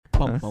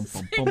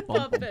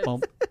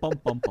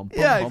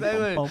Yeah,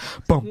 exactly.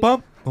 Bum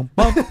bum bum bum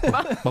bum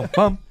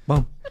bum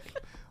bum.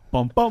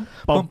 Bum bum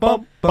bum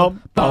bum bum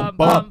bum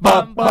bum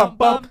bum bum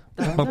bum.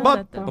 Bum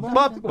bum bum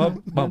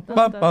bum bum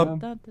bum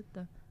bum.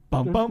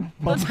 Bum bum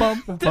bum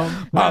bum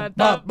bum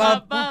bum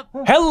bum bum.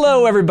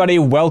 Hello, everybody.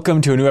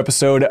 Welcome to a new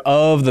episode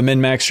of the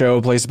MinMax Show,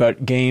 a place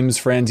about games,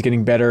 friends,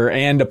 getting better,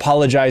 and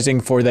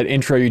apologizing for that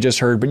intro you just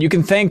heard. But you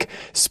can thank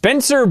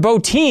Spencer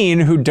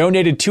Botine, who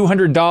donated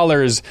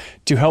 $200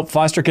 to help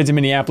foster kids in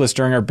Minneapolis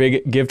during our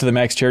big Give to the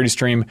Max charity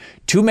stream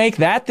to make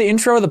that the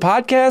intro of the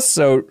podcast.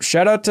 So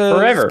shout out to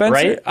Forever, Spencer.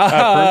 right?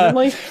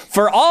 Permanently?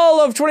 For all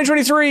of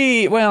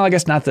 2023. Well, I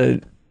guess not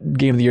the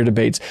Game of the Year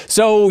debates.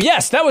 So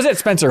yes, that was it,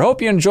 Spencer.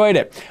 Hope you enjoyed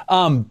it.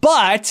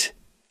 But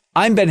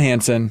I'm Ben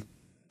Hansen.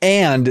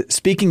 And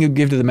speaking of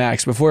Give to the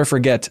Max, before I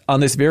forget, on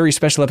this very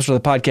special episode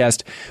of the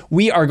podcast,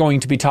 we are going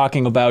to be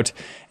talking about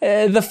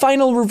the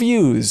final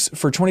reviews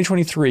for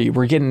 2023.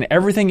 We're getting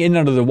everything in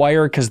under the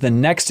wire because the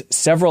next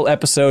several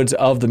episodes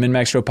of the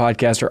MinMax Show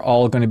podcast are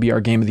all going to be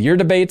our Game of the Year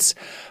debates.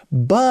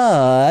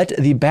 But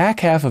the back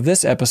half of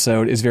this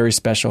episode is very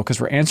special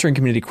because we're answering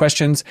community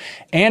questions,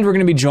 and we're going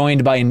to be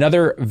joined by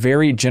another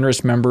very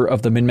generous member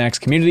of the MinMax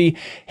community,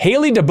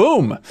 Haley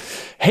DeBoom.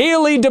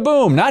 Haley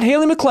DeBoom, not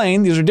Haley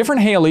McLean. These are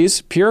different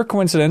Haleys, pure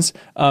coincidence.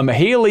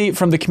 Haley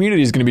from the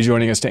community is going to be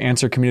joining us to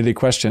answer community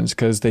questions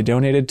because they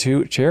donated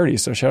to charity.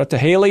 So shout out to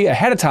Haley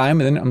ahead of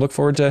time, and then I'm looking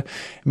forward to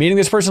meeting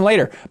this person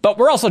later. But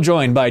we're also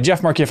joined by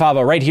Jeff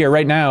Marchiafava right here,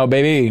 right now,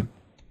 baby.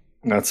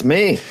 That's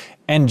me.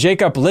 And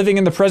Jacob living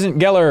in the present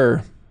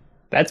Geller.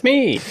 That's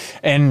me.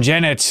 And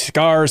Janet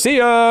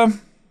Garcia.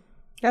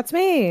 That's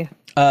me.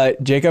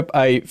 Jacob,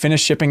 I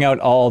finished shipping out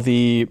all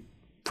the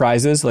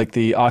prizes, like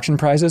the auction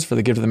prizes for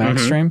the Give to the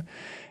Max stream.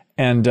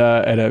 And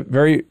at a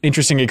very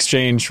interesting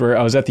exchange where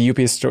I was at the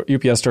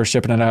UPS store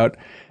shipping it out.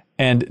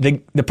 And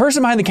the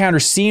person behind the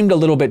counter seemed a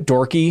little bit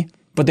dorky,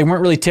 but they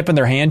weren't really tipping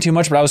their hand too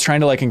much. But I was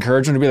trying to like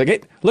encourage them to be like, hey,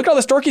 look at all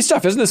this dorky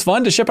stuff. Isn't this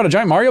fun to ship out a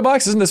giant Mario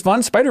box? Isn't this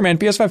fun? Spider-Man,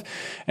 PS5.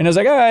 And I was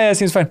like, oh, yeah, it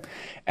seems fine.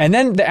 And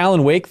then the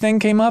Alan Wake thing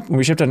came up and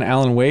we shipped out an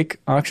Alan Wake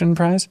auction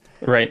prize.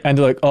 Right. And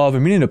they're like, oh, I've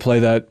been meaning to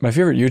play that. My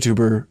favorite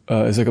YouTuber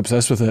is like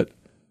obsessed with it.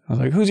 I was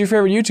like, who's your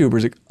favorite YouTuber?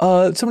 He's like,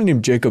 somebody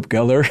named Jacob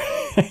Geller.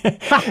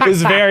 It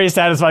was very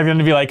satisfying for them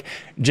to be like,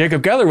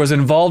 Jacob Geller was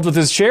involved with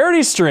his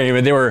charity stream,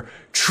 and they were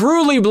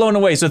truly blown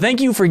away. So thank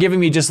you for giving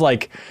me just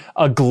like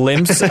a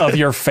glimpse of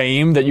your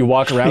fame that you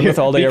walk around with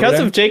all day. Because every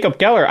day. of Jacob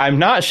Geller, I'm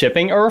not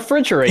shipping a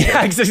refrigerator.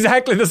 Yeah, it's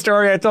exactly the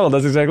story I told.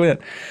 That's exactly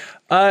it.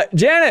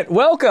 Janet,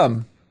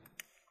 welcome.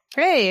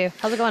 Hey,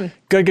 how's it going?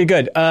 Good.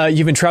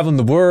 You've been traveling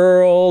the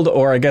world,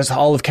 or I guess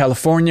all of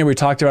California. We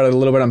talked about it a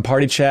little bit on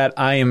Party Chat.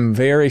 I am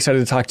very excited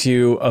to talk to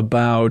you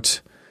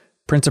about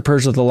Prince of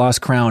Persia: The Lost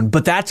Crown,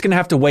 but that's going to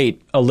have to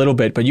wait a little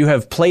bit. But you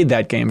have played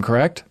that game,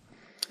 correct?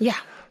 Yeah.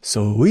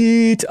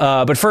 Sweet.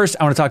 But first,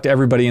 I want to talk to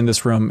everybody in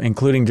this room,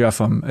 including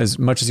Jeffem, as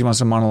much as he wants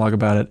to monologue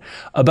about it,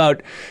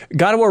 about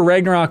God of War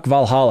Ragnarok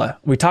Valhalla.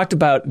 We talked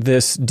about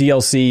this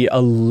DLC a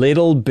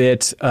little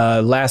bit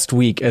last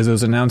week as it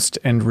was announced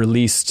and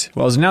released.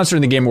 Well, it was announced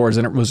during the Game Awards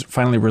and it was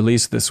finally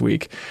released this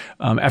week.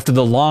 After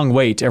the long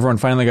wait, everyone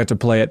finally got to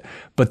play it.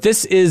 But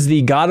this is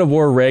the God of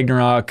War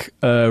Ragnarok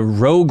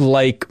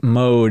roguelike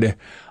mode.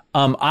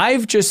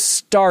 I've just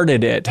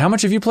started it. How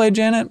much have you played,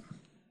 Janet?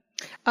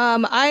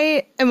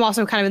 I am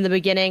also kind of in the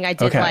beginning. I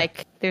did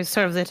there's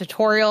sort of the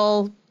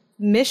tutorial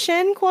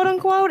mission, quote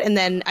unquote, and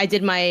then I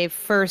did my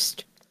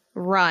first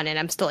run and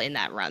I'm still in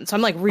that run. So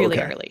I'm like really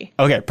early.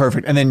 Okay,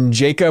 perfect. And then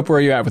Jacob, where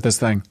are you at with this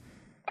thing?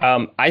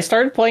 I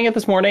started playing it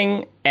this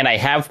morning and I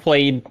have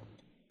played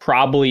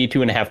probably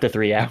 2.5 to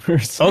 3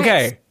 hours.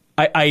 Okay.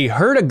 I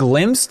heard a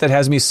glimpse that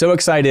has me so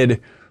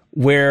excited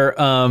where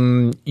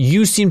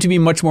you seem to be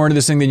much more into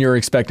this thing than you were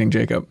expecting,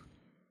 Jacob.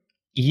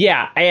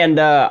 Yeah, and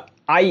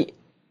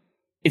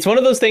it's one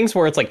of those things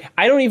where it's like,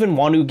 I don't even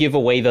want to give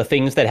away the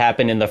things that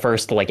happen in the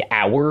first, like,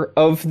 hour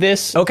of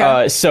this.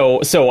 Okay.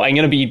 So I'm going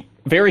to be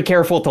very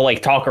careful to,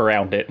 like, talk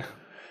around it.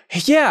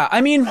 Yeah,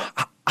 I mean,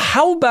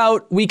 how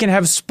about we can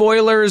have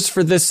spoilers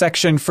for this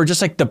section for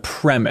just, like, the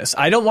premise?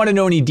 I don't want to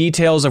know any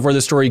details of where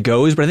the story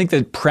goes, but I think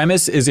the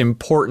premise is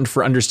important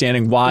for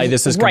understanding why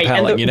this is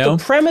compelling, and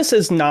the premise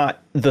is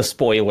not the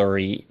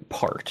spoilery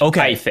part,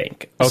 I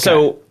think.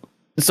 Okay.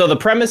 So the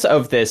premise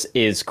of this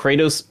is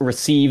Kratos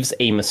receives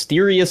a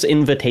mysterious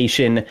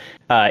invitation.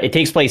 It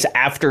takes place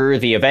after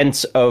the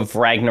events of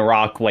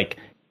Ragnarok, like,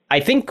 I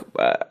think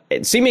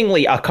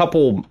seemingly a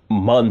couple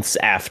months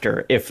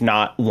after, if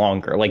not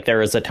longer. Like,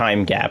 there is a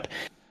time gap.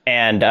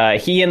 And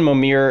he and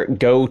Mimir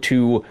go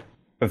to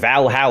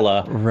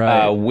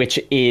Valhalla, which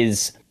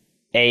is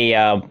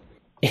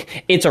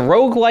it's a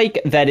roguelike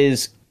that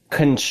is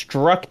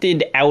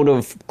constructed out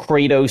of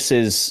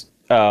Kratos's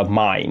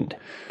mind,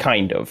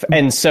 kind of.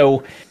 And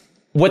so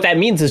what that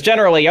means is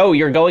generally,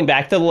 you're going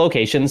back to the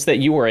locations that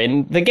you were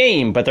in the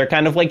game, but they're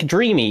kind of like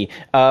dreamy.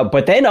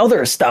 But then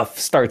other stuff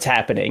starts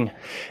happening.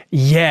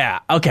 Yeah.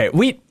 Okay.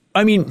 We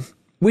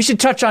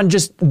should touch on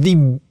just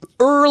the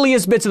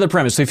earliest bits of the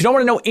premise. So if you don't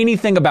want to know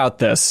anything about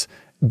this,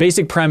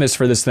 basic premise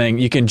for this thing.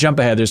 You can jump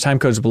ahead. There's time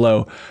codes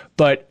below.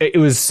 But it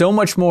was so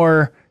much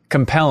more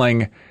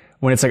compelling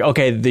when it's like,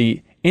 okay,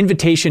 the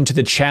invitation to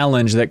the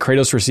challenge that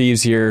Kratos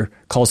receives here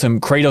calls him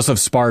Kratos of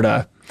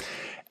Sparta.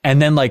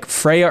 And then like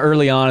Freya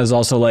early on is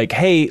also like,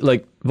 hey,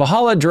 like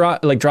Valhalla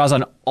draws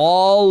on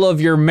all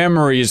of your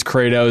memories,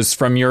 Kratos,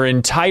 from your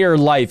entire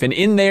life. And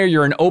in there,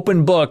 you're an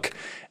open book,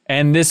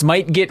 and this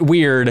might get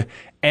weird.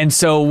 And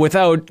so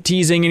without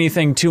teasing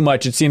anything too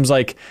much, it seems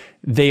like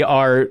they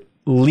are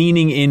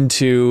leaning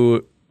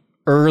into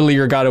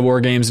earlier God of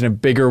War games in a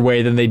bigger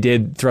way than they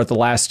did throughout the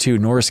last 2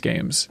 Norse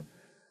games.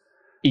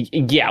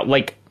 Yeah,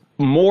 like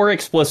more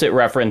explicit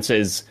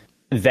references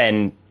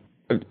than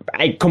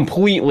I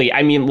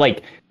mean,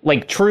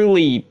 like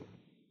truly,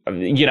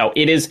 you know,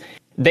 it is.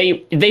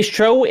 They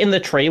show in the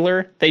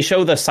trailer, they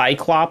show the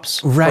Cyclops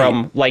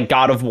from like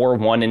God of War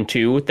 1 and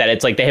 2, that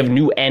it's like they have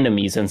new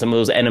enemies, and some of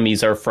those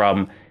enemies are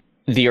from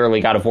the early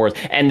God of Wars.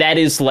 And that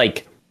is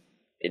like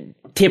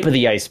tip of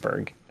the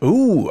iceberg.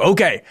 Ooh,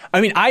 okay.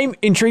 I mean, I'm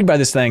intrigued by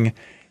this thing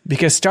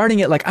because starting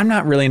it, like, I'm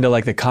not really into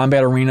like the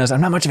combat arenas.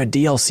 I'm not much of a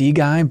DLC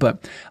guy,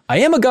 but I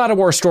am a God of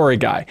War story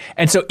guy.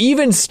 And so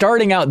even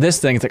starting out this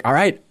thing, it's like, all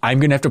right, I'm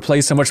going to have to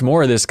play so much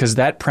more of this because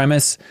that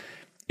premise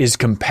is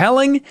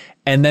compelling.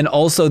 And then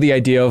also the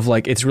idea of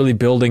like, it's really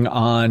building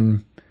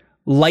on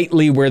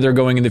lightly where they're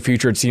going in the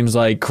future. It seems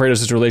like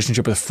Kratos'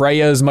 relationship with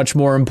Freya is much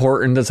more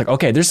important. It's like,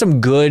 okay, there's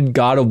some good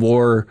God of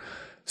War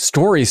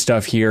story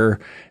stuff here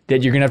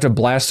that you're going to have to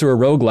blast through a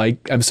roguelike.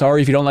 I'm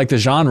sorry if you don't like the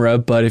genre,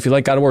 but if you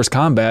like God of War's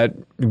combat,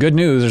 good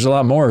news, there's a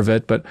lot more of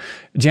it. But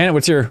Janet,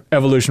 what's your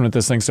evolution with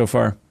this thing so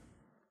far?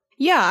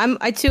 Yeah,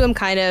 I too am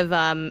kind of,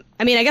 I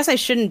mean, I guess I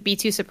shouldn't be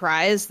too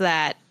surprised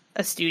that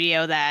a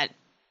studio that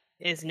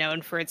is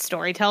known for its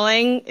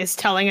storytelling is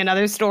telling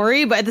another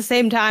story. But at the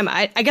same time,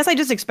 I guess I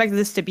just expected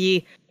this to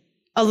be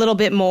a little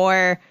bit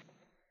more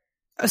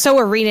so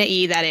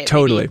arena-y that it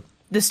totally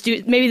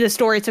maybe the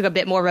story took a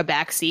bit more of a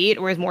backseat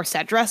or is more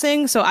set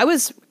dressing. So I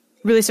was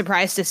really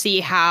surprised to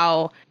see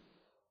how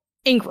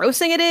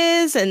engrossing it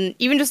is, and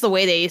even just the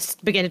way they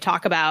begin to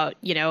talk about,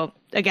 you know,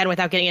 again,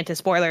 without getting into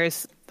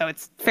spoilers, though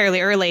it's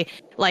fairly early,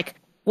 like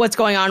what's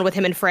going on with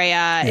him and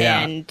Freya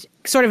and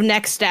sort of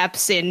next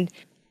steps in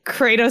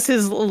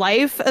Kratos'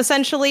 life,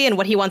 essentially, and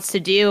what he wants to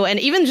do.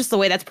 And even just the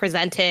way that's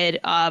presented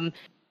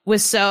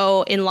was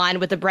so in line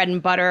with the bread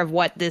and butter of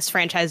what this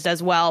franchise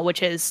does well,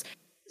 which is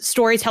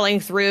storytelling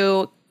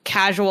through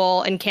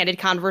casual and candid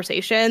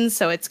conversations.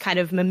 So it's kind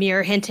of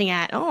Mimir hinting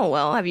at, oh,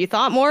 well, have you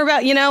thought more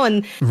about, you know,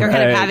 and they're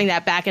kind of having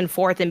that back and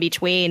forth in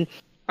between.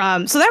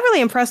 So that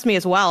really impressed me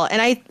as well.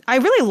 And I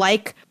really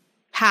like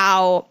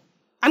how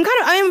I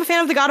am a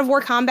fan of the God of War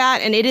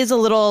combat, and it is a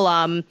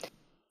little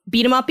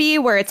beat 'em up-y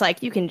where it's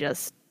like you can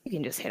just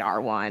hit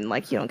R1,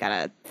 like you don't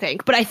gotta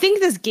think. But I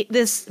think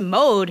this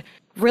mode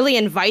really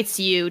invites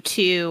you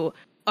to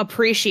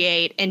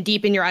appreciate and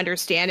deepen your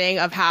understanding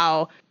of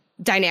how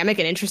dynamic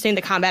and interesting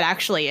the combat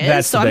actually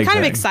is. So I'm kind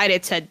of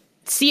excited to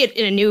see it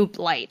in a new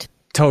light.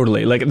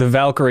 Totally. Like the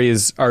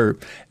Valkyries are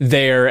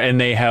there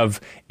and they have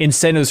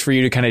incentives for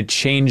you to kind of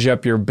change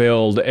up your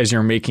build as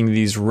you're making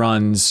these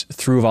runs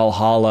through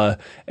Valhalla.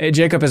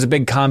 Jacob, as a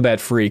big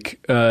combat freak,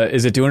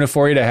 is it doing it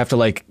for you to have to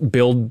like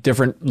build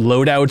different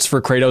loadouts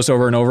for Kratos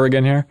over and over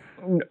again here?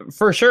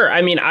 For sure.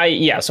 I mean,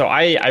 so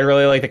I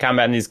really like the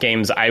combat in these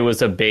games. I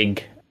was a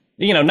big,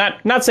 you know,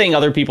 not saying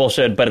other people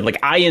should, but like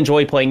I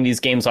enjoy playing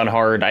these games on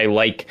hard. I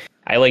like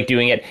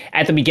doing it.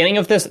 At the beginning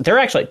of this, there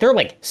are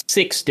like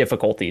 6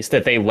 difficulties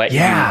that they let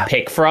you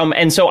pick from.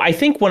 And so I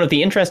think one of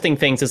the interesting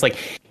things is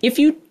like, if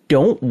you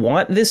don't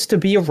want this to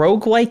be a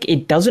roguelike,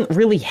 it doesn't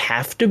really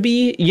have to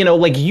be, you know,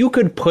 like you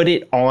could put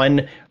it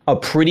on a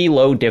pretty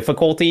low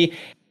difficulty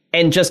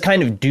and just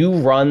kind of do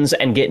runs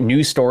and get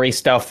new story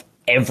stuff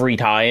every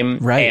time.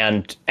 Right.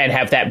 And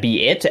have that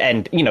be it.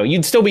 And, you know,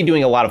 you'd still be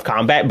doing a lot of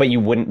combat, but you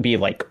wouldn't be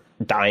like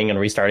dying and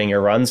restarting your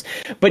runs.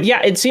 But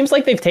yeah, it seems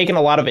like they've taken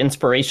a lot of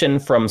inspiration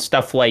from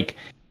stuff like,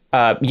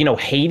 you know,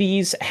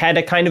 Hades had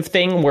a kind of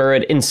thing where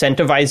it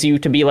incentivizes you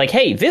to be like,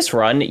 hey, this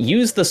run,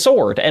 use the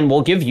sword and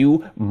we'll give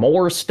you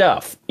more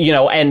stuff, you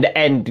know,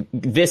 and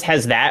this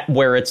has that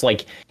where it's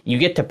like you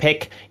get to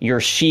pick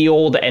your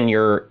shield and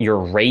your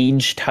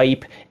rage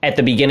type at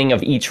the beginning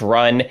of each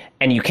run,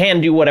 and you can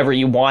do whatever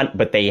you want,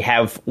 but they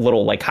have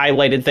little like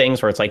highlighted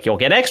things where it's like you'll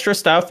get extra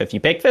stuff if you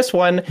pick this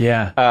one.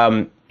 Yeah.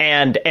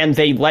 And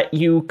they let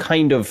you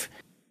kind of,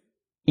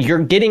 you're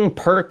getting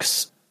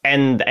perks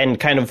and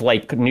kind of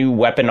like new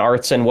weapon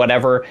arts and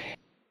whatever.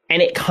 And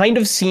it kind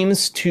of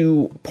seems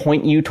to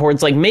point you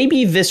towards like,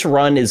 maybe this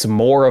run is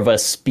more of a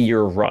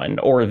spear run,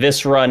 or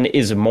this run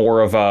is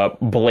more of a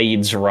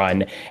blades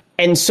run.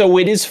 And so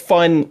it is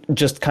fun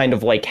just kind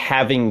of like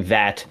having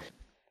that,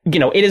 you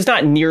know, it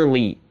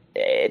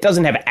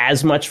doesn't have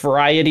as much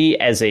variety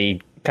as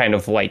a kind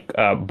of like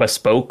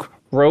bespoke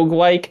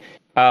roguelike.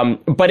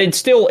 But it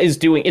still is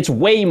it's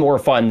way more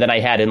fun than I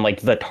had in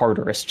like the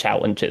Tartarus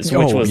challenges,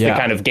 which was the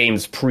kind of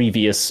game's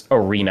previous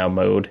arena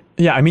mode.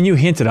 Yeah, I mean, you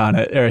hinted at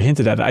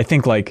it. I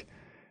think like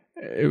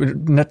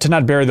to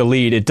not bury the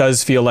lead, it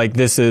does feel like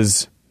this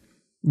is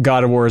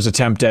God of War's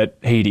attempt at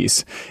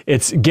Hades.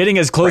 It's getting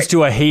as close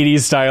to a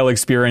Hades style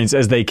experience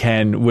as they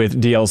can with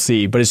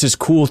DLC, but it's just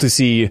cool to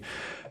see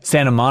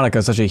Santa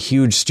Monica, such a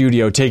huge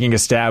studio, taking a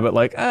stab at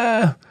like,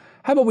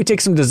 how about we take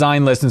some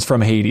design lessons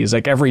from Hades?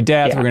 Like every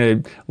death, we're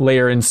going to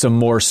layer in some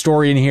more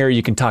story in here.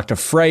 You can talk to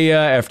Freya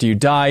after you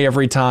die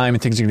every time,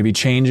 and things are going to be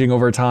changing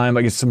over time.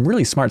 Like it's some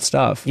really smart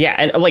stuff. Yeah,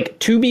 and like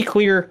to be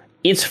clear,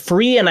 it's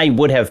free, and I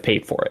would have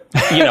paid for it.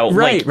 You know,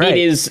 right. It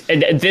is.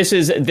 This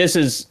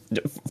is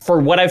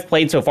for what I've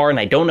played so far, and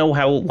I don't know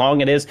how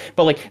long it is,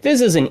 but like this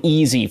is an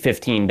easy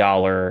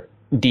 $15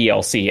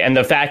 DLC, and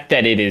the fact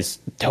that it is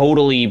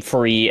totally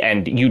free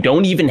and you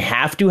don't even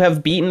have to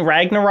have beaten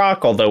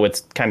Ragnarok, although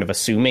it's kind of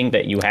assuming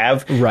that you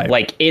have, right?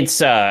 Like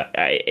it's a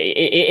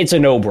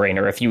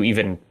no-brainer if you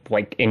even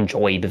like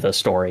enjoyed the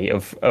story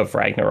of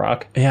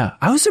Ragnarok. Yeah,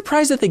 I was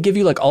surprised that they give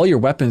you like all your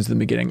weapons in the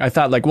beginning. I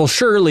thought like, well,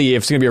 surely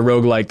if it's gonna be a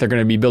roguelike, they're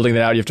gonna be building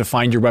that out. You have to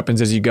find your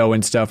weapons as you go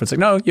and stuff. It's like,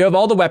 no, you have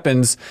all the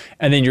weapons,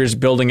 and then you're just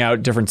building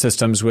out different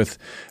systems with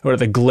what are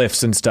the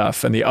glyphs and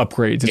stuff and the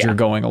upgrades as you're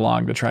going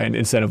along to try and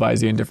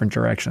incentivize you in different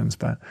directions.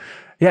 But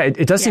yeah,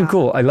 it does seem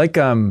cool. I like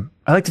the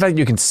fact that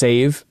you can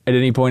save at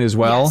any point as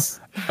well. Yes.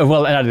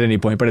 Well, not at any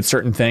point, but at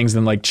certain things,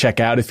 and like check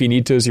out if you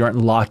need to, so you aren't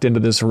locked into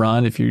this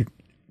run if you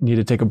need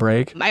to take a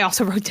break. I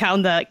also wrote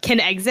down the can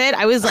exit.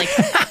 I was like,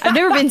 I've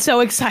never been so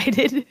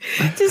excited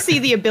to see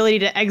the ability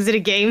to exit a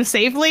game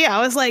safely. I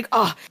was like,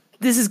 oh,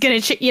 this is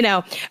going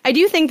to, I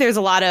do think there's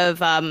a lot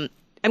of, I'm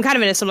kind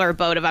of in a similar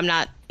boat of I'm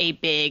not a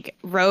big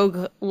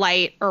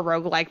roguelite or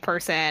roguelike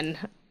person,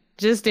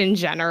 just in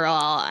general.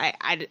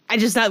 I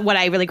just not what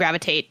I really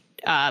gravitate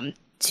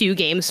to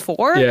games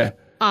for. Yeah.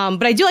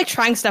 But I do like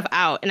trying stuff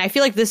out. And I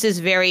feel like this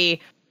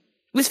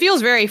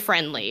feels very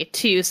friendly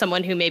to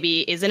someone who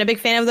maybe isn't a big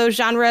fan of those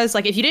genres.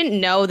 Like if you didn't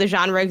know the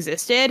genre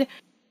existed,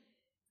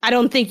 I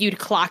don't think you'd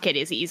clock it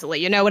as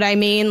easily. You know what I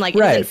mean? Like it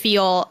doesn't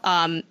feel,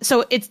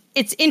 so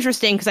it's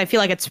interesting because I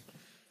feel like it's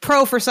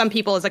pro for some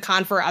people as a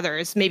con for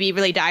others. Maybe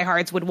really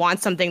diehards would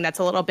want something that's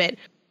a little bit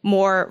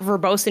more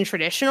verbose and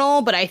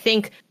traditional. But I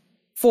think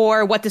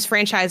for what this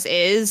franchise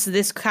is,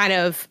 this kind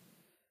of,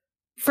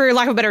 for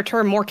lack of a better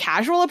term, more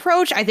casual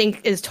approach, I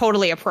think is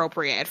totally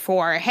appropriate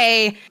for,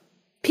 hey,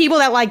 people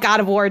that like God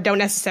of War don't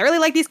necessarily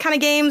like these kind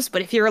of games,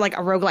 but if you're like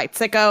a roguelite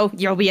sicko,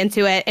 you'll be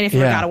into it. And if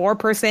you're a God of War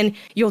person,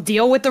 you'll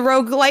deal with the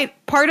roguelite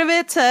part of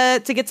it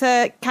to get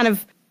to kind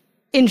of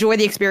enjoy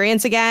the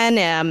experience again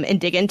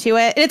and dig into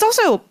it. And it's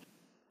also,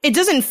 it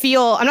doesn't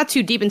feel, I'm not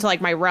too deep into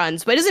like my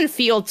runs, but it doesn't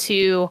feel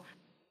too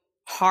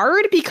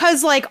hard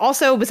because like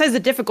also besides the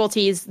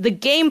difficulties, the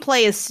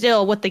gameplay is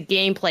still what the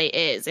gameplay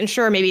is. And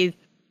sure, maybe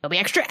there'll be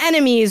extra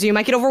enemies, or you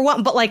might get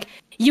overwhelmed, but like,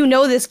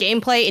 this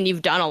gameplay and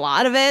you've done a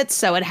lot of it,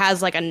 so it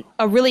has like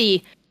a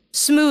really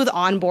smooth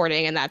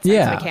onboarding in that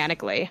sense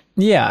mechanically.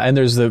 Yeah, and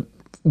there's the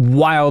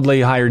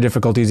wildly higher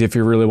difficulties if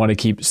you really want to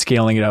keep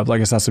scaling it up. Like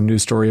I saw some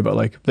news story about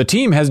like the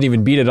team hasn't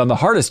even beat it on the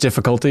hardest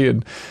difficulty,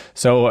 and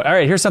so all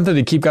right, here's something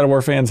to keep God of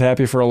War fans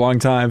happy for a long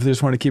time if they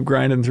just want to keep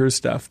grinding through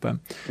stuff. But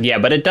yeah,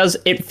 but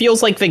it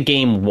feels like the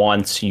game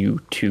wants you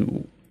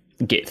to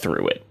get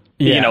through it.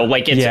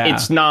 Like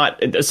it's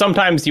not,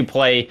 sometimes you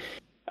play,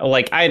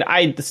 like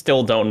I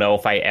still don't know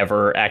if I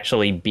ever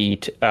actually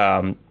beat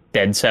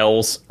Dead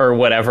Cells or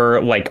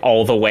whatever, like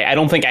all the way. I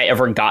don't think I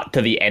ever got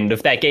to the end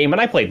of that game,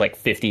 and I played like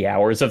 50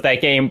 hours of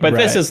that game, but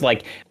this is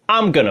like,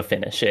 I'm gonna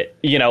finish it,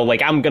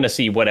 like I'm gonna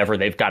see whatever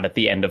they've got at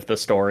the end of the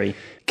story.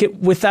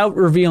 Without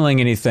revealing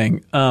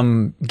anything,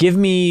 give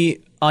me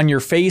on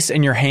your face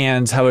and your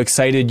hands how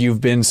excited you've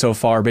been so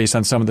far based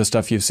on some of the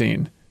stuff you've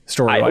seen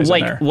story-wise.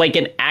 Like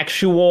an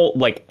actual,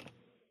 like,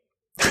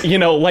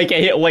 like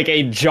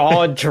a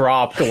jaw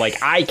dropped,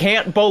 like, I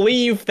can't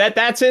believe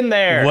that's in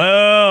there.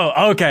 Whoa.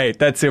 Okay.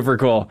 That's super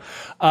cool.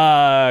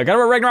 God of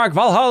War Ragnarok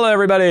Valhalla,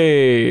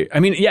 everybody.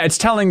 I mean, yeah, it's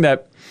telling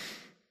that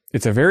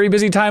it's a very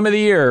busy time of the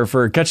year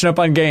for catching up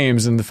on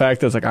games, and the fact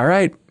that it's like, all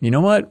right, you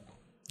know what?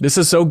 This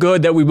is so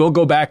good that we will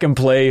go back and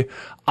play,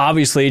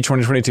 obviously,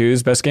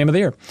 2022's best game of the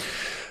year.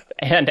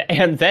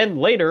 And then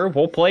later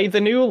we'll play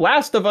the new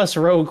Last of Us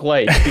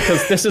roguelike,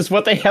 because this is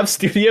what they have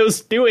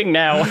studios doing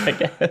now, I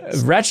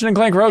guess. Ratchet and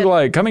Clank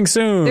roguelike coming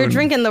soon. They're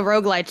drinking the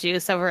roguelite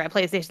juice over at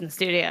PlayStation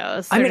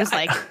Studios. They're just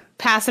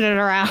passing it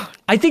around.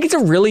 I think it's a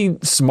really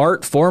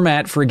smart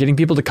format for getting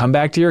people to come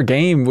back to your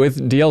game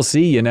with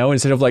DLC,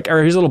 instead of like, all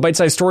right, here's a little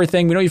bite-sized story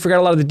thing. We know you forgot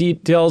a lot of the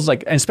details,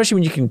 like, and especially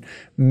when you can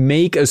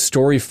make a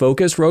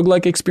story-focused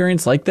roguelike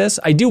experience like this.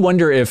 I do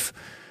wonder if,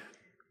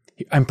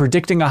 I'm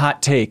predicting a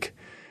hot take,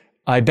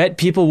 I bet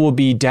people will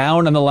be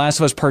down on The Last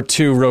of Us Part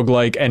 2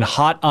 roguelike and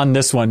hot on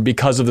this one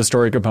because of the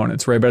story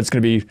components, right? But it's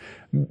going to be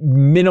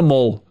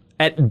minimal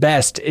at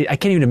best. I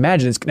can't even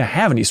imagine it's going to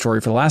have any story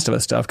for The Last of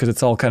Us stuff because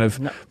it's all kind of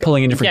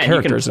pulling in different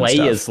characters and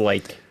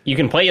stuff. You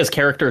can play as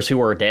characters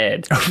who are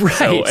dead. Right.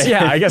 So.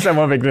 Yeah, I guess that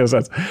won't make no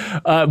sense.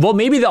 Well,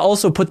 maybe they'll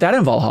also put that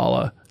in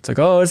Valhalla. It's like,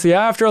 oh, it's the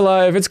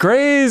afterlife. It's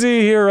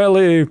crazy here,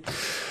 Ellie.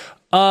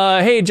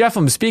 Hey,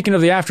 Jeffem, speaking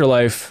of the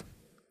afterlife,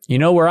 you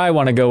know where I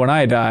want to go when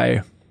I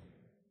die?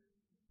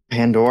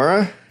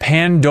 Pandora,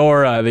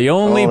 the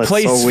only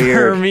place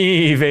for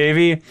me,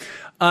 baby.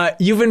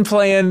 You've been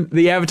playing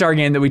the Avatar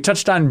game that we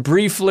touched on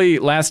briefly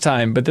last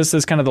time, but this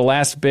is kind of the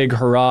last big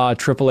hurrah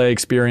AAA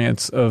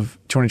experience of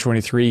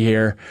 2023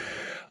 here.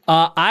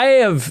 I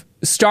have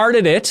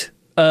started it.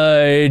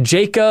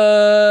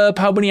 Jacob,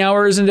 how many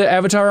hours into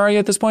Avatar are you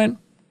at this point?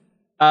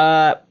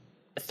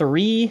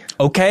 3.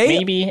 Okay.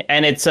 Maybe.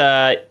 And it's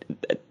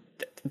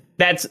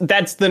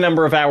that's the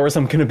number of hours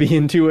I'm going to be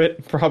into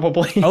it,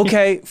 probably.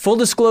 Okay, full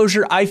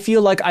disclosure, I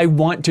feel like I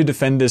want to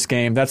defend this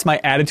game. That's my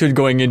attitude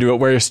going into it,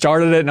 where I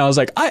started it and I was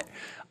like, I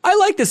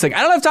like this thing.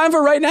 I don't have time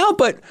for it right now,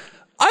 but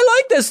I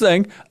like this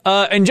thing.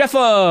 And Jeff,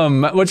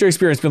 what's your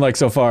experience been like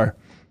so far?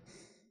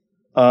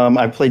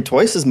 I played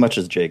twice as much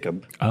as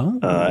Jacob. Oh.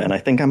 And I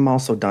think I'm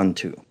also done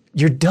too.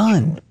 You're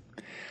done.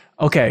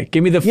 Okay,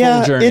 give me the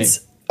full journey.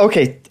 It's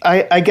okay.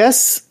 I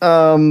guess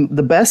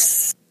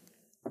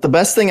the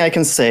best thing I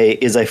can say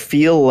is I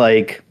feel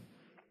like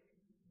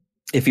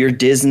if you're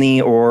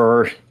Disney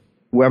or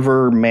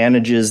whoever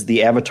manages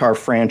the Avatar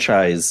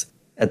franchise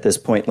at this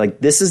point, like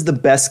this is the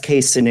best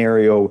case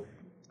scenario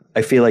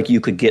I feel like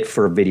you could get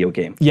for a video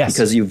game. Yes.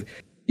 Because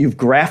you've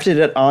grafted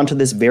it onto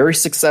this very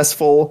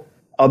successful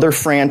other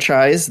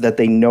franchise that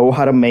they know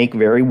how to make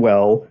very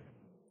well.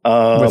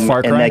 With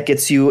Far Cry? And that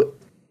gets you...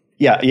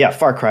 Yeah,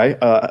 Far Cry.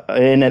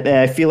 And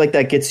I feel like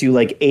that gets you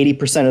like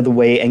 80% of the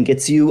way and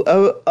gets you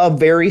a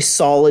very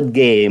solid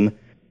game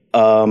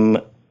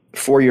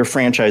for your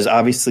franchise.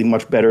 Obviously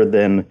much better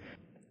than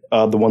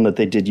the one that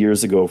they did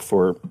years ago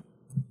for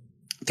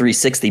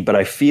 360. But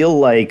I feel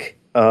like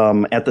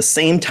at the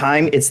same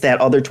time, it's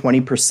that other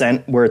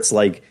 20% where it's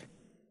like,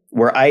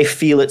 where I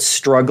feel it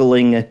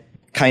struggling,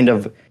 kind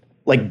of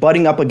like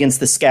butting up against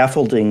the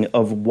scaffolding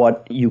of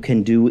what you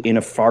can do in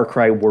a Far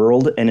Cry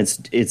world. And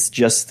it's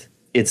just...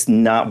 it's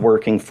not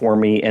working for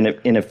me, and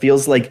it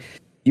feels like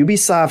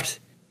Ubisoft.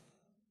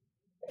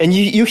 And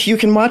you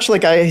can watch,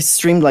 like I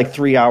streamed like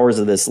 3 hours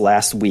of this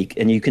last week,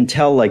 and you can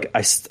tell like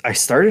I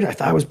started, I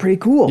thought it was pretty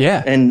cool.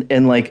 Yeah.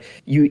 And like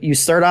you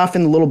start off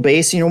in the little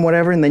base,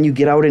 whatever, and then you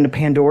get out into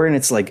Pandora, and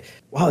it's like,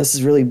 wow, this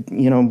is really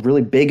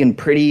really big and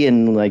pretty,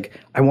 and like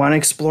I want to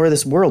explore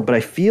this world. But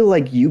I feel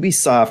like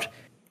Ubisoft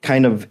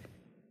kind of.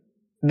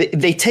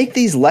 They take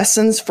these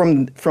lessons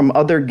from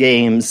other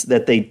games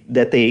that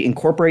they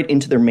incorporate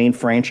into their main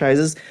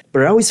franchises,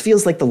 but it always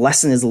feels like the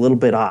lesson is a little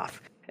bit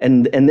off.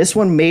 And this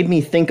one made me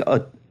think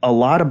a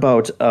lot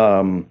about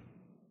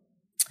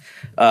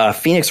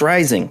Phoenix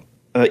Rising,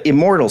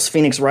 Immortals,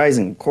 Phoenix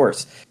Rising, of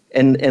course,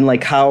 and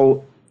like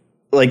how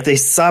like they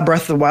saw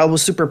Breath of the Wild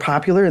was super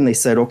popular, and they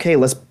said, okay,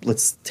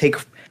 let's take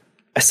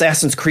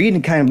Assassin's Creed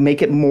and kind of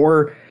make it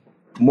more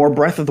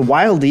Breath of the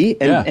Wild-y,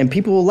 and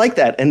people will like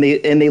that. And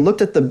they looked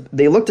at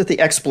the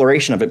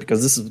exploration of it,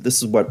 because this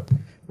is what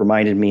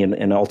reminded me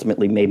and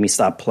ultimately made me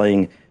stop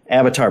playing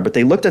Avatar. But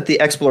they looked at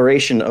the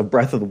exploration of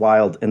Breath of the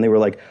Wild, and they were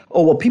like,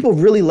 oh, well, people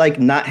really like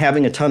not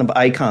having a ton of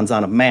icons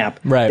on a map.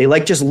 Right. They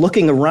like just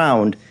looking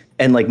around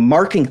and like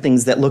marking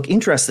things that look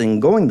interesting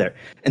and going there.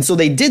 And so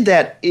they did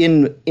that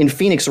in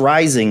Phoenix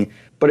Rising,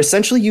 but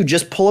essentially you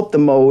just pull up the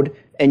mode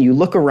and you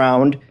look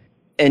around,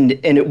 and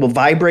it will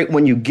vibrate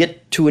when you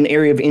get to an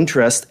area of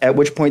interest, at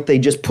which point they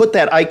just put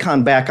that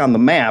icon back on the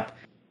map.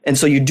 And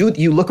so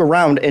you look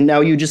around, and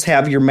now you just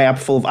have your map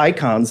full of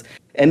icons.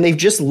 And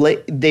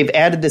they've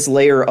added this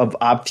layer of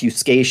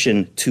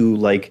obfuscation to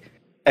like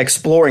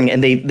exploring,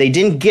 and they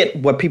didn't get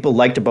what people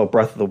liked about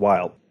Breath of the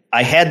Wild.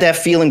 I had that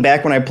feeling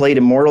back when I played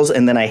Immortals,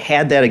 and then I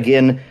had that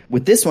again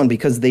with this one,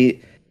 because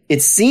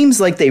it seems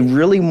like they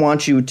really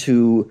want you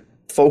to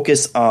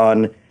focus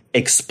on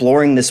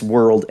exploring this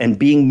world and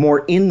being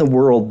more in the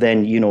world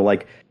than,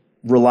 like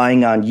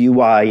relying on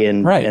UI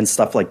and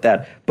stuff like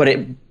that.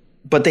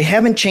 But they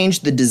haven't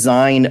changed the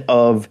design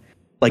of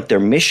like their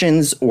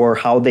missions or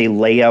how they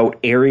lay out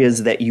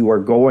areas that you are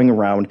going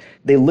around.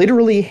 They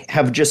literally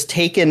have just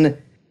taken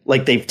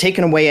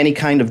away any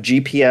kind of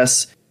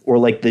GPS or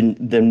like the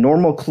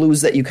normal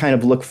clues that you kind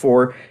of look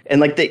for. And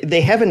like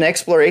they have an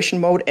exploration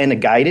mode and a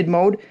guided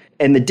mode.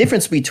 And the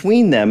difference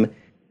between them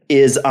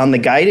is on the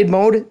guided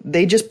mode,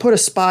 they just put a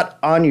spot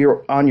on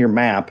your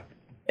map,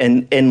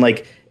 and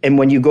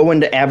when you go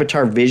into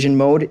Avatar Vision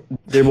mode,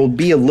 there will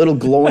be a little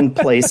glowing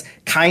place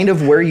kind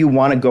of where you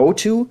want to go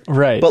to.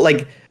 Right.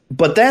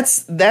 But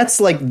that's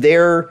like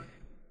their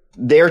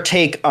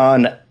take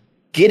on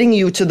getting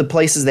you to the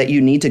places that you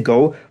need to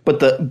go.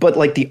 But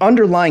like the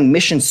underlying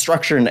mission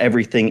structure and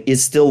everything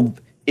is still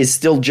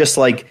just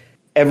like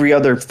every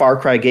other Far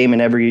Cry game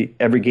and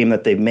every game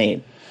that they've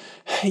made.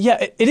 Yeah,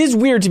 it is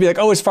weird to be like,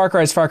 oh, it's Far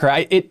Cry, it's Far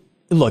Cry. It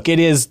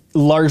is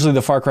largely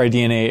the Far Cry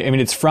DNA. I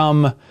mean, it's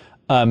from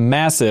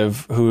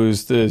Massive,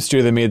 who's the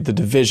studio that made The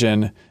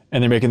Division,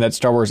 and they're making that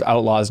Star Wars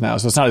Outlaws now.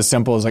 So it's not as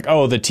simple as like,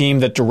 oh, the team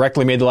that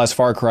directly made the last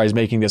Far Cry is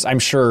making this. I'm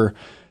sure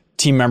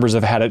team members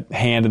have had a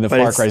hand in the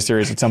Far Cry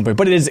series at some point,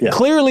 but it is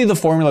clearly the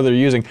formula they're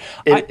using.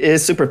 It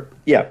is super.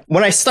 Yeah.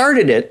 When I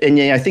started it, and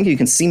I think you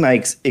can see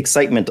my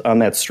excitement on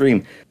that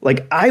stream,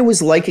 like I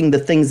was liking the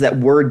things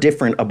that were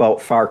different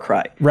about Far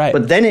Cry. Right.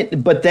 But then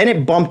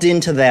it bumped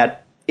into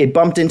that. It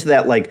bumped into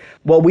that like,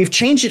 well, we've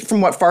changed it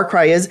from what Far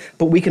Cry is,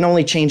 but we can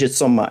only change it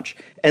so much.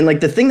 And like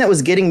the thing that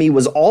was getting me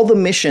was all the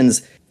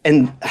missions,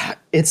 and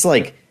it's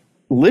like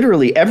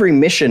literally every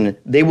mission,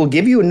 they will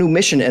give you a new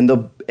mission,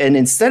 and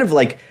instead of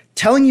like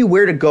telling you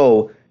where to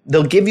go,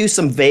 they'll give you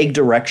some vague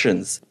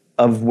directions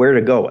of where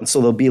to go. And so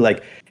they'll be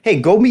like, hey,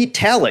 go meet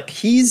Talik.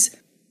 He's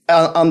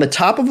on the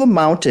top of a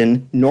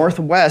mountain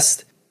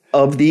northwest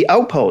of the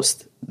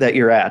outpost that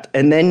you're at.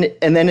 And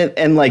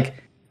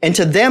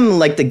to them,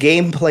 like the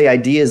gameplay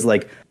idea is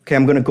like, okay,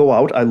 I'm going to go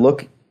out. I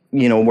look,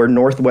 where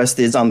northwest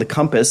is on the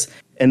compass,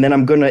 and then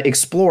I'm going to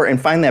explore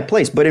and find that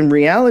place. But in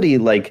reality,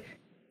 like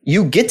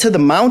you get to the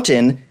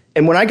mountain,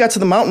 and when I got to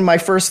the mountain, my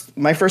first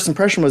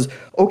impression was,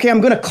 okay,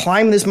 I'm going to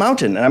climb this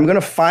mountain, and I'm going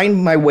to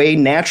find my way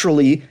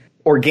naturally,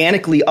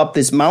 organically up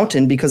this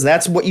mountain, because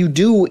that's what you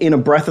do in a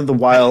Breath of the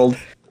Wild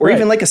or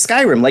even like a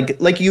Skyrim.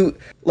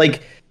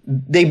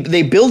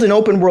 They build an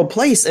open world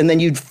place, and then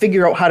you'd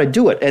figure out how to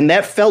do it. And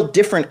that felt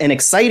different and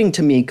exciting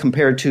to me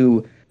compared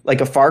to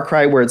like a Far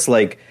Cry where it's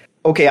like,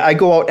 okay, I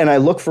go out and I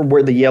look for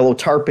where the yellow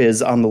tarp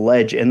is on the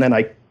ledge, and then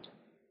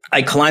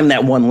I climb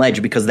that one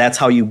ledge because that's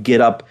how you get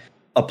up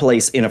a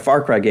place in a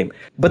Far Cry game.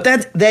 But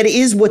that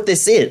is what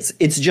this is.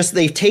 It's just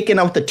they've taken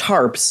out the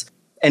tarps,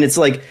 and it's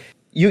like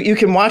you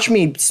can watch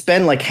me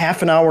spend like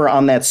half an hour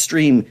on that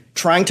stream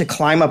trying to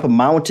climb up a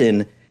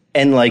mountain,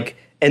 and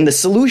the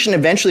solution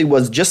eventually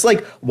was just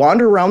like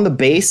wander around the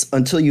base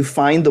until you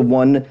find the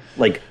one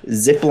like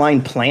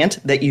zipline plant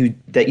that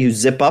you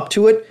zip up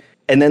to it,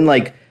 and then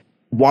like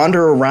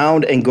wander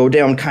around and go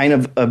down kind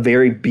of a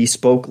very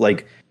bespoke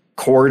like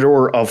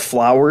corridor of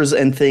flowers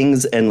and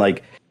things, and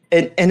like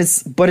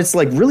it's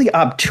like really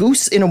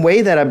obtuse in a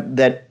way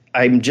that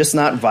I'm just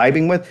not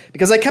vibing with,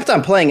 because I kept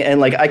on playing and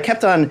like I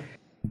kept on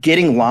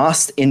getting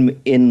lost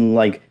in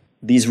like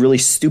these really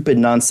stupid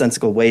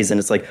nonsensical ways. And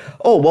it's like,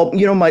 oh, well,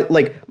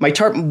 my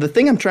tarp, the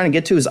thing I'm trying to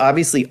get to is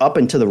obviously up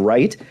and to the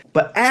right,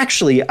 but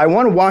actually I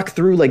want to walk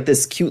through like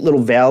this cute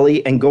little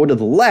valley and go to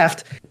the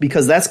left,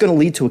 because that's going to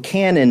lead to a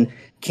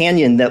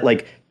canyon that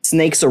like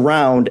snakes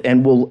around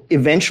and will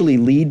eventually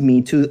lead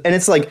me to, and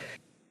it's like,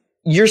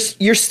 you're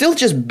still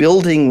just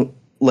building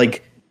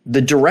like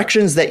the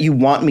directions that you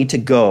want me to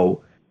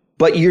go,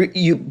 but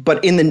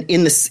but in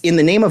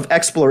the name of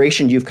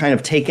exploration, you've kind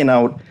of taken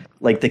out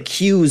like the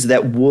cues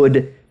that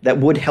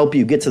would help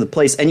you get to the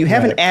place, and you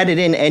haven't added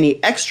in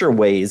any extra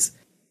ways.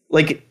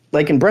 Like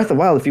in Breath of the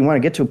Wild, if you want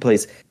to get to a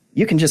place,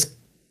 you can just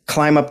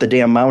climb up the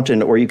damn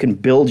mountain, or you can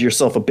build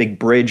yourself a big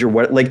bridge or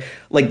what. Like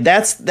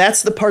that's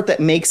the part that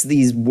makes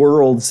these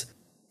worlds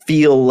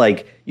feel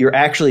like you're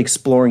actually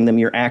exploring them,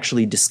 you're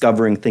actually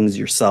discovering things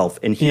yourself.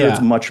 And here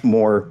it's much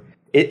more.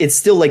 It's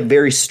still like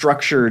very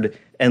structured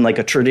and like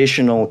a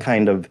traditional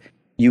kind of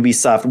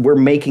Ubisoft. We're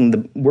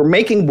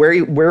making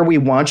where we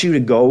want you to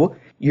go.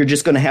 You're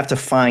just going to have to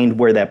find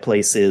where that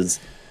place is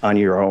on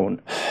your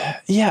own.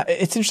 Yeah,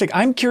 it's interesting.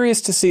 I'm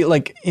curious to see,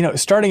 like,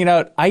 starting it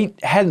out, I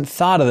hadn't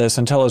thought of this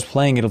until I was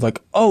playing it, of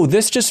like, oh,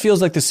 this just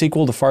feels like the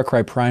sequel to Far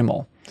Cry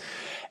Primal.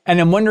 And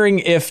I'm wondering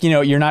if,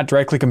 you're not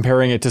directly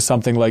comparing it to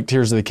something like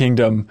Tears of the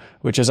Kingdom,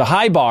 which is a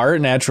high bar,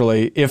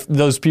 naturally, if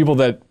those people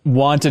that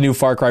want a new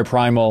Far Cry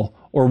Primal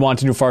or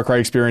want a new Far Cry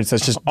experience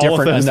that's just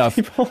different enough.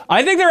 People.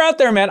 I think they're out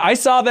there, man. I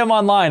saw them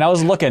online. I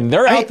was looking.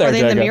 They're out there. Are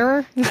they in the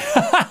mirror? I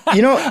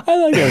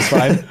think it was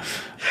fine.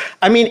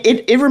 I mean,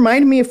 it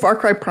reminded me of Far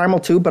Cry Primal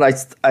 2, but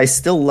I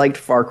still liked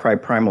Far Cry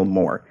Primal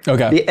more.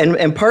 Okay.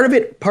 And part of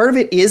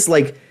it is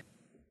like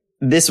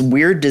this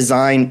weird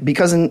design,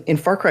 because in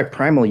Far Cry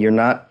Primal, you're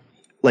not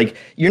like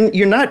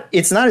you're not.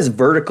 It's not as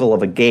vertical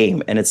of a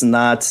game, and it's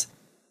not.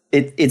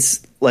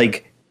 It's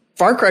like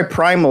Far Cry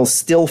Primal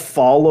still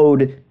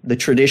followed the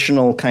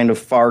traditional kind of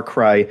Far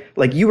Cry,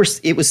 like it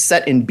was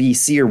set in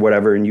BC or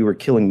whatever, and you were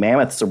killing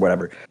mammoths or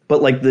whatever.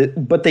 But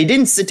but they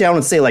didn't sit down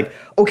and say like,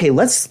 okay,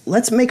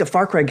 let's make a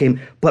Far Cry game,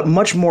 but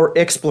much more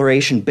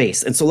exploration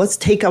based. And so let's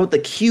take out the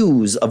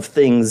cues of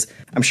things.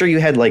 I'm sure you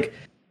had like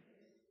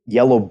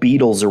yellow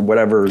beetles or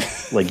whatever,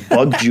 like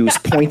bug juice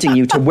pointing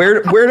you to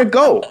where to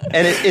go.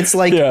 And it's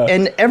like,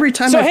 and every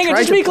time I've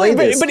tried to play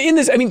this. But in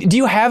this, I mean, do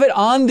you have it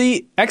on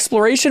the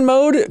exploration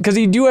mode? Because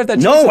you do have that.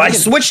 No, I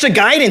switched to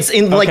guidance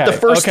in like the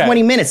first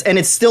 20 minutes, and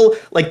it's still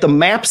like the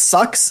map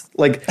sucks.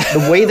 Like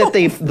the way that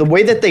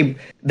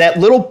that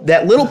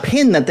little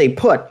pin that they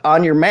put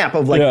on your map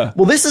of like,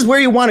 well, this is where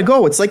you want to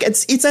go. It's like,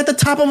 it's at the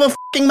top of a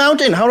fucking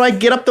mountain. How do I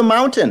get up the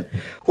mountain?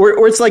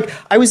 Or it's like,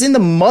 I was in the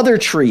mother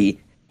tree,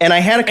 and I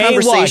had a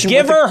conversation.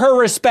 Give her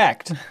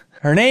respect.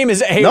 Her name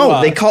is Awa.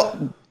 No,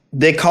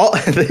 they call.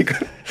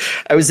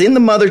 I was in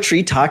the mother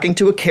tree talking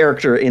to a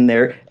character in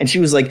there, and she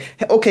was like,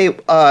 "Okay,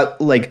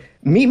 like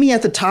meet me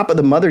at the top of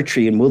the mother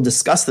tree, and we'll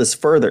discuss this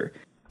further."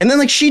 And then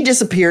like she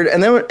disappeared,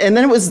 and then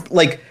it was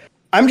like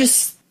I'm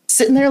just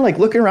sitting there like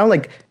looking around,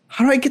 like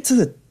how do I get to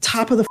the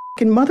top of the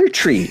fucking mother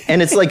tree?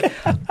 And it's like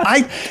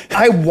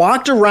I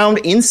walked around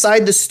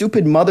inside the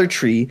stupid mother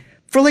tree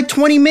for like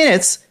 20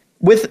 minutes.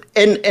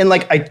 And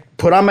like I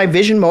put on my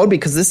vision mode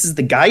because this is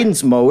the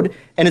guidance mode,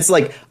 and it's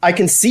like I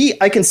can see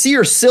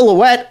her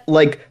silhouette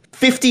like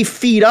 50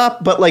 feet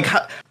up, but like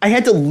I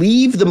had to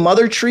leave the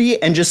mother tree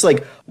and just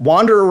like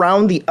wander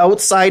around the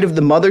outside of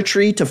the mother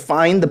tree to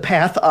find the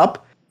path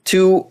up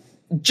to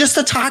just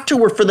to talk to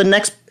her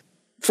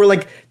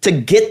to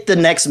get the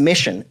next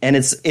mission. And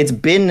it's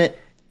been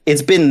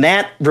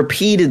that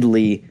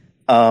repeatedly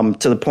to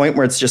the point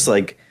where it's just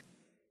like,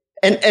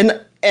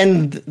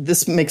 and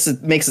this makes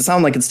it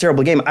sound like it's a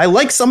terrible game. I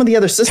like some of the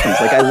other systems.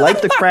 Like I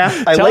like the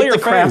craft. I like the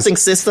crafting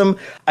system.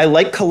 I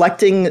like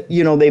collecting.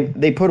 You know,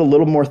 they put a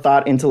little more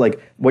thought into like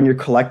when you're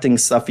collecting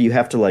stuff, you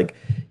have to like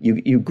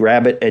you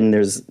grab it and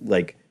there's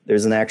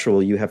an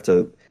actual, you have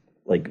to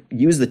like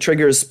use the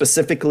triggers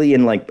specifically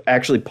and like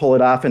actually pull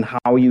it off, and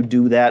how you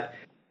do that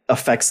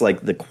affects like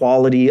the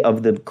quality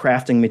of the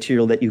crafting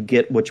material that you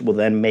get, which will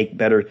then make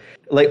better.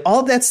 Like all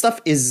of that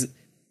stuff is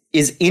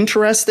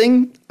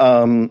interesting.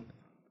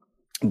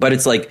 But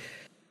it's like,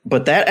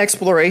 but that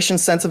exploration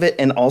sense of it,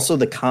 and also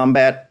the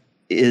combat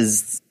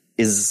is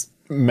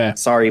meh.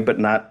 Sorry, but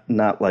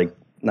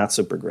not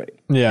super great.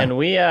 Yeah.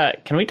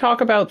 Can we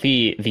talk about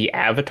the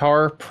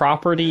Avatar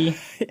property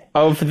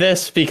of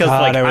this? Because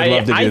God,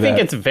 I think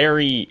it's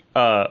very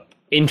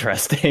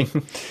interesting.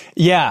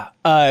 Yeah.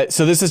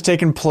 So this has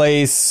taken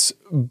place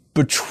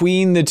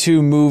between the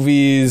two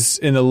movies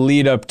in the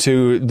lead up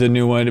to the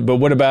new one. But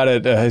what about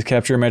it has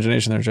captured your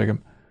imagination there,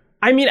 Jacob?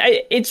 I mean,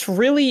 I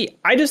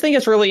just think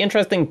it's really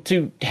interesting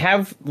to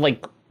have,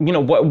 like, you know,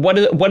 what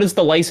does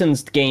the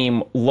licensed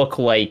game look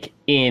like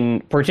in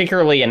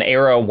particularly an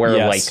era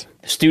where like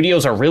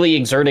studios are really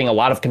exerting a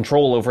lot of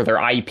control over their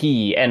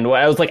IP. And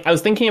I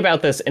was thinking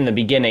about this in the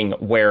beginning,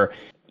 where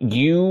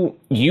you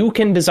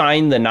can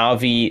design the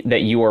Na'vi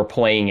that you are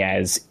playing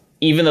as,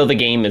 even though the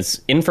game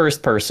is in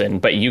first person,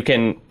 but you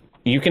can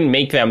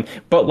make them,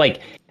 but like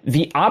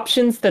the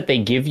options that they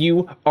give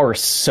you are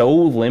so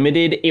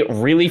limited. It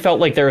really felt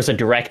like there was a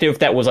directive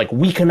that was like,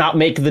 we cannot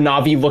make the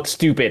Na'vi look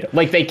stupid.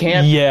 Like they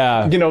can't,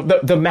 you know,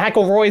 the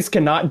McElroys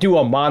cannot do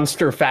a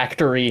monster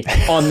factory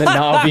on the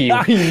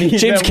Na'vi.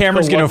 James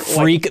Cameron's going to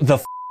freak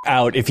the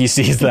out if he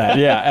sees that.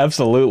 Yeah,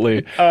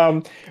 absolutely.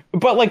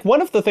 But like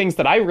one of the things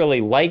that I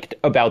really liked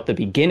about the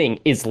beginning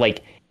is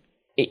like,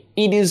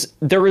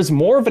 there is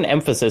more of an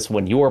emphasis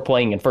when you are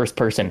playing in first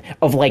person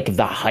of like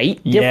the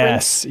height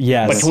difference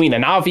between a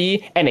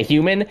Na'vi and a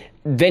human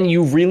than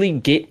you really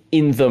get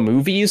in the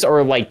movies,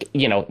 or like,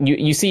 you know,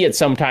 you see it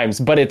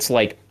sometimes, but it's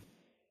like,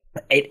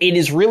 it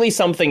is really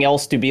something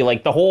else to be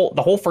like the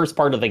whole first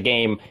part of the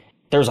game.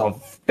 There's a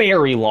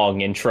very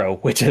long intro,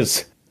 which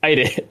is,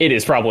 it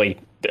is probably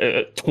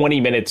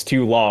 20 minutes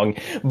too long,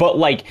 but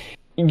like,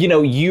 you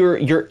know, you're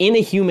in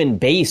a human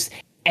base,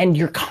 and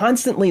you're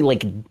constantly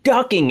like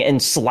ducking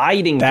and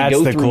sliding to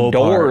go through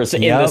doors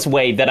in this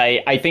way that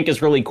I think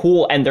is really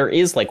cool. And there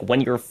is like, when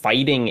you're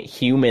fighting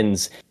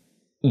humans,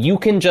 you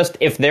can just,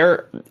 if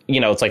they're, you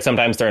know, it's like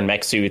sometimes they're in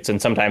mech suits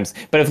and sometimes,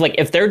 but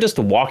if they're just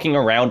walking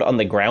around on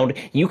the ground,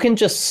 you can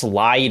just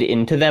slide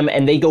into them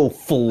and they go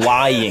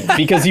flying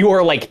because you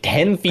are like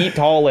 10 feet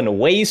tall and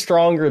way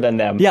stronger than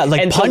them. Yeah, like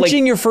and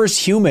punching your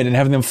first human and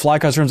having them fly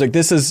across rooms. Like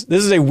this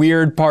is a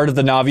weird part of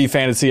the Na'vi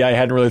fantasy I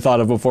hadn't really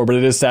thought of before, but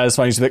it is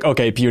satisfying. You're like,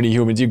 okay, puny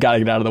humans, you got to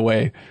get out of the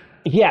way.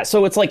 Yeah,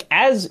 so it's like,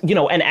 as you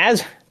know, and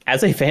as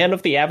a fan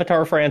of the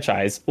Avatar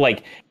franchise,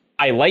 like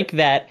I like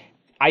that.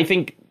 I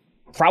think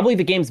probably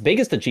the game's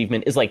biggest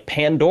achievement is like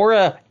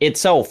Pandora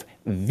itself,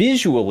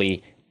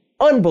 visually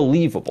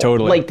unbelievable.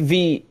 Totally. Like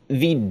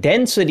the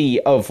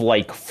density of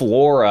like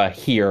flora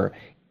here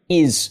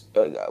is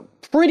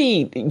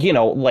pretty, you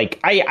know, like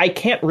I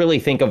can't really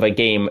think of a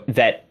game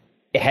that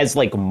has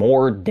like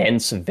more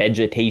dense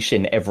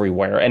vegetation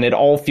everywhere, and it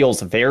all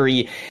feels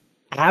very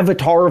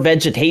Avatar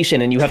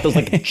vegetation, and you have those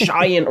like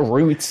giant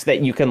roots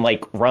that you can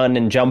like run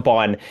and jump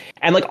on,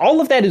 and like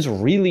all of that is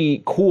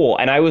really cool.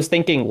 And I was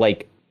thinking,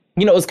 like,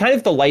 you know, it was kind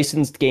of the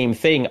licensed game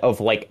thing of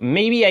like,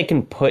 maybe I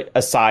can put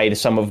aside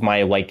some of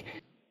my like,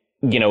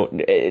 you know,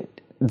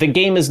 the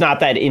game is not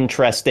that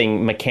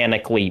interesting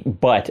mechanically,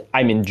 but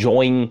I'm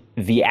enjoying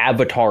the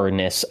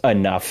Avatar-ness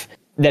enough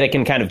that I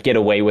can kind of get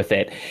away with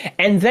it.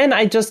 And then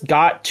I just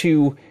got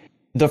to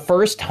the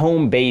first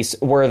home base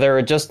where there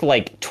are just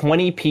like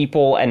 20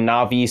 people and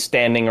Na'vi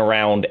standing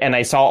around, and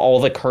I saw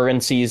all the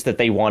currencies that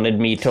they wanted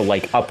me to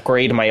like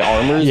upgrade my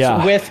armors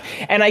with.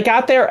 And I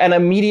got there and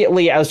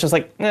immediately I was just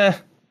like,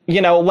 you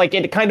know, like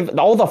it kind of,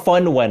 all the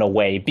fun went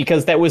away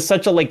because that was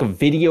such a like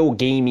video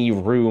gamey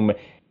room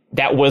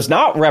that was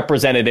not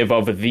representative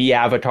of the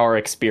Avatar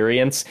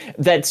experience,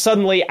 that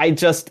suddenly I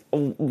just,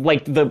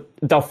 like, the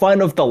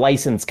fun of the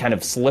license kind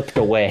of slipped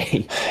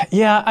away.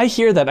 Yeah, I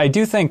hear that. I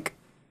do think,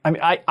 I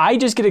mean, I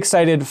just get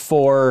excited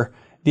for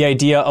the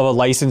idea of a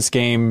licensed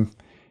game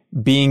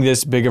being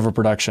this big of a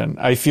production.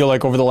 I feel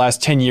like over the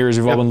last 10 years,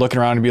 we've all been looking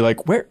around and be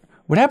like, what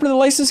happened to the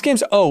licensed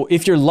games? Oh,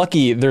 if you're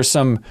lucky, there's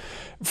some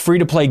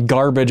free-to-play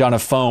garbage on a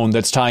phone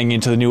that's tying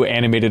into the new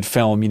animated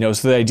film, you know?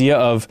 So the idea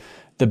of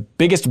the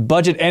biggest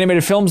budget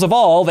animated films of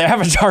all, the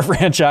Avatar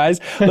franchise,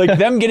 like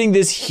them getting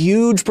this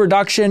huge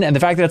production, and the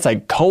fact that it's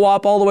like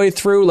co-op all the way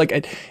through, like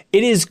it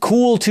is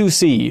cool to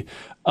see.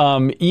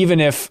 even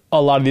if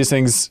a lot of these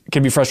things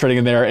can be frustrating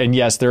in there. And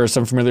yes, there are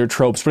some familiar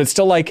tropes, but it's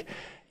still like,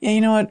 yeah,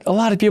 you know what? A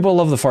lot of people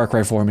love the Far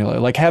Cry formula.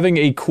 Like having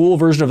a cool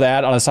version of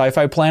that on a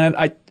sci-fi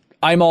planet,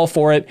 I'm all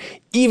for it,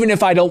 even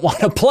if I don't want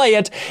to play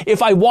it.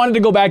 If I wanted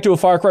to go back to a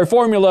Far Cry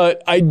formula,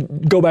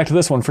 I'd go back to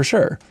this one for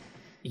sure.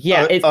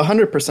 Yeah,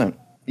 100%.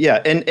 Yeah,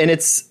 and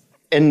it's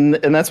and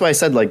that's why I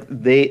said like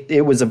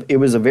it was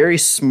a very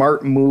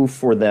smart move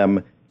for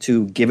them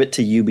to give it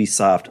to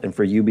Ubisoft and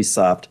for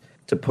Ubisoft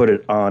to put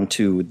it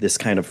onto this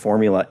kind of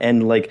formula.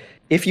 And like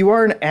if you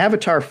are an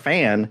Avatar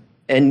fan,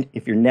 and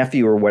if your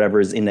nephew or whatever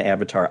is into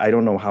Avatar, I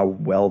don't know how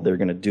well they're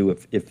going to do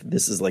if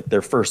this is like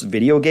their first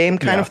video game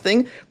kind of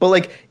thing. But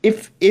like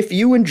if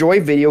you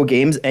enjoy video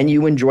games and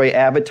you enjoy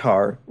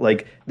Avatar,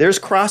 like there's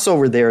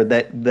crossover there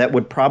that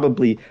would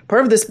probably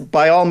part of this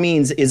by all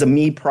means is a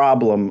me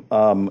problem.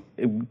 And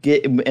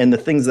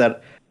the things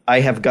that I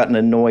have gotten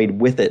annoyed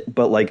with it,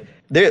 but like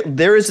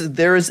there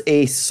is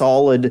a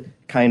solid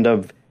kind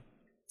of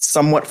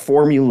somewhat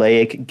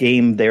formulaic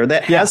game there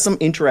that has some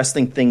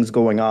interesting things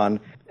going on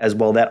as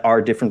well that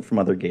are different from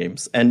other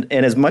games. And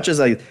as much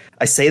as I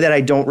say that I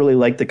don't really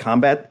like the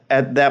combat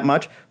at that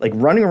much, like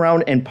running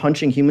around and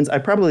punching humans, I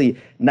probably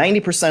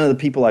 90% of the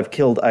people I've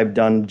killed, I've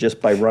done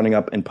just by running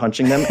up and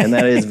punching them. And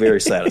that is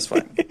very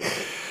satisfying.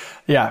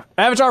 Yeah.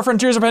 Avatar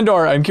Frontiers of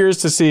Pandora. I'm curious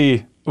to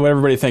see what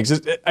everybody thinks.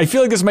 I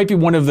feel like this might be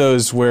one of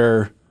those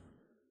where,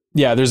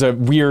 there's a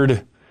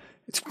weird...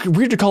 It's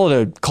weird to call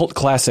it a cult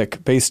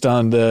classic based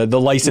on the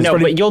license. No,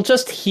 but you'll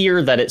just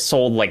hear that it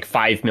sold like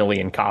 5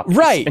 million copies.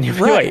 Right, and you'll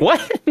be right. like,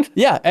 what?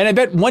 Yeah, and I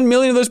bet 1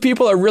 million of those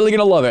people are really going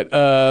to love it.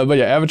 But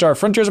yeah, Avatar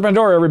Frontiers of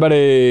Pandora,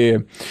 everybody.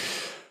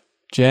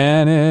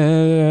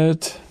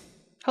 Janet.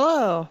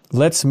 Hello.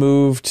 Let's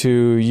move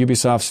to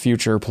Ubisoft's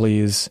future,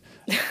 please.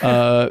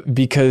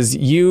 Because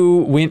you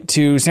went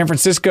to San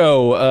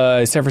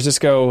Francisco,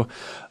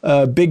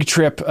 big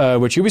trip,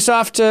 which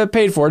Ubisoft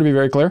paid for, to be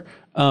very clear.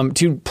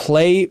 To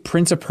play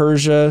Prince of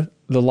Persia: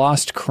 The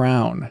Lost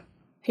Crown.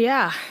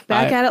 Yeah,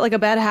 back at it like a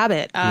bad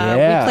habit.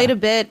 We played a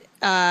bit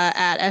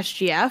at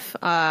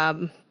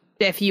SGF.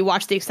 If you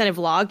watch the extended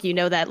vlog, you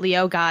know that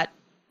Leo got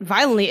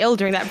violently ill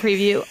during that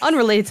preview,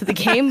 unrelated to the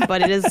game,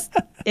 but it is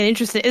an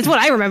interesting. It's what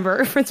I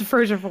remember Prince of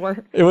Persia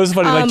for. It was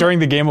funny, like during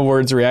the Game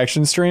Awards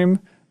reaction stream.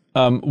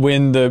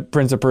 When the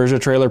Prince of Persia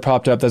trailer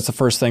popped up, that's the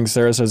first thing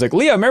Sarah says. Like,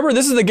 Leo, remember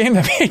this is the game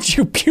that made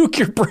you puke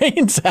your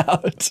brains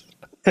out.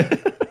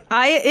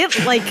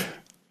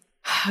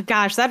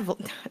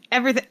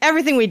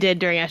 Everything we did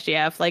during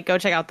SGF, like go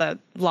check out the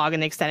vlog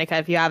and the extended cut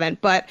if you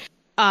haven't. But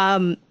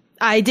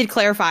I did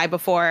clarify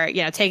before,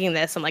 taking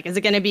this. I'm like, is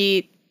it going to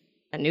be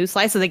a new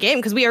slice of the game?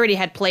 Because we already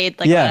had played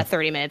a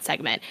 30-minute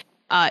segment.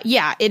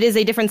 It is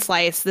a different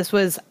slice. This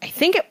was,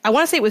 I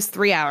want to say it was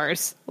 3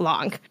 hours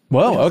long.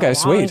 Whoa, okay,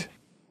 sweet.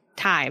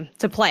 Time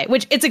to play,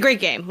 which it's a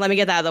great game. Let me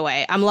get that out of the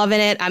way. I'm loving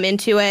it. I'm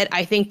into it.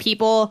 I think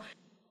people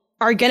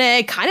are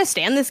gonna kind of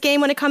stand this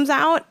game when it comes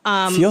out.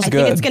 Feels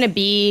good. I think it's gonna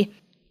be.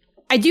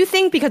 I do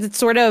think because it's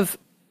sort of,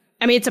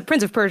 it's a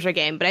Prince of Persia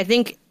game, but I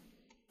think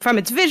from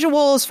its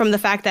visuals, from the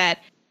fact that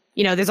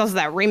there's also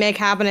that remake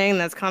happening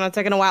that's kind of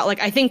taking a while.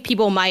 Like I think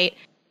people might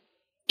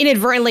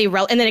inadvertently,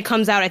 and then it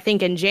comes out I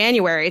think in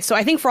January. So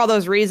I think for all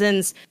those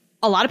reasons,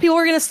 a lot of people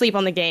are gonna sleep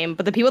on the game,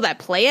 but the people that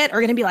play it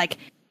are gonna be like,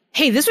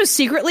 hey, this was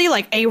secretly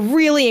like a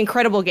really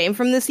incredible game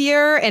from this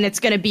year, and it's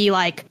gonna be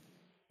like.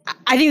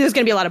 I think there's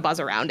going to be a lot of buzz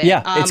around it.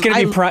 Yeah, it's going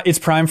to be it's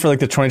prime for like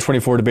the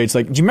 2024 debates.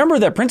 Like, do you remember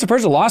that Prince of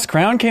Persia: Lost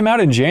Crown came out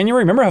in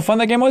January? Remember how fun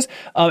that game was?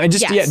 And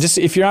just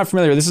if you're not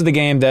familiar, this is the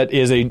game that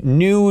is a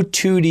new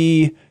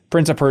 2D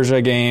Prince of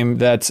Persia game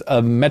that's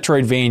a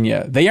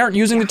Metroidvania. They aren't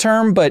using the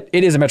term, but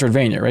it is a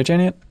Metroidvania, right,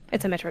 Janet?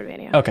 It's a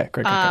Metroidvania. Okay,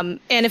 great. And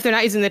if they're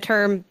not using the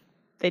term,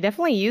 they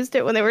definitely used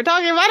it when they were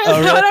talking about it. Oh,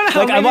 really? I don't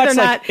know. Like I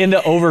watched in the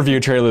overview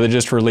trailer they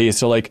just released.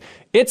 So like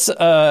it's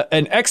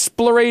an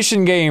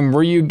exploration game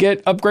where you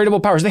get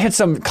upgradable powers. They had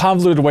some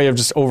convoluted way of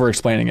just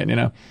over-explaining it,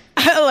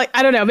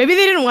 I don't know. Maybe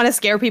they didn't want to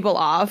scare people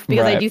off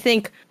because I do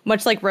think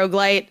much like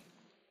roguelite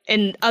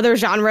and other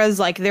genres,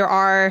 like there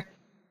are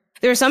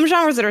some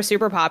genres that are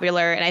super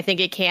popular, and I think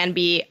it can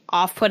be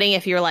off-putting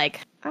if you're like,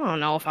 I don't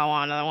know if I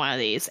want another one of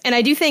these. And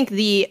I do think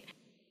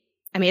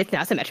it's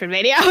not a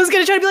Metroidvania. I was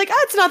going to try to be like,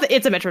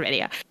 it's a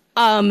Metroidvania.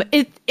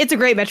 It's a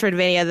great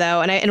Metroidvania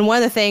though. And one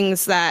of the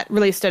things that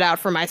really stood out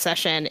for my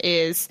session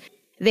is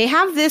they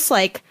have this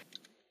like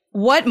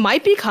what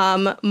might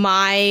become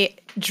my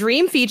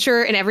dream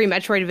feature in every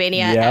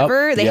Metroidvania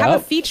ever. They have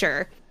a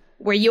feature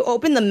where you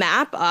open the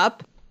map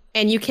up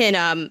and you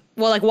can,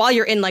 while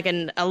you're in like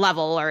a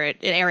level or an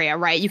area,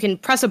 right? You can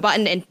press a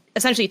button and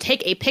essentially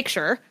take a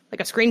picture, like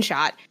a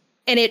screenshot,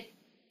 and it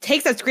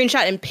takes that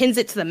screenshot and pins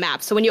it to the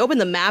map. So when you open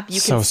the map,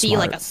 you can see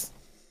like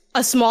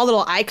a small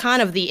little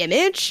icon of the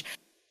image.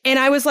 And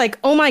I was like,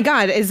 oh my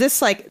God, is this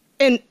like,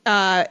 and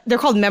they're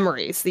called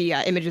memories, the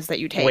images that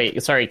you take.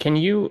 Wait, sorry, can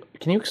you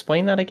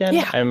explain that again?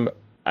 Yeah.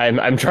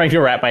 I'm trying to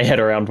wrap my head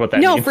around what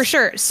that means. No, for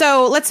sure.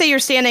 So let's say you're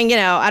standing,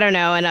 I don't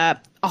know, in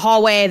a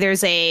hallway,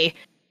 there's a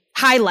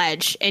high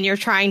ledge, and you're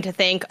trying to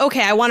think,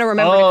 okay, I want to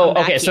remember to come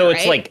back okay, here, so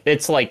right?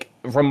 it's like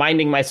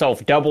reminding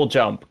myself, double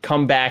jump,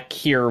 come back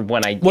here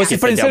when I get but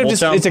instead of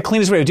just, it's the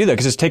cleanest way to do that,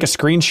 because just take a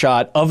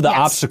screenshot of the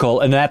obstacle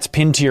and that's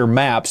pinned to your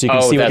map so you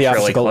can see what the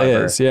obstacle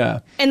is. Yeah.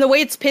 And the way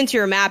it's pinned to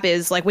your map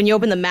is like when you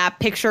open the map,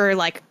 picture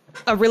like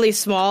a really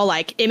small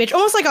like image,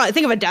 almost like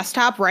think of a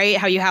desktop, right?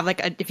 How you have like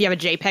if you have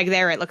a JPEG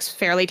there, it looks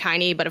fairly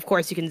tiny, but of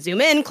course you can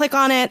zoom in, click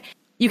on it.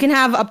 You can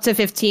have up to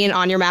 15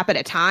 on your map at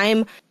a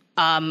time.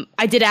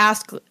 I did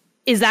ask,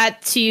 is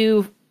that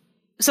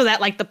so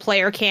that like the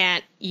player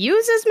can't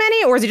use as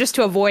many, or is it just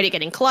to avoid it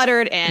getting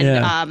cluttered?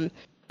 And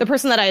the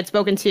person that I had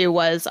spoken to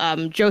was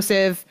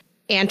Joseph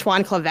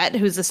Antoine Clavet,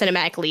 who's the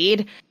cinematic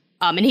lead.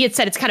 And he had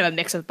said it's kind of a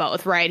mix of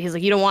both, right? He's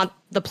like, you don't want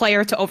the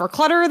player to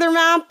overclutter their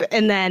map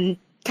and then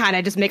kind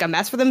of just make a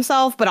mess for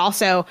themselves, but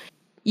also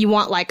you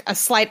want like a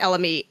slight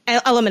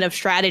element of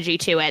strategy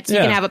to it. So you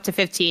can have up to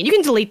 15. You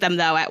can delete them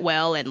though at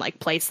will and like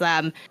place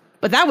them.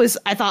 But that was,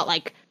 I thought,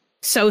 like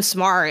so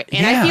smart.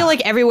 And I feel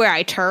like everywhere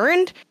I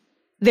turned,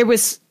 there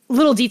was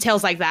little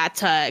details like that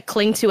to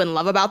cling to and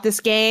love about this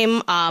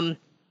game.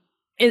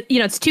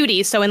 It's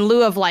 2D, so in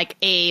lieu of like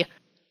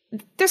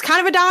there's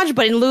kind of a dodge,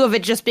 but in lieu of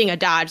it just being a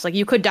dodge, like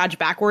you could dodge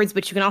backwards,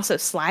 but you can also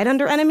slide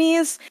under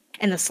enemies,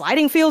 and the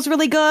sliding feels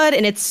really good,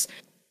 and it's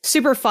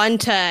super fun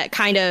to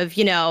kind of,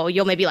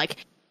 you'll maybe like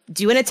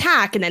do an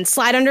attack and then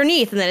slide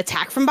underneath and then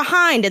attack from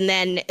behind, and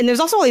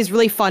there's also all these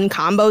really fun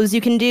combos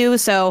you can do.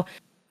 So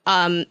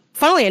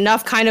funnily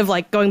enough, kind of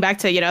like going back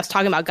to, I was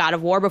talking about God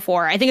of War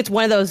before, I think it's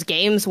one of those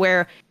games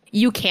where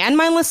you can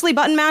mindlessly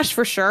button mash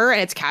for sure,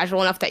 and it's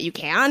casual enough that you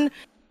can.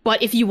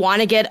 But if you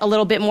want to get a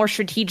little bit more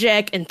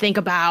strategic and think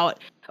about,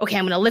 okay,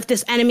 I'm going to lift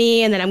this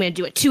enemy, and then I'm going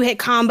to do a 2-hit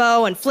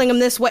combo and fling them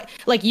this way,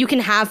 like you can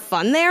have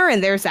fun there,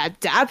 and there's that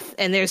depth,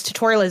 and there's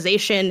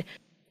tutorialization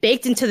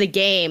baked into the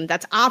game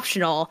that's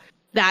optional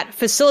that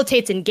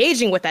facilitates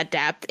engaging with that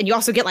depth, and you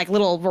also get like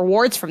little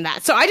rewards from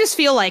that. So I just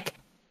feel like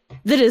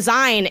the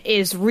design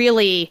is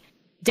really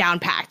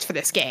down-packed for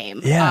this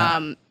game.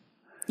 Yeah.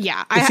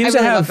 I really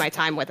love my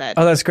time with it.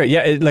 Oh, that's great.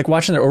 Yeah, like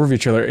watching the overview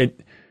trailer,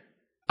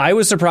 I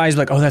was surprised,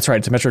 like, oh, that's right,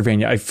 it's a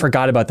Metroidvania. I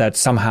forgot about that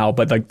somehow,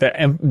 but like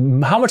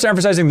how much they're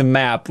emphasizing the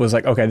map was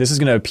like, okay, this is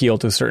going to appeal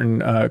to a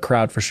certain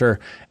crowd for sure.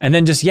 And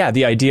then just,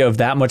 the idea of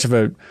that much of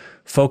a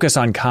focus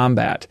on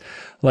combat,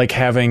 like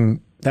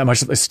having that much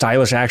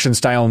stylish action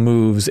style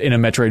moves in a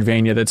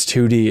Metroidvania that's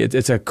 2D.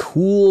 It's a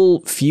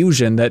cool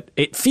fusion that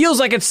it feels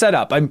like it's set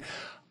up.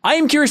 I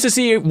am curious to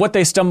see what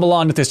they stumble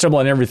on, if they stumble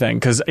on everything,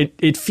 because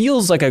it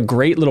feels like a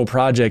great little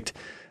project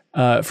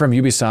from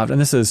Ubisoft.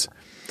 And this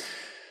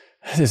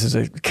is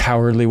a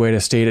cowardly way to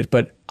state it,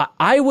 but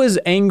I was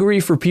angry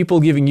for people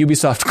giving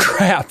Ubisoft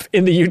crap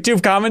in the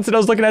YouTube comments that I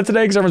was looking at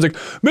today, because everyone's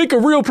like, make a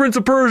real Prince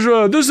of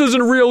Persia. This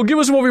isn't real. Give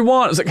us what we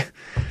want. It's like,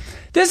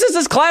 this is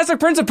as classic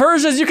Prince of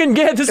Persia as you can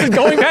get. This is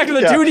going back to the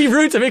 2D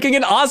roots and making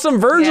an awesome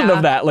version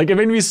of that. Like, it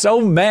made me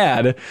so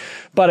mad.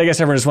 But I guess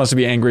everyone just wants to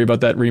be angry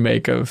about that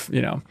remake of,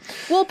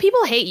 Well,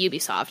 people hate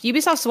Ubisoft.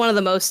 Ubisoft's one of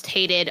the most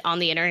hated on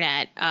the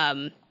internet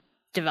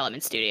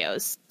development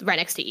studios, right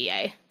next to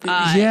EA.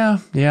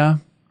 Yeah.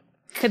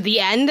 Could the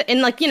end,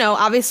 and like,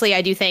 obviously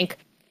I do think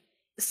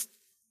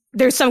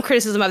there's some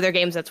criticism of their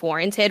games that's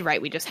warranted,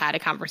 right? We just had a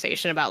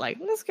conversation about like,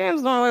 this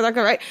game's not really that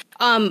good, right?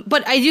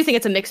 But I do think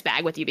it's a mixed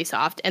bag with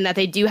Ubisoft, and that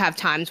they do have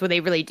times where they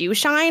really do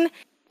shine.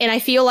 And I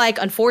feel like,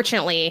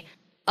 unfortunately,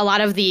 a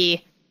lot of the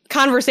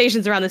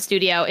conversations around the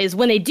studio is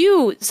when they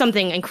do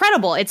something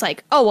incredible, it's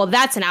like, oh, well,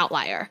 that's an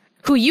outlier.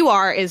 Who you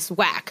are is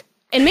whack.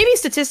 And maybe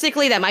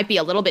statistically that might be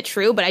a little bit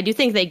true, but I do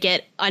think they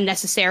get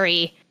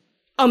unnecessary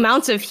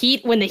amounts of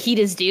heat when the heat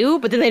is due,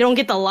 but then they don't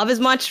get the love as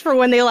much for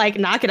when they like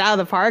knock it out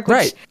of the park. Which,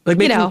 right. Like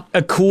making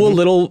a cool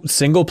little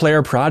single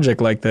player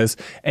project like this.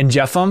 And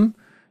Jeffem,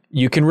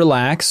 you can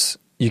relax.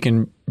 You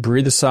can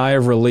breathe a sigh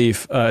of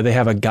relief. They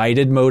have a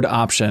guided mode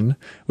option,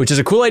 which is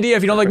a cool idea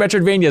if you don't like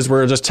Metroidvanias,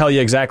 where it'll just tell you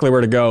exactly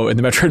where to go in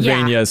the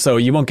Metroidvania. So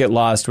you won't get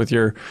lost with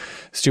your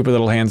stupid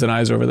little hands and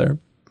eyes over there.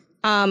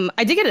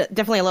 I did get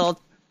definitely a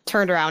little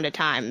turned around at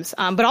times.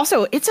 But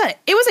also it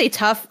was a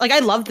tough, like I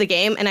loved the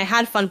game and I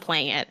had fun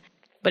playing it.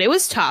 But it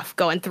was tough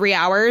going 3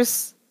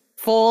 hours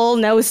full,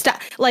 no stop.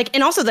 Like,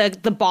 and also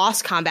the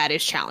boss combat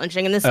is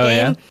challenging in this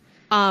game.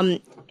 Yeah?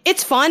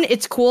 It's fun.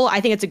 It's cool.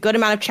 I think it's a good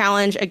amount of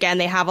challenge. Again,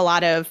 they have a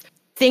lot of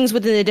things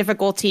within the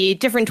difficulty,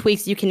 different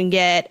tweaks you can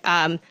get.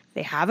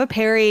 They have a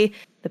parry.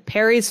 The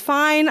parry's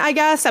fine, I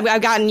guess.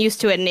 I've gotten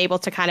used to it and able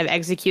to kind of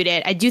execute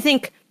it. I do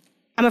think,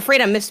 I'm afraid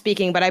I'm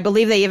misspeaking, but I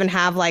believe they even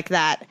have like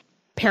that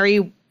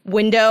parry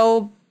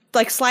window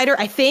like slider,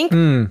 I think.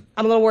 I'm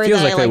a little worried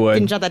that I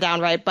didn't jot that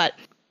down right, but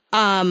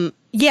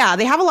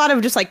they have a lot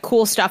of just like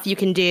cool stuff you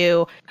can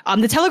do.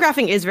 The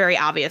telegraphing is very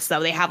obvious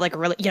though. They have like a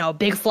really,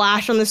 big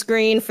flash on the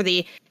screen for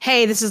the,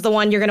 hey, this is the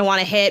one you're going to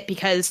want to hit,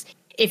 because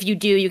if you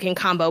do, you can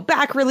combo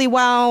back really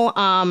well.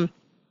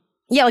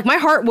 Like my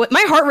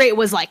heart rate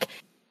was like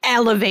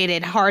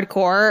elevated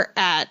hardcore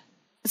at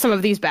some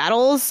of these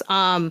battles.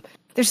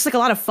 There's just like a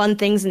lot of fun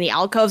things in the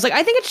alcoves. Like,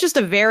 I think it's just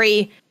a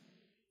very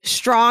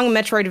strong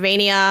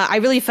Metroidvania. I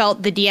really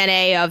felt the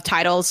DNA of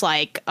titles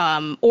like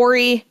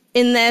Ori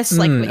in this,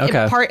 like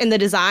part in the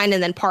design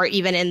and then part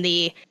even in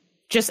the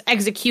just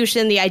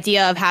execution, the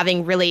idea of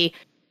having really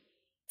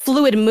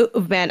fluid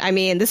movement. I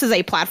mean, this is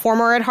a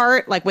platformer at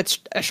heart, like with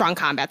a strong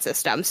combat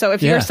system. So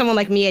if you're someone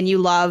like me and you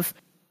love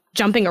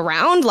jumping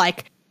around,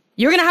 like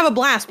you're going to have a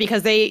blast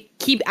because they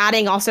keep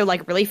adding also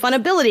like really fun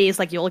abilities.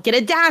 Like you'll get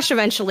a dash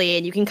eventually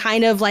and you can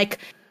kind of like,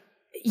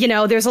 you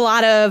know, there's a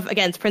lot of,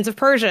 again, it's Prince of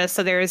Persia.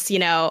 So there's, you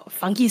know,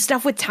 funky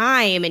stuff with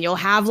time, and you'll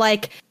have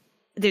like,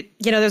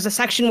 you know, there's a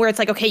section where it's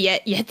like, okay,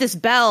 you hit this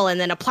bell and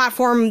then a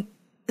platform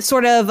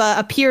sort of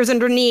appears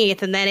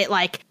underneath, and then it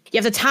like, you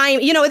have the time,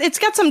 you know, it's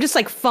got some just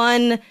like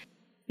fun,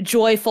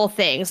 joyful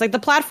things. Like the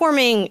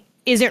platforming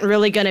isn't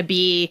really going to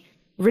be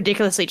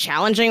ridiculously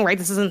challenging, right?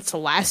 This isn't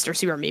Celeste or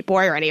Super Meat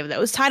Boy or any of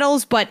those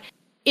titles, but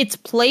it's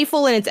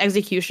playful in its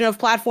execution of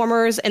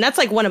platformers. And that's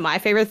like one of my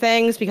favorite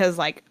things because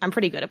like I'm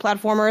pretty good at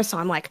platformers. So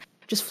I'm like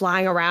just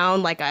flying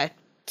around like a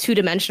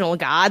 2-dimensional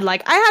god.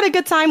 Like I had a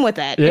good time with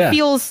it. Yeah. It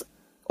feels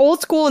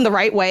old school in the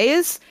right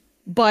ways,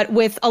 but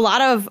with a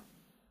lot of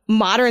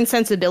modern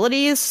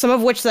sensibilities, some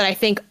of which that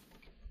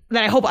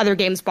I hope other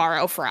games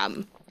borrow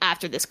from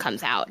after this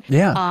comes out.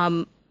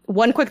 Yeah.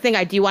 One quick thing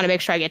I do want to make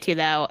sure I get to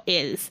though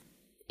is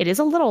it is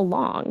a little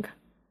long.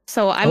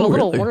 So I'm a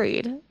little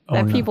worried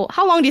that people...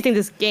 How long do you think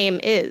this game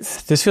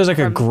is? This feels like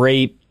a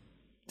great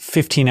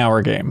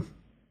 15-hour game.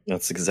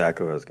 That's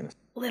exactly what I was going to say.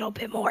 A little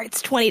bit more.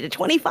 It's 20 to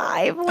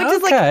 25, which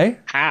is like...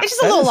 It's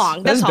just a That little is-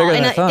 long. that is That's all. bigger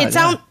than And I thought, it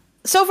sounds...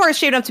 So far, it's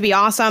shaped up to be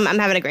awesome. I'm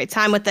having a great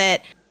time with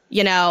it,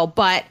 you know,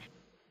 but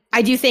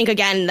I do think,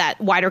 again,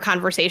 that wider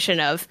conversation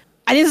of,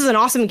 I think this is an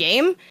awesome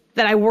game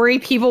that I worry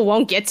people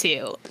won't get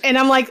to. And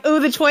I'm like, oh,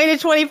 the 20 to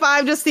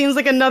 25 just seems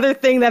like another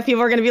thing that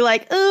people are going to be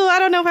like, oh, I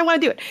don't know if I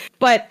want to do it.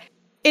 But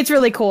it's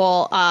really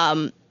cool.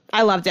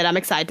 I loved it. I'm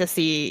excited to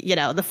see, you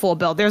know, the full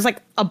build. There's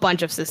like a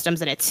bunch of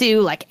systems in it too,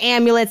 like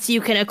amulets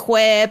you can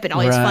equip and all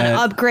these fun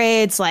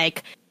upgrades.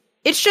 Like,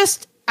 it's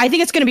just, I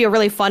think it's going to be a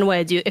really fun way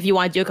to do if you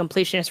want to do a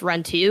completionist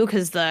run too,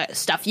 because the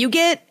stuff you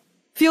get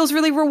feels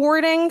really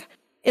rewarding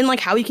in like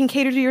how you can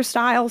cater to your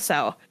style.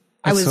 So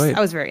I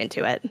was very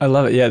into it. I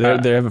love it. Yeah,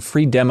 they have a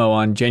free demo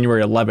on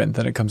January 11th,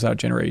 and it comes out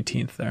January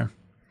 18th there.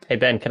 Hey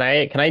Ben, can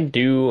I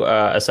do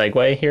a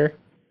segue here?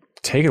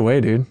 Take it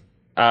away, dude.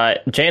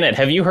 Janet,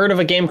 have you heard of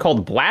a game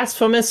called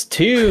Blasphemous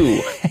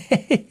 2?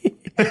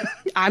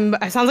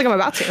 It sounds like I'm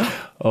about to.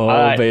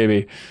 Oh,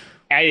 baby.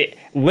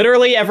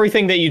 Literally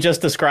everything that you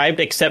just described,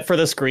 except for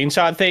the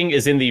screenshot thing,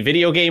 is in the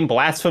video game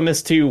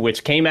Blasphemous 2,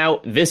 which came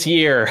out this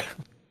year.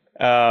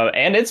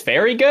 And it's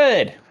very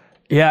good.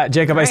 Yeah,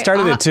 Jacob, I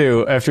started it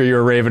too after you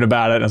were raving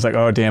about it. And I was like,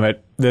 oh, damn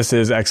it. This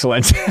is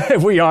excellent.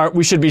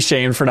 We should be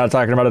shamed for not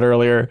talking about it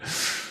earlier.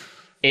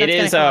 It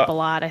That's is come up a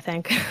lot, I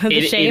think.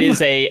 It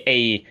is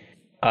a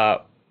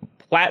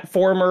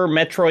platformer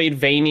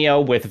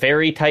Metroidvania with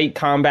very tight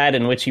combat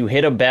in which you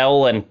hit a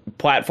bell and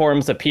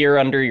platforms appear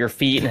under your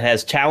feet, and it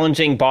has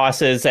challenging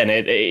bosses and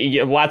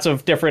it lots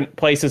of different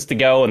places to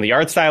go, and the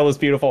art style is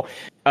beautiful.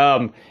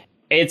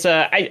 It's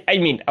I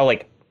mean,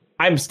 like,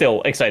 I'm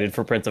still excited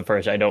for Prince of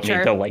Persia. I don't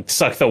mean to like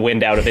suck the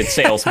wind out of its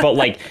sails, but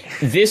like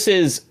this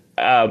is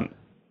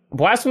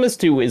Blasphemous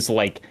 2 is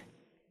like,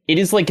 it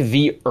is like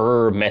the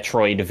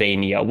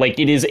Metroidvania. Like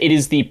it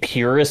is the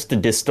purest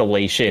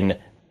distillation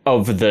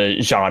of the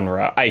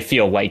genre, I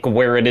feel like,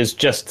 where it is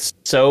just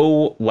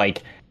so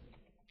like,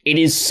 it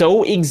is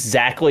so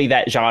exactly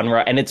that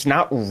genre, and it's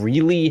not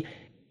really,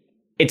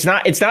 it's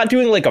not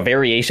doing like a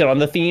variation on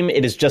the theme,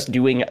 it is just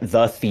doing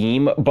the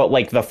theme, but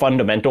like the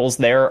fundamentals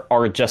there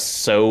are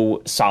just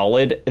so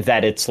solid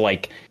that it's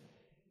like,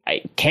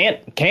 I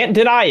can't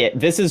deny it.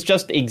 This is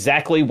just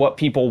exactly what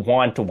people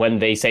want when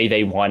they say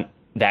they want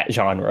that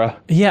genre.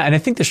 Yeah, and I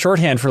think the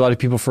shorthand for a lot of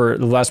people for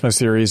the Blasphemous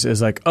series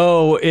is like,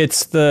 oh,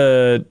 it's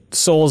the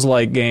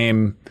Souls-like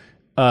game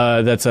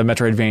that's a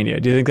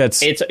Metroidvania. Do you think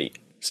that's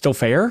still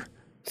fair?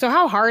 So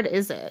how hard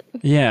is it?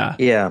 Yeah.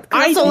 Yeah.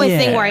 That's the only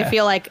thing where I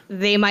feel like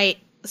they might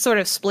sort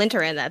of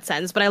splinter in that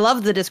sense. But I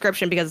love the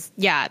description because,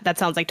 yeah, that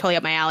sounds like totally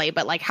up my alley.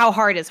 But like, how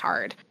hard is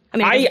hard? I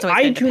mean,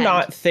 I do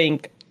not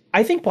think...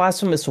 I think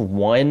Blasphemous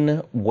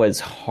 1 was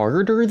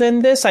harder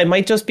than this. I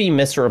might just be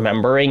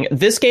misremembering.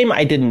 This game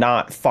I did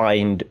not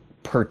find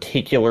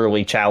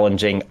particularly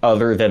challenging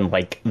other than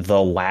like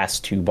the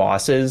last two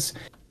bosses.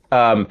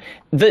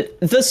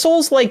 The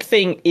Souls-like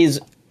thing is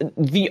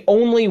the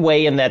only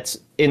way, and that's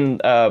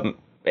in how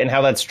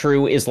that's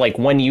true is like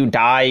when you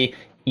die,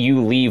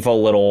 you leave a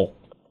little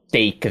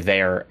stake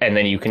there and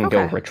then you can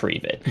go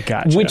retrieve it.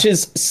 Gotcha. Which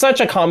is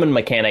such a common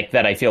mechanic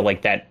that I feel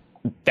like that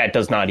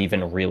does not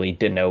even really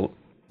denote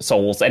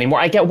Souls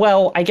anymore. I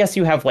guess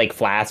you have like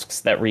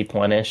flasks that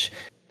replenish.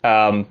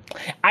 I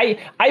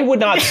would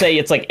not say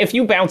it's like, if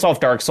you bounce off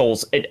Dark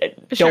Souls,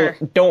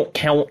 don't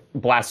count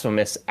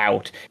Blasphemous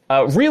out.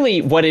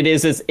 Really what it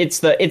is it's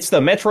the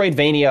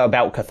Metroidvania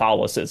about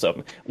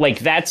Catholicism. Like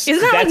that's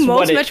like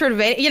most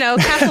Metroidvania, you know,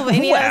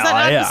 Castlevania, is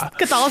that not just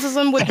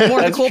Catholicism with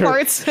more of the cool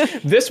parts?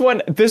 This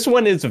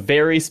one is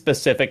very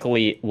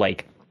specifically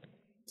like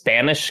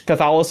Spanish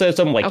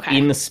Catholicism, like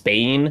in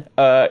Spain,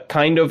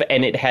 kind of,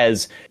 and it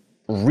has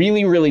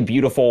really, really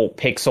beautiful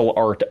pixel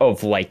art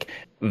of like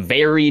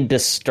very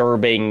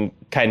disturbing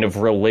kind of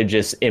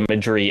religious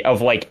imagery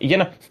of like, you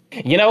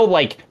know,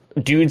 like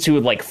dudes who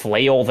would like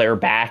flail their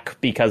back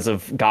because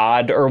of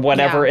God or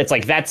whatever. Yeah. It's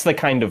like, that's the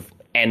kind of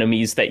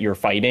enemies that you're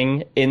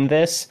fighting in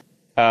this.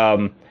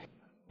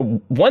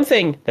 One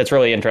thing that's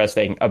really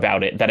interesting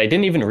about it that I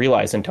didn't even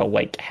realize until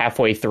like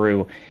halfway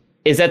through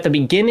is at the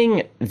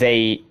beginning,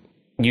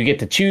 you get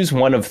to choose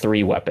one of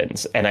 3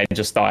 weapons. And I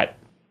just thought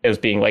it was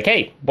being like,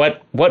 hey,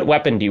 what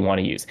weapon do you want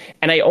to use?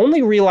 And I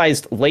only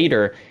realized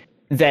later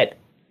that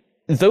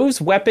those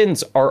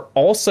weapons are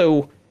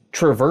also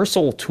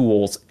traversal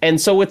tools. And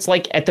so it's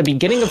like at the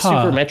beginning of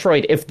Super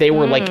Metroid, if they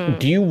were like,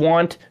 do you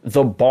want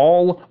the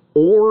ball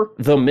or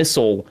the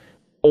missile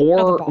or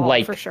the ball,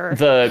 like for sure.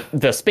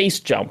 the space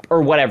jump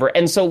or whatever.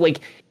 And so like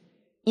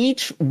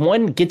each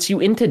one gets you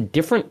into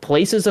different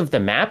places of the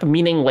map,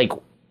 meaning like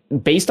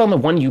based on the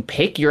one you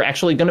pick, you're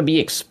actually going to be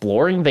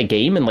exploring the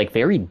game in like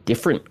very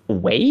different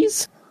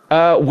ways,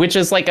 which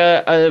is like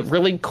a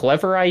really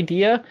clever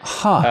idea.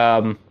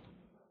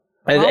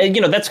 And,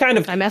 you know, that's kind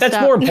of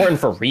that's more important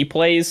for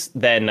replays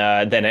than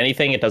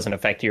anything. It doesn't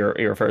affect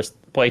your first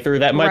playthrough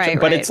that much,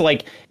 but it's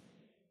like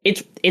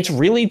it's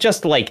really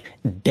just like,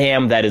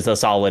 damn, that is a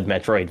solid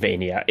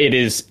Metroidvania. It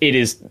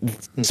is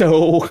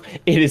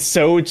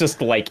so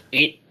just like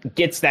it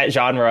gets that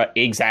genre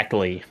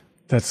exactly.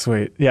 That's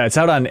sweet. Yeah, it's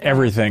out on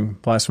everything,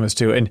 Blasphemous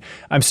 2. And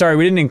I'm sorry,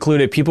 we didn't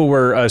include it. People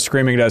were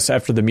screaming at us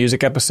after the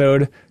music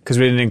episode because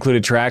we didn't include a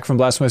track from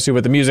Blasphemous 2,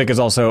 but the music is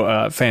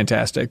also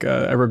fantastic.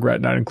 I regret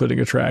not including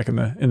a track in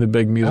the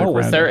big music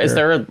round. Is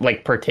there a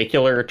like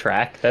particular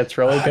track that's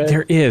really good?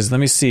 There is. Let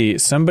me see.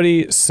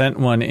 Somebody sent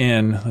one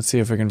in. Let's see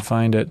if I can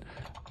find it.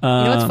 You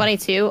know what's funny,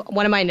 too?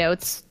 One of my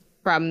notes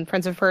from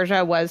Prince of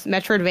Persia was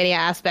Metroidvania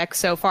aspects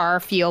so far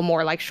feel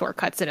more like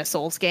shortcuts in a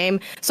Souls game.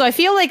 So I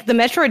feel like the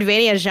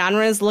Metroidvania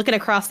genre is looking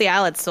across the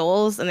aisle at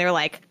Souls, and they're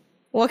like,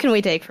 what can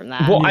we take from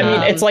that? Well, I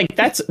mean, it's like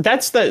that's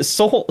the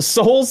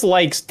Souls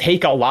likes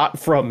take a lot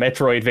from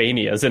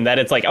Metroidvanias, in that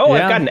it's like, oh,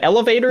 I've got an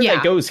elevator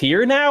that goes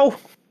here now.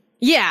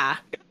 Yeah.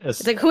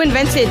 It's like, who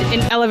invented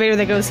an elevator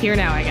that goes here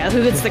now, I guess?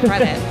 Who gets the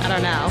credit? I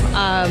don't know.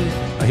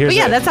 But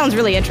yeah, that sounds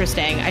really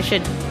interesting. I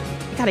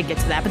gotta get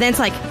to that. But then it's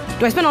like,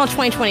 do I spend all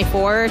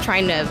 2024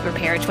 trying to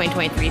repair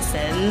 2023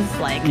 sins?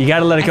 Like, you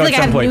gotta let it go at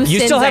some point. You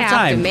still have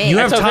time. You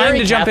have time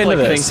to jump into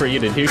this. Thing for you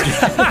to do.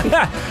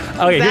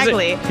 Okay,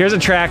 exactly. Here's a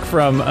track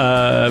from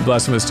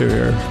Blasphemous 2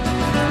 here.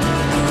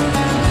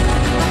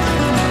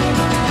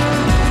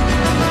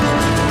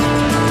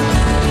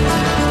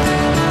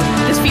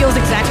 This feels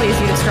exactly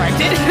as you described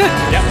it.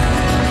 Yep.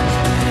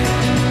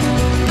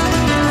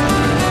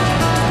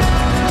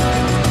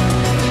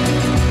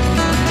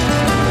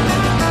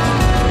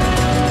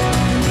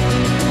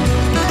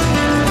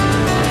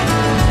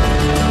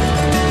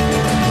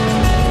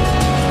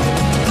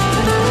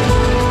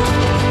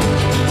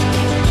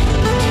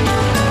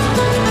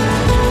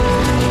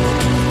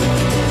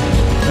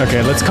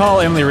 Okay, let's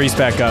call Emily Reese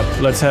back up.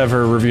 Let's have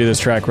her review this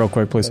track real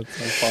quick, please.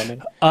 Just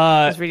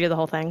redo the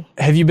whole thing.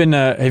 Have you been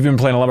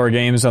playing a lot more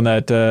games on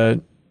that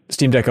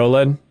Steam Deck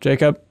OLED,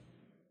 Jacob?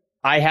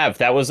 I have.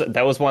 That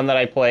was one that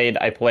I played.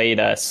 I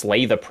played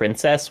Slay the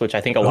Princess, which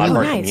I think a lot of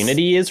our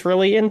community is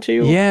really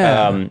into.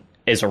 Yeah.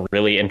 Is a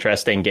really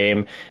interesting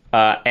game.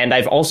 And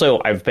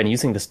I've been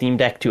using the Steam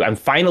Deck too. I'm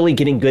finally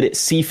getting good at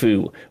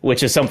Sifu,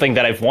 which is something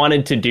that I've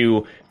wanted to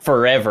do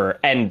forever.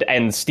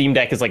 And Steam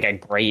Deck is like a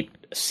great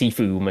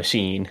Sifu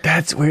machine.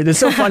 That's weird. That's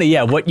so funny.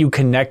 Yeah, what you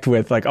connect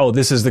with, like, oh,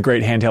 this is the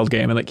great handheld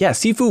game. And like, yeah,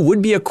 Sifu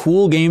would be a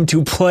cool game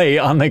to play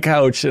on the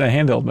couch in a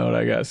handheld mode,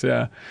 I guess.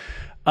 Yeah.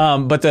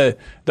 But the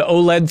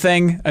OLED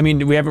thing, I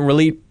mean, we haven't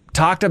really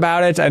talked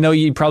about it. I know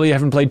you probably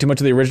haven't played too much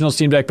of the original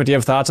Steam Deck, but do you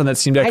have thoughts on that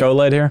Steam Deck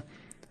OLED here?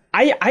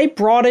 I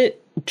brought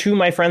it to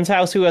my friend's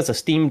house who has a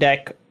Steam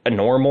Deck, a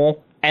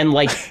normal, and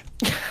like,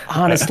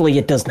 honestly,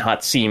 it does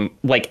not seem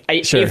like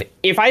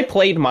if I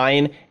played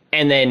mine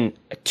and then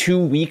 2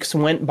 weeks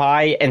went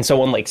by and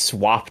someone like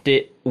swapped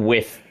it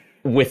with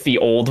the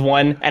old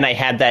one and I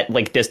had that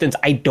like distance,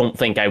 I don't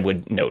think I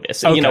would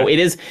notice. Okay. You know, it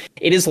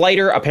is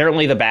lighter.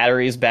 Apparently the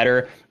battery is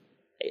better.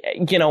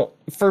 You know,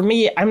 for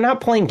me, I'm not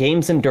playing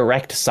games in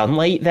direct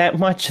sunlight that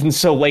much, and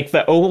so like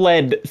the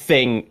OLED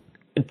thing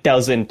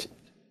doesn't.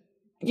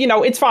 You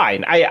know, it's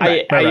fine.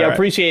 I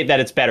appreciate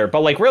that it's better,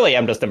 but like really,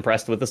 I'm just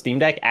impressed with the Steam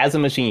Deck as a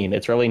machine.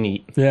 It's really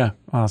neat. Yeah,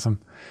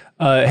 awesome.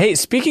 Hey,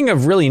 speaking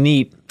of really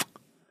neat,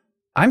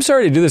 I'm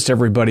sorry to do this to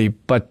everybody,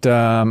 but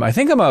I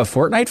think I'm a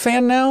Fortnite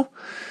fan now.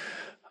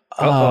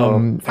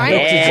 Finally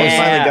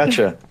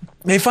gotcha.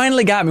 They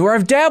finally got me where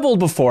I've dabbled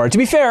before. To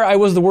be fair, I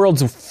was the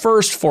world's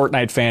first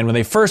Fortnite fan when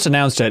they first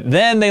announced it.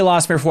 Then they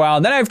lost me for a while.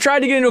 And then I've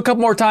tried to get into a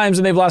couple more times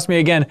and they've lost me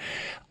again.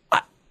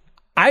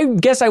 I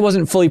guess I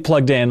wasn't fully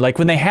plugged in. Like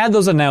when they had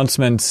those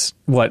announcements,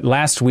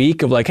 last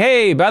week of like,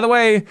 hey, by the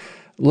way,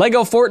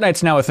 Lego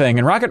Fortnite's now a thing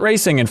and Rocket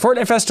Racing and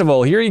Fortnite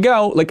Festival, here you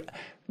go. Like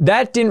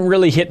that didn't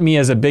really hit me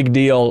as a big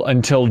deal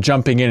until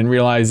jumping in and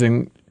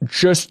realizing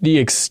just the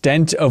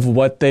extent of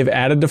what they've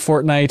added to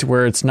Fortnite,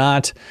 where it's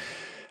not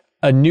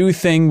a new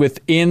thing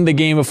within the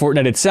game of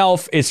Fortnite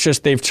itself. It's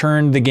just they've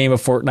turned the game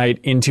of Fortnite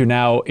into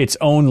now its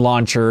own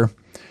launcher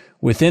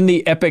within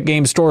the Epic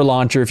Games Store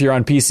launcher if you're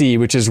on PC,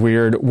 which is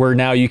weird, where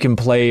now you can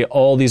play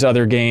all these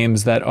other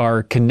games that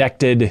are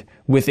connected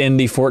within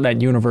the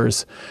Fortnite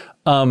universe.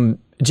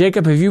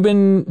 Jacob, have you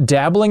been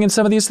dabbling in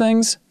some of these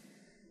things?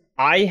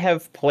 I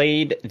have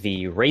played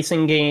the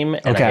racing game,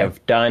 and I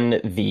have done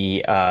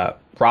the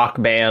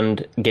Rock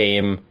Band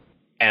game,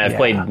 and I've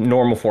played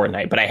normal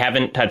Fortnite, but I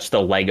haven't touched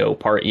the Lego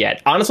part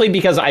yet. Honestly,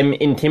 because I'm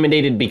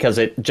intimidated because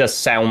it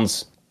just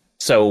sounds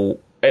so...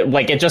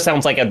 Like, it just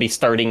sounds like I'd be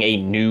starting a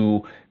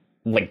new...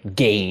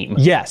 game.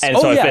 Yes. And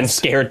so I've been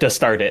scared to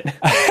start it.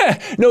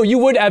 No, you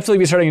would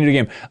absolutely be starting a new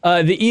game.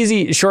 The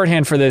easy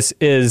shorthand for this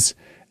is,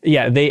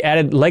 they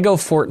added Lego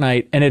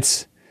Fortnite, and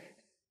it's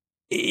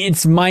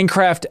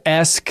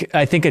Minecraft-esque.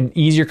 I think an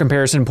easier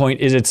comparison point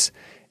is it's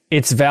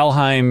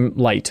Valheim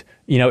light.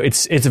 You know,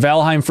 it's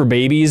Valheim for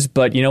babies,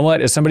 but you know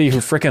what? As somebody who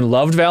freaking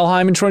loved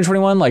Valheim in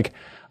 2021, like,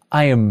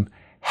 I am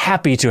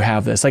happy to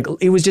have this. Like,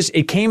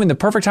 it came in the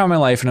perfect time of my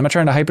life, and I'm not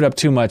trying to hype it up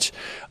too much.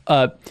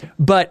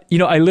 But, you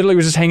know, I literally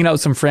was just hanging out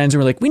with some friends,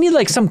 and we're like, we need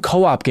like some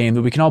co-op game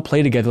that we can all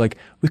play together. Like,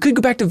 we could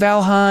go back to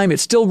Valheim. It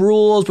still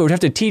rules, but we'd have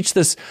to teach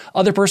this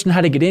other person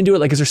how to get into it.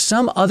 Like, is there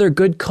some other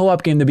good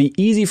co-op game that'd be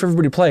easy for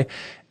everybody to play?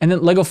 And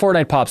then Lego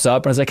Fortnite pops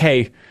up, and I was like,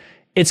 hey,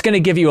 it's going to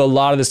give you a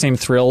lot of the same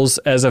thrills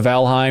as a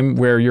Valheim,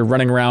 where you're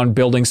running around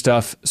building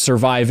stuff,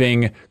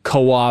 surviving,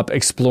 co-op,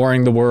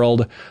 exploring the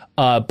world,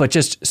 but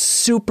just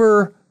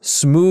super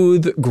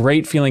smooth,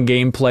 great feeling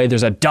gameplay.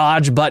 There's a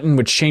dodge button,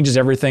 which changes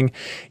everything.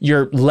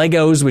 Your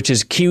Legos, which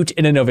is cute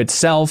in and of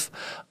itself.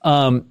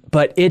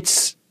 But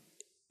it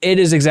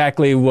is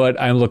exactly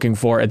what I'm looking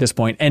for at this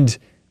point. And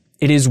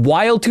it is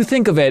wild to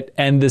think of it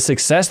and the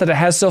success that it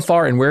has so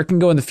far and where it can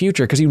go in the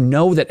future, because you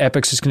know that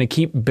Epic's just going to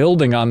keep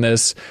building on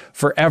this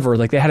forever.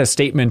 Like, they had a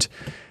statement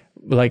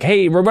like,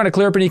 hey, we're going to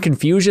clear up any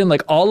confusion.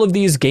 Like, all of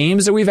these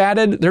games that we've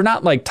added, they're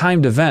not like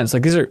timed events.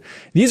 Like,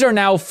 these are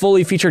now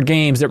fully featured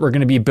games that we're going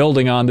to be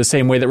building on the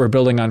same way that we're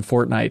building on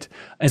Fortnite.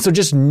 And so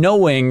just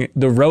knowing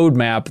the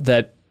roadmap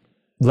that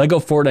Lego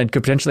Fortnite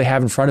could potentially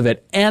have in front of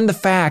it, and the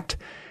fact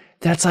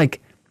that's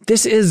like,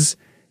 this is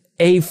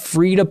a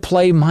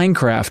free-to-play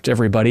Minecraft,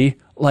 everybody.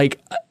 Like,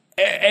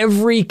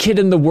 every kid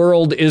in the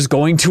world is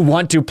going to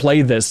want to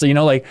play this. So, you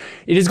know, like,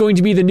 it is going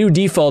to be the new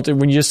default. And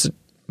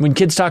when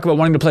kids talk about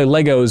wanting to play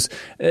Legos,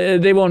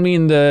 they won't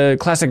mean the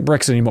classic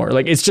bricks anymore.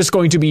 Like, it's just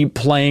going to be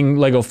playing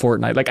Lego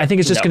Fortnite. Like, I think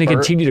it's just going to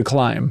continue to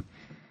climb.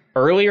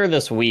 Earlier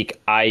this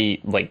week, I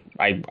think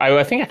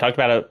I talked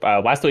about it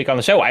last week on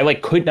the show. I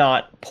could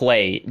not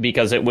play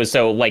because it was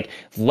so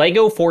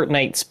Lego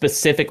Fortnite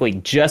specifically,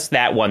 just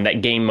that one,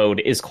 that game mode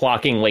is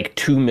clocking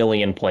 2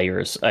 million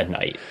players a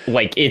night.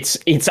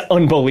 It's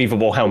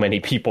unbelievable how many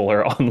people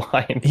are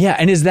online. Yeah,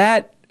 and is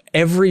that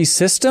every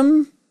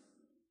system?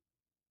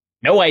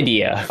 No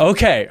idea.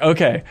 Okay.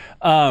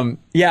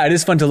 Yeah, it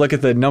is fun to look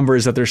at the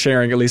numbers that they're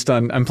sharing. At least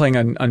I'm playing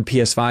on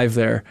PS5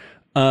 there.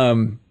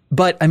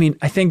 But I mean,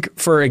 I think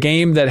for a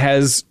game that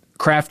has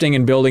crafting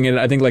and building in it,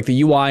 I think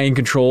the UI and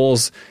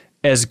controls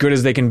as good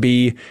as they can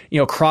be, you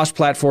know,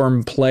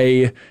 cross-platform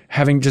play,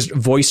 having just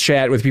voice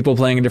chat with people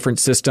playing in different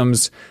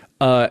systems,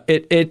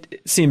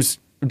 it seems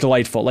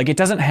delightful. It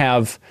doesn't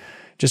have,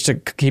 just to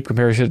keep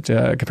comparing it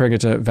to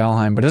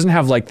Valheim, but it doesn't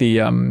have the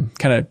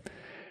kind of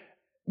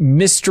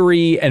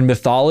mystery and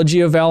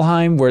mythology of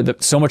Valheim, where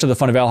so much of the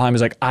fun of Valheim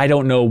is I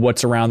don't know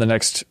what's around the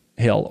next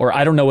hill, or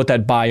I don't know what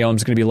that biome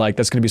is going to be like.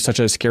 That's going to be such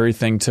a scary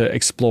thing to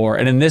explore.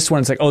 And in this one,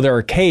 it's there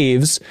are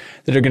caves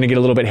that are going to get a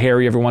little bit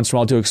hairy every once in a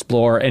while to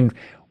explore. And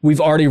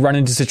we've already run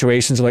into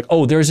situations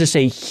there's just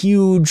a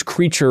huge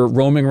creature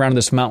roaming around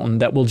this mountain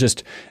that will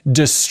just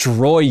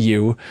destroy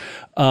you.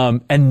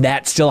 And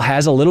that still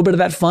has a little bit of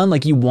that fun.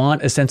 You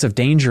want a sense of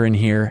danger in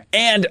here.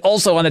 And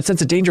also on that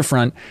sense of danger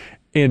front,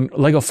 in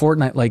Lego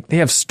Fortnite, they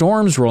have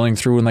storms rolling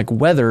through and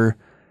weather.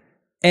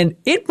 And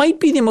it might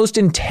be the most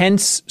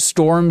intense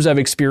storms I've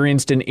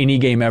experienced in any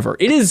game ever.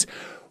 It is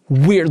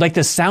weird.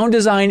 The sound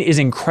design is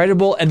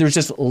incredible, and there's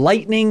just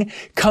lightning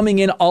coming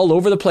in all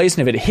over the place.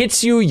 And if it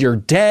hits you, you're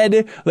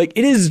dead. It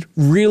is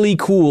really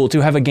cool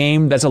to have a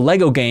game that's a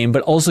Lego game,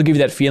 but also give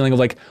you that feeling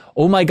of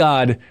oh my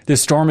God,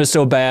 this storm is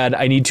so bad.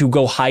 I need to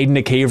go hide in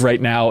a cave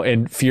right now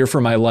and fear for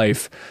my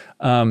life.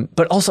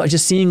 But also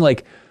just seeing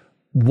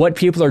what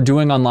people are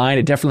doing online,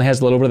 it definitely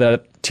has a little bit of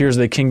that Tears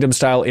of the Kingdom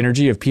style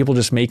energy of people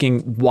just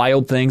making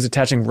wild things,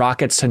 attaching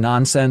rockets to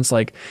nonsense.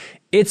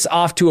 It's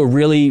off to a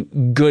really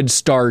good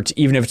start,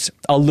 even if it's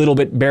a little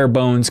bit bare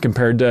bones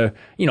compared to,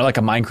 a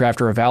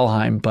Minecraft or a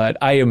Valheim. But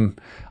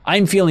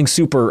I'm feeling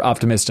super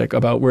optimistic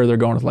about where they're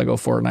going with Lego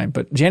Fortnite.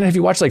 But Janet, have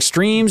you watched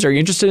streams? Are you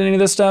interested in any of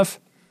this stuff?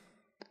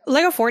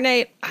 Lego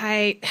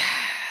Fortnite,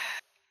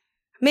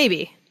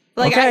 maybe.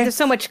 Okay. There's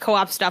so much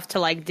co-op stuff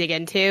to dig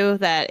into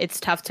that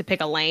it's tough to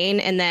pick a lane.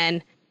 And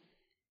then,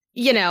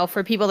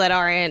 for people that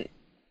aren't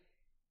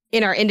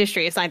in our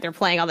industry, it's they're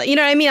playing all that. You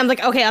know what I mean? I'm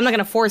okay, I'm not going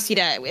to force you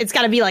to. It's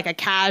got to be a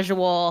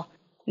casual,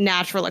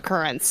 natural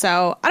occurrence.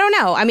 So I don't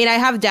know. I mean, I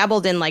have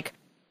dabbled in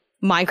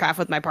Minecraft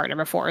with my partner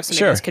before, so maybe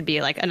Sure. this could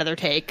be like another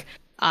take.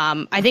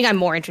 I think I'm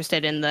more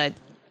interested in the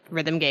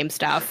rhythm game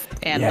stuff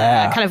and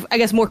kind of, I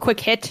guess, more quick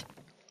hit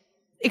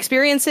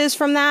experiences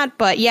from that.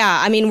 But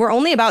yeah, I mean, we're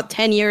only about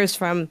 10 years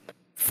from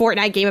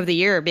Fortnite Game of the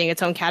Year being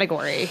its own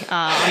category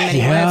on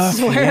many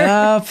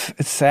lists.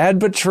 It's sad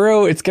but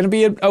true. It's going to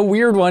be a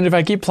weird one if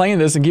I keep playing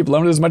this and keep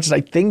loving it as much as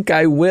I think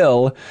I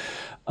will.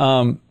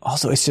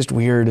 Also, it's just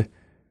weird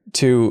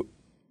to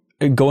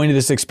go into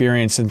this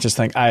experience and just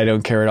think, I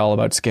don't care at all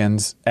about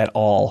skins at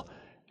all.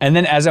 And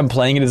then as I'm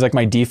playing it as like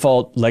my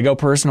default Lego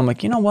person, I'm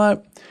like, you know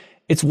what?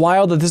 It's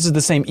wild that this is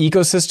the same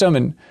ecosystem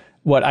and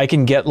what I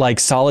can get like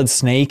Solid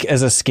Snake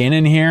as a skin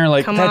in here.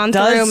 Like that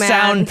does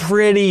sound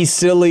pretty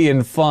silly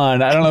and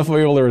fun. I don't know if we'll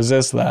be able to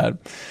resist that.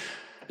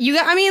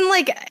 I mean,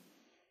 like,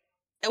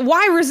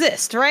 why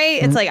resist,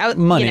 right? It's like,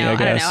 money, you know, I guess.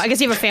 don't know. I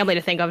guess you have a family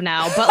to think of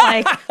now, but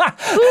like,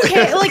 who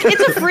cares? Like,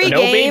 it's a free no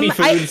game. No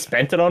baby food,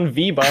 spent it on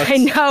V-Bucks. I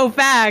know,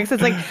 facts.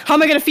 It's like, how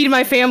am I going to feed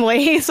my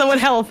family? Someone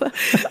help.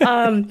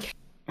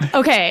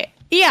 Okay.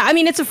 Yeah, I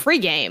mean, it's a free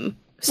game.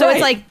 So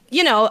It's like,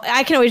 you know,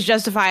 I can always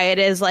justify it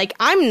as like,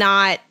 I'm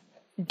not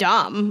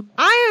dumb.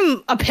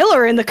 I'm a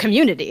pillar in the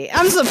community.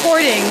 I'm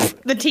supporting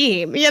the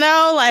team, you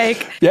know?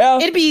 Like,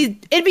 it'd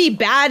be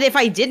bad if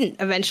I didn't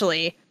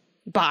eventually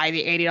buy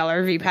the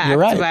 $80 V-Pack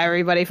to buy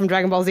everybody from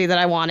Dragon Ball Z that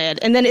I wanted.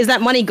 And then is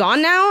that money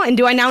gone now? And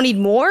do I now need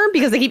more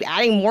because they keep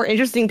adding more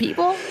interesting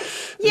people?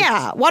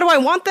 Yeah. Why do I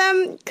want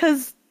them?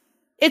 Because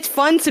it's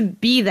fun to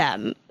be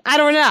them. I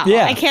don't know.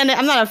 Yeah.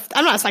 I'm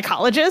not a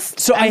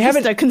psychologist. So I'm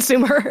just a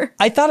consumer.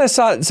 I thought I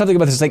saw something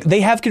about this. Like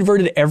they have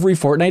converted every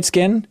Fortnite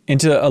skin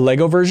into a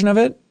Lego version of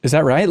it. Is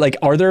that right? Like,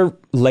 are there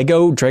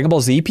Lego Dragon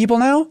Ball Z people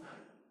now?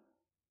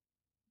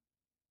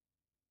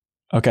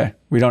 Okay,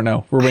 we don't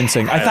know. We're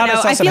wincing. I thought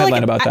I saw some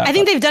headline about that. I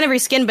think they've done every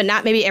skin, but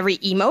not maybe every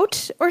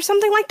emote or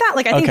something like that.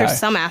 Like I think there's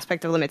some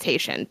aspect of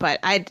limitation,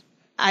 but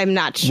I'm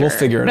not sure. We'll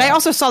figure it out. But I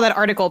also saw that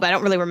article, but I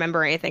don't really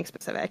remember anything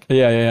specific.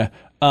 Yeah.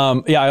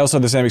 I also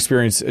had the same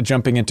experience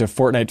jumping into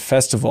Fortnite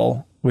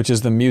Festival, which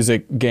is the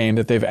music game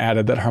that they've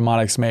added that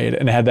Harmonix made,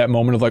 and it had that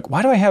moment of like,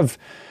 why do I have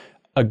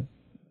a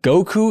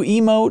Goku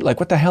emote? Like,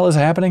 what the hell is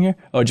happening here?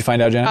 Oh, did you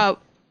find out, Jenna?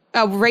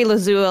 Ray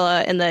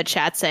Lazula in the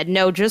chat said,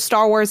 no, just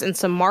Star Wars and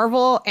some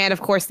Marvel, and of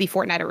course the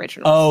Fortnite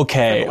original.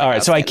 Okay, all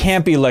right. So I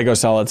can't be Lego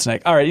Solid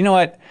Snake. All right, you know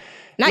what?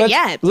 Not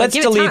yet. Let's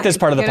delete this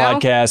part of the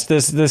podcast.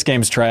 This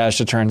game's trash,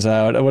 it turns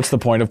out. What's the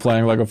point of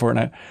playing Lego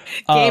Fortnite?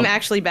 Game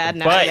actually bad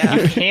now. But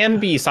you can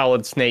be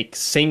Solid Snake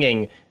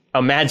singing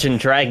Imagine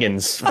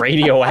Dragons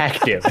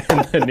Radioactive in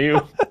the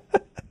new...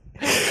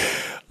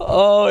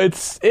 Oh,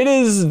 it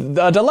is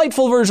a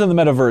delightful version of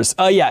the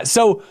metaverse.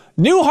 So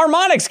new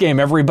Harmonix game,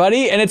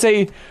 everybody, and it's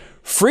a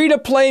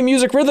free-to-play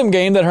music rhythm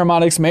game that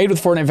Harmonix made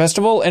with Fortnite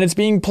Festival, and it's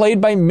being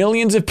played by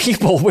millions of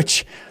people,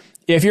 which,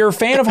 if you're a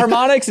fan of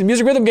Harmonix and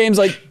music rhythm games,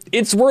 like,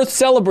 it's worth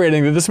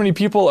celebrating that this many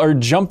people are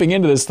jumping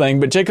into this thing.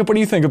 But Jacob, what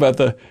do you think about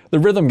the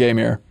rhythm game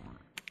here?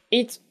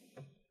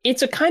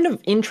 It's a kind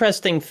of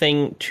interesting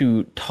thing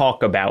to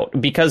talk about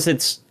because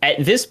it's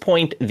at this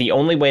point, the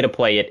only way to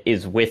play it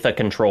is with a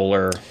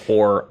controller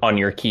or on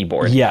your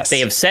keyboard. Yes. They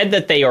have said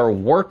that they are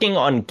working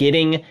on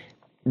getting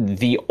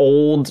the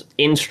old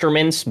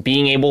instruments,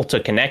 being able to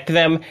connect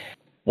them.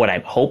 What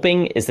I'm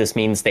hoping is this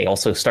means they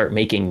also start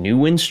making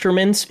new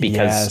instruments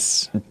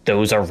because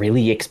those are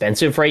really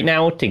expensive right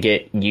now to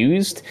get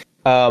used.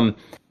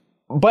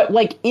 But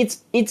like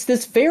it's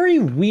this very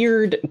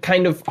weird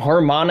kind of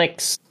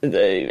Harmonix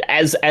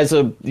as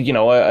a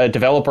a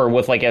developer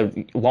with like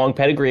a long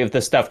pedigree of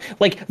this stuff.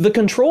 Like the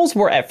controls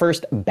were at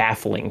first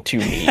baffling to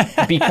me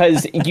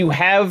because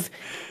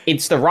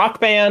it's the Rock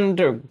Band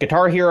or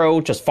Guitar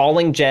Hero just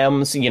falling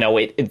gems. You know,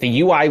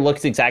 the UI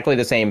looks exactly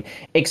the same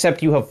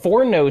except you have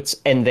 4 notes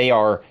and they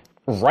are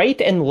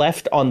right and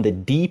left on the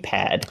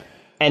D-pad.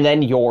 And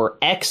then your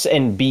X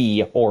and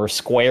B or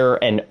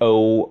square and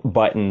O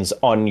buttons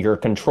on your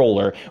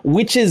controller,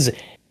 which is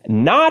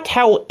not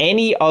how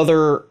any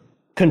other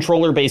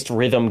controller-based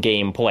rhythm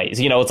game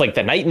plays. You know, it's like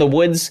the Night in the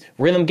Woods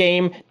rhythm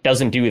game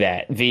doesn't do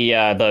that.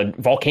 The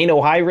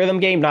Volcano High rhythm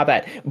game, not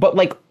that. But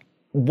like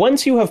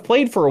once you have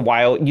played for a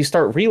while, you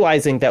start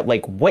realizing that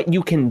like what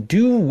you can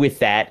do with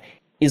that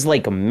is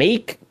like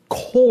make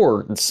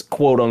chords,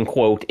 quote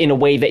unquote, in a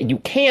way that you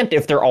can't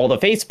if they're all the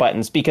face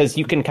buttons, because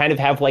you can kind of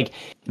have like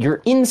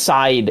your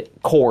inside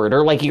chord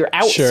or like your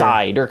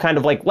outside or kind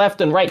of like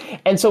left and right.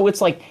 And so it's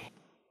like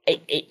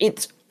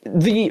it's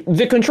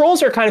the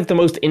controls are kind of the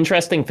most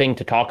interesting thing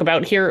to talk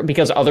about here,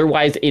 because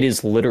otherwise it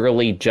is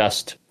literally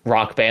just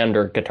Rock Band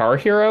or Guitar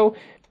Hero.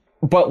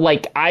 But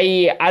like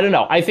I don't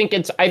know. I think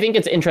it's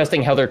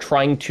interesting how they're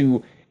trying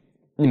to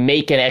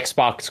make an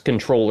Xbox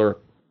controller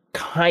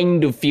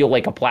kind of feel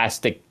like a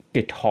plastic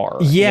guitar,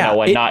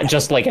 and not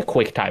just like a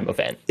QuickTime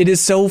event. It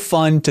is so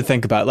fun to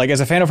think about. Like, as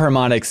a fan of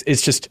Harmonix,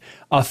 it's just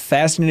a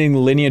fascinating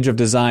lineage of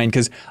design,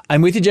 because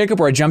I'm with you,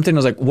 Jacob, where I jumped in and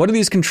was like, what are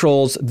these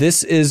controls?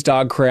 This is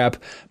dog crap.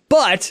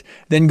 But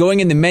then going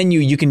in the menu,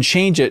 you can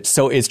change it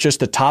so it's just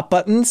the top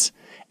buttons,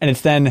 and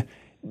it's then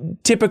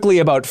typically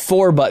about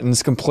 4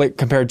 buttons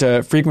compared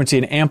to frequency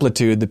and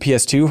amplitude, the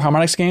PS2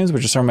 Harmonix games,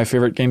 which are some of my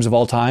favorite games of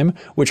all time,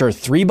 which are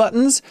 3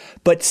 buttons,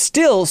 but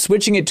still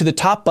switching it to the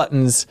top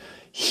buttons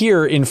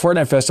here in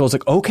Fortnite Festival, it's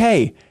like,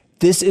 okay,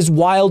 this is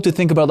wild to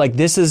think about. Like,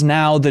 this is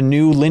now the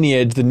new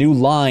lineage, the new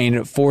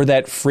line for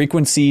that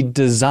frequency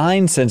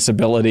design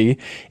sensibility.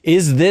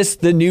 Is this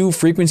the new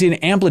frequency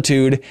and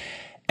amplitude?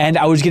 And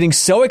I was getting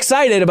so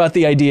excited about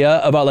the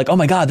idea about like, oh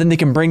my God, then they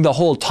can bring the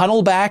whole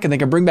tunnel back and they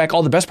can bring back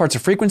all the best parts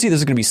of frequency. This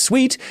is going to be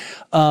sweet.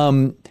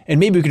 And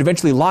maybe we could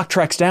eventually lock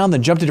tracks down,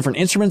 then jump to different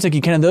instruments like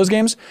you can in those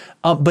games.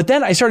 But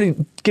then I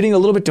started getting a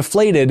little bit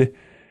deflated.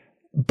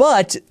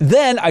 But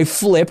then I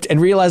flipped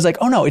and realized like,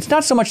 oh no, it's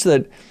not so much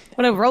that...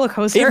 What a roller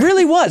coaster. It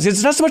really was.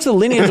 It's not so much the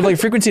lineage of like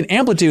frequency and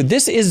amplitude.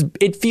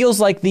 It feels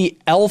like the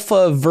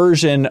alpha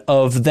version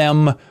of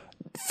them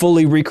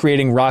fully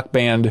recreating Rock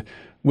Band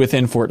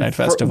within Fortnite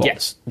Festival.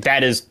 Yes,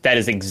 that is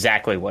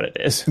exactly what it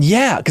is.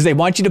 Yeah, because they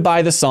want you to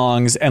buy the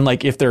songs, and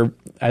like if they're,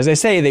 as I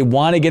say, they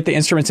want to get the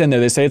instruments in there.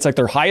 They say it's like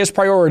their highest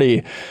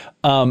priority,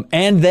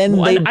 and then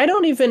I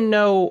don't even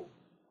know.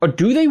 Or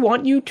do they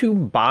want you to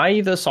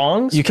buy the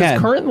songs? You can.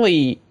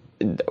 Currently,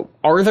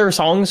 are there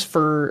songs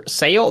for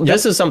sale? Yep.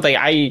 This is something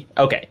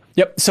okay.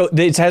 Yep. So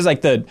it has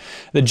like the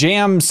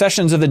jam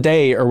sessions of the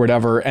day or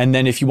whatever, and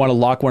then if you want to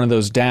lock one of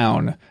those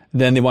down,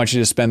 then they want you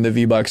to spend the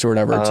V-Bucks or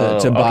whatever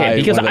to buy. Okay,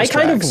 because one of those I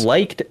kind tracks. of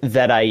liked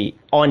that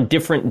on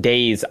different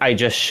days I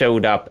just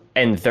showed up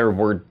and there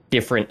were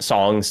different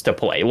songs to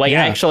play. Like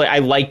actually, I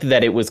liked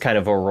that it was kind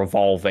of a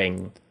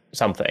revolving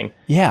something.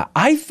 Yeah,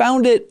 I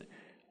found it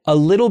a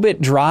little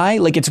bit dry.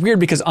 Like, it's weird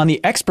because on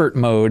the expert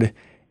mode,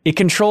 it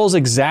controls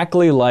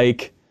exactly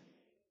like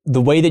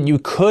the way that you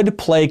could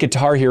play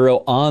Guitar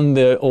Hero on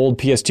the old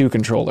PS2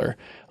 controller.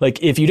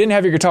 Like, if you didn't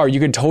have your guitar, you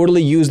could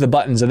totally use the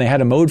buttons, and they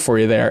had a mode for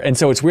you there. And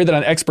so it's weird that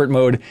on expert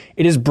mode,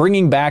 it is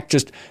bringing back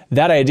just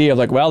that idea of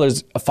like, well,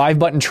 there's a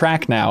 5-button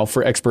track now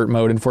for expert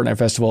mode in Fortnite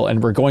Festival,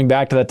 and we're going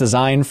back to that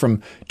design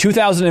from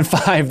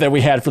 2005 that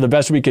we had for the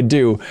best we could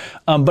do.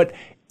 But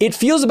it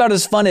feels about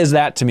as fun as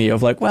that to me,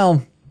 of like,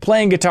 well,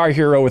 playing Guitar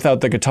Hero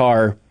without the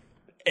guitar,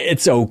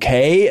 it's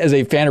okay. As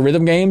a fan of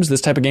rhythm games,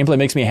 this type of gameplay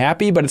makes me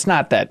happy, but it's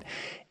not that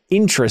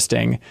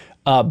interesting.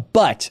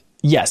 But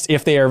yes,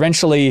 if they are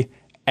eventually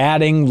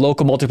adding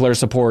local multiplayer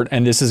support,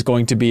 and this is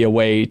going to be a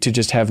way to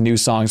just have new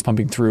songs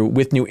pumping through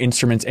with new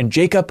instruments. And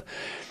Jacob,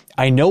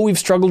 I know we've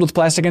struggled with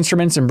plastic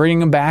instruments and bringing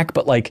them back,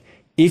 but like,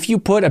 if you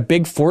put a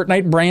big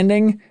Fortnite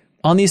branding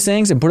on these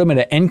things and put them in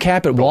an end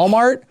cap at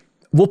Walmart,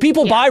 will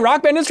people buy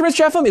Rock Band instruments,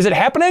 Jeff? Is it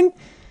happening?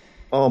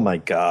 Oh my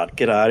God,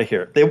 get out of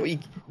here. They would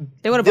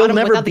have They'll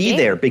never be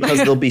there because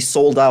they'll be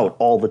sold out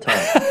all the time.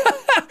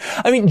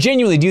 I mean,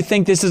 genuinely, do you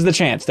think this is the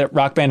chance that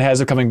Rock Band has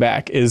of coming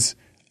back, is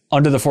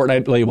under the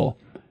Fortnite label?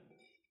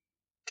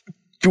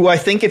 Do I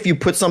think if you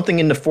put something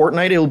into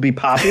Fortnite, it'll be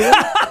popular?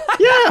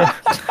 Yeah.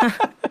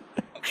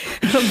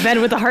 Ben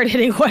with the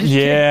hard-hitting question.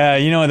 Yeah,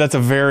 you know, that's a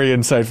very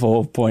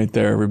insightful point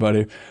there,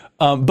 everybody.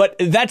 But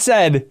that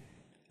said,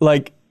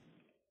 like,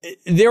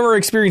 there were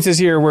experiences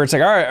here where it's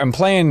like, all right, I'm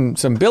playing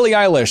some Billie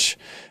Eilish,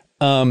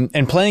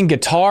 and playing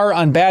guitar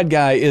on Bad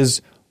Guy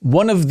is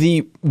one of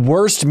the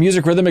worst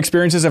music rhythm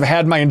experiences I've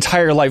had my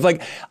entire life.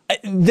 Like,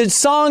 the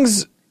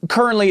songs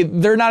currently,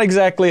 they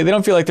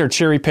don't feel like they're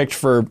cherry picked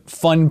for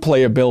fun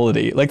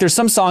playability. Like, there's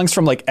some songs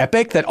from like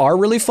Epic that are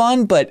really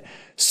fun, but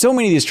so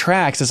many of these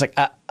tracks, it's like,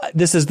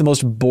 this is the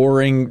most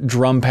boring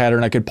drum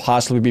pattern I could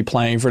possibly be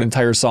playing for an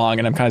entire song,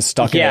 and I'm kind of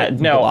stuck in it. Yeah,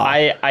 no,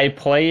 I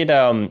played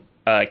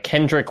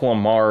Kendrick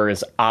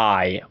Lamar's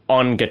I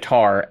on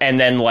guitar, and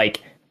then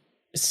like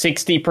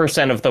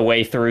 60% of the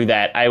way through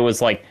that, I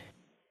was like,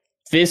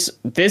 this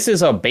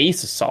is a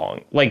bass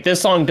song. Like,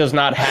 this song does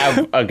not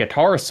have a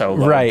guitar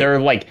solo.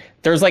 Right.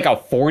 There's like a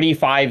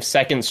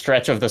 45-second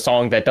stretch of the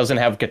song that doesn't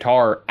have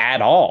guitar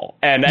at all.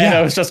 And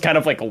I was just kind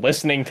of like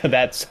listening to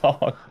that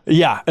song.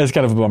 Yeah, it's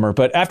kind of a bummer.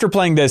 But after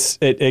playing this,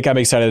 it got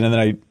me excited, and then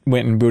I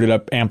went and booted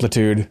up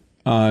Amplitude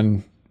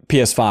on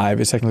PS5.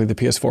 It's technically the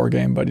PS4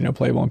 game, but, you know,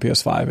 playable on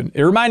PS5. And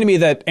it reminded me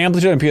that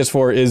Amplitude on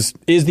PS4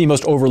 is the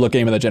most overlooked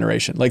game of that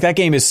generation. Like, that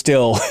game is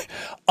still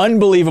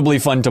unbelievably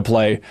fun to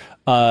play.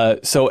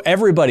 So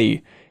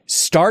everybody,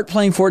 start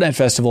playing Fortnite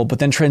Festival, but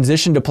then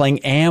transition to playing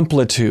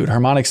Amplitude,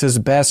 Harmonix's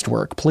best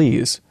work,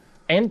 please.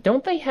 And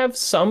don't they have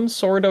some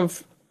sort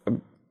of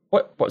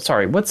what's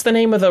the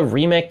name of the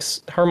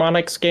remix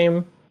Harmonix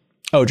game?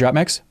 Oh, Drop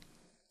Mix?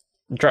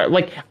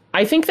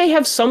 I think they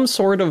have some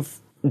sort of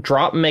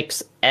Drop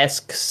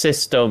Mix-esque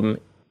system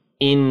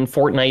in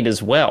Fortnite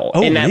as well.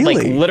 Oh, and that, really?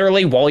 like,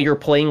 literally while you're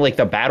playing like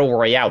the Battle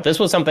Royale, this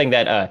was something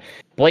that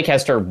Blake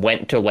Hester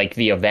went to like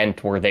the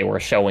event where they were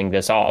showing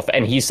this off,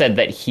 and he said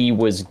that he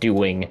was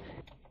doing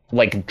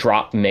like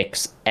Drop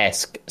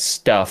Mix-esque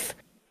stuff,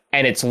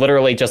 and it's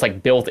literally just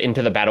like built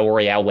into the Battle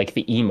Royale, like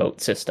the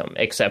emote system,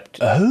 except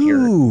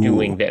you're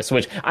doing this,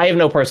 which I have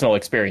no personal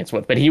experience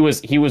with, but he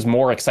was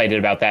more excited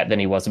about that than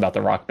he was about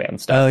the Rock Band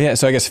stuff. Oh yeah,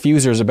 so I guess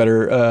Fuser is a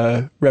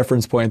better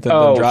reference point than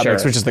Drop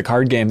Mix, which is the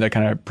card game that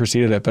kind of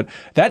preceded it. But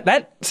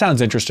that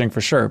sounds interesting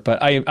for sure.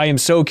 But I am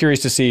so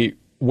curious to see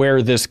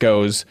where this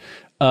goes.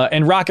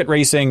 And Rocket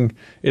Racing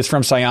is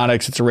from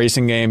Psyonix. It's a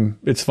racing game.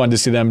 It's fun to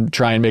see them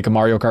try and make a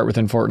Mario Kart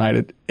within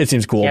Fortnite. It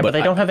seems cool. Yeah, but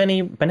they don't have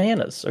any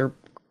bananas or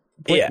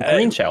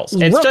green shells.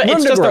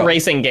 It's just a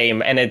racing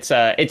game, and it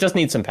just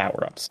needs some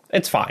power-ups.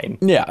 It's fine.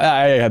 Yeah,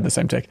 I had the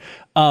same take.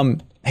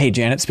 Hey,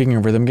 Janet, speaking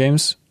of rhythm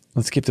games,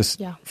 let's keep this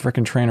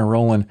frickin' trainer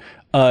rolling.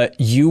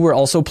 You were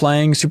also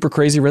playing Super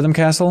Crazy Rhythm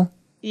Castle?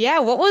 Yeah,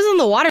 what was in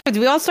the water? Did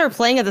we all start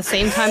playing at the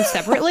same time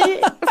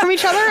separately from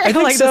each other? I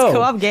think like so. This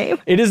co-op game.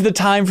 It is the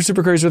time for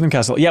Super Crazy Rhythm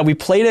Castle. Yeah, we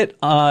played it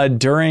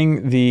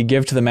during the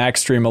Give to the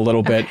Max stream a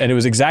little bit, and it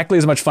was exactly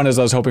as much fun as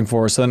I was hoping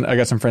for. So then I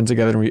got some friends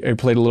together and we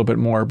played a little bit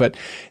more. But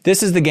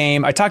this is the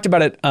game. I talked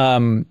about it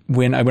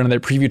when I went on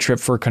that preview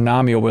trip for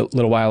Konami a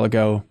little while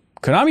ago.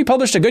 Konami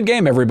published a good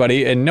game,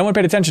 everybody, and no one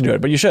paid attention to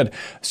it, but you should.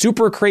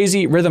 Super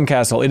Crazy Rhythm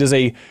Castle. It is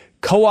a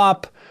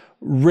co-op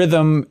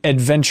rhythm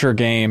adventure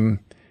game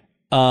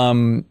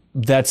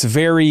that's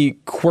very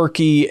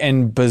quirky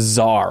and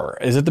bizarre.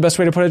 Is it the best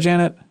way to put it,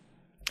 Janet?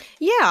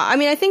 Yeah, I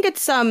mean, I think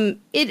it's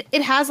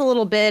it has a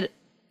little bit.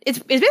 It's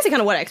basically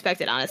kind of what I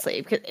expected,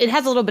 honestly. Because it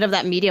has a little bit of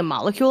that Media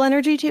Molecule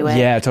energy to it.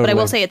 Yeah, totally. But I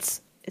will say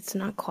it's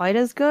not quite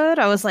as good.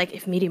 I was like,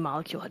 if Media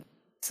Molecule had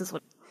this is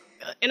what.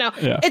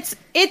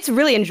 It's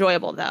really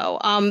enjoyable though.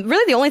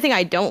 Really the only thing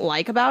I don't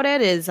like about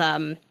it is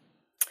the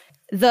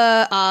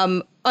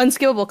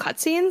unskippable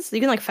cutscenes. You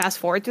can like fast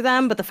forward through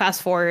them, but the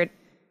fast forward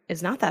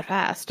is not that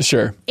fast.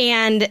 Sure.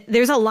 And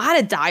there's a lot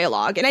of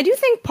dialogue, and I do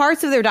think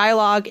parts of their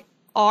dialogue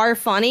are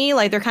funny.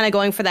 Like they're kind of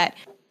going for that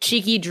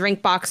cheeky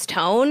drink box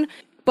tone,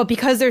 but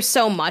because there's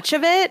so much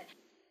of it,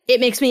 it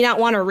makes me not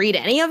want to read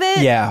any of it.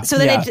 Yeah. So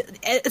then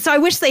so I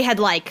wish they had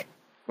like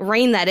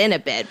rein that in a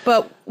bit,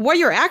 but what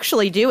you're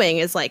actually doing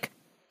is like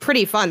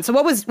pretty fun. So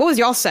what was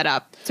y'all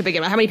setup to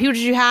begin with? How many people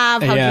did you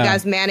have? How did you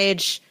guys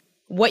manage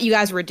what you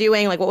guys were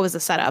doing? Like what was the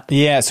setup?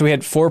 Yeah, so we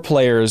had 4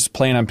 players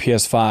playing on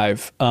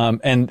PS5.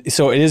 And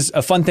so it is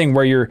a fun thing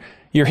where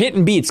you're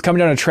hitting beats coming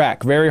down a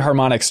track, very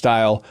harmonic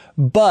style,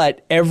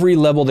 but every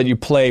level that you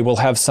play will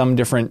have some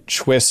different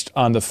twist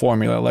on the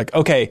formula. Like,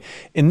 okay,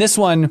 in this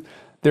one,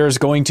 there's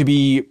going to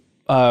be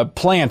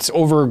plants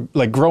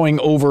growing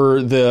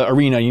over the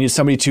arena. You need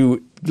somebody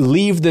to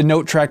leave the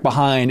note track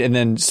behind and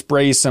then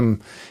spray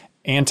some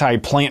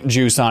anti-plant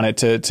juice on it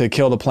to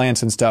kill the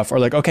plants and stuff. Or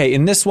like, okay,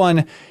 in this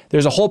one,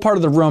 there's a whole part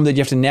of the room that you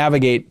have to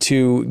navigate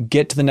to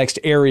get to the next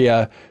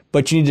area,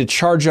 but you need to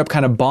charge up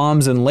kind of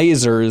bombs and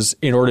lasers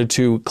in order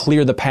to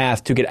clear the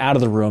path to get out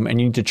of the room.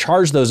 And you need to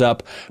charge those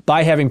up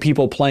by having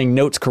people playing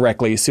notes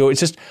correctly. So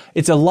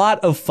it's a lot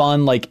of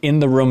fun, like in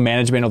the room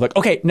management of like,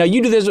 okay, now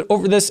you do this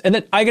over this, and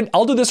then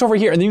I'll do this over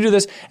here, and then you do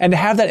this. And to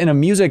have that in a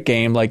music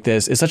game like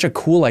this is such a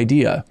cool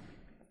idea.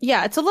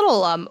 Yeah, it's a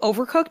little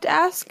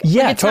Overcooked-esque.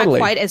 Yeah, like, it's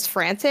totally. not quite as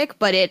frantic,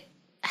 but it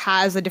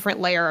has a different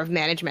layer of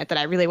management that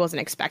I really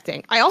wasn't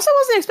expecting. I also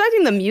wasn't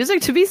expecting the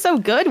music to be so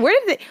good. Who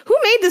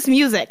made this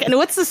music? And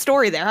what's the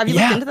story there? Have you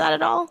looked into that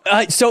at all?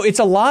 So it's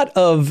a lot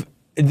of...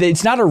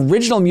 It's not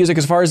original music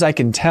as far as I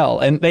can tell.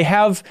 And they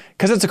have,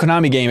 because it's a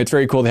Konami game, it's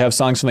very cool. They have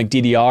songs from like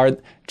DDR.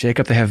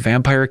 Jacob, they have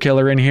Vampire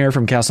Killer in here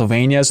from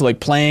Castlevania. So like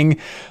playing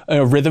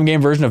a rhythm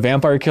game version of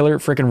Vampire Killer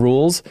freaking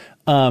rules.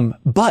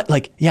 But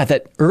like, yeah,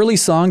 that early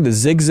song, the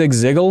Zig Zig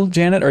Ziggle,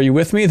 Janet, are you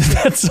with me?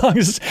 That song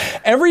is,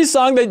 every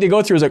song that they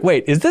go through is like,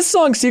 wait, is this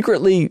song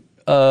secretly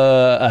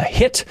a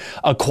hit,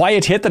 a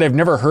quiet hit that I've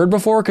never heard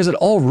before? Because it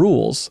all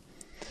rules.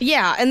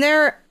 Yeah, and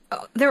they're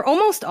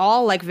almost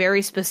all like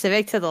very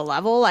specific to the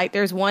level. Like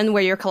there's one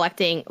where you're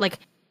collecting, like,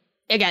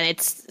 again,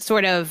 it's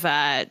sort of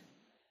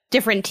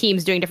different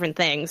teams doing different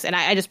things. And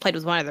I just played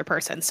with one other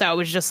person. So it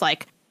was just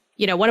like,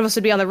 one of us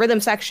would be on the rhythm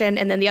section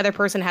and then the other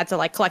person had to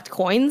like collect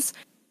coins.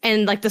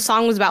 And like the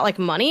song was about like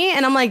money.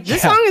 And I'm like,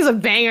 this song is a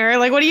banger.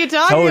 Like, what are you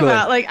talking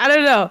about? Like, I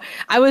don't know.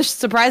 I was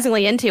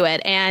surprisingly into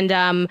it.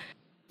 And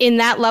in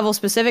that level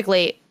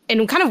specifically,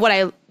 and kind of what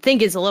I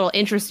think is a little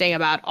interesting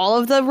about all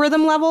of the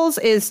rhythm levels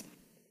is,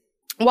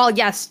 well,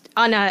 yes,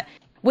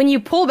 when you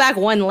pull back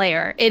one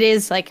layer, it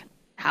is like,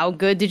 how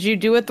good did you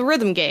do at the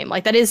rhythm game?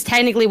 Like, that is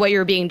technically what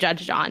you're being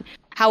judged on.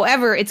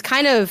 However, it's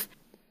kind of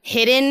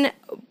hidden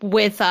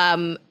with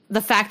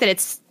the fact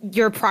that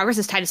your progress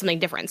is tied to something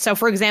different. So,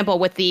 for example,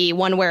 with the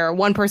one where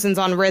one person's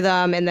on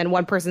rhythm and then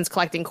one person's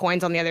collecting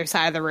coins on the other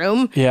side of the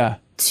room. Yeah.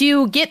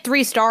 To get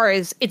 3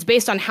 stars, it's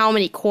based on how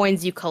many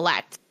coins you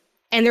collect.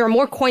 And there are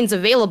more coins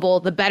available,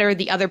 the better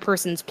the other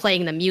person's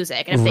playing the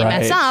music. And if they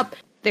mess up,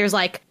 there's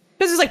like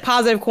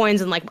positive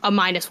coins and like a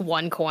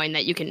 -1 coin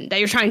that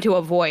you're trying to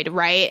avoid,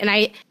 right? And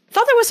I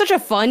thought that was such a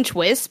fun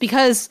twist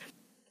because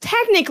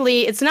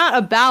technically it's not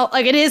about,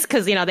 like, it is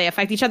because, they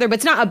affect each other, but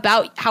it's not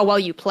about how well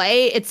you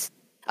play. It's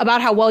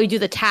about how well you do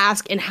the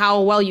task, and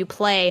how well you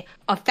play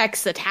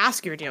affects the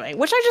task you're doing,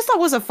 which I just thought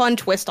was a fun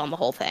twist on the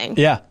whole thing.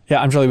 Yeah,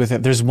 I'm totally with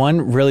it. There's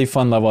one really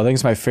fun level, I think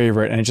it's my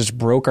favorite, and it just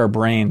broke our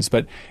brains,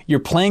 but you're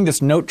playing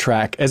this note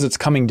track as it's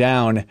coming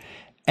down,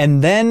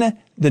 and then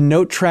the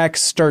note track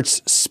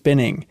starts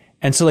spinning.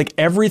 And so like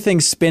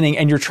everything's spinning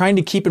and you're trying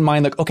to keep in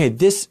mind like, okay,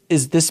 this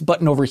is this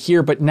button over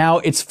here, but now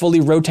it's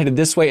fully rotated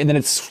this way and then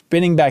it's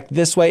spinning back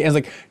this way. And it's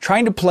like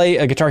trying to play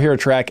a Guitar Hero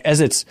track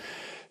as it's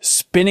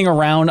spinning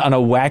around on a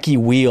wacky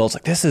wheel. It's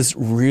like, this is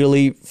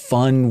really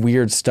fun,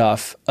 weird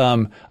stuff.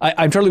 I'm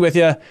totally with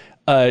you.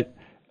 A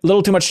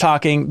little too much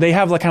talking. They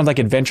have like kind of like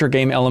adventure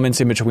game elements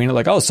in between.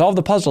 Like, oh, solve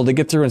the puzzle to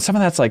get through. And some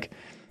of that's like,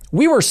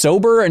 we were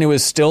sober and it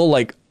was still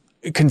like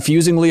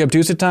confusingly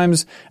obtuse at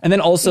times. And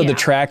then also the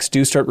tracks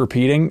do start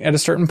repeating at a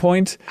certain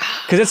point.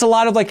 Because it's a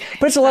lot of like,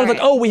 but it's a lot of like,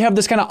 oh, we have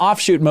this kind of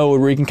offshoot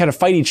mode where you can kind of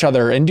fight each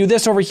other and do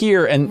this over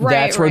here. And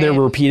that's where they're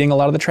repeating a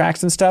lot of the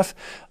tracks and stuff.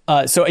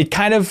 So it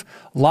kind of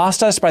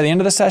lost us by the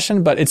end of the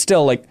session, but it's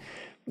still like,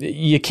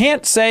 you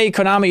can't say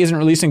Konami isn't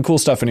releasing cool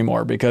stuff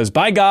anymore, because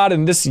by God,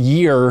 in this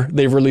year,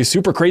 they've released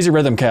Super Crazy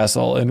Rhythm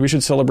Castle, and we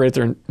should celebrate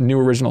their new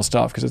original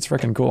stuff because it's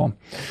freaking cool.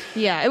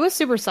 Yeah, it was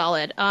super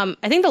solid. I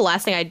think the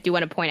last thing I do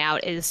want to point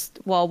out is,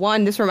 well,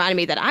 one, this reminded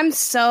me that I'm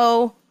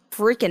so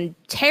freaking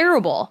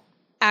terrible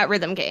at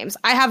rhythm games.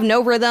 I have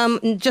no rhythm,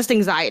 just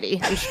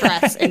anxiety and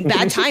stress and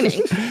bad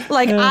timing.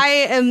 Like,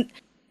 I'm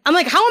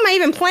like, how am I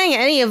even playing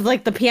any of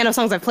like the piano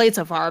songs I've played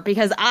so far?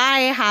 Because I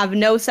have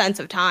no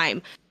sense of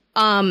time.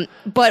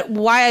 But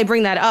why I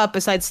bring that up,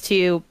 besides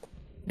to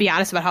be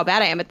honest about how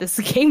bad I am at this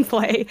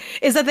gameplay,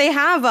 is that they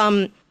have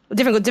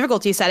different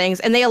difficulty settings,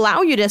 and they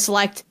allow you to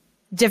select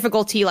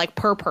difficulty like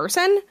per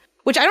person,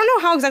 which I don't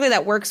know how exactly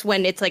that works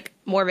when it's like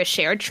more of a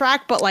shared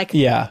track, but like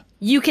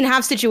you can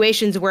have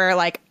situations where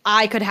like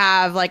I could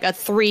have like a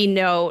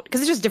 3-note,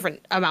 because it's just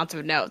different amounts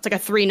of notes, like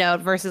a 3-note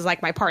versus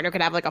like my partner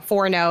could have like a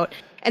 4-note,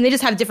 and they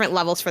just have different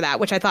levels for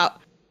that, which I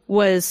thought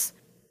was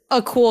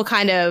a cool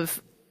kind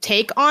of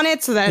take on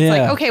it, so that it's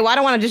like, okay, well, I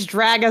don't want to just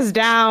drag us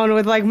down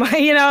with like my,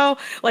 you know,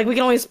 like we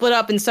can only split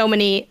up in so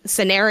many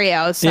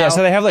scenarios. So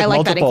so they have like I multiple,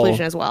 like that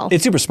inclusion as well.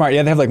 It's super smart.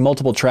 Yeah, they have like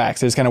multiple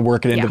tracks. They just kind of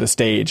work it into the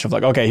stage of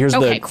like, okay, here's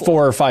the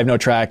 4 or 5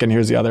 note track, and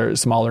here's the other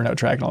smaller note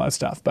track and all that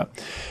stuff.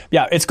 But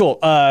yeah, it's cool.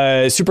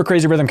 Super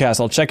Crazy Rhythm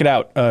Castle. Check it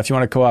out if you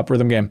want a co-op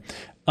rhythm game.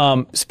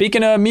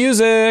 Speaking of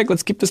music,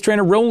 let's keep this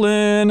train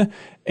rolling.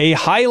 A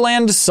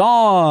Highland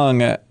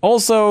Song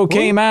also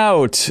came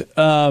out.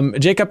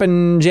 Jacob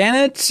and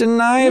Janet and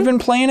I have been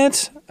playing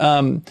it.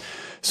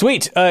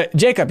 Sweet.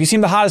 Jacob, you seem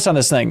the hottest on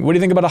this thing. What do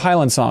you think about A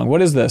Highland Song?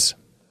 What is this?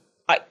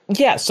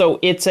 So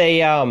it's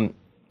it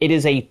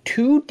is a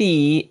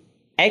 2D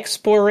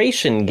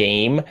exploration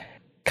game,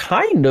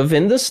 kind of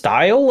in the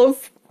style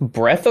of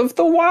Breath of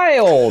the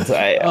Wild,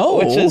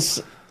 which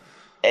is,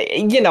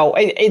 you know,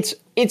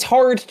 it's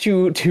hard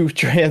to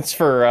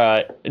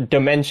transfer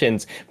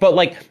dimensions, but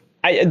like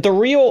the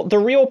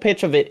real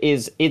pitch of it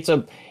is it's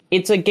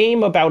a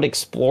game about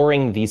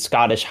exploring the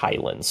Scottish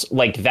Highlands.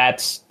 Like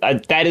that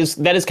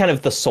is kind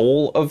of the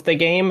soul of the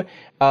game.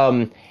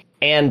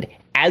 And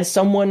as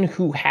someone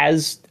who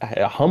has,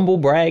 humble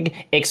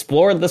brag,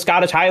 explored the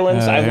Scottish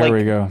Highlands, I've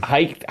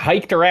like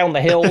hiked around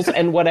the hills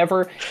and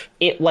whatever.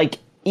 It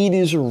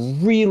is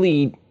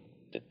really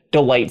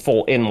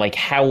delightful in like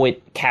how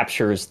it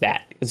captures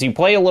that. Because you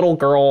play a little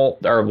girl,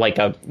 or like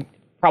a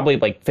probably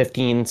like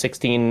 15,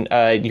 16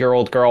 year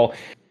old girl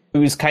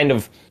who's kind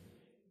of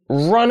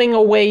running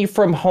away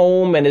from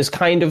home and is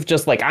kind of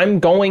just like, I'm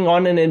going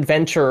on an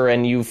adventure,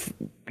 and you've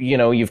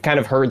kind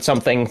of heard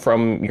something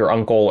from your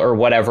uncle or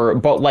whatever,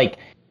 but like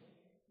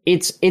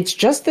it's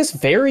just this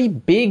very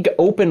big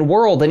open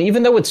world, and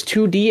even though it's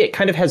 2D, it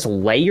kind of has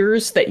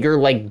layers that you're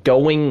like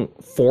going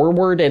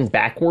forward and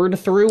backward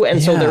through,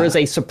 and so there is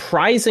a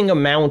surprising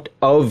amount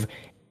of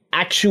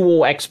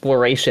actual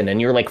exploration,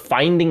 and you're like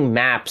finding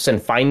maps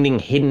and finding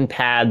hidden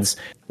paths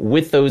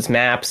with those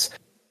maps,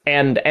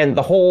 and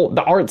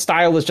the art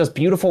style is just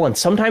beautiful. And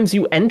sometimes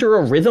you enter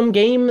a rhythm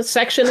game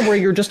section where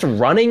you're just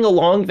running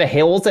along the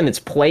hills and it's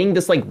playing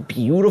this like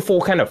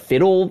beautiful kind of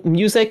fiddle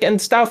music and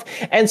stuff.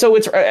 And so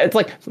it's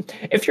like,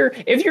 if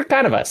you're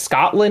kind of a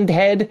Scotland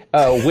head,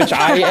 which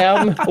I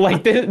am,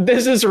 like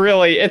this is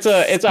really, it's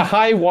a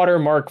high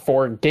watermark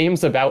for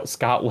games about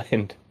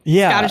Scotland.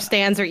 Yeah, Scottish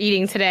stands are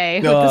eating today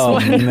with this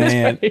one.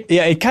 Man.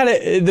 Yeah, it kind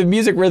of, the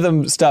music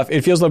rhythm stuff,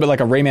 it feels a little bit like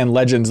a Rayman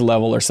Legends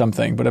level or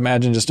something, but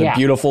imagine just a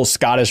beautiful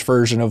Scottish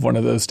version of one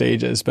of those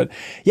stages. But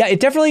yeah, it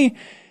definitely,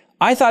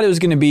 I thought it was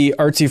going to be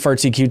artsy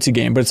fartsy cutesy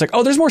game, but it's like,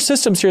 oh, there's more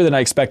systems here than I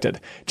expected.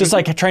 Just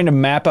like trying to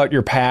map out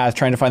your path,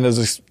 trying to find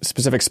those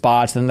specific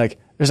spots, and then like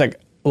there's like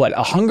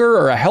a hunger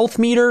or a health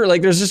meter.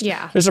 Like there's just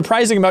there's a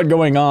surprising amount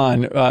going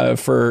on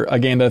for a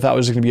game that I thought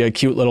was going to be a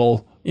cute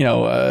little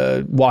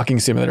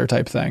walking simulator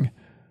type thing.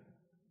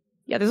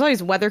 Yeah, there's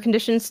always weather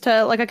conditions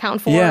to like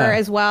account for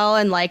as well.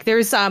 And like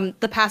there's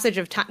the passage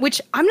of time, which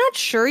I'm not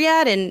sure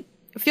yet. And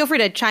feel free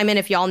to chime in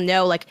if y'all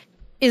know, like,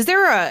 is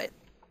there a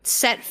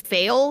set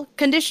fail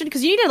condition?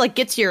 Because you need to like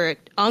get to your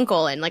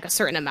uncle in like a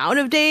certain amount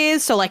of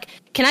days. So like,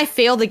 can I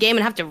fail the game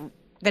and have to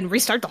then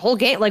restart the whole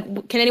game?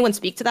 Like, can anyone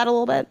speak to that a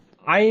little bit?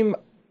 I'm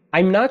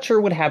not sure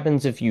what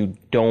happens if you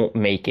don't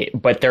make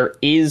it, but there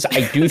is,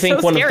 I do think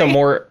so one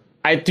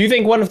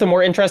of the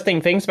more interesting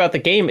things about the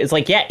game is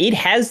like, it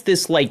has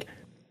this like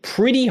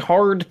pretty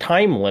hard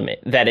time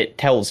limit that it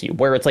tells you,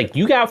 where it's like,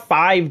 you got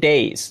 5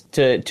 days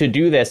to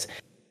do this.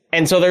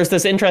 And so there's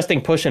this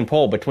interesting push and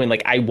pull between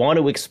like, I want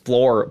to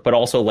explore, but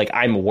also like,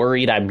 I'm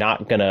worried I'm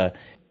not gonna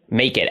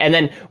make it. And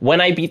then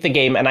when I beat the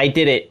game, and I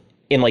did it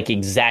in like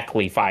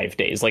exactly 5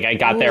 days. Like I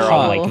got there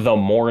on like the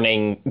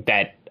morning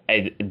that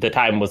the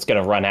time was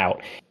going to run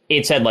out.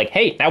 It said like,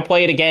 hey, now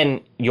play it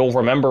again. You'll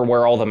remember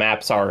where all the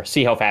maps are.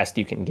 See how fast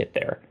you can get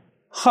there.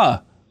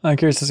 Huh. I'm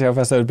curious to see how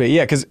fast that would be.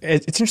 Yeah, because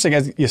it's interesting.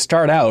 As you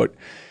start out,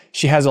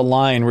 she has a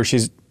line where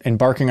she's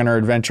embarking on her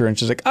adventure, and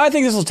she's like, I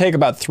think this will take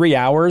about 3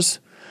 hours.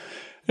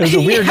 There's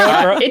a weird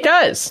note. It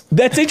does.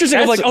 That's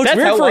interesting. It's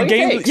weird for a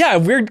game. Yeah,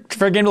 weird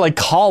for a game to like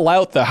call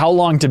out the how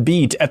long to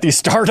beat at the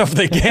start of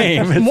the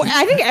game.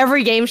 I think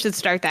every game should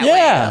start that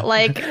way.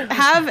 Like,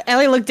 have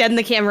Ellie look dead in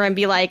the camera and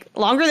be like,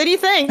 longer than you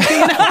think.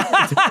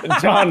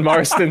 John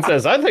Marston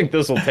says, I think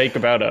this will take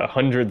about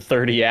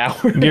 130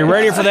 hours. Get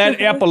ready for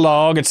that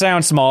epilogue. It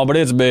sounds small, but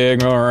it's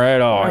big. All right.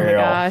 Oh my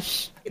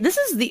gosh. This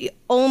is the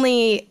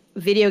only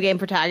video game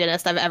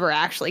protagonist I've ever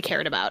actually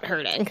cared about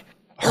hurting.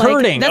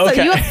 Hurting. Like,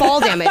 okay. You have fall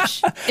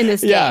damage in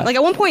this game. Yeah. Like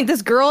at one point,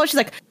 this girl, she's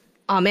like,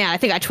 "Oh man, I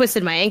think I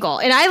twisted my ankle,"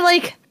 and I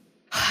like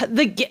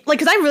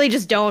because I really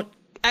just don't.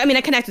 I mean,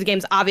 I connect with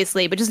games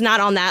obviously, but just not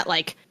on that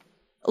like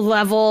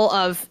level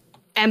of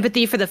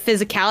empathy for the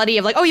physicality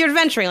of like, oh, you're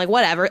adventuring, like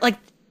whatever. Like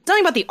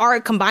something about the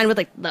art combined with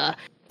like the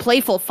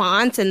playful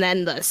fonts and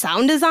then the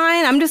sound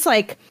design. I'm just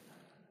like,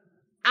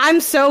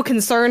 I'm so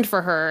concerned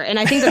for her, and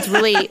I think that's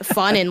really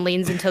fun and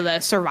leans into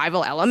the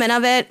survival element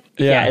of it.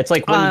 Yeah, it's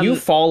like when you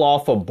fall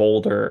off a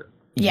boulder,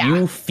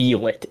 you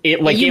feel it.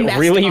 It like it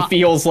really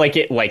feels like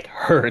it like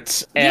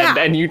hurts,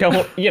 and you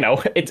don't,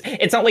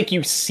 it's not like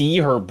you see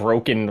her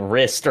broken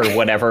wrist or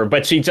whatever,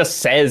 but she just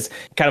says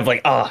kind of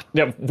like, oh,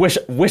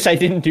 wish I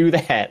didn't do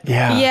that.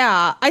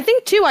 Yeah. I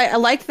think too. I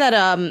like that.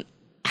 I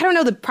don't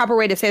know the proper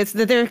way to say this.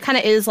 That there kind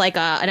of is like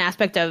an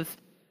aspect of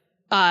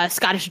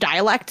Scottish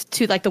dialect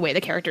to like the way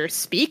the characters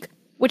speak,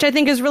 which I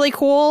think is really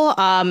cool.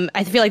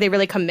 I feel like they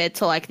really commit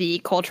to like the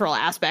cultural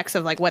aspects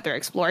of like what they're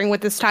exploring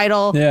with this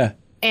title. Yeah.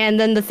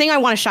 And then the thing I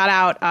want to shout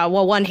out,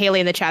 one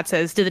Haley in the chat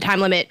says, did the time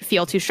limit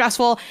feel too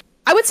stressful?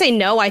 I would say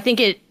no. I think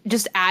it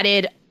just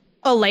added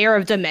a layer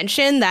of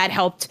dimension that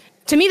helped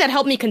me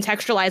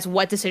contextualize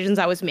what decisions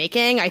I was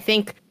making. I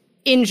think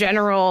in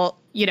general,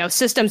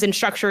 systems and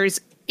structures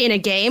in a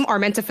game are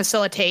meant to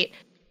facilitate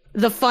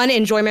the fun,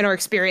 enjoyment, or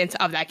experience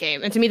of that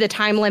game. And to me, the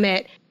time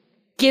limit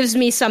gives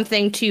me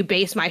something to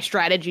base my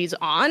strategies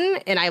on,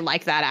 and I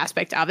like that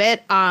aspect of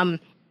it.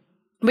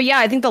 But yeah,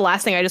 I think the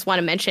last thing I just want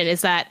to mention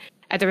is that,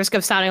 at the risk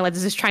of sounding like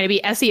this is trying to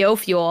be SEO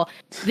fuel,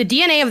 the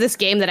DNA of this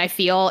game that I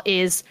feel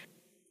is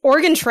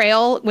Oregon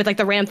Trail with like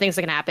the random things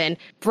that can happen,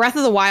 Breath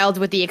of the Wild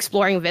with the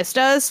exploring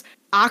vistas,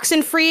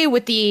 Oxenfree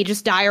with the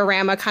just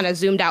diorama kind of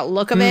zoomed out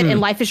look of it, and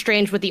Life is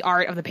Strange with the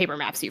art of the paper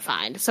maps you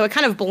find. So it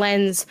kind of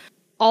blends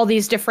all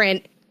these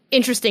different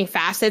interesting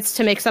facets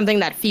to make something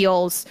that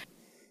feels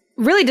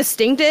really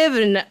distinctive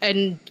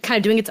and kind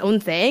of doing its own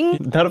thing.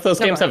 None of those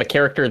games have a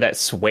character that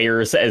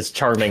swears as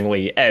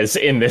charmingly as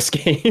in this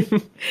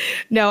game.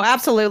 No,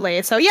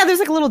 absolutely. So yeah, there's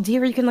like a little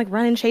deer you can like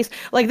run and chase.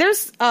 Like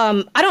there's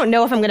I don't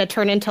know if I'm going to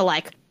turn into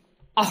like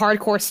a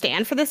hardcore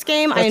stan for this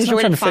game. I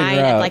enjoyed it fine.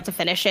 I'd like to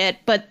finish it,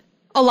 but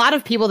a lot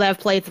of people that have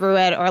played through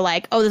it are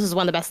like, oh, this is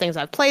one of the best things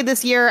I've played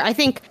this year. I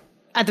think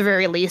at the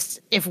very least,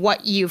 if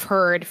what you've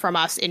heard from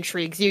us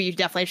intrigues you, you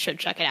definitely should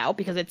check it out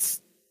because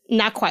it's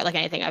not quite like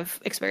anything I've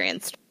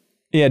experienced.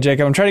 Yeah,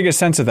 Jacob, I'm trying to get a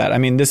sense of that. I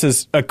mean, this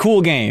is a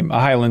cool game, a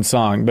Highland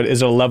Song, but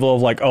is it a level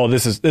of like, oh,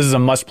 this is a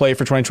must play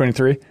for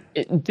 2023?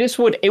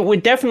 It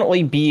would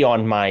definitely be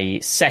on my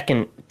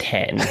second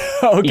 10,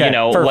 okay,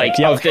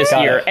 of this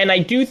year. And I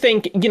do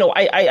think,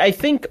 I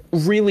think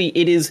really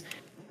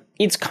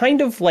it's kind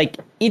of like,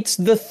 it's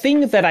the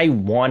thing that I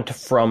want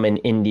from an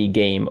indie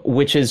game,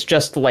 which is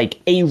just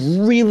like a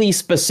really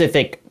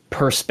specific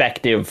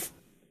perspective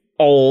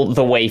all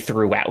the way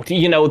throughout.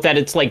 That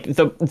it's like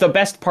the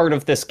best part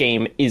of this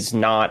game is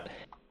not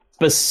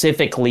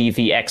specifically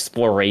the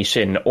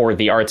exploration or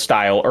the art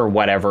style or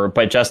whatever,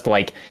 but just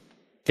like,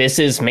 this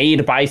is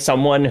made by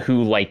someone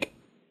who like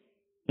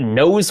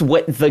knows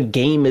what the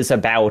game is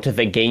about,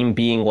 the game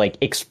being like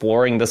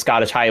exploring the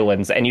Scottish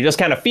Highlands, and you just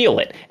kind of feel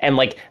it. And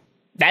like,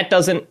 that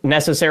doesn't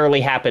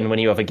necessarily happen when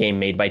you have a game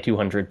made by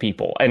 200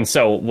 people. And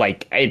so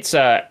like, it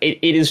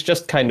is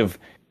just kind of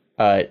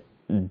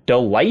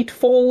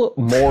delightful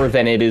more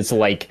than it is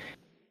like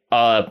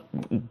a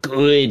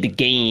good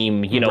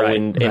game, in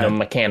a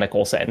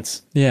mechanical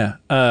sense. Yeah.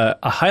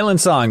 A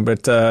Highland Song,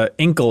 but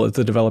Inkle is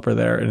the developer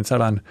there, and it's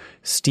out on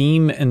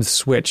Steam and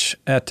Switch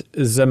at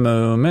the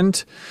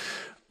moment.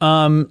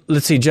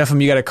 Let's see, Jeff,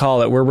 you got to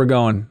call it where we're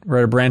going. We're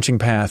at a branching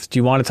path. Do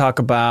you want to talk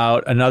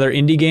about another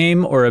indie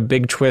game or a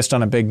big twist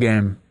on a big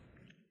game?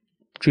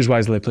 Choose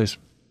wisely, please.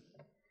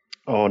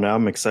 Oh, now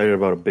I'm excited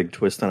about a big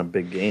twist on a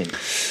big game.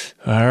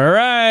 All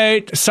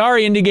right.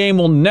 Sorry, indie game.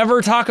 We'll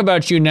never talk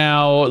about you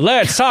now.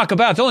 Let's talk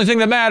about the only thing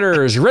that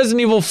matters.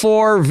 Resident Evil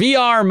 4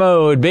 VR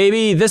mode,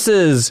 baby. This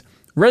is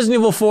Resident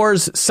Evil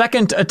 4's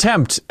second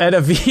attempt at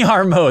a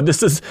VR mode.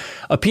 This is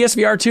a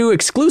PSVR 2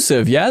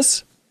 exclusive,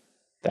 yes?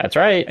 That's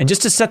right. And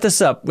just to set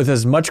this up with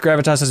as much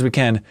gravitas as we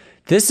can,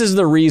 this is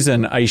the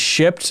reason I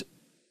shipped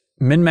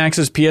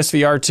MinMax's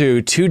PSVR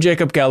 2 to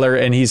Jacob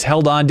Geller, and he's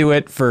held on to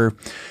it for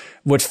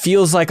what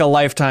feels like a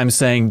lifetime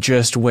saying,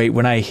 just wait,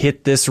 when I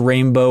hit this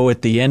rainbow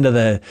at the end of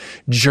the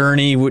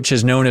journey, which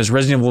is known as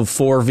Resident Evil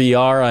 4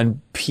 VR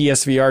on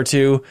PSVR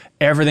 2,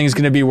 everything's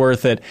going to be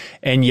worth it.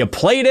 And you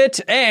played it,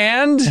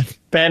 and...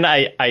 Ben,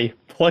 I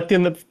plugged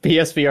in the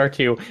PSVR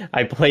 2,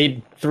 I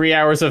played 3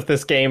 hours of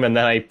this game, and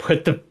then I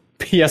put the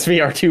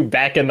PSVR 2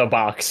 back in the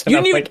box.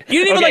 And you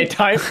didn't even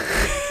time...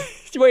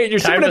 Wait, you're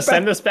time to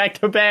send this back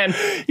to Ben.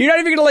 You're not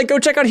even gonna go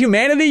check out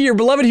Humanity, your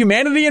beloved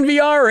Humanity in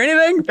VR or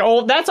anything?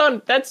 Oh, that's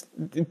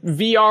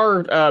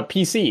VR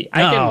PC.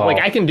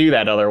 I can do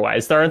that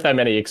otherwise. There aren't that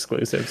many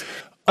exclusives.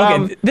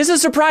 Okay, this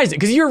is surprising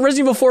because you're a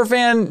Resident Evil 4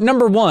 fan,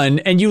 number one,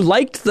 and you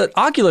liked the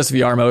Oculus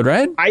VR mode,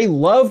 right? I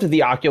loved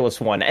the Oculus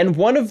one, and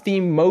one of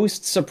the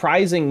most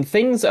surprising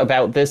things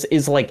about this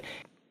is like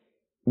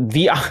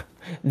the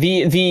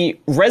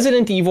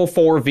Resident Evil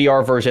 4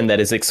 VR version that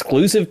is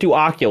exclusive to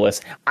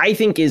Oculus, I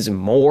think is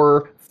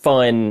more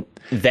fun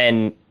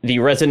than the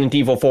Resident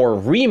Evil 4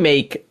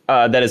 remake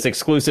that is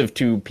exclusive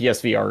to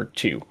PSVR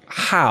 2.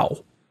 How?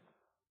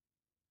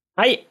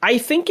 I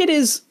think it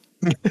is.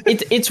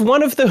 It's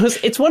one of those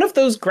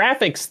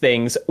graphics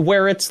things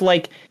where it's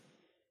like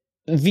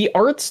the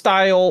art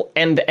style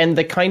and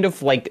the kind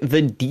of like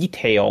the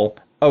detail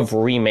of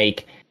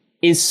remake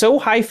is so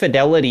high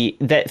fidelity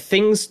that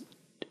things,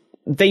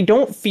 they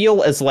don't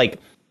feel as like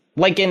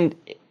in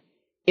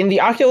the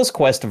Oculus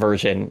Quest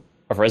version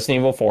of Resident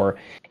Evil 4,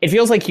 it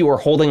feels like you are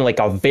holding like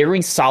a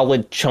very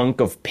solid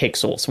chunk of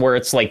pixels where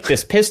it's like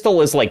this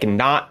pistol is like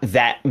not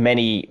that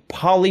many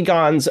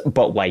polygons,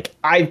 but like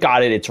I've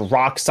got it, it's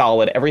rock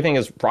solid, everything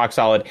is rock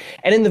solid.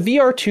 And in the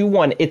VR2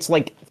 one, it's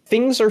like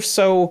things are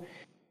so,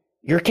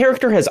 your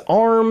character has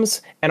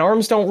arms and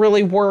arms don't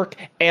really work,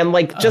 and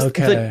like just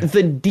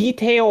the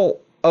detail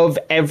of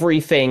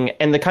everything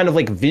and the kind of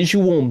like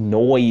visual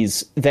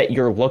noise that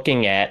you're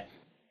looking at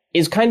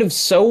is kind of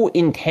so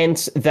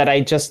intense that I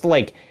just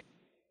like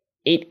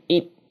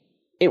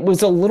it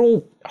was a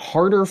little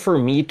harder for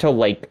me to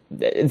like,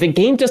 the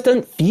game just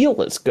doesn't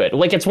feel as good.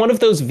 Like it's one of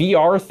those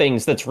VR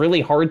things that's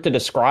really hard to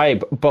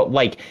describe, but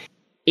like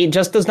it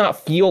just does not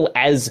feel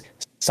as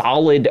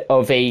solid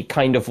of a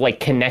kind of like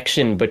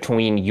connection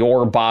between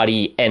your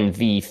body and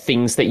the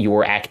things that you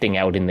were acting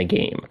out in the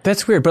game.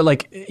 That's weird, but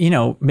like, you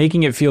know,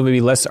 making it feel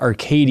maybe less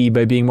arcadey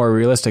by being more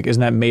realistic,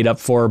 isn't that made up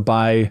for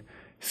by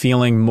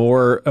feeling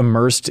more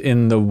immersed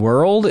in the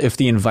world if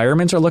the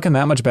environments are looking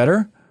that much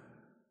better?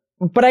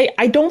 But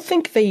I don't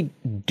think they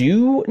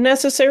do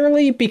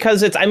necessarily,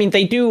 because it's, I mean,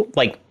 they do,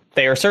 like,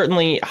 they are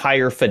certainly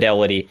higher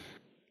fidelity.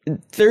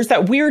 There's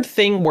that weird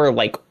thing where,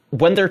 like,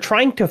 when they're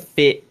trying to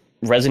fit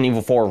Resident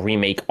Evil 4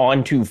 Remake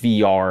onto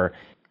VR,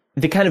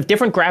 the kind of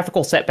different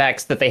graphical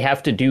setbacks that they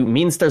have to do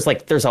means there's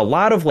a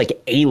lot of,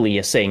 like,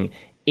 aliasing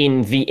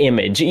in the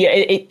image.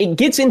 It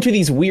gets into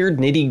these weird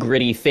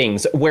nitty-gritty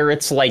things where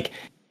it's, like,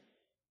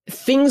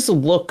 things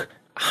look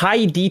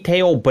high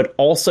detail but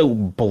also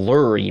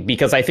blurry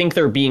because I think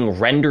they're being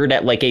rendered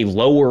at like a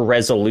lower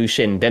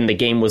resolution than the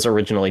game was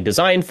originally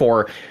designed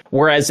for,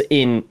 whereas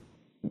in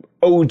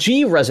OG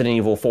Resident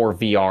Evil 4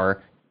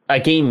 VR, a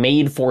game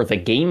made for the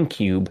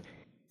GameCube,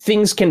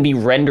 things can be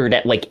rendered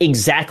at like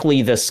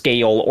exactly the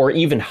scale or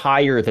even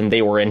higher than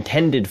they were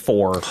intended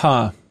for,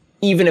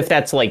 even if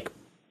that's like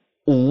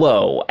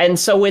low. And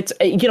so it's,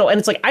 you know, and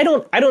it's like I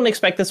don't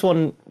expect this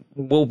one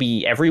will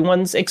be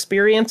everyone's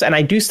experience, and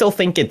I do still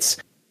think it's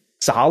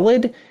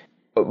solid,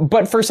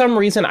 but for some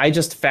reason I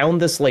just found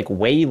this like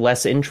way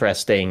less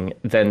interesting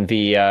than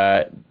the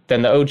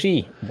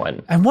OG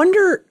one. I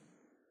wonder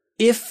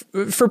if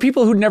for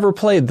people who'd never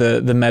played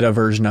the meta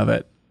version of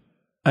it,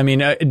 I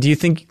mean, do you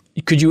think,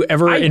 could you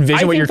ever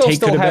envision what your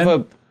take could have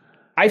been?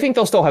 I think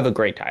they'll still have a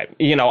great time.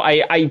 You know,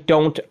 I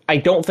don't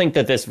think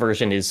that this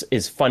version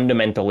is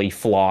fundamentally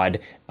flawed,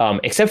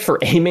 except for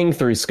aiming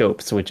through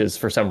scopes, which is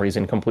for some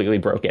reason completely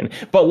broken.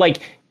 But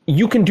like,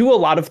 you can do a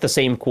lot of the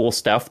same cool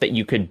stuff that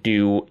you could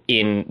do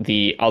in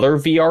the other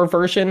VR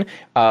version,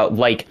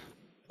 like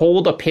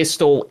hold a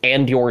pistol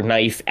and your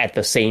knife at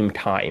the same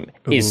time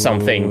is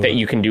something that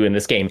you can do in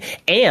this game.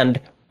 And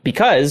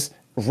because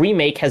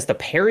Remake has the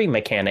parry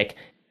mechanic,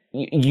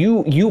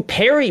 you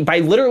parry by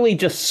literally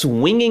just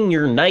swinging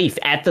your knife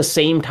at the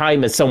same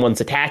time as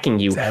someone's attacking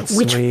you,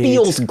 which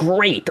feels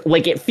great.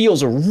 Like, it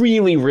feels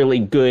really, really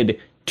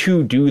good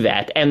to do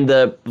that. And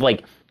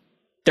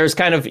there's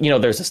kind of, you know,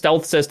 there's a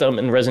stealth system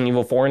in Resident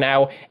Evil 4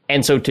 now.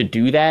 And so to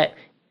do that,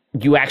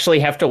 you actually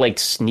have to like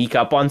sneak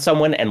up on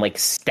someone and like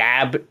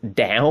stab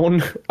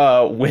down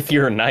with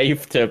your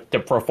knife to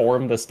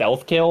perform the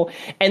stealth kill.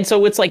 And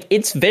so it's like,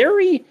 it's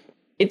very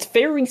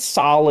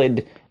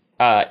solid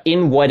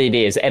in what it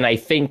is. And I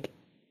think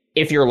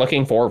if you're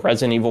looking for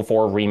Resident Evil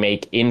 4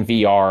 Remake in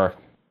VR,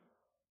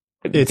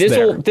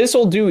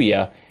 this'll do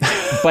you.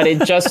 But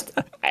it just,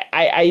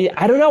 I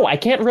don't know. I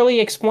can't really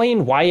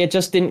explain why it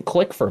just didn't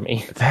click for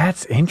me.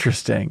 That's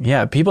interesting.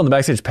 Yeah, people in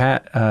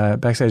the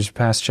Backstage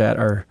Pass chat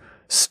are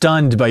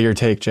stunned by your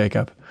take,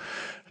 Jacob.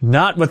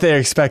 Not what they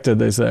expected,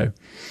 they say.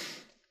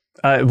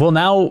 Well,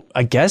 now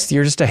I guess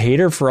you're just a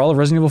hater for all of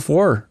Resident Evil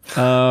 4.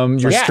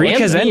 Your streak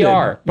has ended.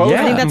 Both,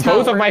 yeah. I think that's how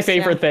both it of my works,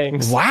 favorite yeah.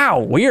 things. Wow,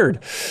 weird.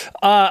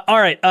 All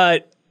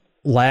right.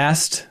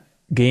 Last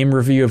game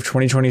review of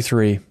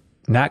 2023,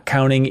 not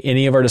counting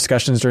any of our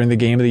discussions during the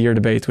Game of the Year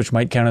debates, which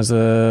might count as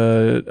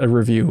a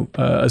review,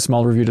 a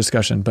small review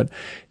discussion. But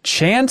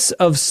Chants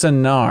of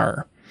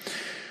Sennaar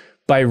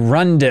by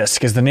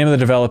Rundisk is the name of the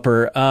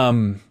developer.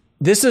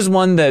 This is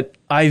one that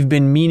I've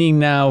been meaning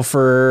now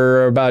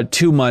for about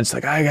 2 months.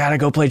 Like, I gotta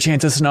go play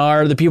Chants of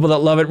Sennaar. The people that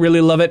love it really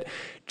love it.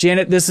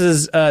 Janet, this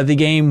is the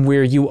game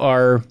where you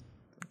are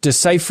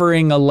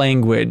deciphering a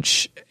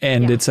language,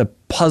 and it's a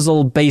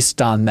puzzle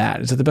based on that.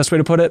 Is that the best way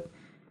to put it?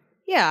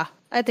 Yeah,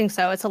 I think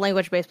so. It's a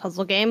language-based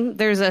puzzle game.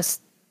 There's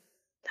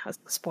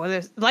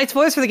spoilers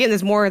for the game.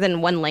 There's more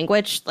than one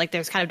language. Like,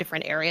 there's kind of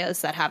different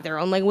areas that have their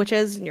own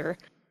languages, and you're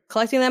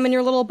collecting them in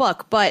your little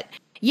book. But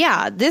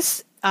yeah,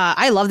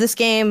 I love this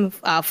game.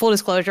 Full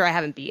disclosure, I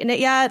haven't beaten it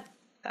yet.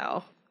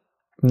 So,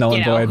 Null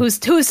and void. Who's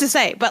to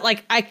say? But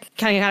like, I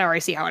kind of already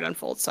see how it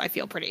unfolds, so I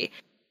feel pretty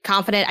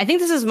confident. I think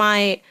this is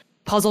my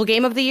puzzle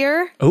game of the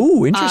year.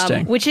 Oh,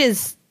 interesting. Which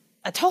is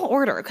a tall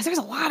order because there's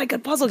a lot of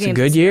good puzzle games. It's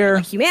a good year.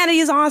 Like, Humanity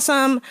is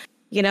awesome.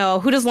 Who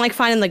doesn't like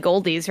finding the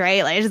goldies,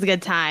 right? Like, it's just a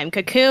good time.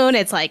 Cocoon,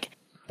 it's like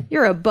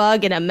you're a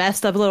bug in a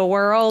messed up little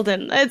world,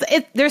 and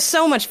there's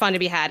so much fun to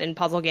be had in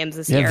puzzle games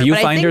this year.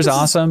 Viewfinder's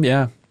awesome.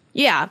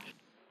 Yeah.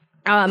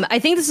 I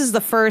think this is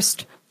the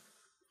first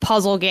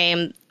puzzle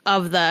game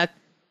of the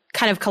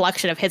kind of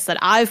collection of hits that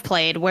I've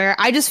played where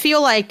I just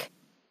feel like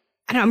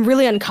I'm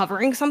really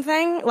uncovering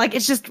something. Like,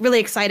 it's just really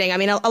exciting. I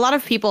mean, a lot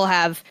of people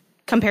have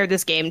compared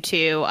this game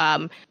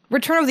to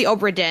Return of the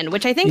Obra Dinn,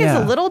 which I think is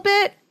a little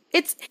bit...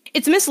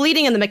 It's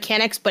misleading in the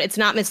mechanics, but it's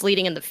not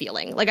misleading in the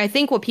feeling. Like, I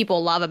think what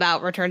people love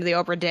about Return to the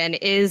Obra Dinn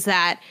is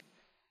that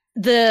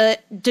the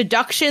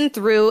deduction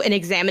through an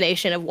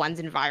examination of one's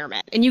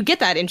environment. And you get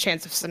that in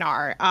Chants of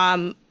Sennaar,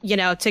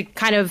 to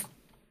kind of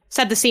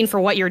set the scene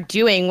for what you're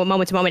doing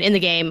moment to moment in the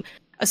game.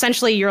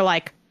 Essentially, you're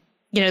like,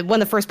 one of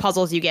the first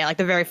puzzles you get, like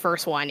the very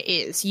first one,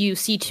 is you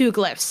see two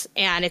glyphs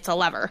and it's a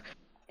lever.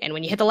 And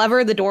when you hit the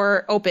lever, the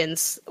door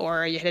opens,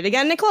 or you hit it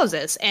again and it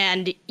closes.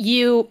 And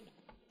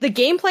the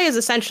gameplay is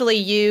essentially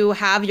you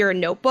have your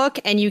notebook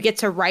and you get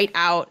to write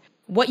out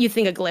what you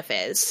think a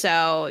glyph is.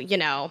 So,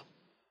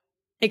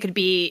 it could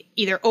be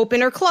either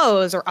open or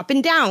close or up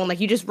and down. Like,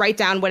 you just write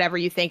down whatever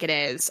you think it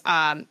is.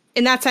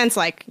 In that sense,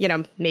 like,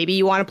 maybe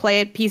you want to play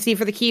it PC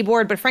for the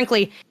keyboard, but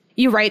frankly,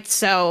 you write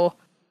such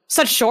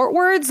short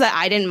words that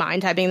I didn't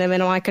mind typing them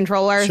into my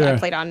controller. Sure. I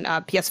played on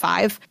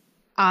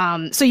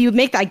PS5. So you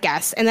make that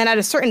guess. And then at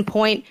a certain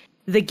point,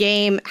 the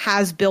game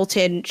has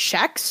built-in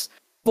checks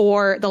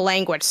for the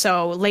language.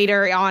 So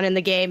later on in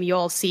the game,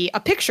 you'll see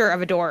a picture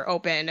of a door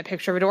open, a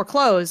picture of a door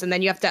close, and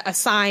then you have to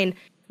assign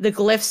the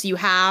glyphs you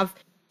have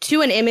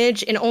to an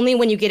image, and only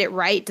when you get it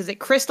right does it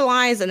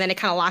crystallize, and then it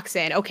kind of locks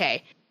in,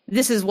 okay,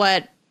 this is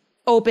what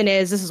open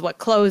is, this is what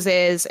close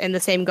is, and the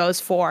same goes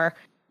for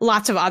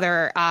lots of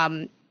other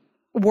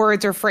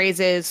words or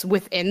phrases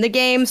within the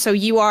game. So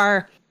you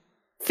are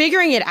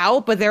figuring it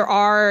out, but there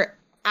are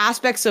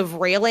aspects of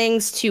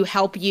railings to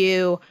help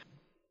you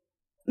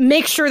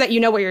make sure that you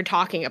know what you're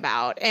talking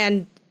about.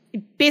 And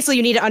basically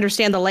you need to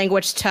understand the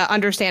language to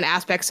understand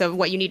aspects of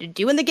what you need to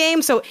do in the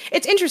game. So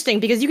it's interesting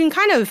because you can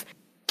kind of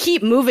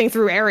keep moving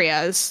through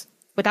areas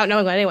without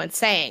knowing what anyone's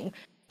saying.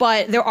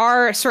 But there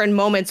are certain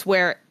moments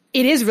where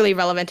it is really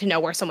relevant to know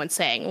where someone's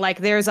saying. Like,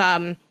 there's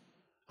a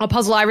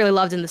puzzle I really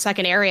loved in the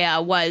second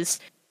area was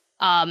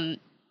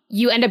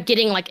you end up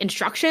getting like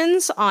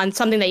instructions on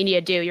something that you need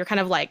to do. You're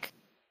kind of like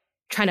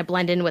trying to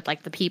blend in with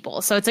like the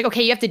people. So it's like,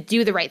 okay, you have to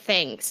do the right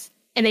things.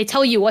 And they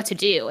tell you what to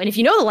do. And if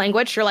you know the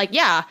language, you're like,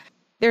 yeah,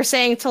 they're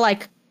saying to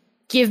like,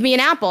 give me an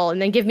apple and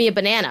then give me a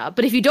banana.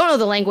 But if you don't know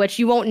the language,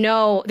 you won't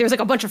know there's like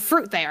a bunch of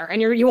fruit there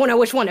and you won't know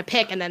which one to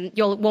pick. And then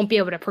won't be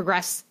able to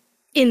progress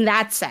in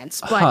that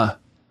sense. But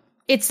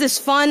it's this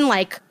fun,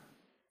 like,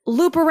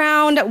 loop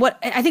around. What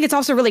I think it's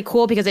also really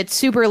cool because it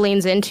super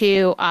leans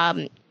into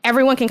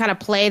everyone can kind of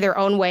play their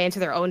own way into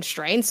their own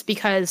strengths,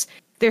 because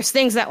there's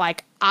things that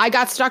like I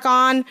got stuck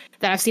on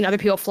that I've seen other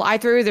people fly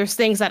through. There's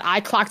things that I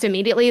clocked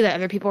immediately that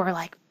other people were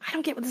like, I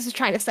don't get what this is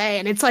trying to say.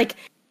 And it's like,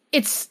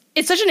 it's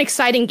such an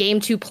exciting game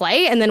to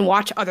play and then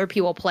watch other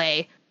people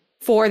play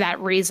for that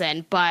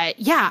reason. But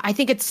yeah, I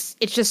think it's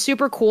just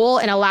super cool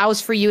and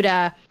allows for you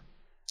to,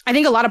 I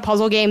think a lot of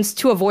puzzle games,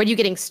 to avoid you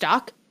getting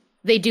stuck,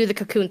 they do the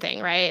Cocoon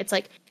thing, right? It's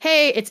like,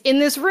 hey, it's in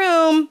this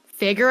room,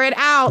 figure it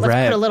out.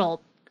 Let's put a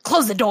little,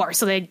 close the door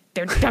so their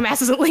dumbass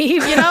doesn't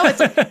leave, It's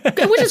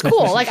like, which is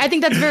cool. Like, I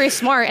think that's very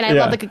smart, and I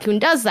love that Cocoon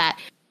does that.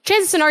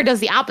 Chants of Sennaar does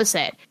the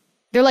opposite.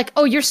 They're like,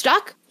 oh, you're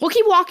stuck? Well,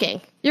 keep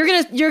walking. You're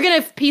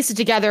gonna piece it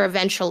together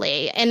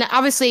eventually. And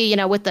obviously,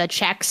 with the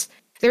checks,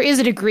 there is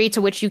a degree to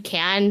which you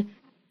can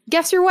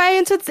guess your way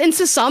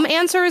into some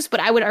answers, but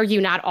I would argue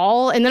not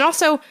all. And then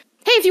also,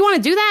 hey, if you want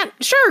to do that,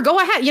 sure, go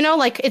ahead.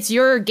 Like, it's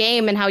your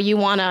game and how you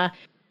want to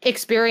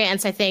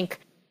experience, I think,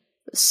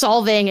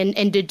 solving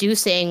and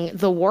deducing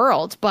the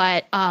world.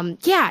 But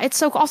it's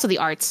so cool. Also the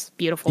art's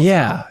beautiful.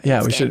 Yeah,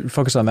 we should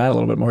focus on that a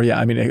little bit more. Yeah,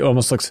 I mean, it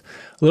almost looks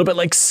a little bit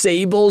like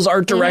Sable's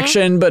art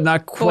direction, but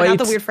not quite. But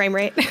without the weird frame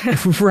rate.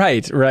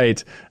 Right.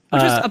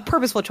 Which was a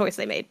purposeful choice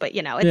they made. But,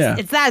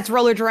 it's that. It's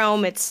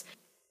Rollerdrome.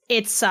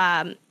 It's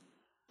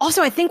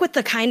also, I think with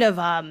the kind of,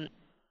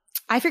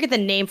 I forget the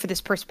name for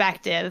this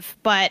perspective,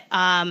 but it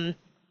kind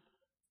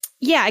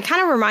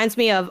of reminds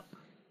me of,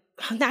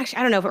 actually,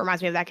 I don't know if it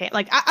reminds me of that game.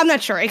 Like, I'm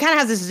not sure. It kind of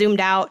has this zoomed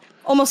out,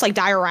 almost like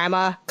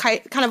diorama kind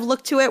of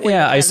look to it.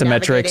 Yeah,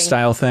 isometric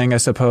style thing, I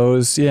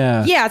suppose.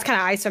 Yeah. Yeah, it's kind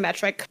of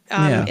isometric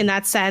in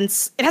that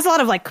sense. It has a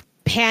lot of like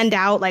panned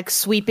out, like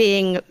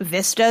sweeping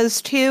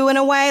vistas too, in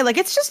a way. Like,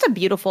 it's just a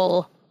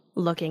beautiful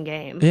looking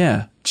game.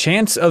 Yeah.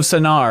 Chants of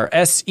Sennaar,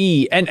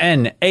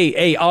 Sennaar.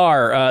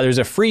 There's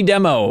a free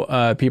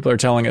demo. People are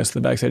telling us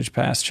the Backstage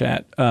Pass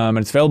chat. And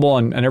it's available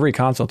on every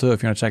console too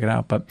if you want to check it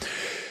out. But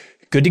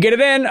good to get it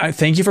in.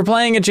 Thank you for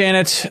playing it,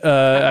 Janet.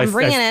 I'm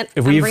bringing it.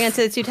 I'm bringing it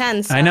to the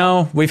 210s. So. I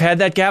know. We've had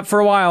that gap for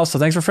a while, so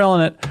thanks for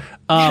filling it.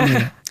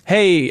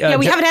 Hey.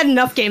 We haven't had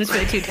enough games for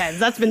the 210s.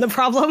 That's been the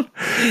problem.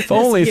 If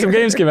only some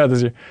games came out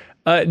this year.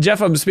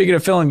 Jeff, I'm speaking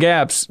of filling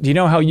gaps. Do you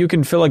know how you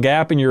can fill a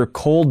gap in your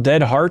cold,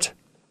 dead heart?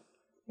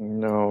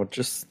 No,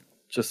 just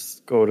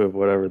go to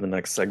whatever the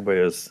next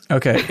segue is.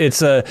 Okay,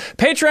 it's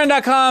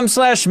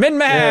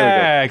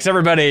patreon.com/MinMax,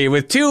 everybody,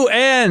 with 2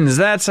 N's.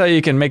 That's how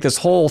you can make this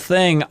whole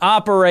thing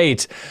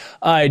operate.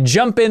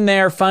 Jump in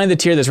there, find the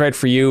tier that's right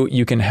for you.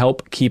 You can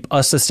help keep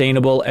us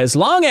sustainable as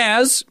long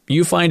as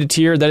you find a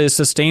tier that is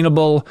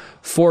sustainable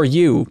for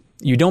you.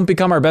 You don't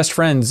become our best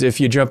friends if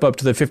you jump up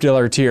to the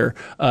 $50 tier.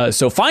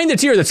 So find the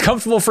tier that's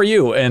comfortable for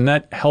you, and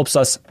that helps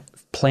us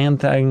plan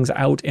things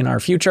out in our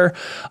future.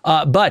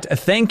 But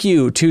thank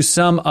you to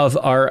some of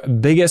our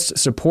biggest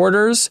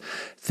supporters.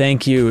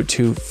 Thank you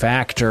to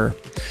Factor.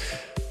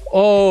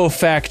 Oh,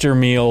 Factor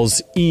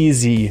meals,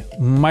 easy,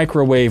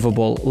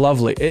 microwavable,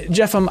 lovely.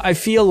 Jeff, I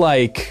feel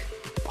like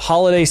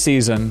holiday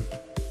season,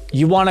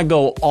 you want to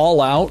go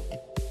all out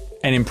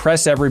and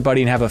impress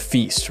everybody and have a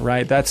feast,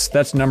 right?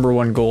 That's number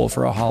one goal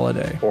for a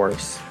holiday. Of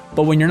course.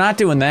 But when you're not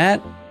doing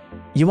that,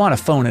 you want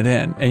to phone it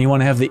in and you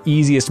want to have the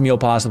easiest meal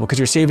possible because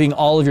you're saving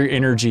all of your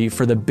energy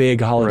for the big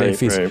holiday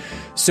feast. Right.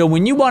 So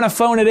when you want to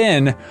phone it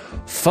in,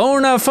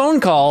 phone a phone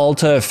call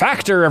to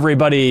Factor,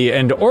 everybody,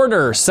 and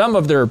order some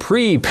of their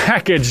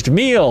pre-packaged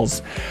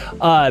meals.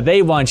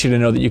 They want you to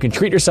know that you can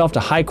treat yourself to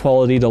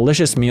high-quality,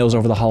 delicious meals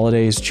over the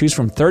holidays. Choose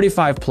from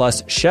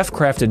 35-plus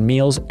chef-crafted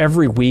meals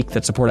every week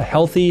that support a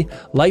healthy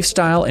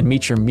lifestyle and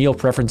meet your meal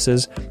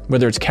preferences,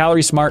 whether it's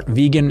calorie smart,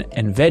 vegan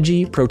and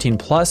veggie, protein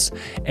plus,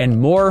 and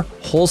more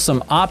wholesome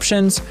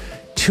options.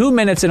 2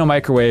 minutes in a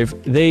microwave,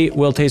 they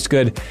will taste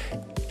good.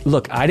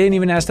 Look, I didn't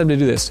even ask them to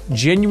do this.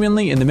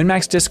 Genuinely, in the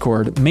MinMax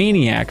Discord,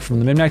 Maniac from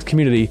the MinMax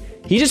community,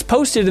 he just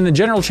posted in the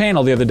general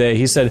channel the other day.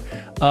 He said,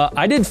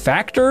 I did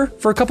Factor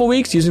for a couple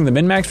weeks using the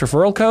MinMax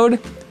referral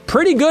code.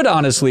 Pretty good,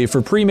 honestly,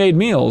 for pre-made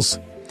meals.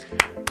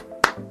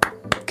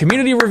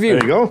 Community review.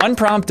 There you go.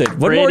 Unprompted.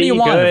 What Pretty more do you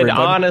want, good,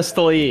 everybody?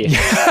 honestly.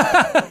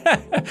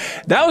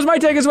 That was my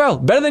take as well.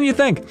 Better than you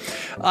think.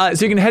 So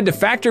you can head to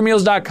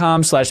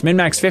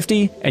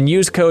factormeals.com/MinMax50 and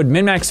use code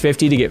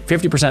MinMax50 to get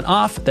 50%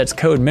 off. That's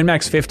code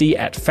MinMax50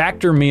 at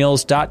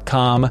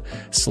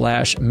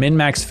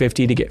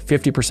factormeals.com/MinMax50 to get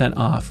 50%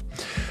 off.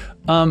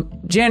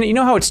 Janet, you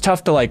know how it's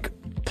tough to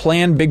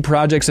plan big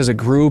projects as a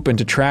group and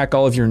to track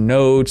all of your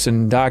notes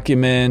and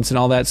documents and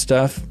all that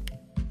stuff?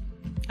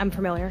 I'm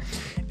familiar.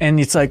 And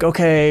it's like,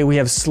 okay, we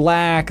have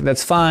Slack,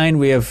 that's fine.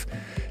 We have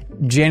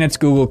Janet's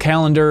Google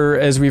Calendar,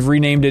 as we've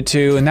renamed it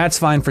to, and that's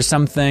fine for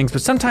some things.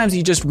 But sometimes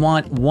you just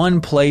want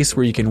one place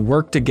where you can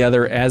work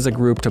together as a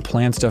group to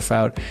plan stuff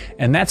out.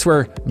 And that's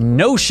where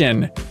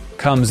Notion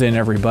comes in,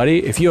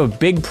 everybody. If you have a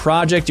big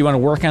project you want to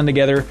work on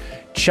together,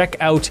 check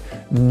out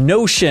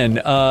Notion.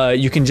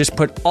 You can just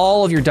put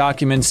all of your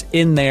documents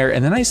in there.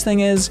 And the nice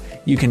thing is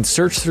you can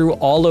search through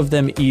all of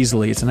them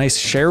easily. It's a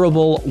nice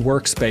shareable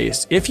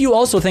workspace. If you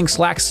also think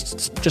Slack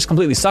just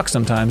completely sucks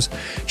sometimes,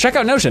 check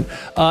out Notion.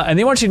 And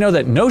they want you to know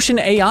that Notion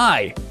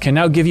AI can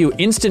now give you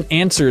instant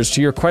answers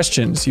to your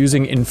questions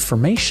using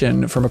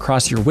information from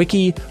across your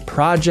wiki,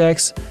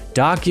 projects,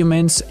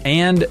 documents,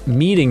 and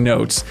meeting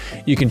notes.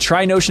 You can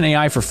try Notion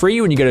AI for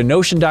free when you go to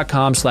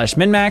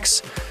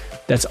notion.com/MinMax.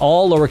 That's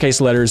all lowercase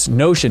letters,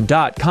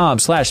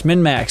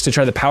 notion.com/MinMax to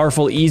try the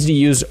powerful, easy to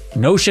use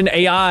Notion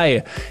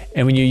AI.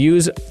 And when you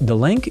use the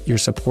link, you're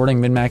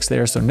supporting MinMax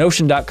there. So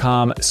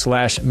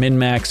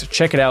notion.com/MinMax.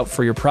 Check it out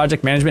for your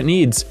project management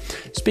needs.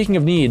 Speaking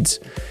of needs,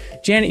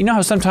 Janet, you know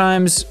how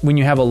sometimes when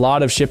you have a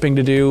lot of shipping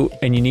to do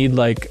and you need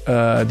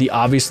the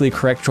obviously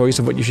correct choice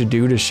of what you should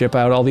do to ship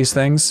out all these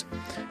things?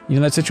 You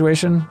know that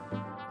situation?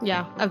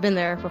 Yeah, I've been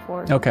there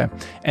before. Okay.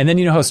 And then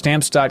you know how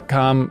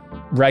Stamps.com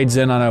rides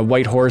in on a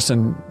white horse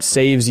and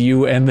saves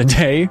you and the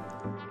day?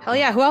 Hell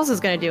yeah, who else is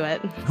going to do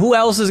it? Who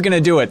else is going to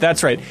do it?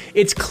 That's right.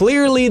 It's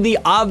clearly the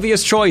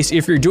obvious choice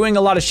if you're doing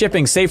a lot of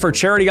shipping, say for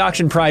charity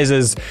auction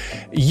prizes.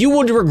 You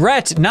would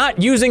regret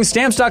not using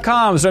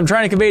Stamps.com, so I'm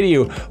trying to convey to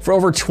you. For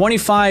over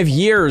 25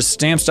 years,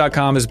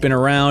 Stamps.com has been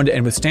around,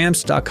 and with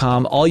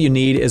Stamps.com, all you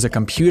need is a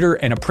computer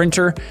and a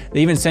printer.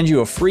 They even send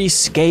you a free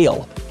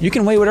scale. You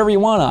can weigh whatever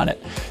you want on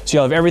it. So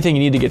you'll have everything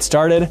you need to get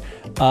started.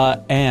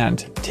 And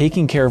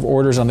taking care of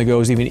orders on the go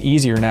is even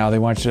easier now. They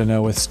want you to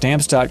know with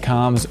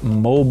Stamps.com's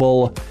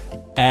mobile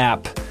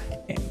app.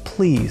 And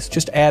please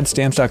just add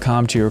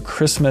Stamps.com to your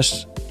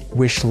Christmas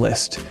wish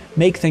list.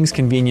 Make things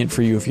convenient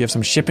for you if you have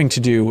some shipping to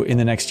do in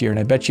the next year, and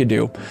I bet you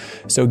do.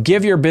 So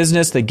give your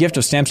business the gift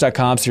of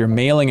Stamps.com so your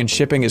mailing and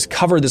shipping is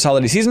covered this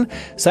holiday season.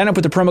 Sign up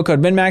with the promo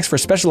code MINMAX for a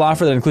special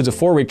offer that includes a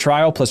 4-week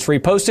trial plus free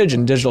postage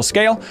and digital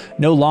scale.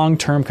 No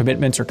long-term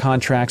commitments or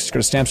contracts. Just go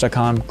to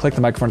Stamps.com, click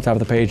the microphone at the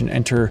top of the page, and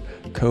enter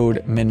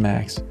code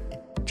MINMAX.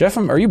 Jeff,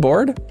 are you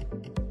bored?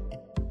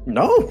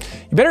 No.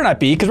 You better not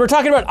be, because we're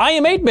talking about I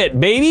Am 8-Bit,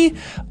 baby.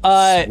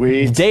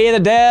 Sweet. Day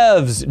of the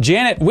Devs.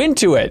 Janet went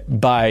to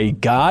it, by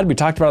God. We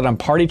talked about it on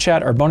Party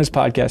Chat, our bonus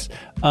podcast.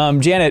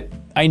 Janet,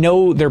 I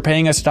know they're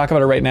paying us to talk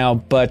about it right now,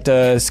 but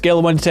scale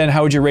of 1 to 10,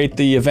 how would you rate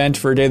the event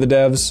for Day of the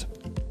Devs?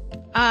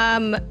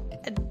 I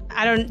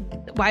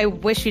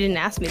wish you didn't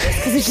ask me this,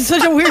 because it's just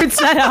such a weird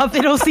setup.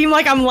 It'll seem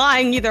like I'm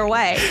lying either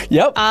way.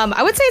 Yep.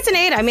 I would say it's an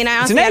 8. I mean, I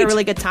honestly had a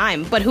really good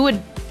time, but who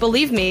would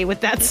believe me with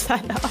that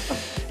setup?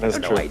 That's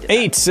true.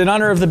 8 in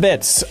honor of the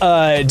bits.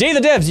 Day of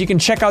the Devs, you can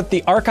check out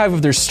the archive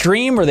of their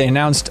stream where they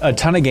announced a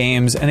ton of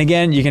games. And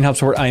again, you can help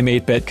support I'm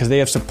 8-Bit because they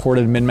have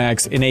supported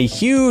MinMax in a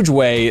huge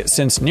way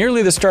since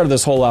nearly the start of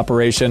this whole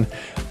operation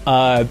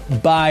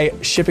by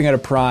shipping out a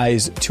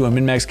prize to a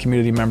MinMax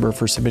community member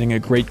for submitting a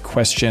great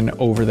question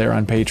over there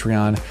on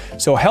Patreon.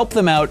 So help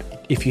them out.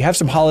 If you have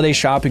some holiday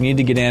shopping you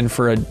need to get in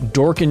for a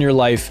dork in your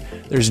life,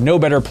 there's no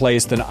better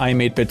place than I'm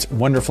 8-Bit's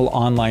wonderful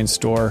online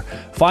store.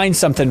 Find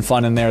something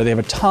fun in there. They have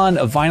a ton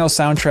of vinyl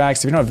soundtracks.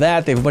 If you don't have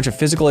that, they have a bunch of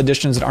physical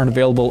editions that aren't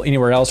available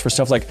anywhere else for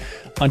stuff like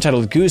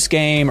Untitled Goose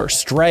Game or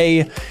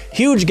Stray.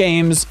 Huge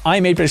games,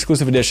 I'm 8-Bit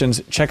exclusive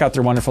editions. Check out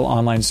their wonderful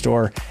online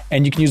store.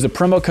 And you can use the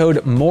promo code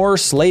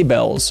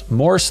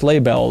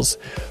MORESLEIGHBELLS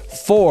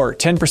for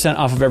 10%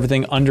 off of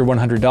everything under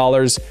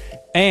 $100.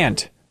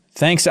 And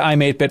thanks to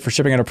I'm 8-Bit for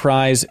shipping out a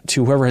prize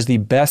to whoever has the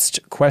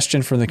best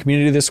question from the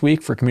community this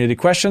week for community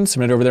questions.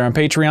 Submit it over there on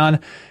Patreon.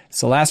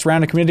 It's the last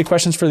round of community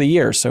questions for the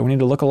year, so we need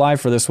to look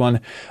alive for this one.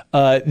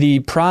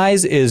 The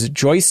prize is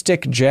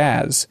Joystick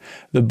Jazz.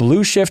 The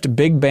Blue Shift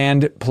Big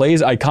Band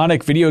plays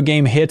iconic video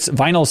game hits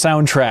vinyl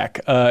soundtrack.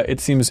 It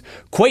seems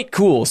quite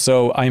cool,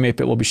 so I'm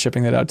 8-Bit will be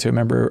shipping that out to a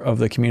member of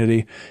the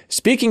community.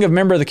 Speaking of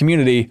member of the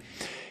community,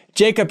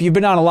 Jacob, you've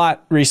been on a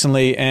lot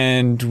recently,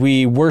 and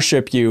we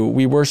worship you.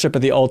 We worship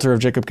at the altar of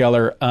Jacob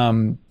Geller,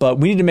 but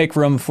we need to make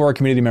room for our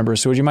community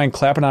members. So would you mind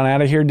clapping on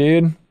out of here,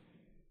 dude?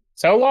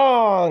 So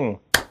long.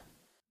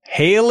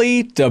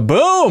 Haley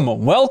DeBoom,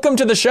 welcome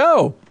to the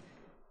show.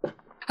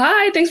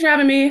 Hi, thanks for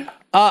having me.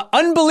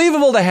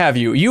 Unbelievable to have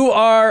you. You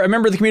are a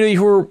member of the community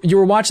you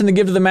were watching the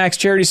Give to the Max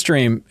charity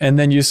stream, and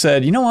then you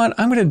said, you know what,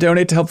 I'm going to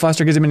donate to help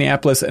foster kids in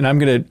Minneapolis, and I'm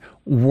going to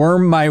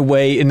worm my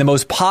way in the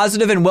most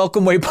positive and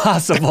welcome way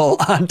possible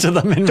onto the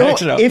MinMax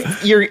show.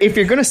 If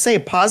you're going to say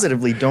it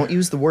positively, don't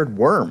use the word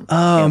worm.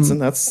 Hanson,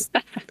 that's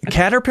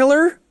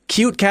caterpillar,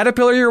 cute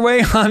caterpillar your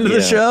way onto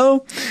the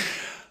show.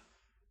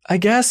 I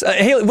guess.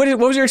 Haley, what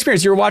was your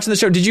experience? You were watching the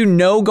show. Did you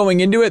know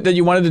going into it that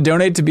you wanted to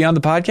donate to be on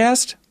the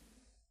podcast?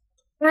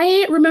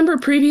 I remember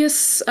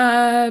previous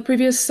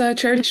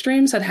charity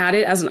streams had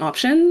it as an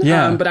option,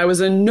 but I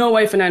was in no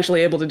way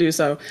financially able to do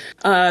so.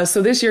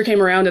 So this year came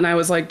around and I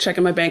was like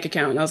checking my bank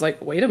account and I was like,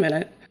 wait a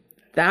minute,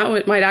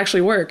 that might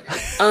actually work.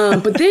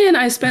 But then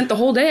I spent the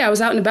whole day, I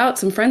was out and about,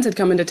 some friends had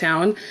come into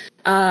town,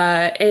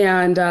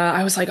 and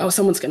I was like, oh,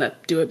 someone's going to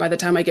do it by the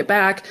time I get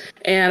back.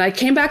 And I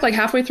came back like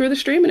halfway through the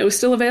stream and it was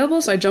still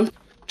available. So I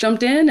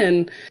jumped in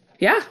and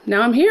yeah,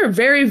 now I'm here.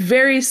 Very,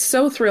 very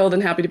so thrilled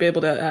and happy to be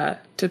able to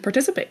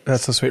participate.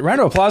 That's so sweet. Round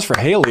of applause for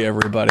Haley,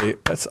 everybody.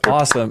 That's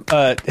awesome.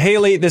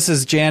 Haley, this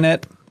is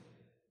Janet.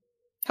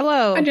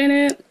 Hello. Hi,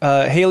 Janet.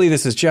 Haley,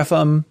 this is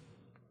Jeffem.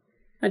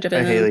 Hi, Jeff.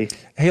 Hi, Haley.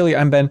 Haley,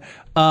 I'm Ben.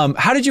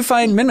 How did you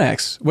find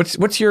MinMax?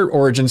 What's your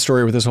origin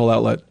story with this whole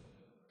outlet?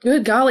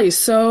 Good golly.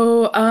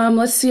 So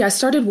let's see. I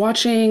started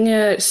watching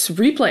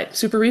Super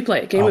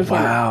Replay, Game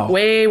Informer,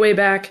 way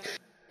back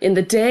in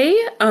the day.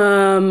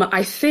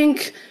 I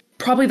think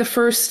probably the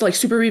first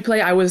Super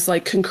Replay I was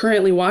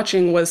concurrently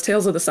watching was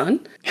Tales of the Sun,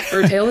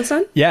 or Tale of the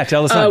Sun. Yeah,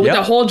 Tale of the Sun. With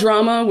the whole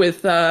drama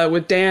with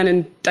Dan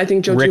and I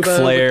think Joe Ric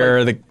Flair.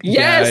 Oh my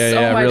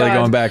really God.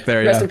 Going back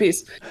there. Rest in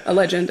peace, a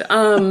legend.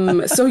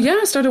 So yeah,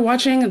 I started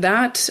watching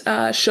that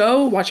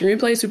show, watching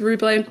Replay, Super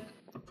Replay.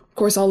 Of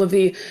course, all of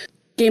the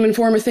Game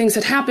Informer things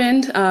had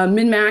happened.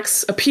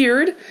 MinMax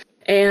appeared,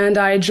 and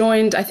I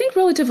joined. I think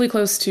relatively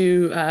close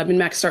to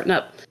MinMax starting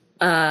up.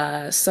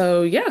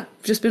 So yeah,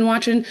 just been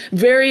watching.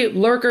 Very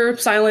lurker,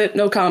 silent,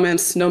 no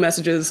comments, no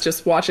messages,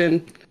 just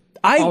watching.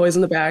 Always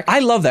in the back. I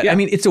love that. Yeah. I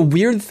mean, it's a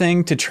weird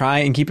thing to try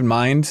and keep in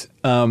mind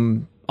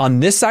on on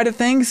this side of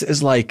things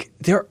is like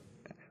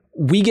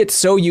we get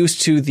so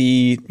used to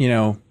the,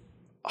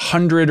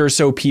 100 or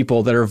so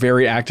people that are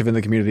very active in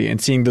the community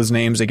and seeing those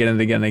names again and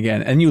again and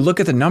again. And you look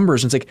at the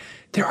numbers and it's like,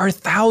 there are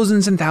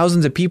thousands and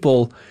thousands of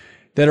people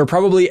that are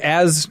probably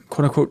as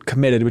quote unquote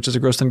committed, which is a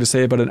gross thing to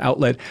say about an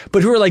outlet,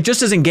 but who are like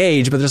just as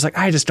engaged, but they're just like,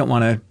 I just don't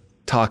want to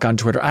talk on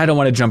Twitter. I don't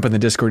want to jump in the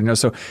Discord,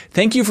 So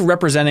thank you for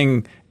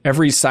representing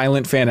every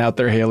silent fan out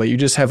there, Haley. You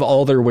just have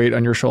all their weight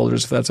on your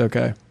shoulders, if that's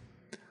okay.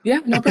 Yeah,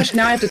 no pressure.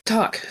 Now I have to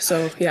talk.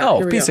 So yeah.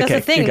 Oh, piece of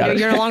cake. That's the thing.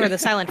 You're no longer the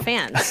silent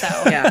fan. So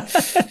yeah.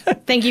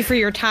 Thank you for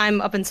your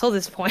time up until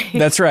this point.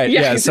 That's right.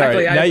 Yeah,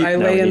 exactly. Sorry. I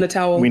lay in the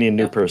towel. We need a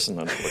new person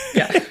on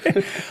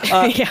Twitter.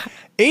 Yeah.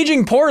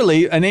 Aging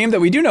Poorly, a name that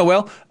we do know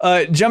well,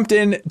 jumped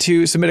in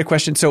to submit a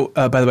question. So,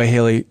 by the way,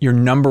 Haley, your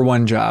number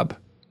one job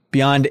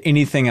beyond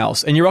anything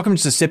else, and you're welcome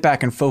just to sit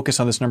back and focus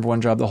on this number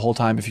one job the whole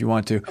time if you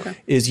want to,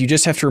 is you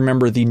just have to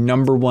remember the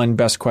number one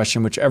best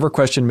question, whichever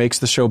question makes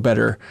the show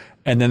better,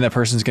 and then that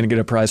person's going to get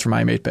a prize from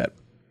iMateBet.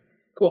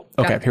 Cool.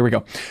 Okay, here we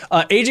go.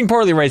 Aging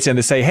Poorly writes in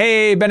to say,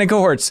 hey, Ben and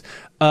cohorts,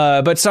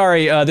 but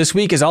sorry, this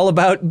week is all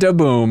about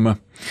Daboom.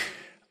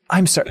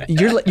 I'm sorry,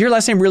 your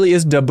last name really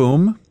is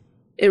Daboom?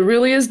 It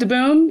really is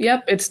Daboom.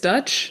 Yep, it's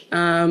Dutch.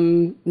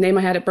 Name I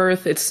had at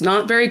birth. It's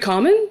not very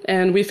common,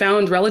 and we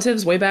found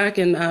relatives way back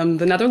in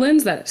the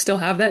Netherlands that still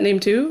have that name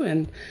too,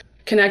 and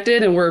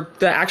connected, and we're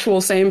the actual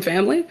same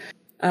family.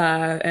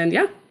 And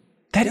yeah,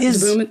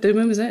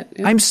 Daboom is it.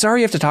 Yeah. I'm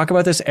sorry you have to talk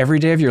about this every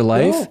day of your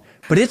life,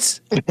 but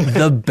it's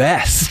the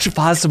best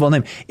possible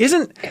name.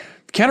 Isn't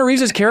Keanu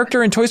Reeves'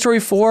 character in Toy Story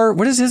 4?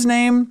 What is his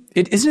name?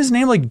 Isn't his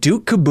name like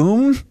Duke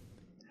Kaboom?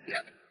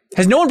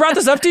 Has no one brought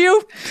this up to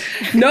you?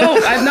 No,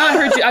 I've not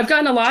heard you. I've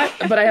gotten a lot,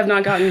 but I have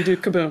not gotten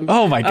Duke Kaboom.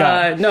 Oh my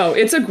God. No,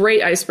 it's a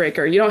great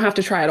icebreaker. You don't have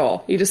to try it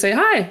all. You just say,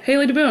 hi,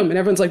 Haley Daboom. And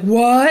everyone's like,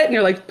 what? And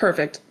you're like,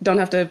 perfect. Don't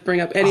have to bring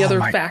up any other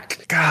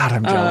fact. God,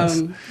 I'm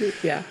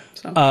jealous. Yeah.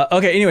 So.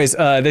 Okay, anyways,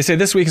 they say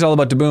this week is all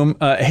about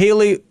Daboom.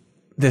 Haley,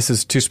 this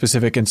is too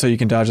specific, and so you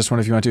can dodge this one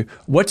if you want to.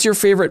 What's your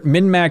favorite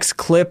Min-Max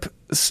clip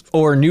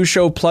or New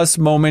Show Plus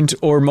moment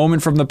or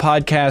moment from the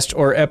podcast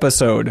or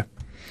episode?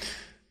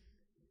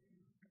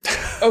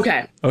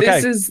 Okay.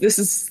 This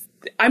is,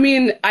 I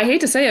mean, I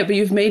hate to say it, but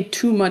you've made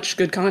too much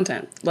good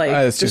content. Like,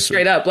 just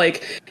straight up.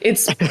 Like,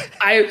 it's,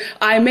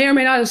 I may or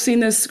may not have seen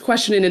this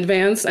question in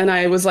advance, and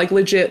I was like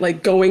legit,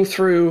 like going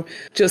through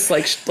just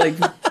like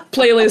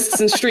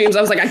playlists and streams.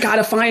 I was like, I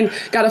gotta find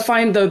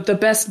the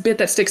best bit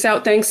that sticks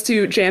out. Thanks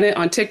to Janet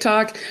on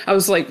TikTok. I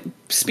was like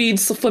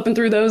flipping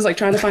through those, like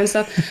trying to find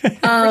stuff.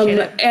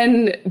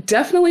 And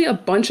definitely a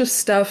bunch of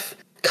stuff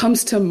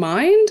comes to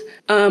mind.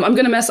 I'm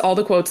going to mess all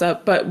the quotes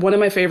up, but one of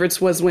my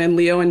favorites was when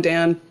Leo and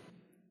Dan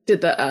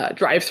did the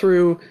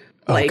drive-through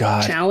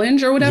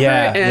challenge or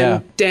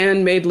whatever.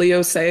 Dan made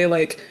Leo say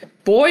like,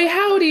 boy,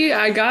 howdy,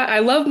 I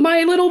love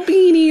my little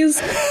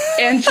beanies.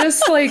 And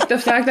just like the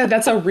fact that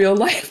that's a real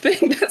life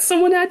thing that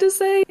someone had to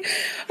say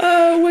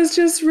was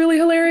just really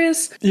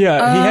hilarious.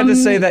 Yeah, he had to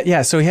say that.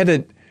 Yeah, so he had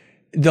to,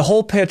 the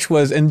whole pitch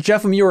was, and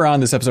Jeff, you were on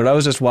this episode, I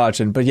was just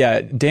watching, but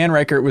yeah, Dan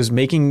Reichert was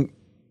making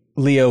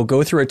Leo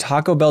go through a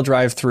Taco Bell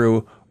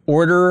drive-through,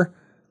 order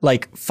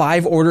like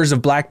 5 orders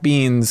of black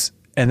beans,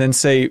 and then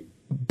say,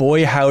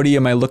 boy, howdy,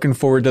 am I looking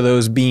forward to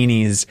those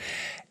beanies.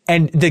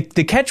 And the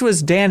catch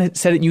was Dan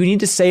said you need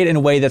to say it in a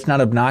way that's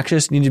not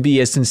obnoxious. You need to be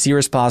as sincere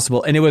as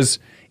possible. And it was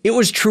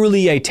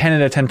truly a 10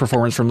 out of 10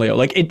 performance from Leo.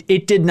 Like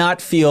it did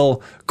not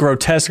feel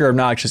grotesque or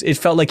obnoxious. It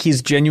felt like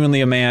he's genuinely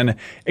a man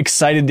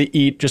excited to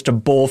eat just a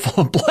bowl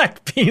full of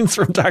black beans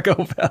from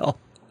Taco Bell.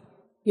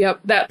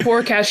 Yep, that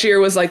poor cashier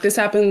was like, this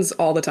happens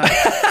all the time.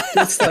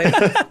 Just like,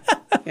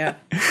 yeah.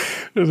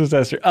 It was a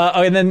disaster.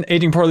 And then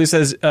Aging Poorly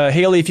says,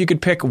 Haley, if you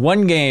could pick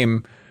one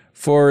game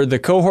for the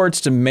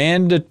cohorts to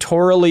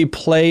mandatorily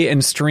play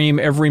and stream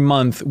every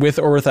month with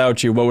or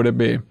without you, what would it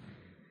be?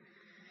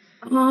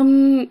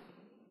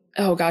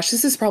 Oh gosh,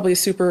 this is probably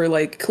super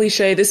like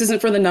cliche. This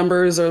isn't for the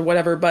numbers or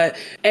whatever, but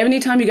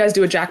anytime you guys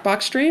do a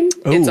Jackbox stream,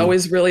 it's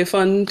always really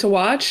fun to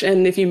watch.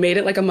 And if you made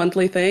it like a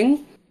monthly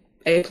thing,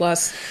 A+.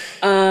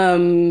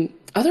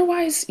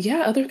 Otherwise,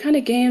 yeah, other kind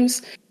of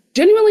games.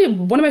 Genuinely,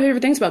 one of my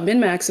favorite things about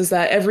Min-Max is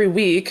that every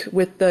week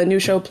with the New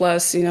Show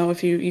Plus,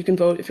 if you can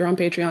vote if you're on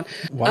Patreon.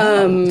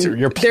 Wow,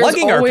 you're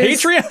plugging our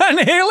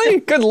Patreon,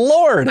 Haley? Good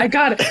Lord. I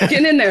got it.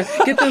 Getting in there.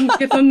 Get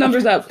them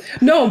numbers up.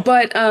 No,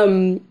 but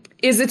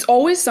it's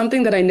always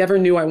something that I never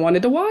knew I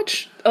wanted to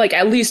watch. Like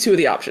at least 2 of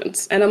the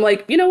options. And I'm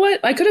like, you know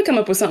what? I could have come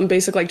up with something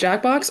basic like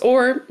Jackbox,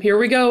 or here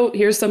we go.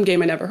 Here's some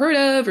game I never heard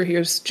of, or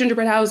here's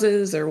Gingerbread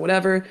Houses or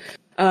whatever.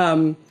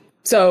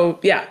 So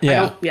yeah,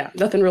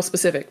 nothing real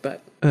specific,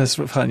 but that's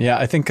fun. Yeah,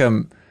 I think I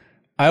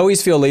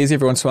always feel lazy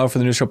every once in a while for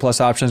the New Show Plus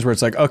options where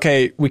it's like,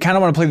 okay, we kind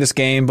of want to play this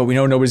game, but we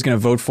know nobody's going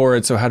to vote for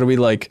it. So how do we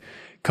like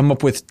come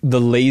up with the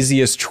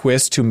laziest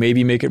twist to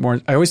maybe make it more?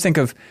 I always think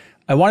of,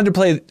 I wanted to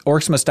play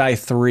Orcs Must Die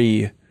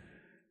 3,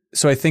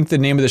 So I think the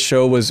name of the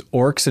show was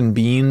Orcs and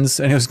Beans,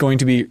 and it was going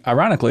to be,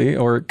 ironically,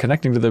 or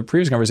connecting to the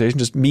previous conversation,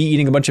 just me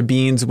eating a bunch of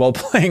beans while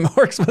playing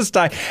Orcs Must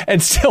Die,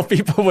 and still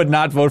people would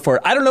not vote for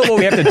it. I don't know what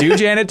we have to do,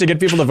 Janet, to get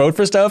people to vote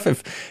for stuff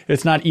if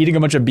it's not eating a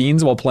bunch of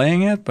beans while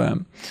playing it. But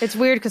it's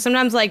weird because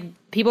sometimes like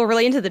people are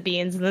really into the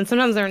beans, and then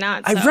sometimes they're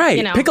not. So, right,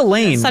 you know, pick a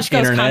lane. Such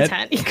goes internet.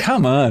 Content.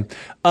 Come on.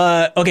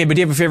 Okay, but do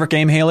you have a favorite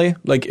game, Haley?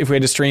 Like if we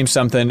had to stream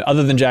something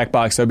other than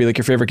Jackbox, that would be like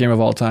your favorite game of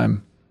all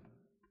time.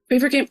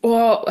 Favorite game?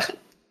 Well,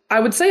 I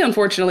would say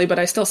unfortunately, but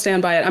I still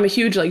stand by it. I'm a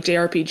huge like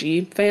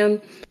JRPG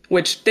fan,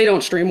 which they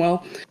don't stream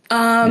well.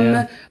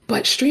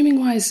 But streaming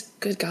wise,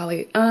 good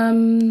golly.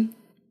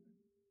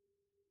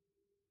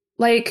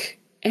 Like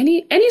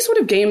any sort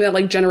of game that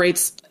like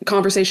generates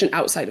conversation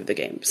outside of the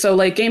game. So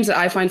like games that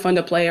I find fun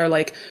to play are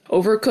like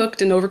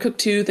Overcooked and Overcooked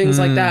 2, things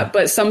like that.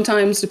 But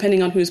sometimes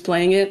depending on who's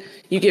playing it,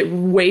 you get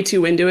way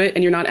too into it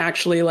and you're not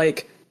actually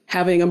like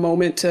having a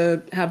moment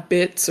to have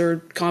bits or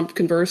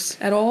converse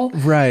at all.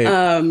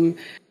 Right.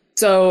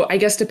 So I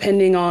guess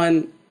depending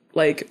on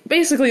like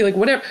basically like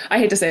whatever, I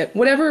hate to say it,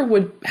 whatever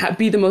would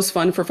be the most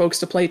fun for folks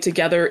to play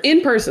together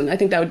in person. I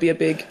think that would be a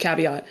big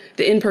caveat.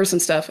 The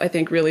in-person stuff I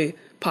think really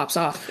pops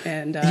off.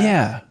 And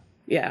yeah,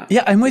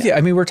 I'm with you.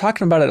 I mean, we're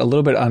talking about it a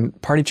little bit on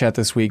Party Chat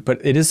this week,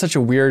 but it is such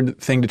a weird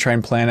thing to try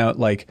and plan out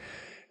like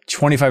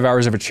 25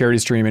 hours of a charity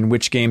stream and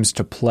which games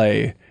to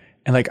play.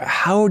 And like,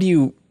 how do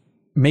you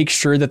make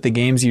sure that the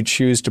games you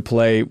choose to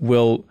play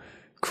will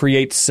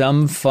create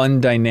some fun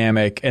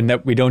dynamic and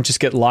that we don't just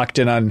get locked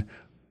in on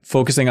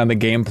focusing on the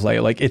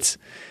gameplay? Like it's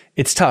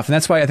tough. And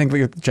that's why I think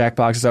like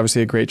Jackbox is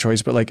obviously a great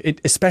choice, but like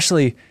it's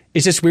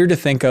just weird to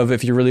think of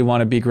if you really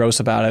want to be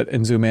gross about it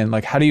and zoom in.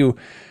 Like how do you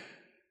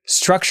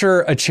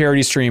structure a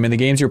charity stream and the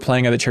games you're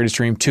playing on the charity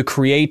stream to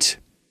create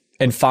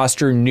and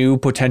foster new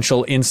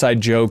potential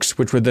inside jokes,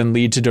 which would then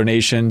lead to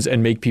donations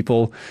and make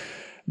people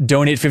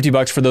donate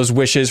 $50 for those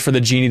wishes for the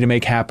genie to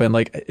make happen.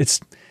 Like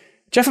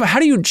Jeff, how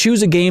do you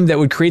choose a game that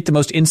would create the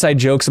most inside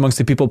jokes amongst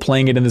the people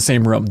playing it in the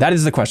same room? That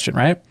is the question,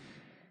 right?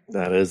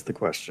 That is the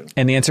question.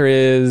 And the answer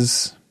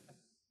is...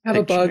 Have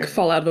a bug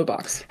fall out of a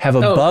box. Have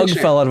a bug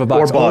fall out of a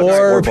box.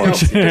 Or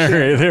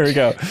Pictionary. There we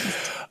go.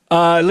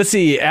 Let's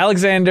see.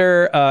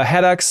 Alexander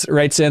Haddux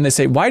writes in, they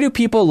say, why do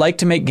people like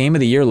to make Game of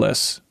the Year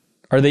lists?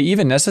 Are they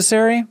even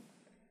necessary?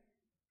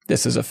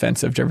 This is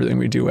offensive to everything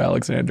we do,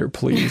 Alexander,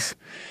 please.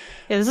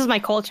 Yeah, this is my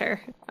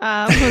culture.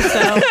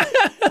 So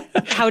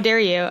how dare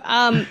you?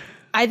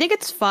 I think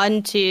it's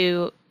fun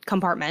to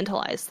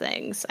compartmentalize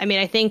things. I mean,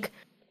 I think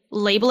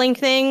labeling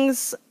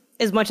things,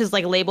 as much as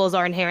like labels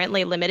are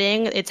inherently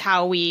limiting, it's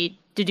how we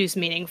deduce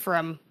meaning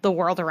from the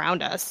world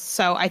around us.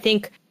 So I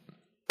think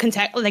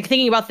like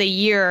thinking about the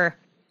year,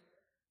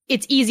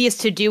 it's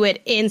easiest to do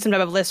it in some type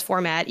of list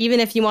format.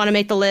 Even if you want to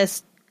make the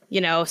list, you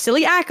know,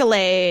 silly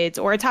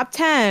accolades or a top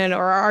 10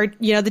 or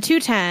you know, the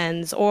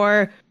 210s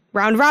or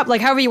round robin, like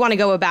however you want to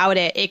go about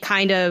it, it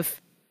kind of,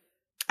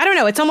 I don't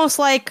know, it's almost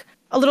like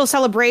a little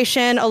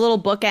celebration, a little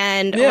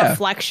bookend, a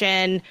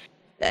reflection.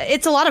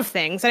 It's a lot of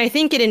things. And I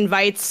think it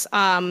invites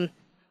a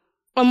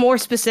more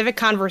specific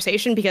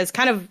conversation because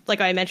kind of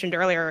like I mentioned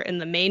earlier in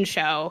the main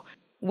show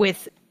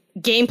with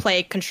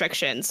gameplay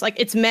constrictions, like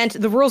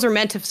the rules are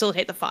meant to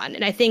facilitate the fun.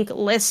 And I think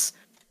lists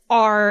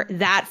are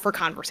that for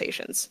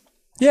conversations.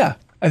 Yeah,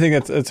 I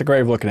think that's a great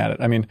way of looking at it.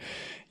 I mean,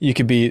 you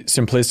could be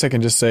simplistic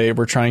and just say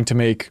we're trying to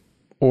make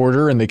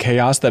order in the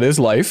chaos that is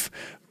life.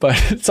 But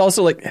it's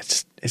also like,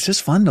 it's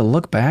just fun to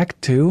look back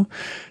to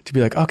be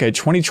like, okay,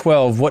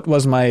 2012, what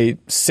was my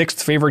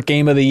 6th favorite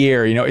game of the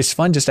year? You know, it's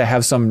fun just to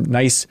have some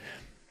nice,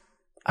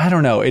 I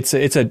don't know, it's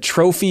a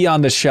trophy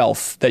on the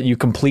shelf that you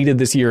completed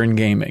this year in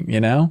gaming, you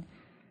know?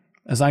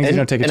 As long as you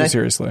don't take it too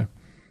seriously.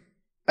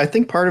 I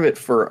think part of it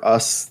for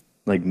us,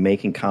 like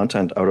making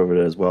content out of it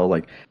as well,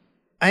 like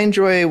I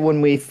enjoy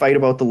when we fight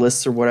about the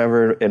lists or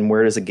whatever and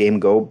where does a game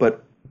go,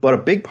 but a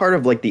big part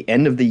of like the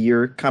end of the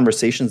year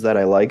conversations that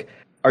I like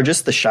are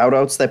just the shout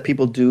outs that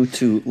people do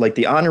to like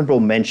the honorable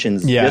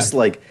mentions. Yeah. Just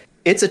like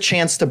it's a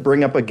chance to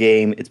bring up a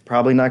game. It's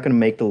probably not going to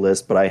make the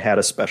list, but I had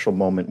a special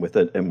moment with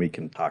it and we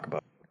can talk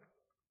about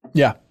it.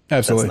 Yeah,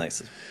 absolutely.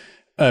 That's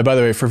nice. By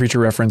the way, for future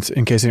reference,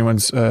 in case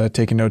anyone's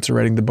taking notes or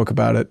writing the book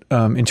about it,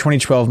 in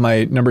 2012,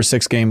 my number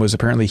 6 game was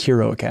apparently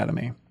Hero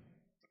Academy,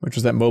 which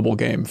was that mobile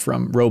game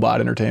from Robot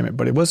Entertainment,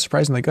 but it was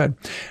surprisingly good.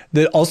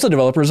 Also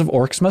developers of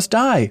Orcs Must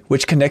Die,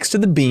 which connects to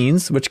the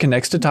Beans, which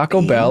connects to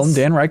Taco Bell and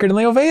Dan Reichert and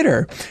Leo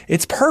Vader.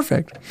 It's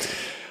perfect.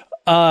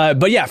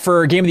 But yeah,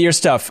 for Game of the Year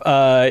stuff,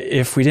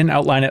 if we didn't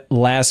outline it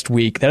last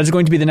week, that is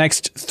going to be the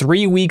next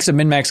 3 weeks of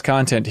MinMax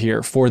content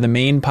here for the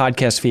main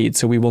podcast feed.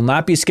 So we will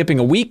not be skipping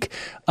a week.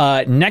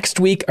 Next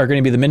week are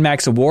going to be the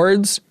MinMax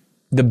Awards.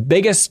 the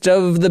biggest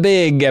of the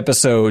big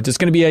episodes. It's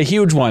going to be a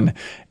huge one.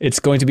 It's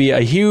going to be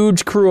a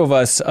huge crew of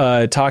us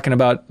talking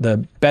about the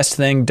best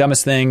thing,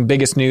 dumbest thing,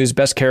 biggest news,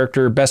 best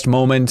character, best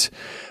moment,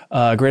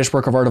 greatest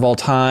work of art of all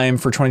time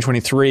for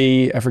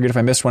 2023. I forget if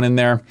I missed one in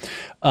there.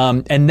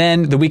 And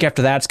then the week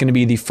after that, it's going to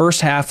be the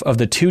first half of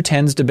the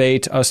 210s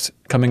debate, us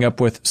coming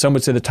up with, some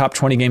would say the top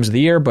 20 games of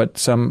the year, but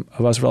some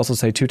of us would also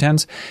say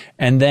 210s.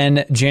 And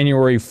then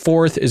January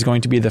 4th is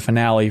going to be the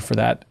finale for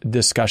that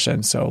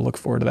discussion. So look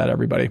forward to that,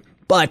 everybody.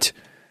 But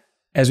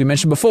as we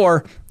mentioned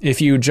before,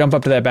 if you jump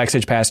up to that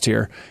Backstage Pass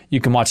tier,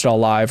 you can watch it all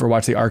live or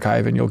watch the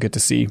archive, and you'll get to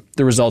see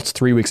the results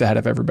 3 weeks ahead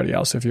of everybody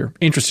else if you're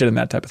interested in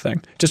that type of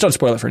thing. Just don't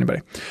spoil it for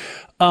anybody.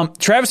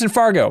 Travis in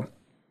Fargo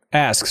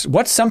asks,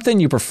 what's something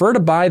you prefer to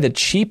buy the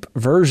cheap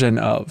version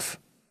of?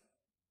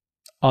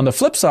 On the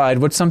flip side,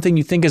 what's something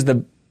you think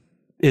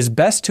is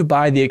best to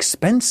buy the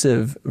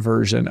expensive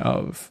version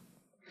of?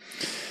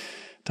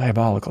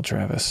 Diabolical,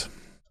 Travis.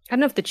 I don't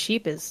know if the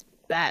cheap is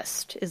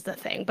best is the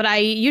thing, but I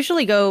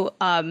usually go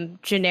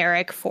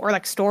generic for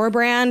like store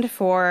brand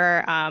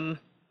for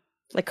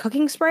like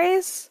cooking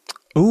sprays.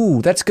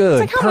 Ooh, that's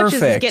good. It's like how Perfect. much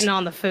is this getting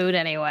on the food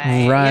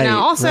anyway? Right.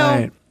 Also,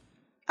 right.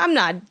 I'm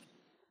not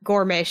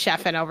gourmet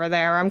chefing over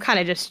there. I'm kind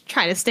of just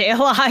trying to stay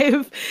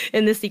alive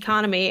in this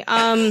economy.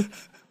 And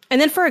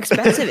then for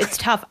expensive, it's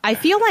tough. I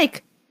feel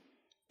like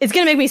it's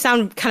gonna make me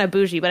sound kind of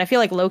bougie, but I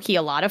feel like low-key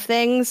a lot of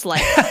things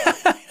like.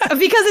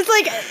 Because it's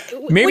like...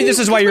 Maybe this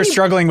is why you're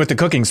struggling with the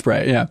cooking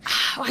spray, yeah.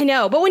 I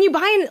know, but when you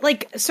buy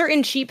like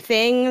certain cheap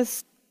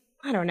things,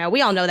 I don't know,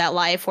 we all know that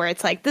life where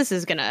it's like, this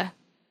is gonna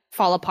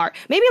fall apart.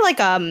 Maybe like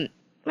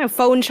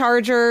phone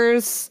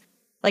chargers,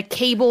 like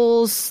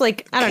cables,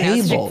 like, I don't know,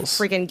 it's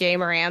just a freaking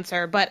gamer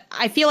answer, but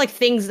I feel like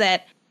things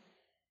that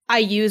I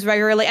use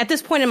regularly, at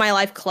this point in my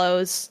life,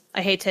 clothes,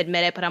 I hate to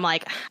admit it, but I'm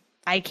like,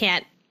 I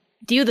can't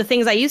do the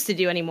things I used to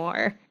do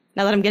anymore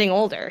now that I'm getting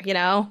older, you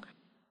know?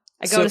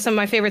 I go to some of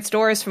my favorite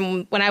stores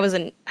from when I was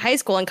in high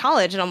school and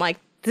college, and I'm like,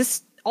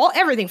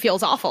 everything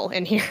feels awful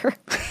in here.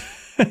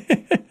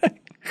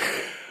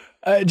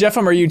 Jeff,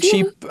 are you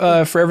cheap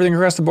for everything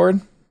across the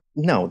board?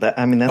 No, that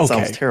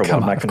sounds terrible.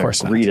 I'm not going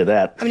to agree to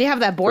that. I mean, you have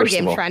that board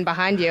game trend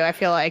behind you. I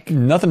feel like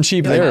nothing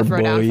cheap there,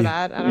 boy. Down for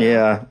that. I don't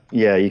know.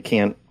 Yeah, you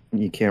can't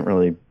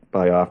really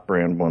buy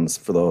off-brand ones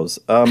for those.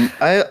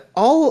 I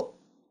don't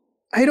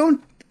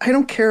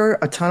care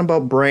a ton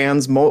about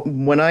brands.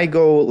 When I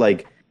go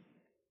like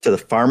to the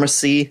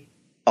pharmacy,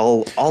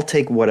 I'll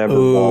take whatever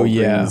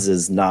Walgreens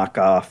is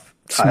knockoff,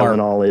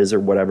 Tylenol is, or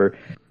whatever,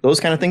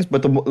 those kind of things.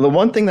 But the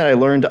one thing that I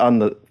learned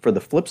for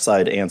the flip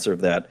side answer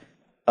of that,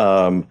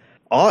 I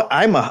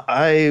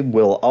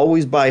will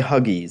always buy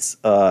Huggies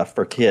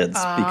for kids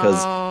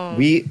because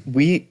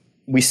we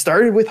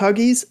started with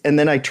Huggies, and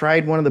then I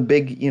tried one of the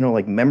big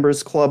like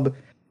members club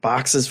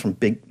boxes from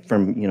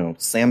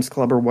Sam's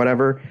Club or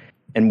whatever,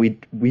 and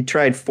we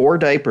tried 4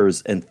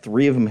 diapers and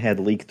 3 of them had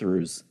leak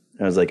throughs.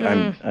 I was like,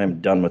 I'm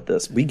done with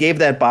this. We gave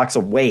that box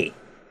away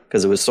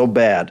because it was so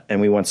bad, and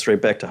we went straight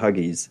back to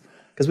Huggies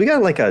because we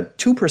got like a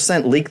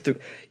 2% leak through.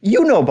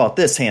 You know about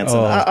this, Hanson.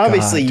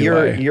 Obviously,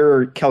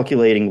 you're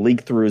calculating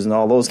leak throughs and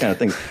all those kind of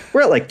things.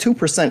 We're at like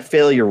 2%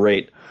 failure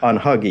rate on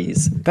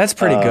Huggies. That's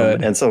pretty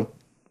good, and so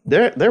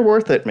they're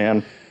worth it,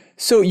 man.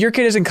 So your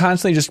kid isn't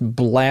constantly just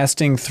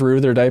blasting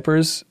through their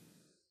diapers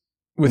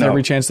with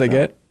every chance they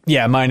get?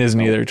 Yeah, mine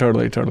isn't either.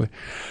 Totally.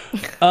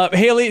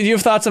 Haley, do you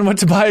have thoughts on what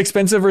to buy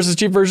expensive versus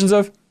cheap versions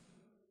of?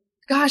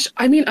 Gosh,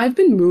 I mean, I've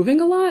been moving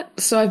a lot,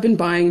 so I've been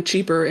buying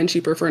cheaper and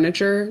cheaper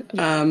furniture,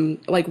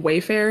 like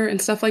Wayfair and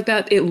stuff like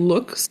that. It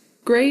looks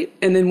great,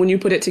 and then when you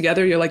put it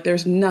together, you're like,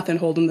 there's nothing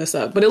holding this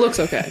up, but it looks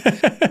okay.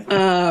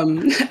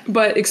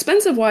 But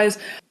expensive-wise,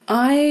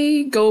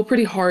 I go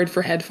pretty hard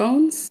for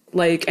headphones,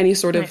 like any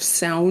sort of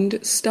sound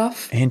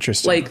stuff.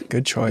 Interesting. Like,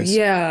 good choice.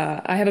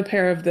 Yeah, I have a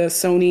pair of the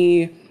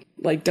Sony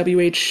like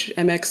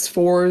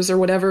WH-MX4s or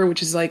whatever,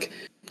 which is like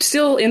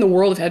still in the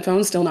world of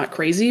headphones, still not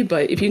crazy,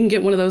 but if you can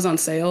get one of those on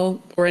sale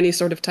or any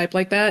sort of type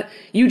like that,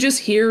 you just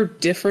hear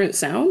different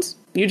sounds.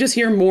 You just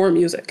hear more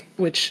music,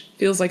 which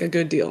feels like a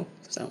good deal.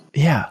 So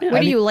yeah. Where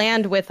do you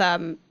land with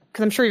because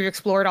I'm sure you've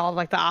explored all of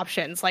like the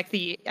options, like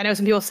I know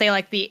some people say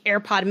like the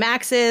AirPod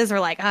Maxes or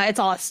like it's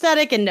all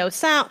aesthetic and no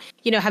sound.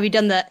 Have you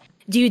done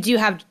do you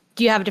have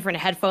different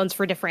headphones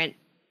for different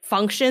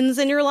functions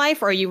in your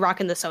life, or are you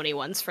rocking the Sony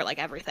ones for like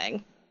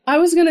everything? I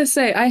was going to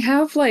say, I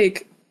have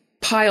like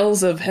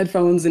piles of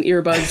headphones and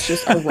earbuds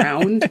just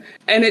around,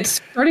 and it's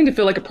starting to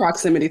feel like a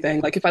proximity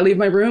thing. Like if I leave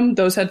my room,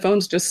 those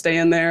headphones just stay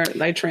in there.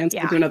 I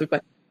transfer to another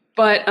place.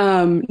 But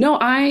no,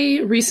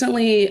 I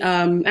recently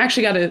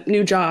actually got a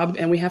new job,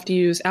 and we have to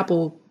use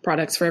Apple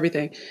products for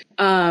everything.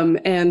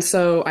 And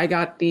so I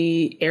got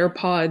the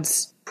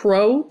AirPods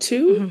Pro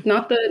 2,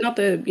 not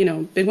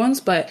the big ones,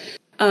 but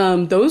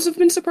those have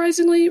been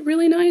surprisingly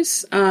really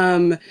nice.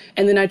 And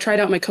then I tried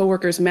out my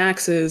coworkers'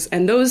 Maxes,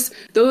 and those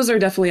are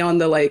definitely on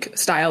the like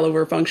style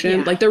over function.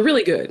 Yeah. Like they're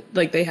really good.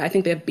 Like I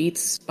think they have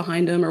Beats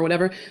behind them or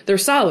whatever. They're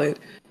solid,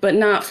 but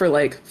not for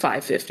like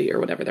 $550 or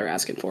whatever they're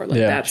asking for. Like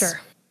that's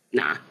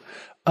nah.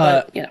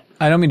 But,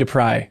 I don't mean to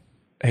pry,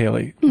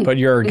 Haley, but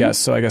you're our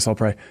guest, so I guess I'll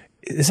pray.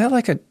 Is that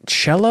like a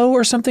cello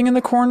or something in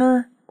the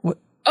corner? What?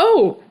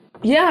 Oh,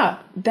 yeah,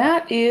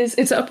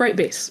 it's an upright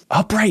bass.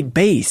 Upright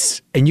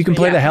bass, and you can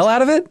play the hell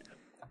out of it?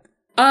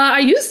 I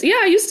used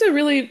to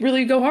really,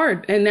 really go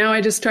hard, and now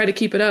I just try to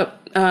keep it up.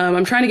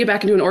 I'm trying to get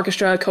back into an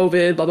orchestra,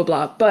 COVID, blah, blah,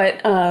 blah. But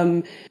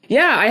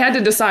I had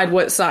to decide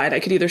what side. I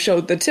could either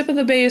show the tip of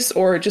the bass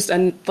or just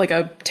like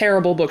a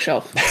terrible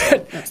bookshelf.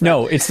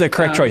 No, it's the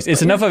correct choice.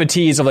 It's enough of a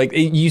tease of like,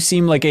 you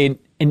seem like an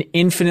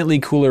infinitely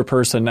cooler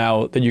person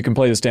now that you can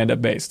play the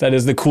stand-up bass. That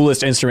is the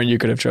coolest instrument you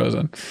could have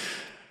chosen.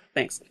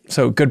 Thanks.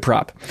 So good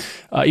prop.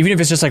 Even if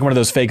it's just like one of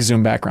those fake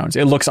Zoom backgrounds,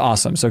 it looks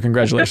awesome. So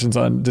congratulations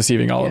on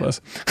deceiving all of us.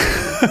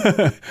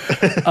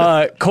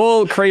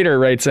 Cole Crater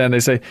writes in, they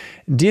say,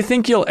 do you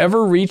think you'll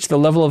ever reach the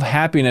level of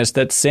happiness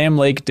that Sam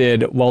Lake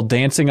did while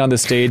dancing on the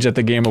stage at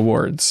the Game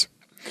Awards?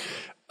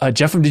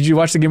 Jeff, did you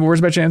watch the Game Awards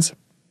by chance?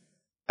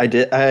 I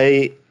did.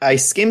 I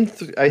skimmed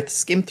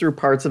through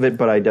parts of it,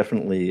 but I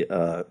definitely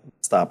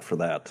stopped for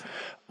that.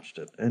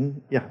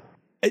 And yeah.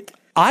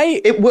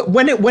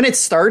 When it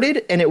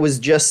started and it was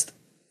just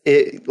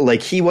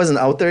like he wasn't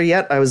out there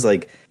yet, I was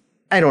like,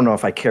 I don't know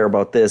if I care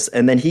about this.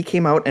 And then he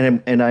came out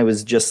and I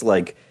was just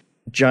like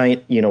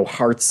giant,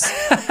 hearts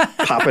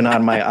popping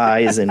on my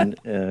eyes, and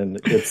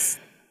it's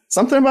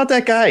something about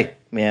that guy,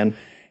 man.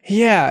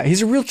 Yeah,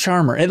 he's a real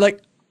charmer. And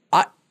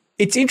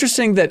it's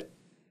interesting that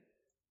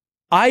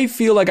I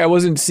feel like I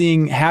wasn't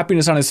seeing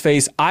happiness on his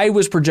face. I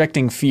was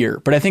projecting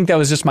fear, but I think that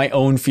was just my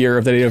own fear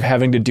of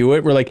having to do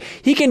it. Where like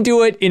he can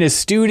do it in his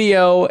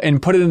studio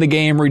and put it in the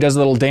game where he does a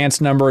little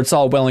dance number. It's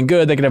all well and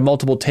good. They can have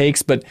multiple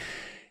takes, but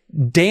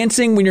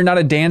dancing when you're not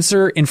a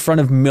dancer in front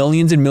of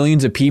millions and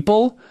millions of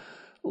people,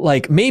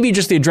 like maybe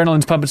just the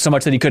adrenaline's pumping so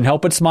much that he couldn't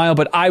help but smile.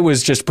 But I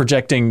was just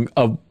projecting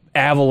a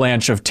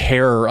avalanche of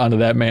terror onto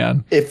that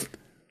man.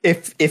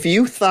 If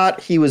you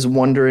thought he was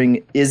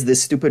wondering, is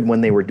this stupid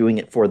when they were doing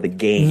it for the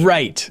game?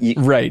 Right.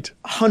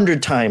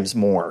 100 times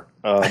more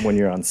when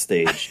you're on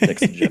stage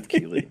next to Jeff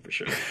Keighley, for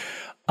sure.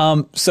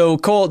 So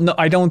Cole, no,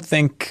 I don't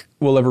think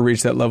we'll ever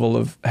reach that level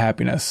of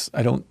happiness.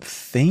 I don't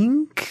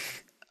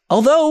think.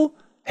 Although,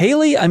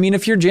 Haley, I mean,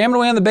 if you're jamming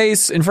away on the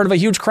bass in front of a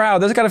huge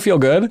crowd, that's got to feel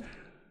good.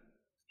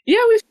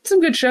 Yeah, we've had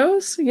some good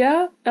shows.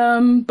 Yeah.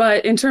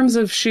 But in terms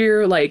of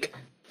sheer like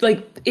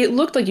it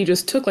looked like you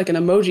just took like an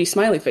emoji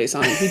smiley face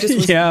on him. He just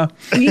was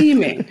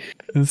beaming.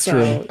 That's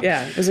true.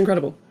 Yeah, it was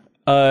incredible.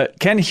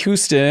 Ken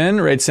Houston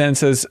writes in,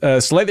 says,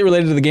 slightly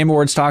related to the Game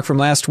Awards talk from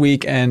last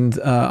week and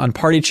on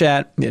Party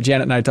Chat. Yeah,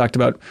 Janet and I talked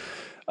about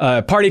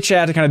Party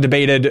Chat and kind of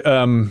debated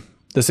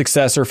the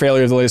success or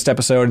failure of the latest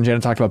episode. And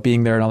Janet talked about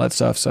being there and all that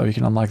stuff. So you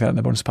can unlock that in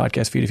the bonus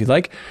podcast feed if you'd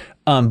like.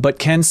 But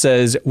Ken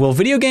says, will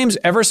video games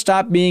ever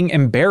stop being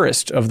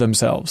embarrassed of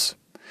themselves?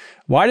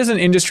 Why does an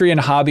industry and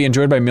hobby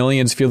enjoyed by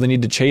millions feel the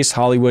need to chase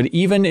Hollywood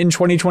even in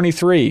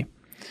 2023?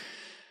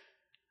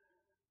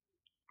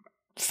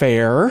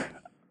 Fair.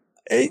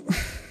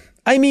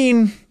 I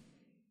mean,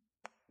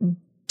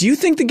 do you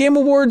think the Game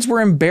Awards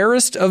were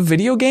embarrassed of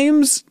video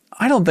games?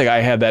 I don't think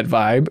I had that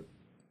vibe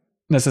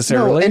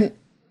necessarily. No,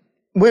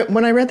 and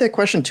when I read that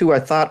question too, I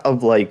thought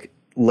of like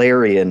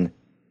Larian,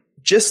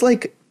 just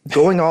like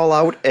going all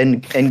out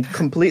and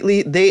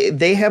completely.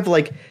 They have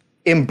like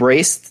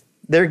embraced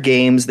their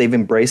games, they've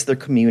embraced their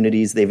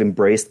communities, they've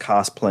embraced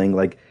cosplaying.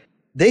 Like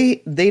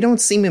they don't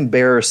seem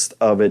embarrassed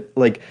of it.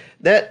 Like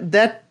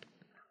that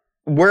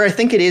where I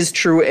think it is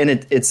true, and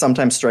it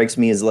sometimes strikes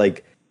me as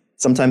like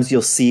sometimes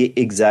you'll see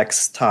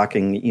execs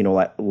talking,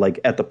 like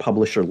at the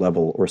publisher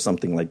level or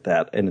something like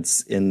that, and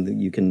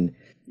you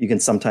can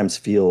sometimes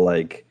feel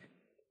like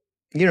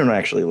you don't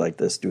actually like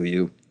this, do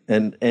you?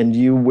 And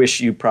you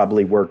wish you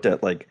probably worked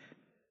at like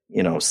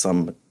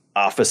some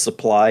office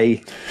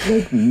supply,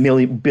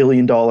 like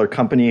billion-dollar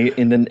company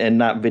and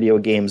not video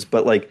games.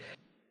 But like,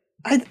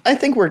 I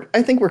think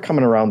we're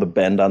coming around the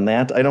bend on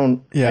that. I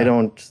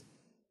don't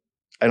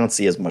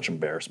see as much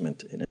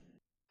embarrassment in it.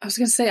 I was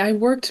going to say, I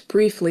worked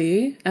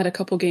briefly at a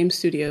couple game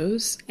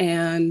studios,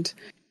 and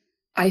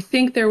I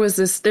think there's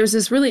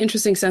this really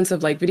interesting sense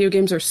of like video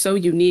games are so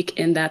unique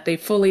in that they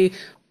fully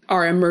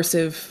are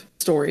immersive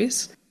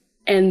stories.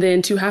 And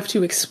then to have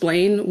to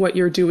explain what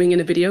you're doing in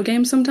a video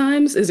game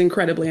sometimes is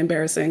incredibly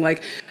embarrassing.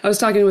 Like I was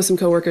talking with some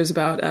coworkers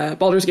about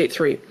Baldur's Gate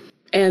 3.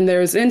 And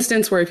there's an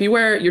instance where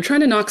you're trying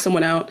to knock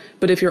someone out,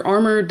 but if your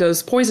armor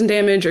does poison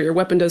damage or your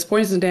weapon does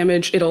poison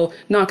damage, it'll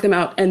knock them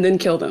out and then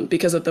kill them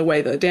because of the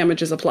way the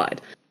damage is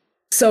applied.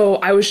 So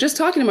I was just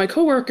talking to my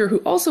coworker who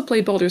also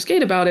played Baldur's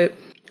Gate about it.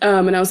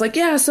 And I was like,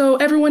 yeah, so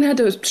everyone had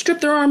to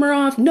strip their armor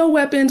off, no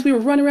weapons. We were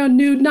running around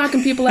nude,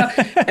 knocking people out.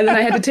 And then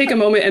I had to take a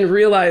moment and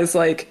realize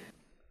like,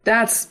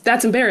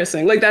 that's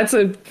embarrassing. Like that's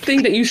a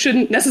thing that you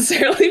shouldn't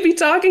necessarily be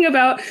talking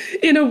about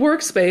in a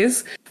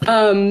workspace.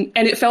 And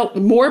it felt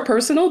more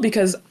personal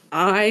because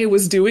I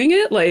was doing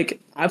it. Like,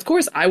 of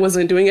course I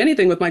wasn't doing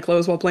anything with my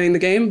clothes while playing the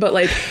game, but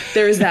like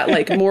there's that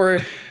like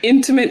more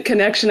intimate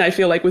connection I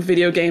feel like with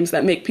video games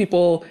that make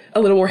people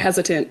a little more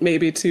hesitant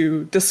maybe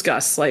to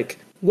discuss like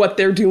what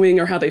they're doing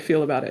or how they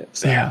feel about it.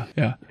 So, yeah.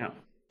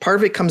 part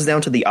of it comes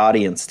down to the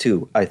audience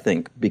too, I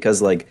think,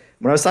 because like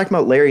when I was talking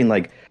about Larry and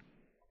like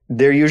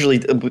they're usually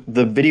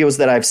the videos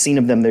that I've seen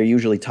of them, they're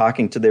usually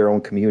talking to their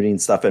own community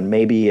and stuff. And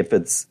maybe if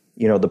it's,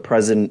 you know, the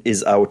president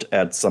is out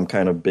at some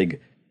kind of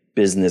big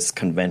business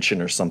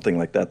convention or something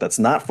like that, that's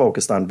not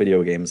focused on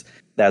video games.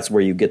 That's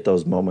where you get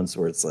those moments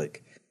where it's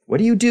like, what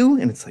do you do?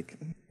 And it's like,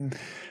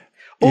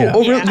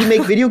 really? You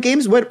make video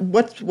games? What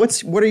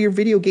are your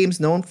video games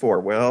known for?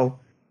 Well,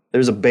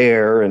 there's a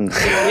bear and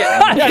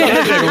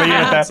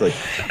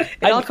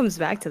it all comes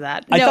back to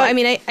that.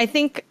 I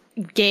think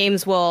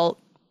games will,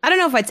 I don't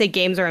know if I'd say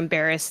games are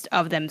embarrassed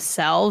of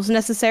themselves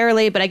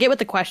necessarily, but I get what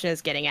the question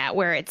is getting at,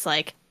 where it's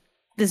like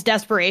this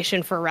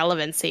desperation for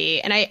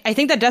relevancy. And I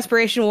think that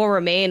desperation will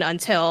remain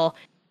until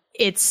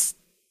it's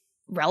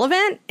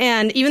relevant.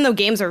 And even though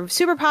games are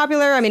super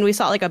popular, I mean, we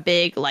saw like a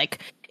big like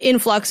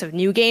influx of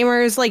new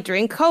gamers like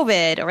during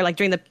COVID, or like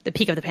during the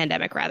peak of the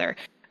pandemic rather.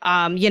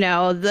 You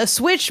know, the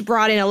Switch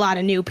brought in a lot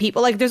of new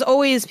people. Like there's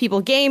always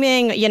people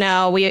gaming, you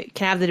know, we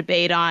can have the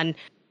debate on,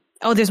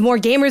 oh, there's more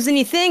gamers than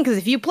you think, because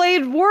if you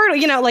played Word,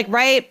 you know, like,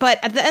 right.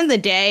 But at the end of the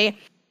day,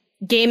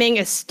 gaming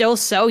is still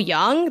so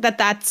young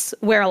that's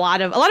where a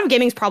lot of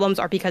gaming's problems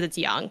are, because it's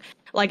young.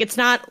 Like it's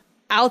not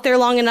out there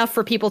long enough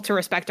for people to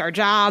respect our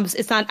jobs.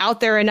 It's not out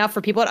there enough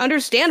for people to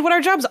understand what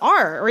our jobs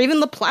are, or even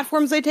the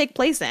platforms they take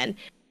place in.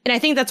 And I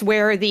think that's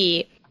where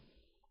the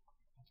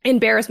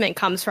embarrassment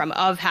comes from,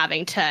 of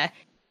having to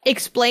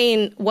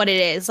explain what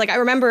it is. Like I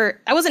remember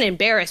I wasn't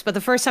embarrassed, but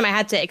the first time I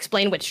had to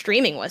explain what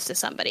streaming was to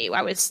somebody,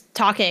 I was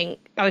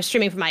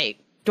streaming from my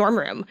dorm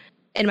room,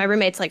 and my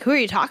roommate's like, who are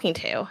you talking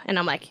to? And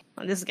I'm like,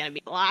 well, this is going to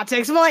be a lot to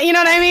explain. You know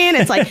what I mean?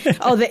 It's like,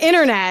 oh, the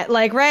internet,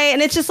 like, right.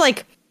 And it's just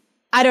like,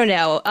 I don't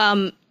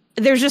know.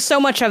 There's just so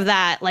much of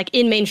that, like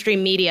in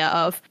mainstream media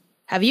of,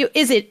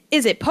 is it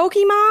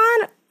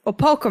Pokemon or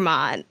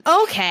Pokemon?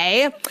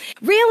 Okay.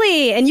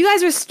 Really? And you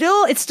guys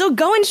are it's still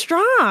going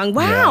strong.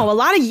 Wow. Yeah. A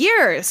lot of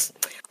years.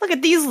 Look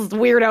at these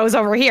weirdos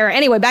over here.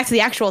 Anyway, back to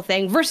the actual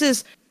thing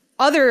versus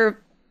other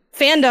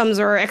fandoms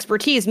or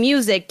expertise,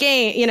 music,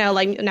 game, you know,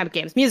 like not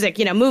games, music,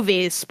 you know,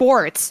 movies,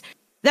 sports.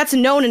 That's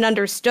known and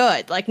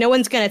understood. Like no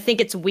one's going to think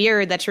it's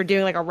weird that you're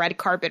doing like a red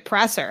carpet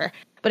presser.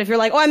 But if you're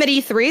like, oh, I'm at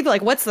E3, they're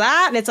like, what's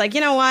that? And it's like,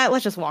 you know what?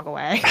 Let's just walk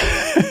away.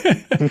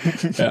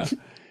 Yeah.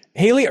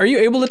 Haley, are you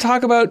able to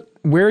talk about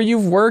where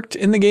you've worked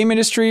in the game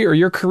industry or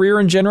your career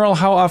in general?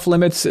 How off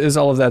limits is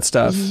all of that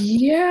stuff?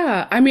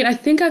 Yeah. I mean, I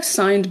think I've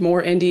signed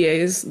more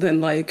NDAs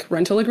than like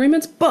rental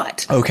agreements,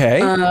 but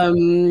okay.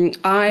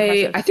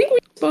 I think we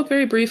spoke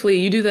very briefly.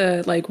 You do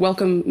the like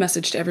welcome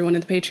message to everyone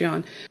in the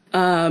Patreon.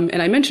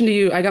 And I mentioned to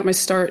you, I got my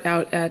start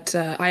out at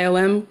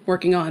ILM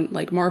working on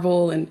like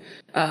Marvel and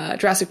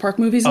Jurassic Park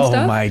movies and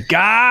stuff. Oh my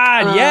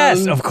God.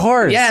 Yes, of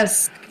course.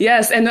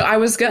 Yes. And I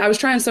was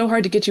trying so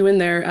hard to get you in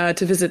there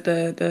to visit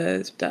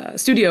the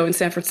studio in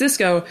San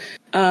Francisco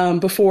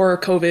before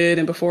COVID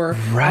and before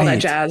all that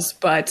jazz.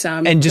 But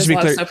and just to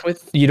be clear,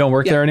 you don't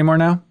work there anymore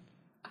now?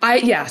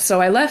 So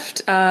I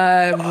left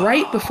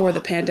right before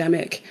the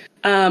pandemic.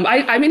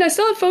 I mean, I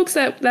still have folks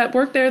that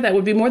work there that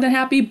would be more than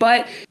happy,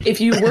 but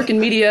if you work in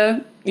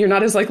media, you're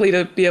not as likely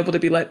to be able to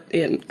be let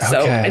in.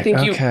 So I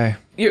think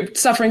you're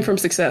suffering from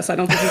success. I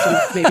don't think you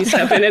can maybe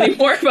step in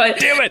anymore, but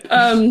damn it.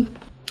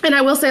 And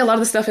I will say a lot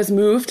of the stuff has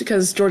moved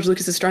because George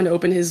Lucas is trying to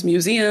open his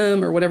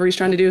museum or whatever he's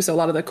trying to do. So a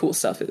lot of the cool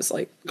stuff is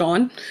like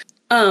gone.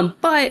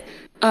 But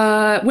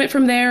went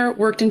from there,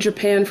 worked in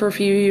Japan for a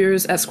few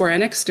years at Square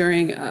Enix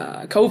during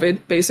COVID,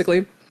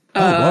 basically.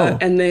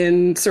 And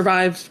then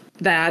survived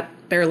that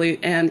barely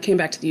and came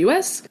back to the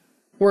US,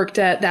 worked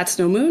at That's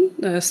No Moon,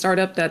 a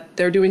startup that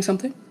they're doing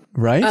something.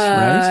 Right.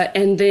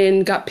 And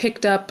then got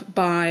picked up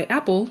by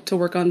Apple to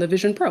work on the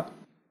Vision Pro.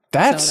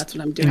 That's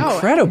what I'm doing.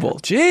 Incredible.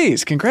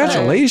 Jeez,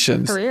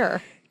 congratulations.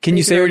 Career. Can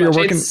you say where you're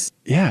working?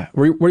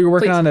 Where you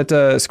working on at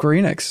Square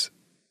Enix?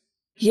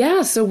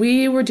 Yeah, so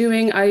we were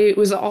doing, it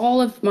was all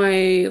of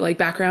my like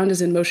background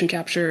is in motion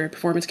capture,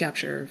 performance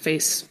capture,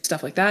 face,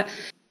 stuff like that.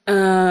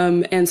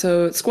 And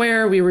so at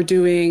Square, we were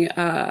doing,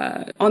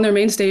 on their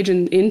main stage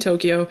in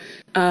Tokyo,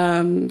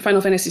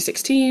 Final Fantasy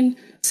 16,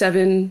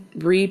 7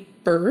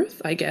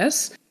 Rebirth, I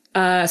guess,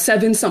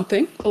 7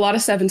 something, a lot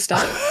of 7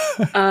 stuff,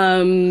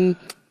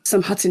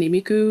 some Hatsune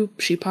Miku,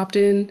 she popped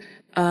in,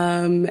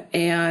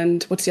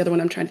 and what's the other one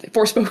I'm trying to think?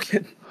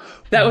 Forspoken.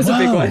 That was a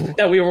big one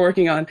that we were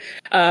working on.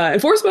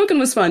 And Forspoken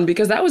was fun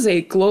because that was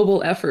a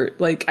global effort.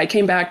 Like I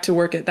came back to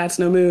work at That's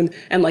No Moon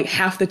and like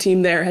half the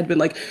team there had been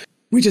like,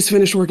 we just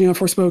finished working on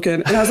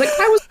Forspoken. And I was like,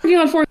 I was working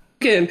on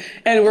Forspoken.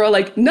 And we're all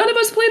like, none of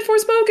us played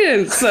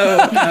Forspoken. So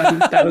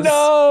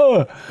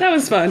that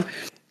was fun.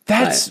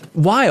 That's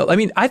wild. I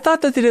mean, I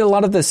thought that they did a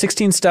lot of the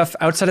 16 stuff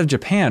outside of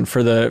Japan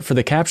for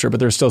the capture, but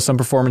there's still some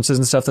performances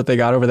and stuff that they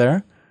got over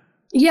there.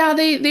 Yeah,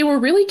 they were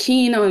really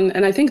keen on,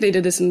 and I think they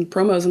did this in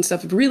promos and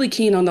stuff, really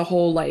keen on the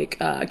whole like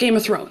Game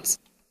of Thrones.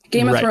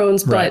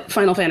 But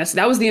Final Fantasy.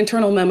 That was the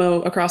internal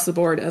memo across the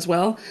board as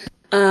well.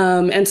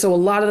 And so a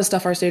lot of the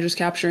stuff our stage was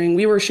capturing,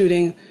 we were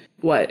shooting,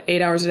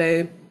 8 hours a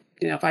day,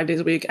 5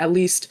 days a week, at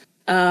least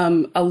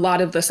a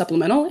lot of the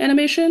supplemental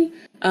animation,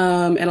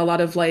 and a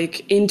lot of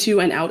like into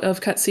and out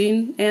of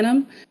cutscene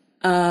anim.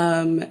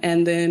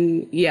 And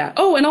then, yeah.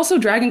 Oh, and also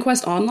Dragon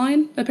Quest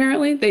Online,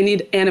 apparently. They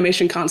need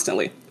animation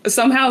constantly.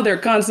 Somehow they're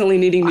constantly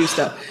needing new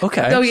stuff.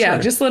 Okay. So yeah,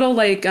 sure. just little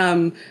like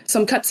some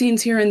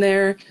cutscenes here and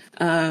there.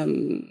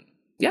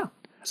 Yeah.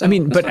 So, I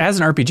mean, but fun. as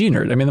an RPG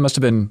nerd, I mean, that must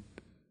have been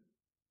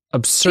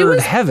absurd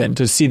heaven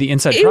to see the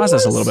inside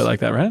process a little bit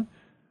like that, right?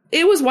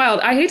 It was wild.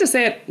 I hate to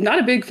say it, not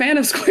a big fan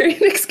of Square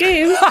Enix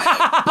games,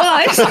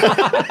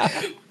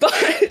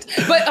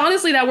 but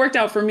honestly, that worked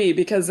out for me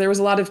because there was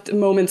a lot of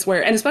moments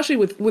where, and especially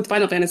with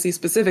Final Fantasy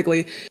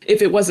specifically,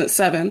 if it wasn't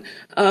 7,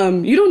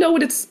 you don't know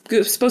what it's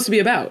supposed to be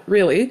about,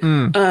 really.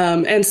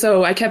 And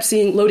so I kept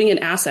seeing loading in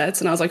assets,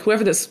 and I was like,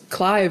 whoever this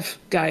Clive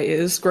guy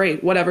is,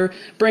 great, whatever,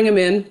 bring him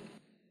in,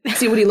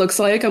 see what he looks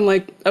like. I'm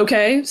like,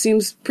 okay,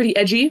 seems pretty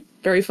edgy,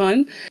 very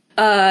fun.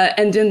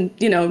 And then,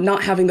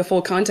 not having the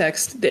full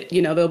context that,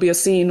 there'll be a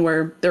scene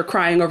where they're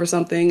crying over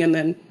something and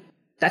then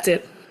that's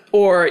it.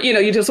 Or,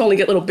 you just only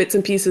get little bits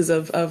and pieces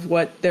of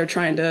what they're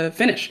trying to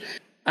finish.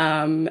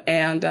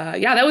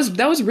 That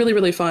was really,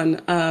 really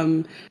fun.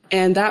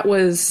 And that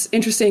was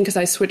interesting because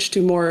I switched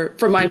to more,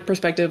 from my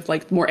perspective,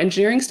 like more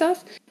engineering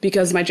stuff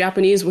because my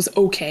Japanese was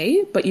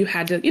okay, but you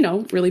had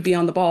to, really be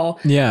on the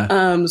ball.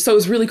 Yeah. So it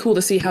was really cool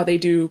to see how they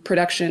do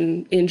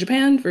production in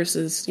Japan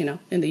versus,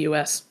 in the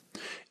US.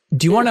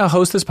 Do you want to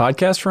host this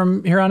podcast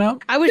from here on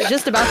out? I was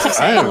just about to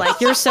say,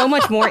 like, you're so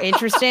much more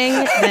interesting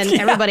than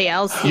everybody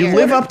else here. You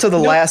live up to the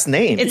last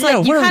name. It's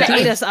like, you kind of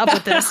beat us up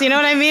with this. You know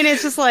what I mean?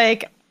 It's just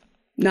like...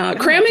 No,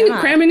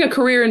 cramming a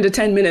career into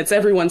 10 minutes,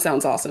 everyone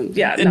sounds awesome.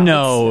 Yeah.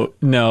 No.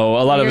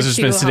 A lot of us have just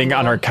been too sitting on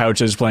humble. our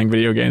couches playing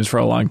video games for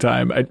a long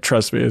time.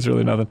 Trust me, it's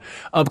really nothing.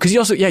 Because you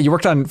also, you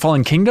worked on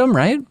Fallen Kingdom,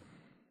 right?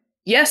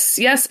 Yes.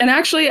 And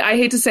actually, I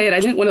hate to say it, I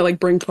didn't want to like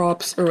bring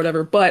props or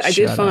whatever, but I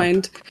did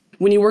find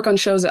when you work on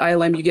shows at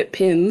ILM, you get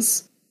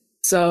pins.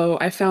 So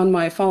I found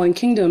my Fallen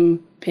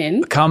Kingdom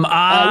pin. Come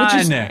on.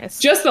 Which is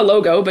just the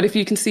logo, but if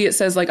you can see, it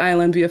says like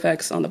ILM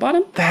VFX on the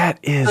bottom. That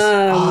is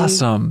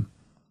awesome.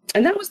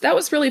 And that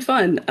was really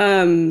fun.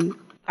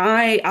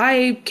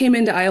 I came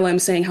into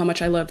ILM saying how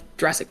much I loved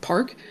Jurassic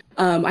Park.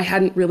 I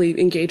hadn't really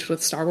engaged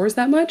with Star Wars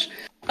that much.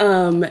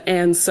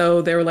 And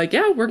so they were like,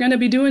 yeah, we're going to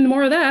be doing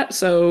more of that.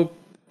 So,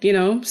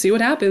 see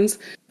what happens.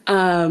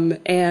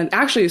 And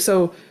actually,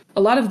 so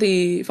a lot of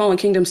the Fallen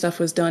Kingdom stuff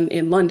was done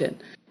in London.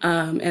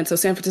 And so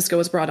San Francisco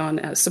was brought on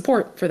as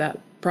support for that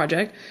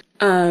project.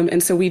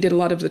 And so we did a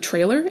lot of the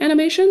trailer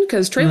animation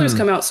because trailers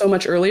come out so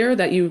much earlier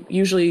that you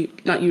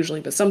not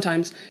usually, but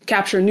sometimes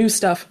capture new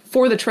stuff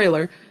for the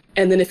trailer.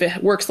 And then if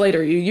it works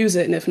later, you use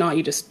it. And if not,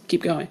 you just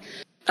keep going.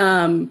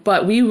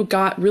 But we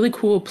got really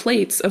cool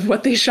plates of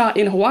what they shot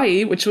in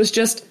Hawaii, which was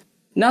just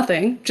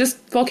nothing,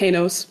 just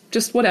volcanoes,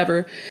 just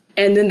whatever.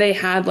 And then they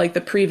had like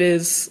the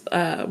previs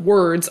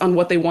words on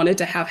what they wanted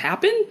to have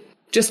happen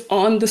just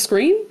on the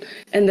screen.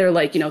 And they're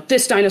like,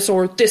 this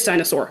dinosaur,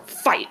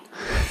 fight.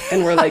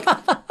 And we're like,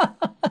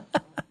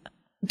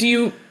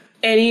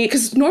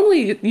 because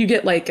normally you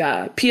get like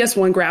a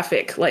PS1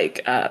 graphic,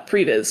 like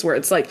previs, where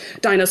it's like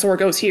dinosaur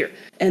goes here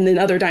and then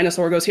other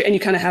dinosaur goes here. And you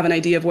kind of have an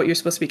idea of what you're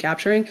supposed to be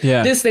capturing.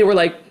 Yeah. This, they were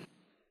like,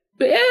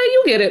 yeah,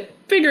 you'll get it.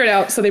 Figure it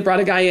out. So they brought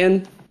a guy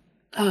in,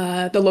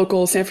 the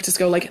local San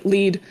Francisco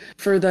lead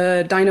for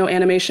the dino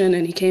animation.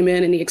 And he came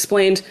in and he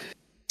explained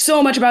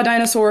so much about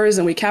dinosaurs,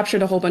 and we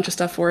captured a whole bunch of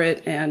stuff for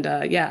it. And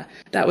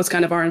that was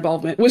kind of our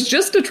involvement. It was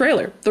just a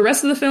trailer. The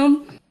rest of the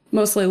film,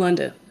 mostly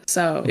London.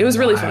 So it was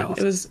really fun.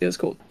 It was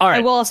cool. All right.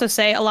 I will also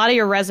say a lot of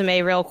your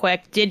resume, real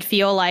quick, did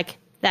feel like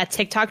that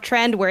TikTok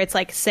trend where it's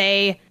like,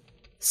 say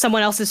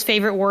someone else's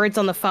favorite words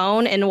on the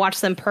phone and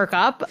watch them perk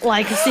up.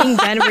 Like seeing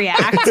Ben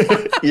react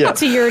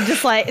to your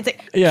just like, it's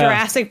like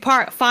Jurassic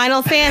Park,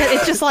 Final Fantasy.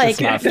 It's just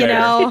like,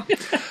 I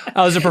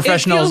was a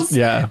professional.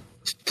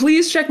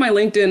 Please check my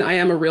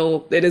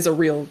LinkedIn. It is a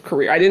real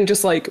career. I didn't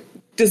just like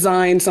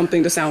design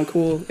something to sound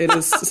cool. It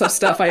is some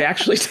stuff I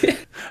actually did.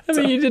 I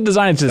mean, you did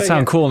design it to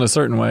sound cool in a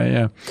certain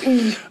way,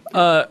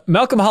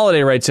 Malcolm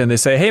Holiday writes in, they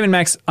say, hey,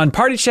 Max, on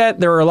Party Chat,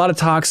 there were a lot of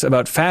talks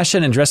about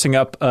fashion and dressing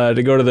up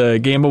to go to the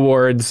Game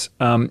Awards.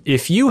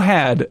 If you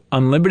had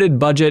unlimited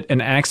budget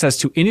and access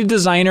to any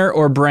designer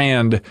or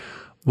brand,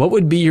 what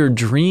would be your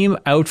dream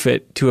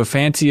outfit to a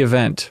fancy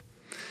event?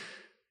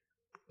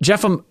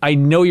 Jeff, I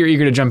know you're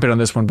eager to jump in on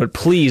this one, but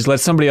please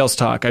let somebody else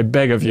talk. I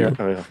beg of you.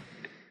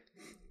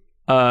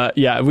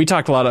 We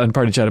talked a lot on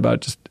Party Chat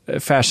about just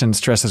fashion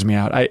stresses me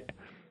out.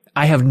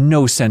 I have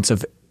no sense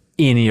of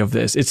any of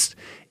this. It's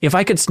if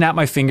I could snap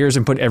my fingers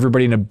and put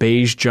everybody in a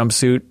beige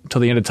jumpsuit till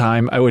the end of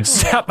time, I would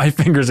snap my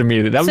fingers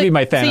immediately. That would be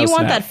my Thanos. So you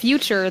want snap. that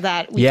future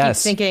that we keep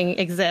thinking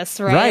exists,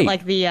 right?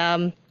 Like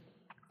the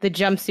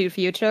jumpsuit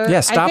future.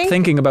 Yeah, stop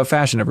thinking about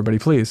fashion, everybody,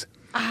 please.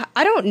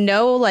 I don't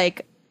know,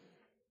 like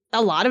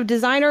a lot of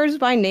designers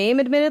by name,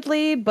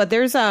 admittedly, but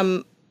there's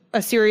a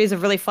series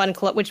of really fun,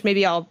 which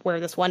maybe I'll wear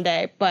this one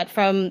day, but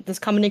from this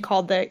company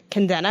called the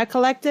Kendena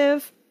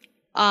Collective.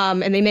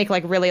 And they make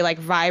like really like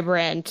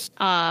vibrant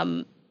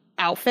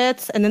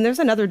outfits. And then there's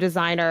another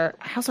designer.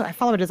 I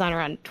follow a designer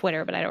on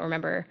Twitter, but I don't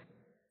remember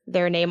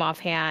their name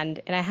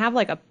offhand. And I have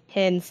like a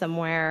pin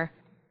somewhere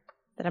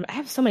that I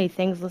have so many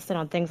things listed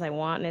on things I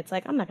want, and it's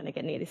like, I'm not going to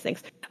get any of these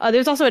things.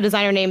 There's also a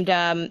designer named,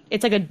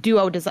 it's like a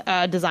duo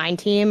design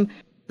team.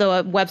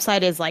 The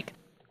website is like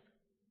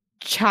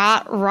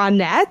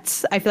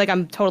Chatronet. I feel like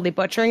I'm totally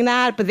butchering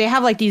that, but they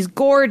have like these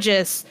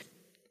gorgeous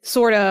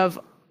sort of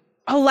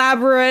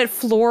elaborate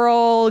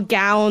floral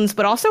gowns,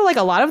 but also like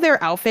a lot of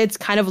their outfits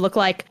kind of look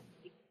like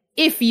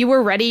if you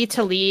were ready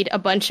to lead a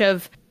bunch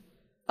of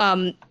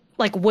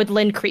like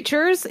woodland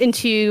creatures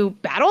into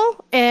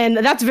battle, and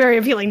that's very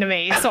appealing to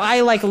me. So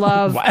I like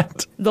love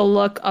the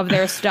look of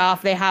their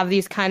stuff. They have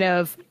these kind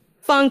of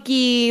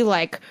funky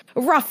like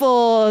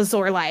ruffles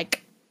or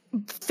like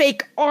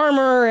fake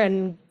armor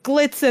and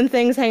glitz and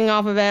things hanging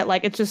off of it.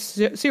 Like it's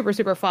just super,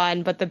 super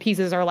fun, but the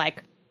pieces are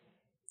like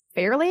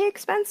fairly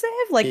expensive,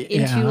 like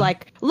into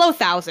like low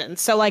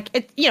thousands. So like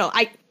it, you know,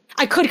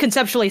 I could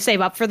conceptually save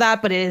up for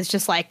that, but it is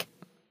just like,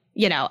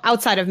 you know,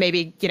 outside of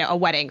maybe, you know, a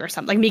wedding or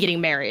something, like me getting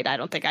married, I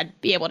don't think I'd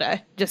be able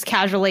to just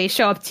casually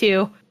show up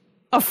to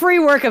a free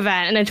work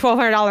event in a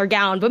 $1,200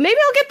 gown, but maybe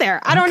I'll get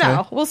there. I don't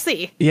know. We'll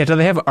see. Yeah. Do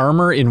they have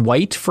armor in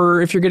white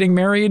for if you're getting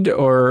married,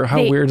 or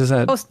how weird is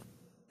that?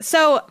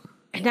 So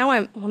now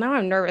I'm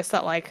nervous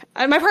that like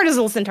my partners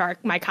listen to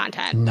my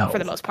content for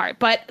the most part,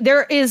 but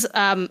there is,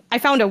 I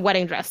found a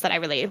wedding dress that I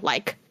really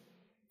like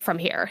from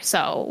here.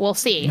 So we'll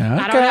see. Okay.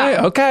 I don't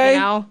know. Okay. You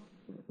know?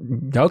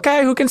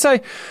 Okay. Who can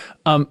say?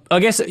 I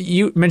guess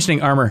you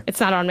mentioning armor. It's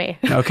not on me.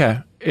 Okay.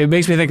 It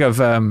makes me think of,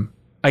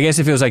 I guess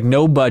if it was like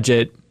no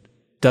budget,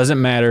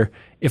 doesn't matter.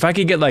 If I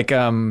could get like,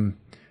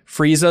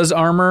 Frieza's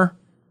armor.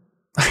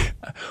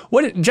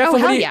 What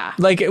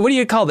do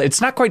you call it? It's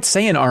not quite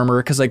Saiyan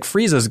armor because like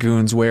Frieza's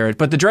goons wear it,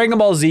 but the Dragon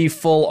Ball Z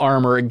full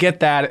armor,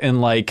 get that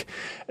and like,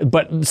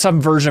 but some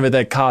version of it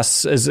that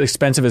costs as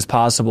expensive as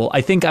possible.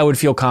 I think I would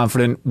feel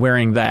confident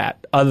wearing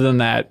that. Other than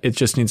that, it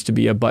just needs to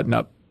be a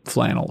button-up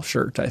flannel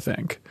shirt, I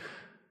think.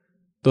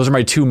 Those are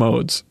my two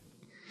modes.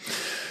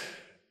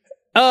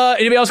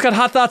 Anybody else got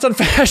hot thoughts on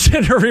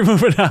fashion, or are we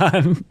moving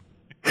on?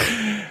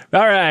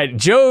 All right.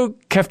 Joe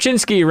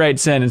Kafchinsky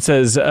writes in and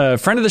says,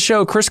 friend of the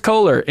show, Chris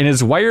Kohler, in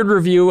his Wired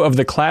review of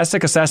the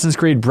classic Assassin's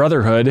Creed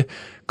Brotherhood,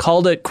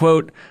 called it,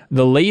 quote,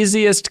 the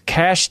laziest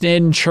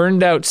cashed-in,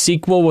 churned-out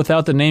sequel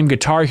without the name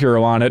Guitar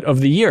Hero on it of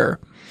the year.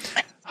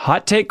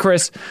 Hot take,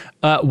 Chris.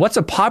 What's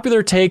a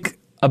popular take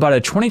about a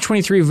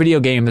 2023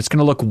 video game that's going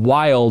to look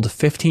wild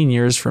 15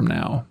 years from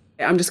now?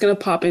 I'm just going to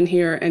pop in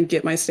here and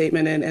get my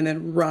statement in and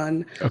then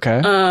run.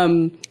 Okay.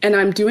 And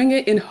I'm doing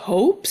it in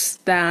hopes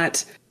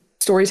that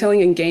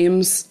storytelling in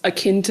games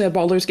akin to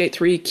Baldur's Gate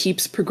 3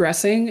 keeps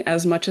progressing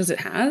as much as it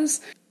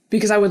has.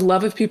 Because I would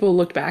love if people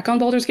looked back on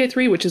Baldur's Gate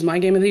 3, which is my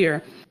game of the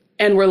year,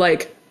 and were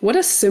like, what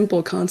a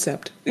simple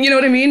concept. You know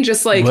what I mean?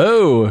 Just like,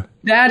 whoa,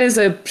 that is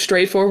a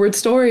straightforward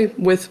story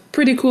with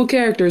pretty cool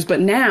characters.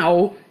 But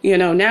now, you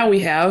know, now we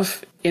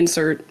have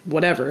insert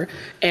whatever,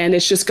 and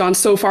it's just gone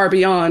so far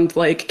beyond,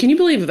 like, can you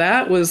believe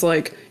that was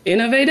like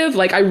innovative?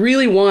 Like, I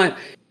really want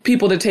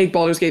people to take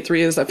Baldur's Gate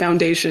 3 as a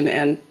foundation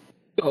and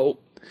go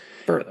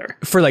further.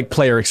 For like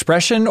player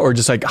expression or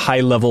just like high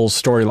level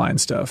storyline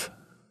stuff?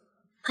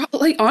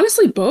 Like,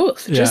 honestly,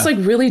 both. Yeah. Just like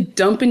really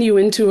dumping you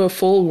into a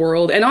full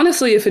world. And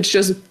honestly, if it's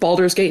just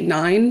Baldur's Gate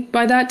 9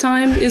 by that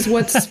time is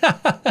what's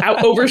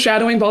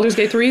overshadowing Baldur's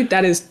Gate 3,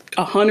 that is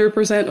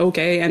 100%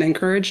 okay and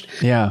encouraged.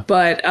 Yeah.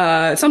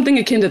 But something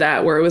akin to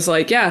that, where it was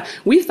like, yeah,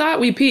 we thought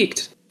we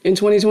peaked in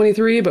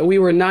 2023, but we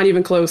were not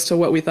even close to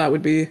what we thought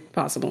would be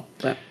possible.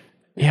 But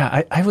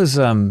yeah, I was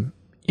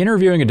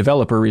interviewing a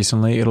developer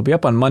recently. It'll be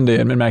up on Monday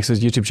on MinMax's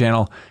YouTube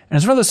channel. And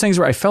it's one of those things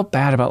where I felt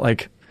bad about,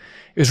 like,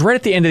 it was right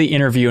at the end of the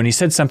interview, and he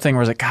said something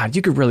where I was like, God,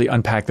 you could really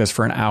unpack this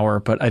for an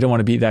hour, but I don't want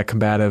to be that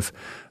combative.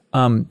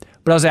 But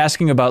I was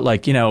asking about,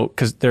 like, you know,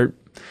 because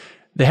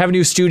they have a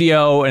new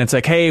studio, and it's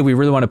like, hey, we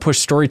really want to push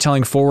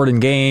storytelling forward in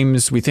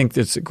games. We think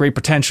it's great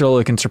potential.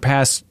 It can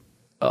surpass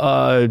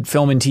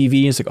film and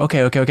TV. It's like,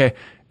 okay.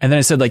 And then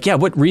I said, like, yeah,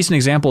 what recent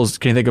examples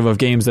can you think of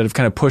games that have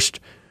kind of pushed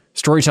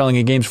storytelling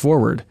in games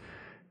forward?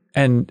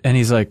 And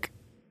he's like,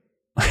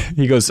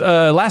 he goes,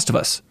 Last of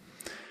Us.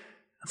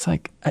 It's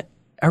like,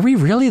 are we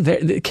really there?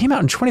 It came out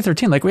in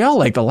 2013. Like, we all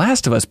like The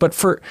Last of Us, but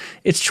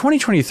it's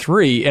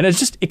 2023, and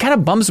it kind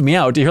of bums me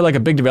out to hear like a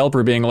big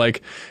developer being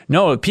like,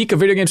 no, the peak of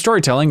video game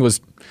storytelling was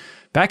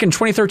back in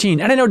 2013.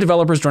 And I know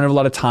developers don't have a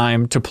lot of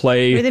time to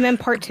play. Maybe they meant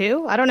part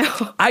 2? I don't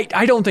know.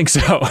 I don't think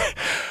so.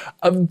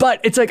 But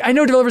it's like, I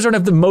know developers don't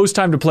have the most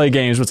time to play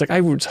games, but it's like,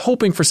 I was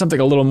hoping for something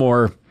a little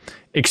more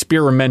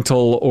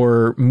experimental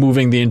or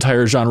moving the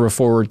entire genre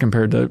forward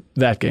compared to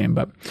that game.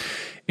 But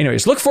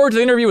anyways, look forward to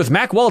the interview with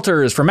Mac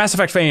Walters from Mass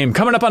Effect fame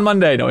coming up on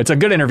Monday. No, it's a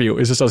good interview.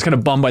 It's just I was kind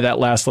of bummed by that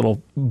last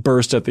little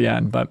burst at the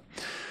end. But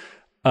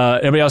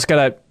anybody else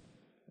got a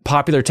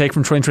popular take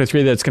from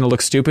 2023 that's going to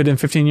look stupid in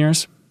 15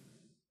 years?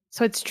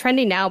 So it's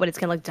trendy now, but it's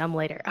going to look dumb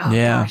later. Oh,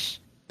 yeah. Gosh.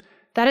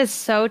 That is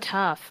so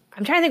tough.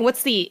 I'm trying to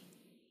think,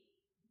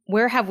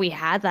 where have we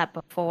had that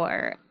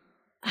before?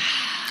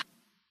 I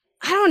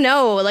don't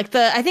know. Like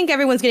I think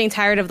everyone's getting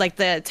tired of like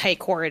the tight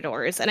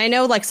corridors, and I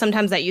know like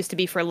sometimes that used to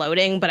be for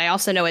loading, but I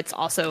also know it's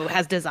also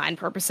has design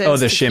purposes. Oh,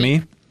 the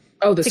shimmy.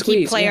 The to squeeze,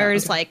 keep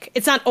players like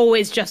it's not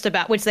always just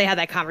about, which they had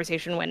that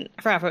conversation when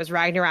I forgot if it was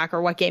Ragnarok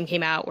or what game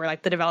came out where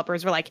like the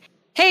developers were like,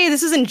 hey,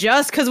 this isn't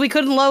just because we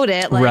couldn't load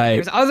it, like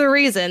there's other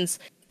reasons.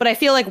 But I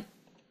feel like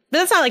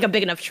that's not like a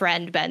big enough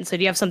trend, Ben. So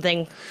do you have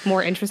something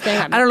more interesting?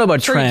 I don't know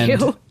about trend.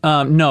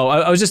 No,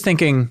 I was just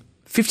thinking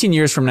 15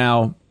 years from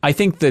now, I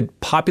think the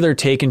popular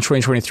take in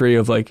 2023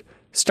 of like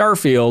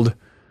Starfield,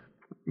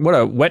 what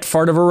a wet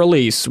fart of a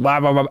release.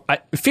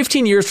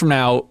 15 years from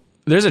now,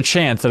 there's a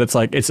chance that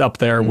it's up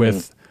there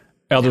with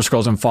Elder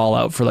Scrolls and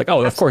Fallout for like,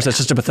 of course, that's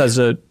just a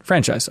Bethesda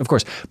franchise, of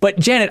course. But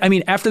Janet, I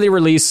mean, after they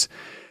release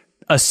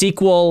a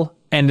sequel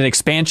and an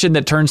expansion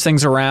that turns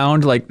things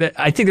around, like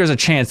I think there's a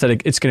chance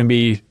that it's going to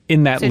be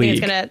in that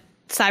league. It's going to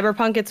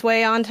cyberpunk its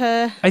way onto.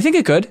 I think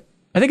it could.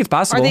 I think it's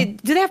possible.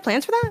 Do they have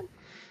plans for that?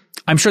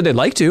 I'm sure they'd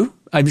like to.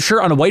 I'm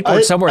sure on a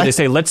whiteboard somewhere they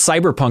say, let's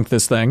cyberpunk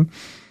this thing.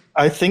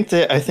 I think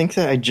that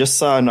I just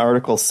saw an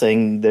article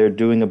saying they're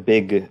doing a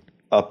big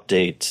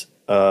update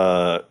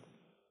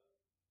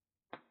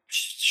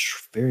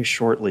very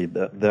shortly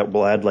that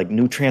will add like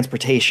new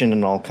transportation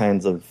and all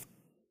kinds of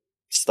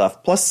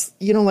stuff. Plus,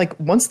 like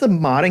once the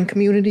modding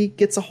community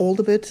gets a hold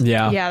of it,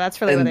 yeah,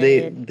 that's really and what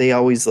they need. They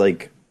always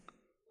like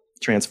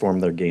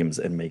transform their games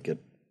and make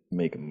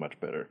them much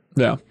better.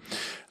 Yeah.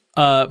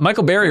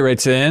 Michael Berry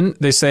writes in.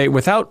 They say,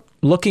 without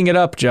looking it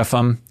up,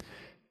 Jeffem,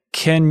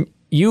 can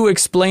you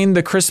explain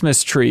the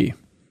Christmas tree?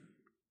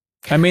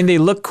 I mean, they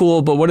look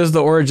cool, but what is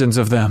the origins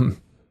of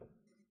them?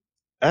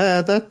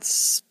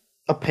 That's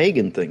a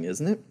pagan thing,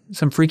 isn't it?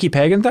 Some freaky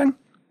pagan thing?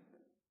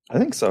 I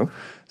think so.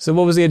 So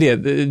what was the idea?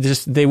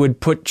 They would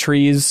put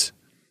trees,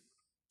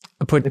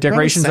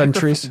 decorations on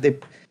trees?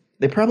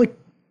 They probably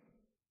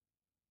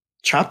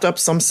chopped up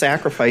some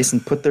sacrifice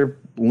and put their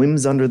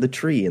limbs under the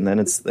tree, and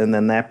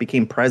then that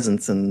became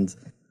presents, and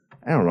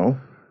I don't know.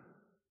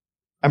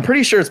 I'm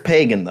pretty sure it's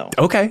pagan though.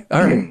 Okay,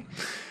 all right.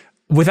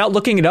 Without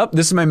looking it up,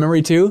 this is my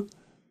memory too.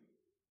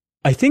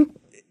 I think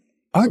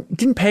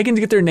didn't pagans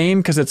get their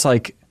name because it's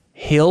like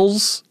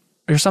hills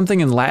or something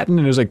in Latin,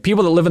 and it was like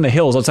people that live in the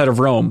hills outside of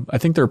Rome. I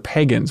think they're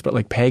pagans, but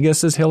like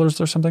Pagus is hills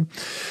or something.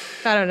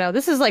 I don't know.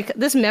 This is like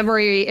this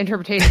memory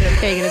interpretation of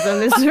paganism.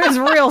 This is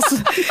real.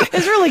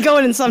 It's really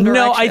going in some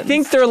direction. No, I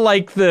think they're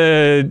like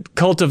the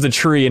cult of the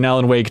tree in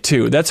Alan Wake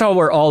 2. That's how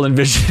we're all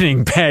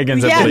envisioning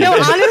pagans. Yeah, no,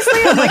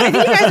 honestly, I'm like, I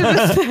think you guys are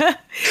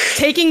just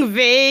taking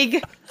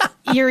vague,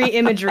 eerie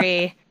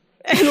imagery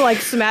and like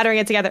smattering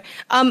it together.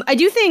 I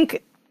do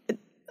think,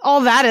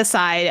 all that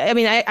aside, I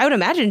mean, I would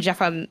imagine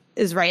Jeffem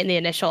is right in the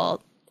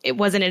initial. It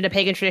wasn't in a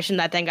pagan tradition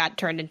that then got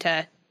turned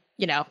into,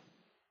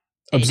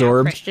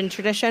 absorbed Christian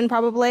tradition,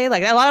 probably.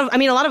 Like a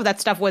lot of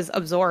that stuff was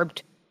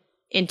absorbed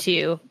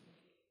into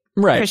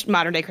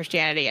modern day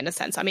Christianity in a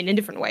sense. I mean, in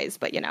different ways,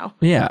 but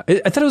Yeah,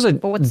 I thought it was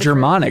a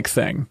Germanic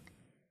thing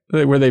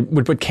where they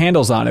would put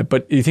candles on it.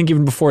 But you think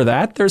even before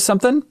that, there's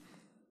something?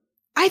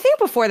 I think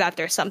before that,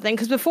 there's something,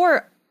 because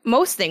before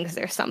most things,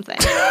 there's something.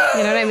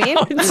 You know what I mean?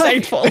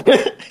 Insightful.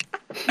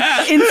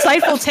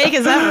 Insightful take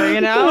as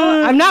ever,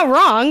 I'm not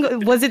wrong.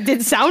 Did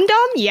it sound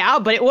dumb? Yeah,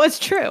 but it was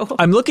true.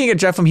 I'm looking at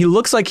Jeffem. He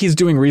looks like he's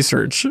doing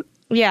research.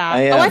 Yeah.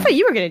 I thought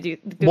you were going to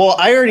do. Well,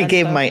 I already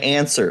gave my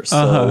answer.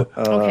 So,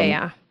 okay,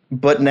 yeah.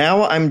 But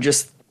now I'm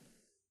just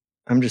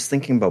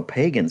thinking about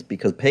pagans,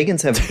 because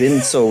pagans have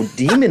been so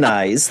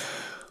demonized.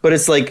 But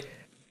it's like,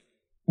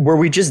 were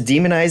we just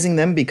demonizing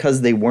them because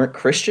they weren't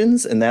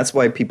Christians, and that's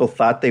why people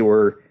thought they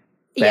were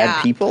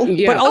bad people?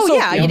 Yeah. But also,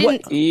 you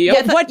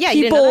didn't. What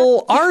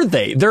people are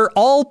they? They're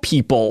all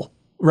people,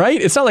 right?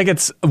 It's not like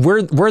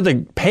we're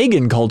the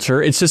pagan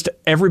culture. It's just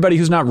everybody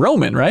who's not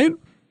Roman, right?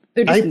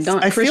 They're just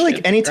not I feel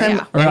like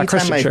anytime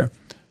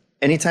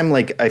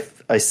like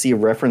I see a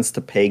reference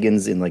to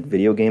pagans in like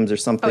video games or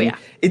something,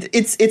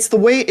 it's the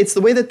way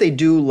that they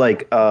do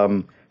like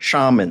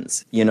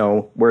shamans,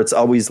 where it's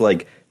always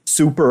like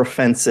super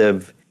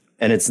offensive,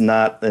 and that's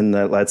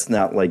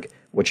not like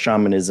what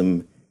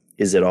shamanism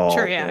is at all.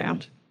 Sure, yeah.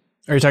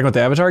 Are you talking about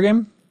the Avatar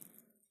game?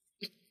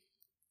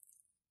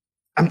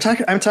 I'm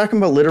talking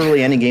about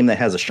literally any game that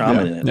has a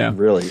shaman in it. Yeah.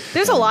 Really,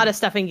 there's a lot of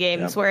stuff in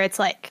games where it's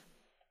like,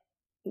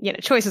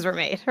 choices were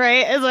made,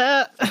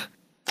 right?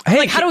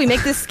 Like, how do we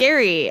make this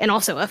scary and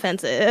also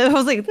offensive? I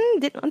was like,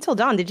 Until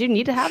Dawn, did you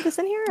need to have this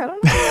in here? I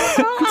don't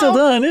know. Until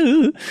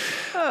Dawn.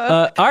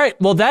 All right.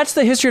 Well, that's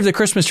the history of the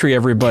Christmas tree,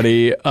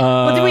 everybody.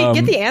 Well, did we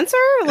get the answer?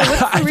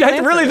 Like, I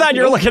really thought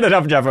you were looking it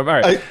up, Jeff. All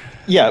right.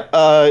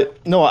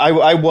 No,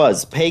 I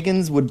was.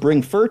 Pagans would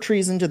bring fir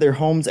trees into their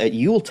homes at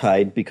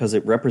Yuletide because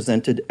it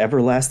represented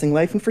everlasting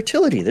life and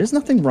fertility. There's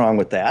nothing wrong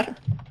with that.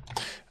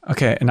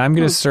 Okay, and I'm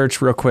going to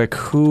search real quick.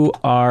 Who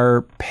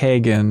are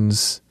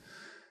pagans?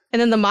 And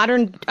then the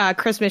modern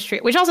Christmas tree,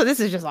 which also, this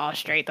is just all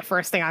straight, the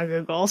first thing on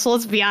Google. So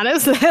let's be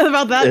honest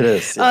about that. It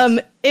is. Yes.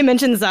 It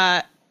mentions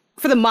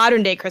for the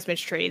modern day Christmas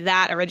tree,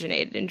 that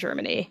originated in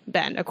Germany,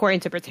 Ben,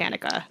 according to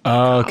Britannica.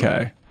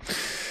 Okay.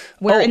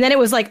 And then it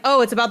was like,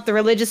 oh, it's about the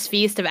religious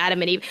feast of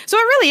Adam and Eve. So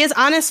it really is,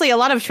 honestly, a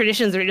lot of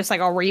traditions are just like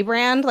a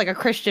rebrand, like a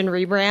Christian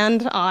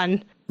rebrand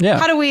on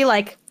how do we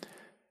like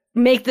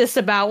make this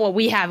about what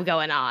we have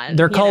going on.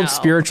 They're called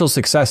spiritual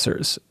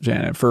successors,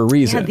 Janet, for a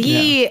reason.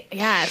 The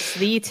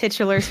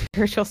titular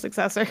spiritual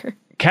successor.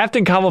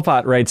 Captain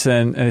Cobblepot writes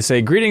in and they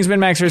say, greetings,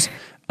 Min-Maxers.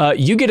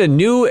 You get a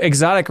new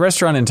exotic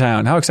restaurant in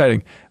town. How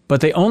exciting.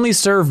 But they only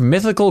serve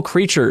mythical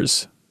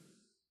creatures.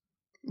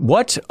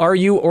 What are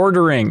you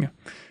ordering?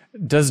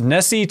 Does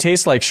Nessie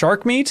taste like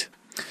shark meat?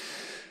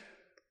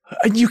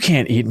 You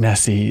can't eat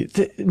Nessie.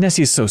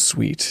 Nessie is so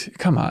sweet.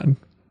 Come on.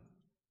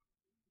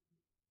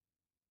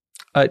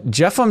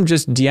 Jeffum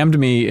just DM'd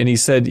me and he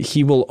said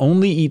he will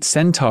only eat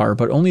centaur,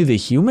 but only the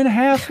human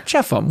half?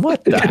 Jeffum,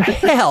 what the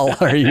hell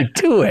are you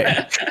doing?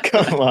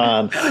 Come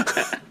on.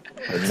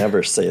 I'd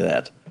never say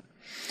that.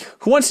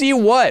 Who wants to eat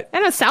what?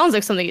 And it sounds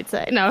like something you'd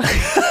say. No.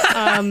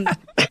 I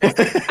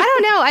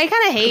don't know. I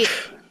kind of hate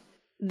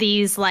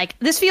these, like,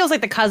 this feels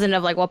like the cousin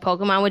of, like, what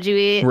Pokemon would you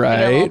eat?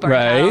 Right.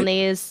 On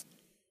these.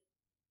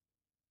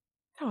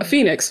 A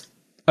phoenix.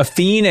 A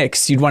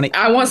phoenix. You'd want to.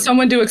 I want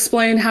someone to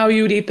explain how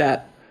you'd eat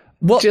that.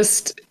 Well,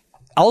 just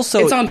also,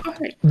 it's on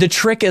point. The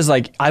trick is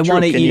like, I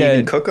want to eat you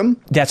even cook them?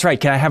 That's right.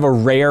 Can I have a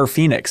rare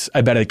phoenix?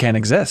 I bet it can't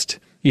exist.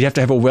 You'd have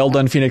to have a well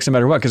done phoenix no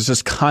matter what, because it's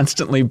just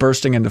constantly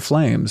bursting into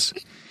flames.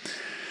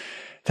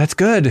 That's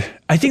good.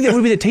 I think that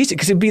would be the taste,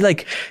 because it'd be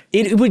like,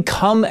 it would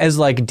come as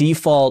like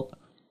default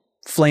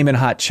flamin'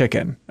 hot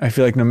chicken. I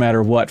feel like no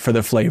matter what for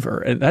the flavor.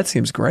 And that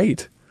seems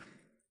great.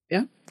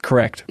 Yeah.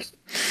 Correct.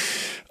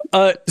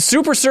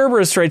 Super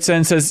Cerberus writes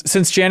in, says,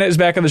 since Janet is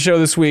back on the show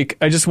this week,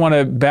 I just want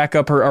to back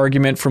up her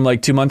argument from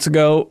like 2 months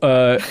ago.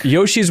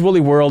 Yoshi's Woolly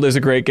World is a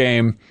great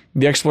game.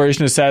 The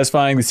exploration is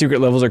satisfying. The secret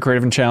levels are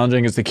creative and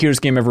challenging. It's the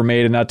cutest game ever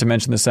made, and not to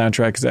mention the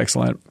soundtrack is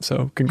excellent.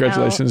 So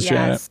congratulations,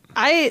 Janet.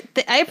 I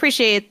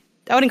appreciate,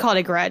 I wouldn't call it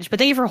a grudge, but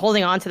thank you for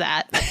holding on to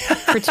that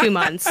for 2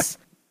 months,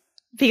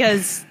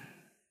 because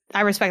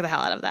I respect the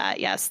hell out of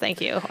that. Yes,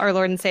 thank you. Our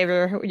Lord and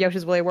Savior,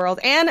 Yoshi's Woolly World.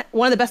 And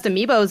one of the best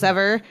amiibos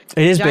ever.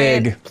 It is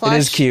big. It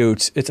is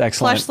cute. It's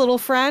excellent. Plush little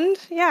friend.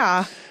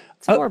 Yeah.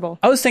 It's adorable.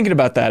 I was thinking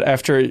about that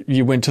after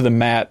you went to the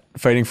mat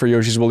fighting for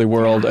Yoshi's Woolly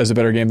World as a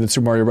better game than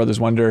Super Mario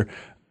Brothers Wonder.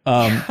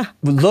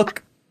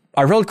 Look,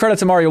 I rolled credit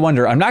to Mario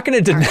Wonder. I'm not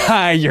going to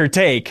deny your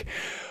take,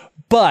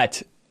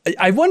 but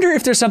I wonder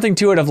if there's something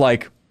to it of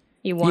like...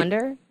 You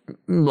wonder?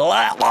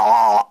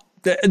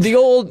 The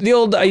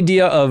old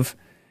idea of...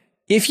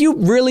 If you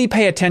really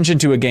pay attention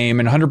to a game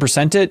and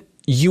 100% it,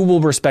 you will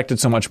respect it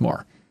so much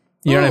more.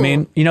 You know what I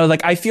mean? You know,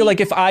 like I feel like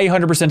if I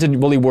 100%ed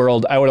Woolly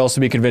World, I would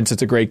also be convinced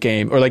it's a great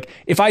game. Or like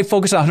if I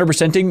focus on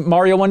 100%ing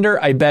Mario Wonder,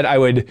 I bet I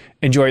would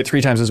enjoy it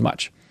 3 times as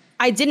much.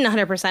 I didn't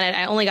 100% it.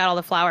 I only got all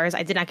the flowers.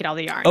 I did not get all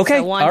the yarn. Okay.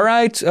 So all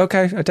right.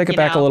 Okay. I take it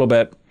back a little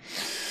bit.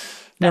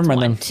 Never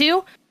mind then.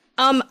 2,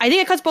 I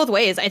think it cuts both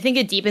ways. I think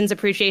it deepens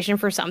appreciation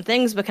for some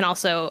things, but can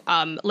also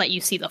let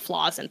you see the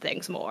flaws in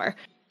things more.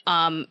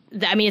 I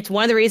mean, it's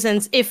one of the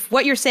reasons, if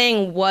what you're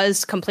saying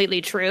was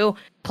completely true,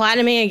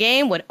 platinuming a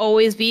game would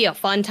always be a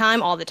fun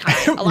time all the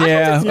time. A lot of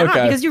times it's not,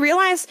 because you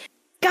realize,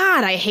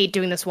 God, I hate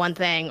doing this one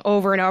thing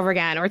over and over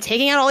again, or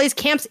taking out all these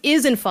camps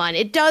isn't fun.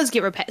 It does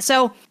get repetitive.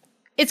 So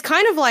it's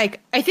kind of like,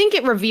 I think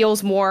it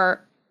reveals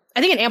more,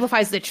 I think it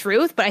amplifies the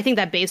truth, but I think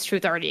that base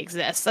truth already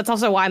exists. That's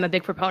also why I'm a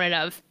big proponent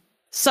of,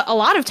 so a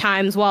lot of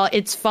times, while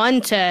it's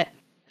fun to,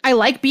 I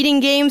like beating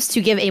games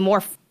to give a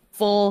more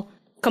full,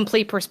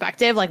 complete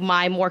perspective, like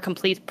my more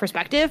complete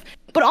perspective,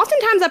 but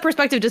oftentimes that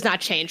perspective does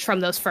not change from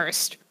those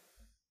first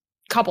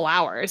couple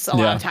hours a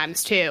lot of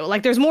times too.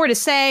 Like there's more to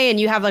say and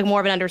you have like more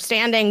of an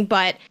understanding,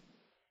 but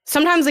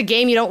sometimes a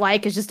game you don't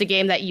like is just a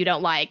game that you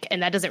don't like,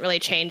 and that doesn't really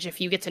change if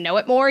you get to know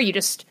it more. You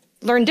just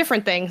learn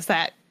different things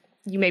that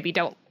you maybe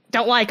don't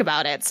like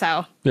about it.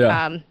 So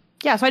so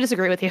I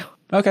disagree with you.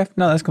 Okay,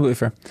 no, that's completely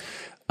fair.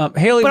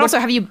 Haley, but also,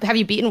 have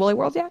you beaten Woolly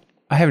World yet?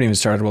 I haven't even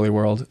started Woolly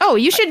World. Oh,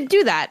 you should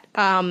do that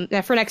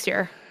for next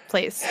year,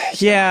 please.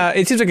 Yeah,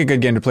 it seems like a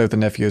good game to play with the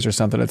nephews or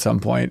something at some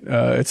point.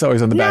 It's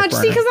always on the back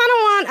burner. Yeah, because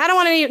I don't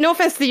want any, no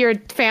offense to your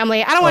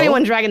family, I don't want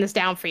anyone dragging this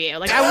down for you.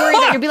 Like, I worry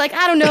that you'll be like,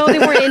 I don't know, they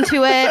weren't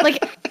into it.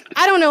 Like,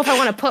 I don't know if I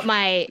want to put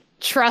my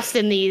trust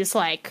in these,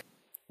 like,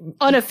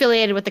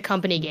 unaffiliated with the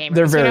company gamers.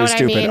 They're very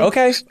stupid. I mean?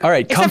 Okay, all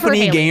right. Except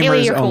company for Haley. gamers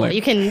Haley, you're cool. only.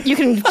 You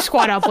can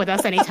squat up with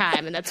us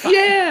anytime, and that's fine.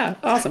 Yeah,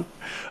 awesome.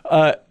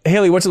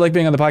 Haley, what's it like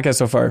being on the podcast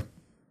so far?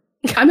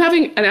 I'm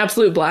having an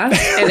absolute blast,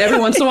 and every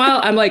once in a while,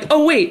 I'm like,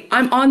 oh wait,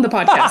 I'm on the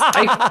podcast.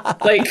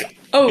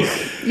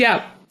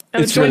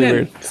 It's really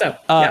weird. So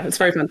yeah, it's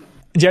very fun.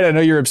 Jed, I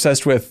know you're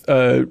obsessed with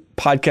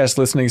podcast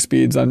listening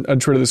speeds on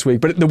Twitter this week,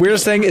 but the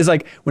weirdest thing is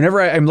like whenever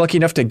I'm lucky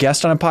enough to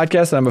guest on a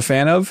podcast that I'm a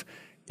fan of,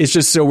 it's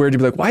just so weird to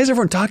be like, why is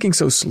everyone talking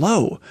so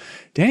slow?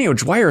 Danny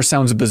O'Dwyer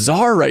sounds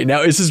bizarre right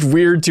now. It's just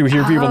weird to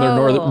hear people in their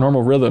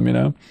normal rhythm, you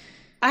know?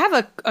 I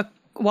have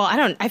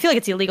I feel like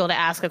it's illegal to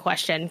ask a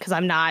question because I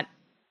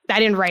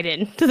didn't write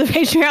it to the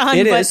Patreon.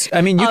 It is.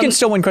 I mean, you can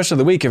still win question of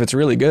the week if it's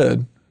really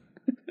good.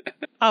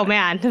 Oh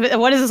man,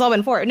 what has this all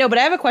been for? No, but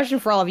I have a question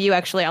for all of you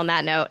actually on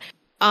that note.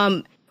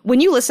 when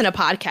you listen to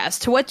podcasts,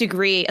 to what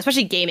degree,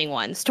 especially gaming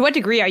ones, to what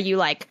degree are you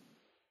like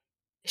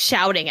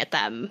shouting at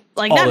them?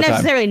 Like, not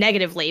necessarily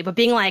negatively, but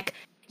being like,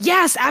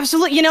 yes,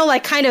 absolutely, you know,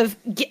 like kind of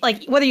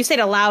like whether you say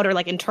it aloud or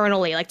like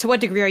internally, like to what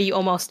degree are you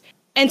almost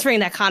entering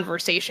that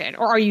conversation,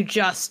 or are you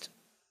just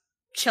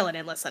chilling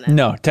and listening?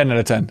 No, 10 out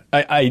of 10.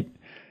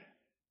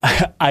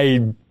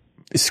 I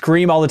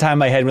scream all the time in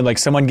my head when like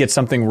someone gets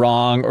something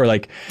wrong or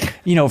like,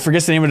 you know,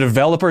 forgets the name of the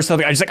developer or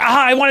something. I just like,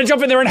 I want to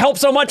jump in there and help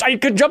so much. I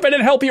could jump in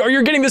and help you, or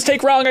you're getting this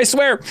take wrong, I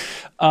swear.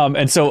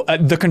 And so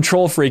the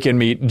control freak in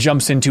me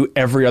jumps into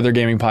every other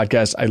gaming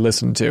podcast I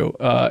listen to.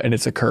 And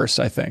it's a curse,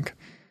 I think.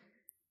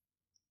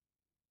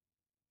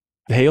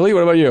 Haley,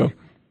 what about you?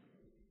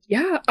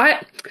 Yeah, I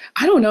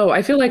don't know.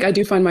 I feel like I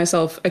do find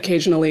myself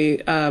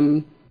occasionally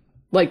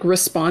like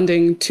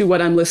responding to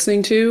what I'm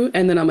listening to,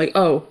 and then I'm like,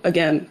 oh,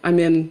 again, I'm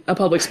in a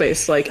public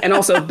space, like, and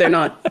also they're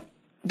not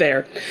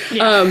there.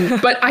 Yeah.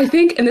 But I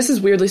think, and this is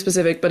weirdly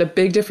specific, but a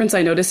big difference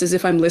I notice is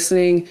if I'm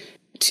listening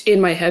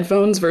in my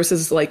headphones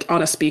versus like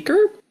on a speaker.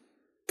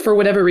 For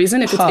whatever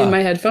reason, if it's in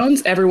my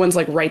headphones, everyone's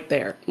like right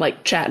there,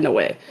 like chatting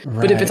away.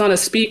 Right. But if it's on a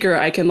speaker,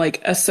 I can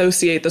like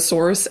associate the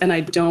source, and I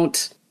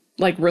don't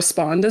like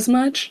respond as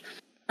much.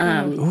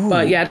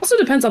 But yeah, it also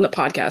depends on the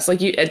podcast. Like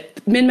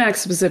MinMax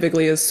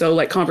specifically is so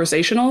like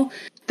conversational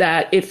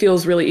that it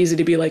feels really easy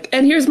to be like,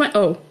 and here's my,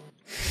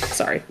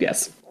 sorry.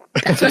 Yes.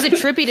 So is it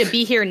trippy to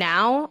be here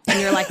now? And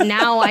you're like,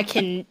 now I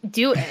can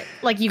do it.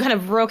 Like you kind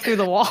of broke through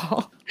the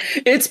wall.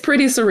 It's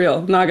pretty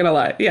surreal. Not going to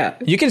lie. Yeah.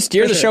 You can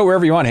steer the show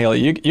wherever you want,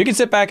 Haley. You can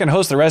sit back and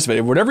host the rest of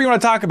it. Whatever you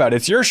want to talk about,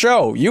 it's your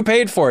show. You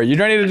paid for it. You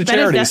donated to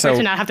charity. Ben is desperate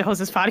to not have to host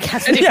this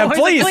podcast anymore. Yeah,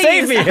 please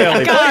save me,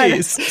 Haley.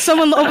 Please.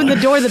 Someone open the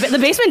door. The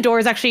basement door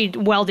is actually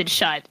welded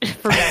shut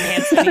for Ben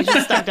Hansen. He's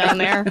just stuck down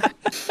there.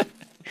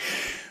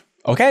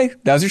 Okay,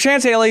 that was your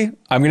chance, Haley.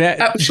 I'm going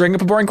to bring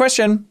up a boring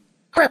question.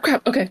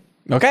 Crap. Okay.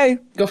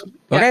 Go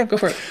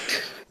for it.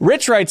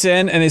 Rich writes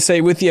in and they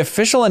say, with the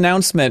official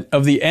announcement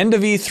of the end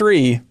of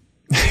E3,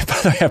 by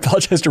the way, I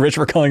apologize to Rich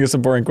for calling this a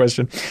boring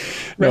question.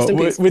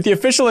 With the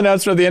official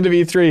announcement of the end of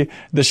E3,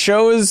 the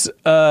show's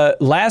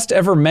last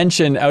ever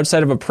mention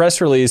outside of a press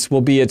release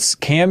will be its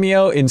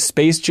cameo in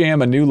Space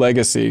Jam: A New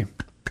Legacy.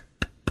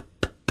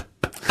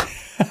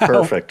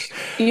 Perfect.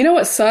 You know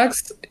what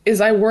sucks is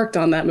I worked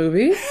on that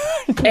movie.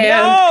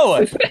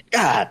 No!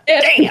 God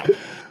damn.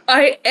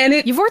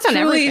 You've worked on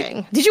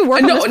everything. Did you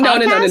work on this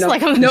podcast? No.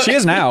 Like, no. She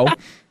is now.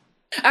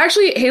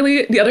 Actually,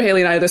 the other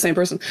Haley and I are the same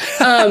person.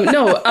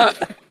 No,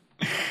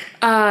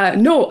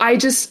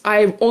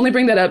 I only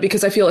bring that up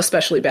because I feel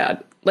especially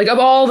bad. Like of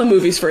all the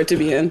movies for it to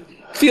be in,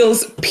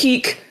 feels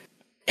peak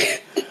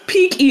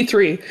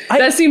E3.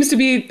 That seems to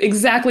be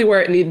exactly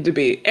where it needed to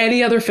be.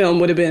 Any other film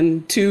would have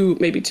been too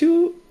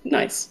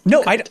nice.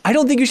 No, I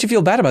don't think you should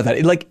feel bad about that.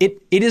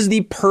 It is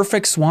the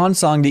perfect swan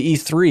song to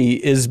E3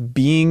 is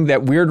being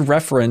that weird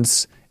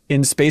reference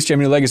in Space Jam: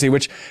 A New Legacy,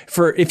 which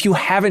if you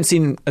haven't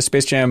seen a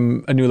Space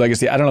Jam: A New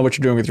Legacy, I don't know what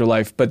you're doing with your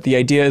life, but the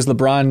idea is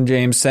LeBron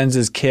James sends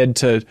his kid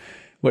to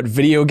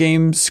video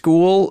game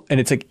school, and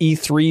it's like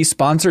E3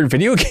 sponsored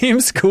video game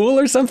school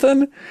or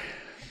something.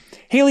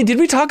 Haley, did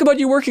we talk about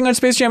you working on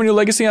Space Jam: A New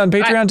Legacy on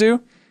Patreon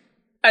too?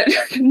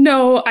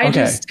 No,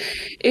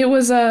 it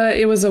was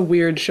a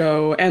weird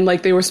show, and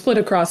like they were split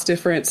across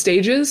different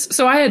stages.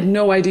 So I had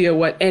no idea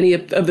what any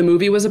of the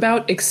movie was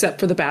about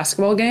except for the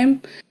basketball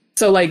game.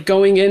 So like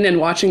going in and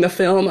watching the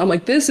film, I'm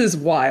like, this is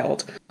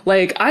wild.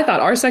 Like I thought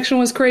our section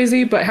was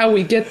crazy, but how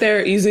we get there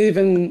is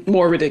even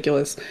more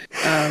ridiculous.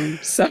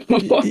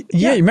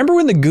 Yeah, remember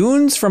when the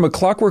goons from A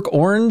Clockwork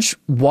Orange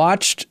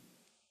watched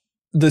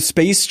the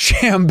Space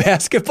Jam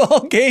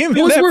basketball game?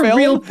 Those were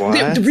real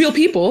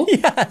people.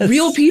 Yes.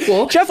 Real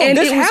people. Jeff,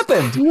 this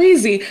happened.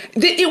 Crazy.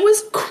 It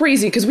was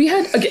crazy because we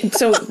had,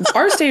 so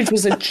our stage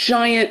was a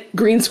giant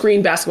green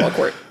screen basketball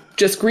court.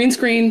 Just green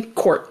screen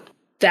court.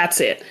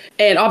 That's it.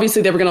 And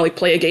obviously they were going to like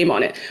play a game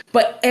on it.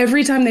 But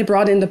every time they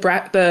brought in the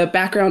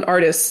background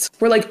artists,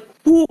 we're like,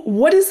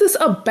 what is this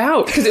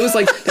about? Because it was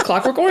like the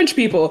Clockwork Orange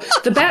people,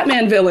 the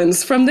Batman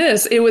villains from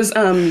this. It was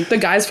the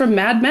guys from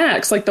Mad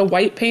Max, like the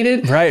white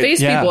painted face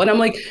people. And I'm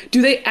like,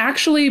 do they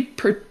actually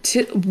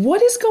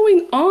what is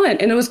going on?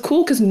 And it was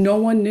cool because no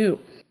one knew.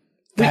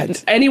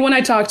 Anyone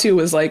I talked to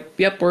was like,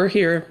 yep, we're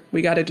here.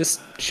 We got to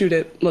just shoot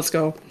it. Let's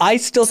go. I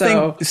still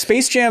think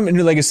Space Jam: A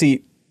New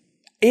Legacy,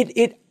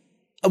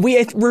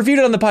 we reviewed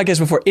it on the podcast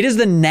before. It is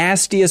the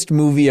nastiest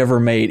movie ever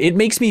made. It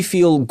makes me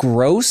feel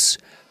gross,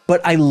 but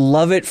I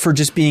love it for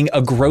just being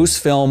a gross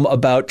film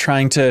about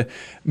trying to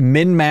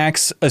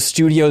min-max a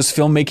studio's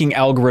filmmaking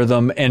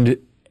algorithm. And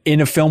in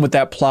a film with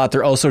that plot,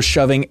 they're also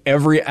shoving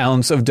every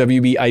ounce of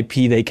WB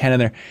IP they can in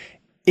there.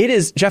 It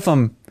is, Jeff,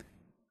 it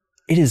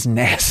is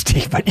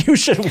nasty, but you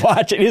should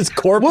watch it. It is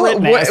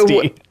corporate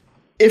nasty.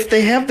 If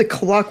they have the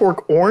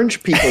Clockwork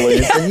Orange people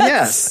in it, then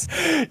yes.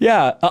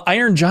 Yeah,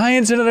 Iron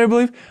Giant's in it, I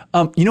believe.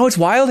 You know what's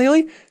wild,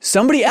 Haley?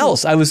 Somebody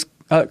else, I was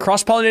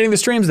cross-pollinating the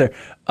streams there.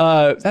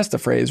 That's the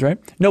phrase, right?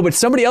 No, but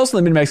somebody else in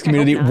the Min-Max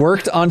community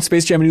worked on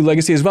Space Jam: A New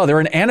Legacy as well. They're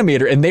an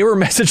animator, and they were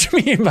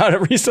messaging me about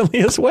it recently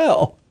as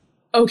well.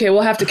 Okay,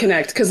 we'll have to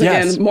connect because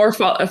again,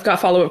 I've got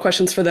follow-up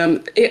questions for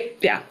them.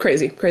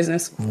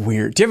 Craziness.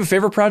 Weird. Do you have a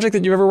favorite project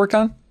that you've ever worked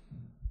on?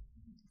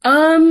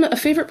 A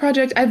favorite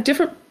project. I have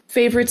different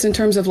favorites in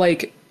terms of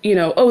like,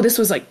 this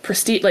was like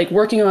prestige, like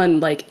working on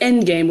like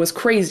Endgame was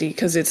crazy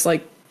because it's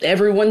like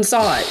everyone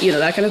saw it,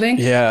 that kind of thing.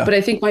 Yeah. But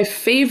I think my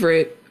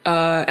favorite,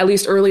 at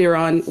least earlier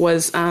on,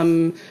 was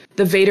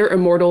the Vader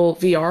Immortal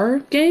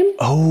VR game.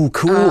 Oh,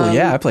 cool.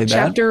 Yeah, I played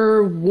that.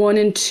 Chapter 1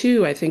 and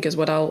 2, I think, is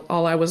what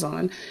all I was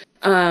on.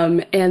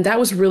 And that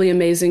was really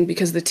amazing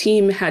because the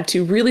team had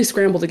to really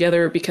scramble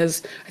together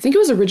because I think it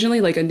was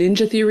originally like a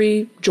Ninja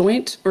Theory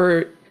joint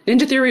or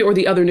Ninja Theory or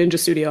the other Ninja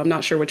Studio. I'm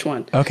not sure which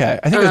one. Okay.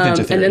 I think it was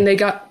Ninja Theory. And then they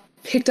got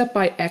picked up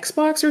by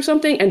Xbox or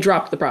something and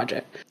dropped the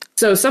project.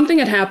 So something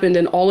had happened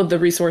and all of the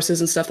resources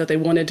and stuff that they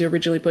wanted to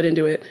originally put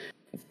into it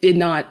did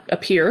not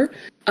appear.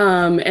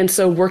 And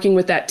so working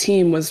with that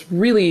team was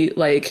really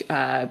like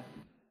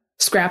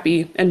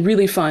scrappy and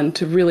really fun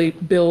to really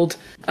build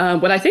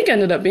what I think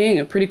ended up being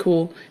a pretty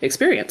cool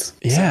experience.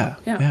 Yeah.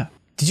 So, yeah.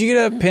 Did you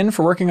get a pin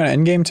for working on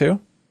Endgame too?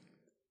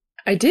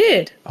 I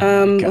did.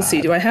 Let's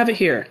see. Do I have it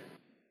here?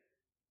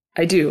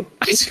 I do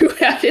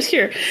have it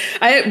here.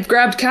 I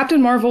grabbed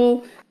Captain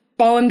Marvel,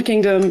 Fallen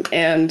Kingdom,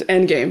 and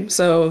Endgame.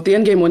 So the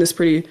Endgame one is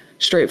pretty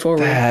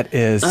straightforward. That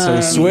is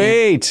so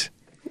sweet.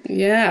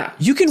 Yeah.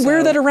 You can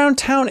wear that around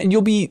town and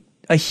you'll be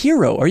a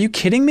hero. Are you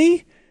kidding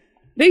me?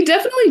 They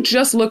definitely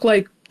just look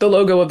like the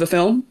logo of the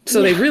film.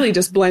 So they really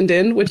just blend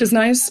in, which is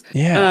nice.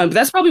 Yeah.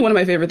 That's probably one of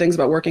my favorite things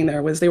about working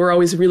there was they were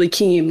always really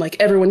keen. Like,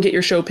 everyone get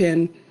your show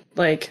pin.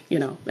 Like,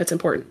 it's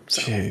important.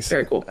 So, jeez,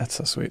 very cool. That's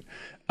so sweet.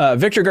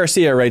 Victor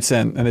Garcia writes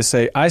in and they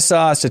say, I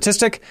saw a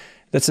statistic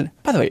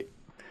by the way,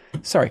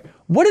 sorry.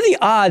 What are the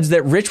odds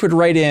that Rich would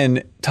write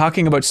in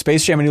talking about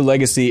Space Jam: A New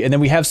Legacy and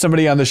then we have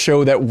somebody on the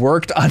show that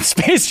worked on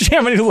Space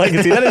Jam: A New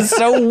Legacy? That is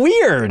so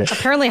weird.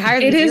 Apparently higher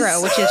than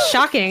zero, which is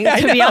shocking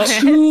to be honest.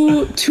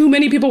 Too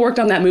many people worked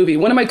on that movie.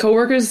 One of my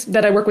coworkers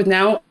that I work with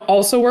now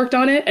also worked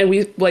on it and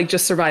we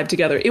just survived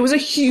together. It was a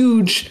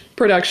huge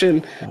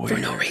production for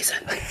no reason.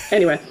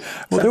 Anyway.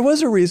 Well, there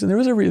was a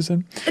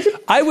reason.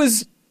 I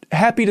was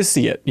happy to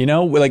see it,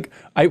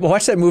 I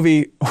watched that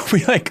movie.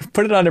 We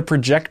put it on a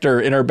projector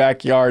in our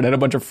backyard, had a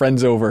bunch of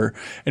friends over,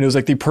 and it was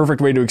the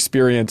perfect way to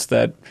experience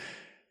that.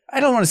 I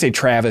don't want to say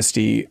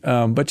travesty,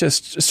 but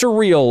just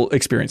surreal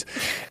experience.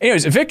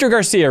 Anyways, Victor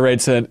Garcia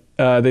writes that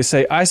they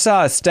say, I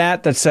saw a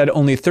stat that said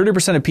only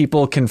 30% of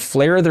people can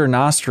flare their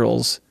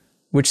nostrils,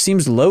 which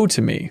seems low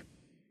to me.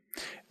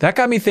 That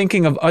got me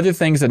thinking of other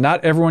things that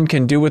not everyone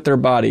can do with their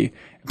body.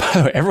 By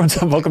the way, everyone's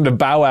welcome to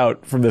bow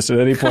out from this at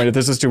any point if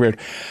this is too weird.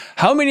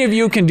 How many of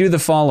you can do the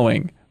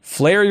following?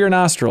 Flare your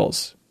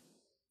nostrils.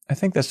 I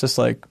think that's just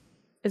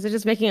Is it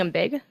just making them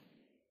big?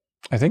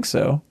 I think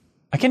so.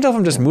 I can't tell if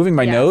I'm just moving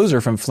my nose or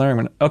if I'm flaring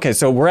my... Okay,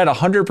 so we're at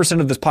 100%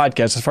 of this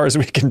podcast as far as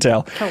we can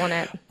tell. Killing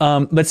it.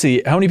 Let's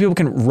see. How many people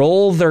can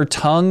roll their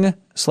tongue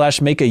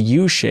 / make a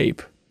U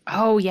shape?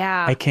 Oh,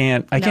 yeah. I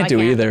can't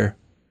do either.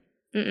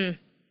 Mm-mm.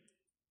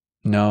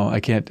 No, I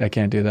can't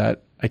do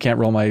that. I can't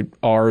roll my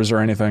R's or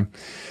anything.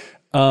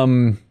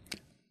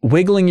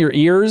 Wiggling your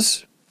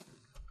ears?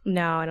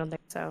 No, I don't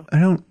think so.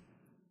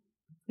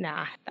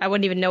 Nah, I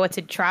wouldn't even know what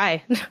to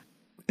try.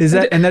 Is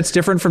that, and that's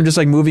different from just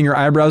moving your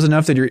eyebrows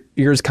enough that your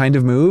ears kind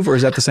of move, or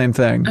is that the same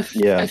thing?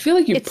 I feel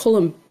like you pull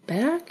them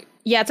back.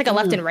 Yeah, it's like a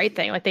left and right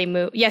thing. They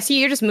move. Yeah, see,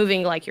 you're just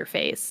moving your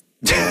face.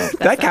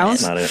 That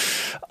counts. Not it.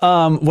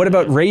 What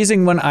about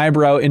raising one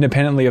eyebrow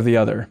independently of the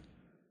other?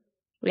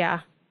 Yeah.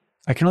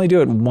 I can only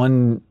do it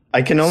one.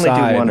 I can only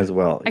do one as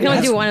well. I can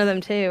only do one of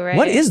them too, right?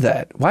 What is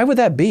that? Why would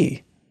that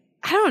be?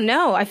 I don't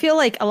know. I feel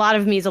like a lot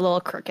of me is a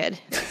little crooked.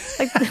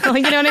 You know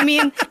what I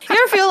mean? You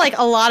ever feel like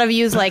a lot of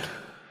you is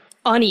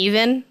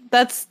uneven?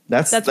 That's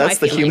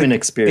the human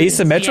experience.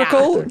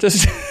 Asymmetrical? Yeah.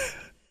 Just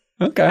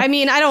okay. I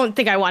mean, I don't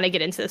think I want to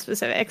get into the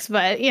specifics,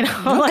 but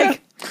okay.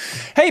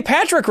 Hey,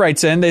 Patrick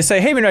writes in. They say,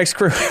 "Hey, Minox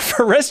crew,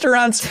 for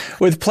restaurants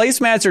with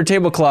placemats or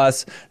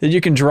tablecloths that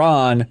you can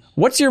draw on,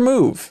 what's your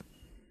move?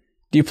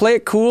 Do you play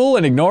it cool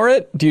and ignore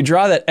it? Do you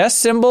draw that S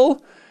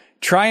symbol?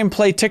 Try and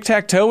play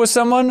tic-tac-toe with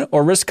someone,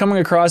 or risk coming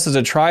across as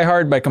a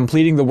tryhard by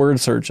completing the word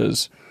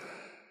searches?"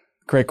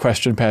 Great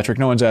question, Patrick.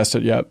 No one's asked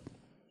it yet.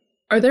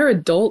 Are there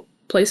adult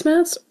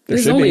placemats?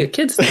 This is only a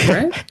kid's thing,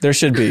 right? There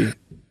should be.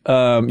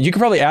 You could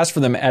probably ask for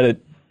them at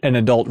an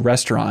adult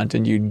restaurant,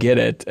 and you'd get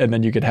it, and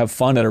then you could have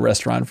fun at a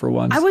restaurant for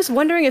once. I was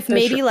wondering if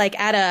maybe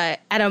at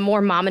a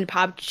more mom and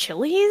pop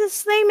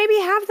Chili's, they maybe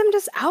have them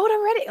just out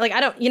already.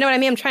 I don't, you know what I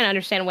mean? I'm trying to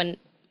understand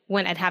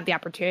when I'd have the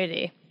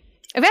opportunity.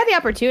 If I had the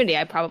opportunity,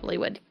 I probably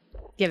would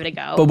give it a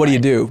go. But what do you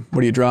do?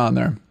 What do you draw on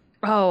there?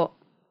 Oh,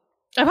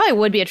 I probably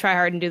would be a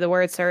tryhard and do the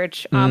word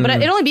search. But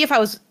it'd only be if I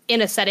was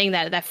in a setting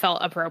that felt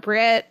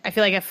appropriate. I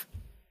feel like if,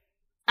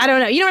 I don't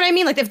know, you know what I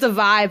mean? If the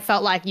vibe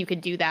felt like you could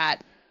do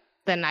that,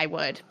 then I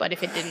would. But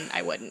if it didn't,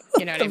 I wouldn't.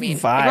 You know what I mean?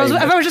 If I was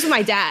just with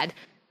my dad,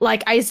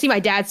 I see my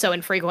dad so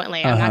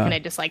infrequently, I'm not going to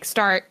just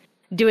start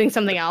doing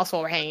something else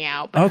while we're hanging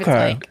out. But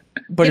okay.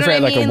 But if you're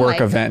at a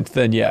work event,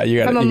 then yeah,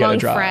 you got to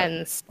draw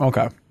friends.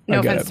 Okay. No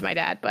offense to my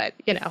dad, but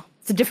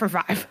it's a different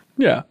vibe.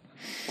 Yeah.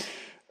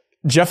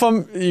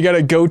 Jeffem, you got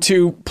a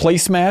go-to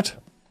placemat?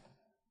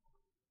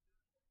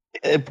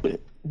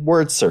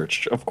 Word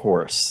search, of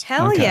course.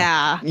 Hell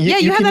yeah.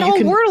 You have that whole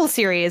Wordle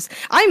series.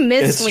 I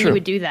missed when you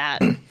would do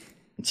that.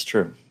 It's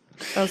true.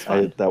 That was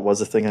fun. That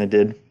was a thing I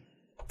did.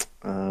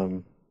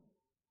 What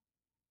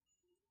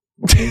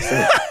can you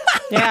say?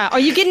 Yeah. Are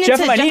you getting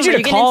Jeffem, into, I need you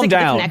to calm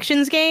down. The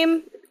Connections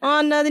game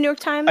on the New York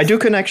Times? I do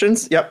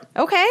Connections. Yep.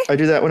 Okay. I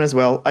do that one as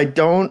well. I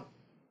don't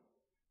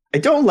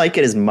like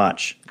it as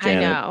much,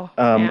 Janet. I know.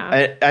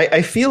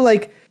 I feel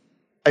like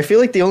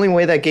the only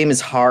way that game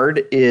is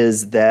hard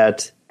is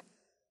that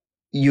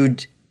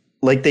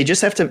they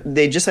just have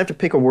to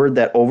pick a word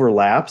that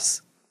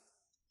overlaps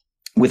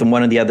with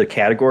one of the other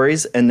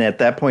categories, and at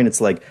that point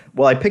it's like,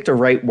 well, I picked a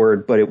right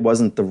word, but it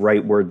wasn't the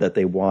right word that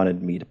they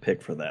wanted me to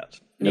pick for that.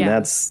 And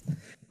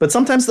but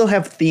sometimes they'll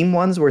have theme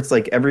ones where it's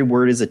like every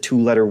word is a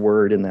 2-letter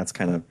word, and that's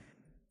kind of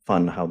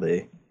fun how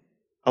they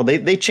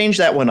change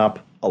that one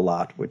up a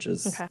lot, which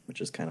is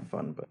kind of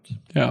fun, but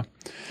yeah,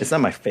 it's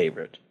not my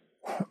favorite.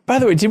 By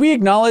the way, did we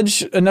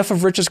acknowledge enough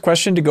of Rich's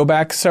question to go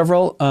back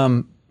several?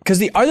 Because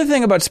the other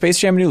thing about Space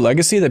Jam: New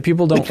Legacy that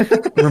people don't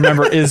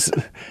remember is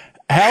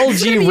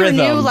Algae Rhythm.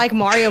 New like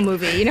Mario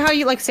movie. You know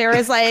how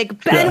Sarah's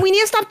like, Ben, we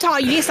need to stop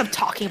talking. You need to stop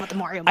talking about the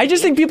Mario movie. I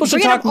just think people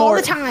should talk more all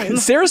the time.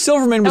 Sarah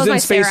Silverman was in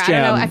Space Sarah.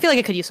 Jam. I don't know. I feel like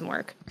it could use some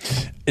work.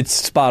 It's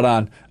spot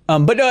on.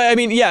 But no, I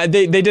mean, yeah,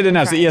 they did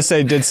announce. The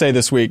ESA did say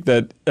this week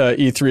that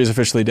E3 is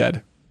officially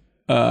dead.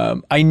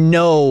 I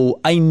know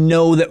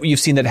that you've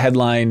seen that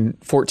headline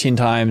 14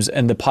 times,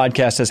 and the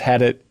podcast has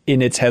had it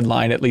in its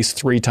headline at least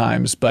 3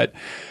 times, but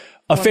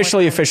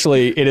officially,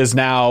 it is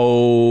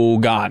now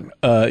gone.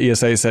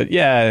 ESA said,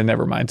 yeah,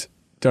 never mind.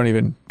 Don't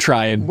even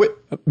try and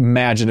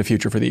imagine a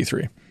future for the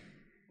E3.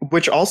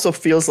 Which also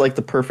feels like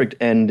the perfect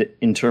end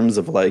in terms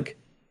of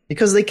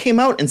because they came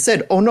out and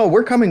said, oh no,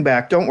 we're coming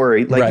back. Don't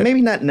worry.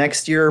 Maybe not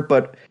next year,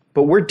 but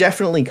we're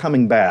definitely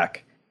coming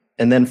back.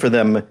 And then for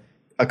them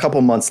a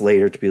couple months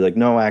later to be like,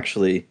 no,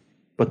 actually,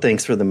 but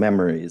thanks for the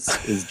memories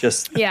is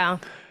just, yeah,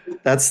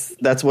 that's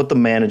what the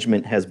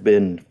management has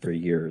been for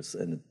years.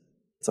 And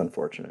it's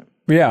unfortunate.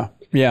 Yeah.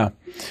 Yeah.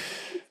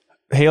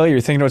 Haley, you're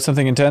thinking about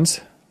something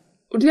intense?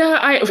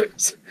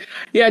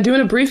 Yeah,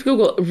 doing a brief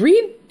Google.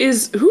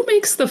 Who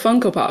makes the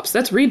Funko Pops?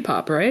 That's Reed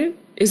Pop, right?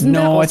 Isn't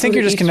that I think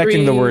you're just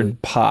connecting the word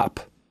pop.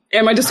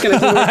 Am I just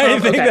connecting the word pop? I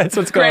think that's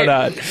what's going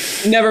on.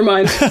 Never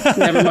mind.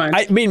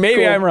 I mean,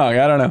 maybe I'm wrong.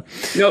 I don't know.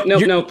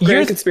 Nope.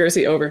 Grand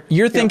conspiracy over.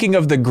 You're thinking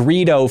of the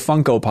Greedo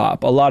Funko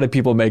Pop. A lot of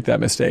people make that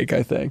mistake,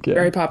 I think. Yeah.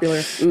 Very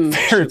popular.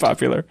 Very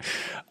popular.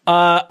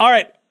 All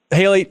right,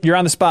 Haley, you're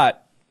on the spot.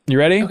 You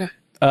ready?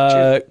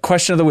 Okay.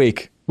 Question of the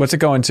week. What's it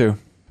going to?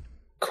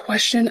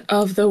 Question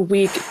of the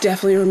week.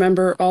 Definitely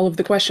remember all of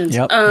the questions.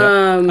 Yep.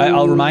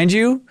 I'll remind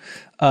you.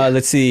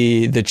 Let's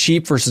see. The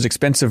cheap versus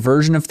expensive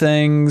version of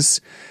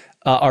things.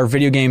 Are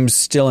video games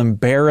still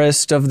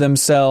embarrassed of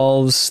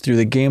themselves through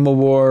the Game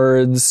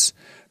Awards?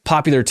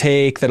 Popular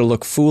take that'll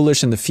look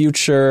foolish in the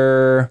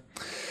future.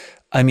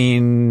 I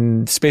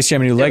mean, Space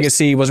Jam: New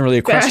Legacy wasn't really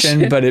a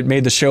question, but it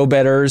made the show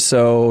better,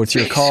 so it's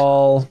your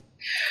call.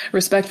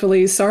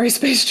 Respectfully, sorry,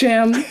 Space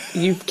Jam.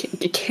 You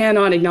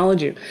cannot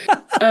acknowledge you.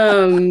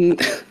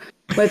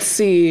 Let's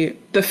see.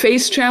 The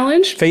face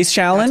challenge. Face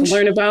challenge.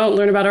 Learn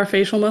about our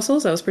facial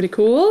muscles. That was pretty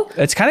cool.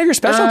 It's kind of your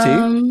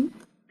specialty.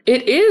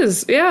 It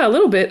is. Yeah, a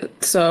little bit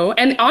so.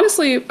 And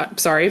honestly,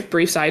 sorry,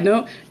 brief side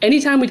note.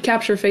 Anytime we'd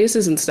capture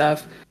faces and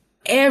stuff,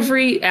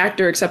 every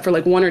actor except for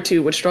 1 or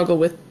 2 would struggle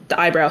with the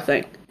eyebrow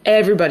thing.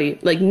 Everybody,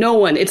 no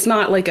one. It's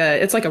not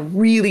it's a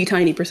really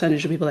tiny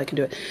percentage of people that can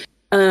do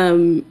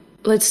it.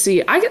 Let's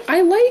see.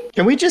 I like.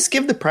 Can we just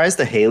give the prize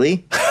to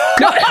Haley?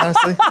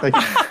 Honestly,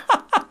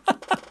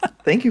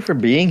 thank you for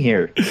being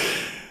here.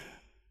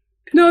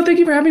 No, thank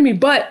you for having me.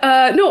 But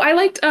no, I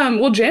liked.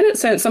 Janet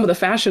sent some of the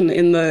fashion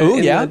in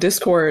the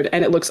Discord,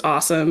 and it looks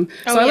awesome.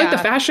 So I like the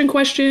fashion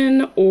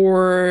question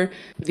or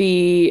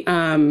the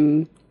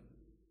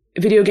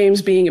video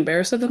games being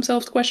embarrassed of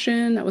themselves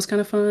question. That was kind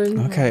of fun.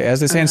 Okay,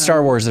 as they say in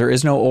Star Wars, there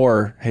is no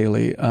or,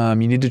 Haley. You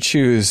need to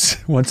choose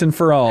once and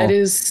for all. That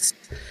is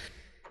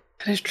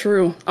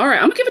true. All right,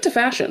 I'm gonna give it to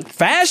fashion.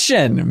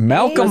 Fashion,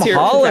 Malcolm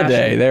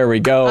Holiday. There we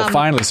go.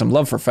 Finally, some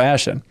love for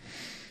fashion.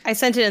 I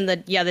sent it in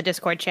the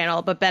Discord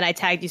channel, but Ben, I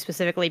tagged you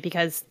specifically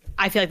because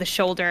I feel like the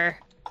shoulder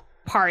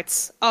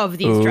parts of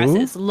these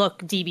dresses look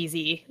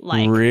DBZ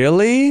like.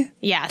 Really?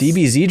 Yes.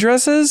 DBZ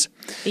dresses?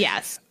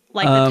 Yes.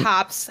 The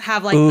tops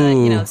have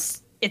the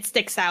it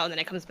sticks out and then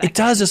it comes back. It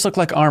does just look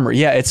like armor.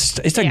 Yeah,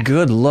 it's a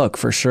good look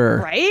for sure.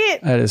 Right?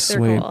 That is They're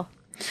sweet.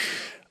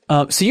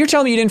 Cool. So you're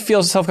telling me you didn't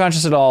feel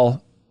self-conscious at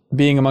all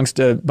being amongst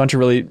a bunch of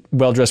really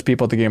well-dressed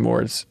people at the Game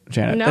Awards,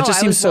 Janet? No, that just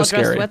seems so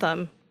scary. With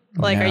them.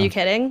 Are you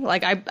kidding?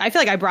 I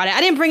feel like I brought it.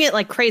 I didn't bring it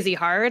crazy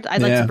hard.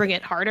 I'd like to bring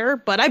it harder,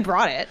 but I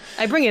brought it.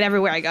 I bring it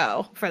everywhere I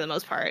go for the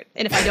most part.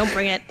 And if I don't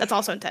bring it, that's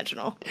also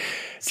intentional.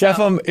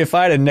 Jeffem, if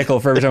I had a nickel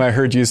for every time I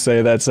heard you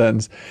say that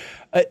sentence,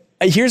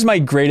 here's my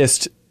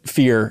greatest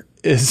fear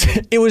is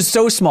it was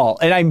so small.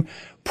 And I'm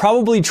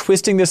probably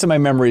twisting this in my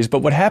memories, but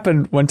what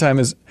happened one time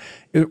is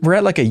we're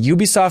at a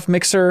Ubisoft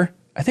mixer.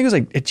 I think it was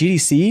like at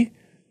GDC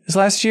this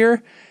last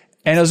year.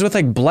 And it was with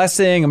like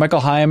Blessing and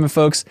Michael Haim and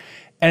folks.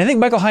 And I think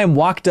Michael Haim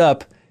walked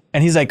up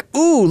and he's like,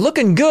 ooh,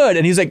 looking good.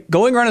 And he's like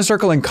going around in a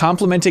circle and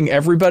complimenting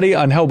everybody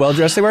on how well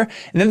dressed they were.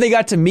 And then they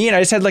got to me and I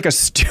just had like a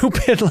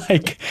stupid,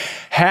 like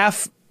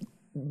half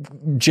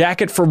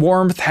jacket for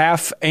warmth,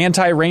 half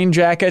anti-rain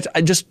jacket.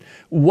 I just,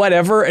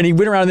 whatever. And he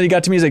went around and then he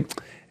got to me. He's like,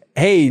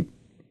 hey,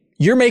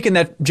 you're making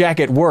that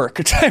jacket work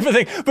type of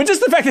thing. But just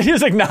the fact that he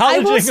was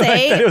acknowledging like,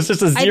 that it was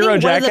just a zero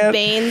jacket. One of the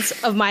banes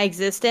of my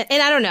existence,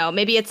 and I don't know,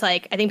 maybe it's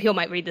like, I think people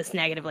might read this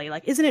negatively.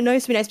 Like, isn't it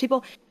nice to be nice to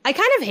people? I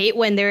kind of hate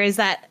when there is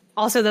that,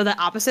 also though the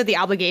opposite, the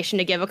obligation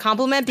to give a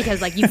compliment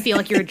because like you feel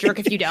like you're a jerk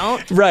if you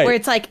don't. Right. Where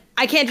it's like,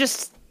 I can't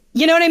just,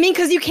 you know what I mean?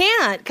 Because you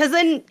can't. Because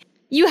then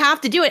you have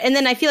to do it. And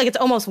then I feel like it's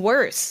almost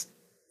worse.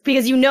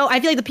 Because I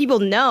feel like the people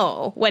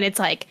know when it's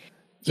like,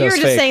 you're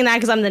just saying that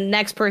because I'm the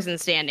next person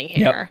standing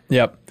here.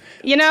 Yep.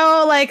 You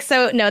know, like,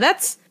 so, no,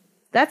 that's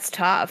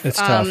tough. It's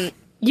tough.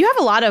 You have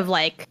a lot of,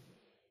 like,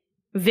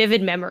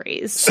 vivid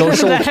memories.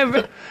 Social.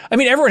 I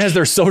mean, everyone has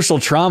their social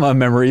trauma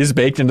memories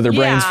baked into their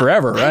brains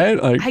forever,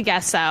 right? Like, I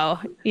guess so.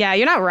 Yeah,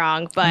 you're not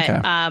wrong.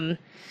 But,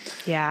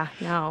 yeah,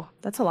 no,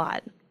 that's a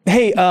lot.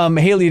 Hey,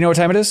 Haley, you know what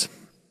time it is?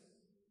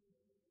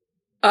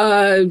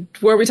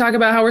 Where we talk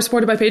about how we're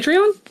supported by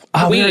Patreon?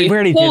 Oh, we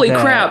already holy did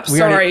that. crap!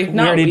 We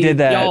already did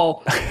that.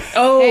 Y'all.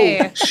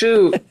 Oh,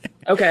 shoot.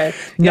 Okay.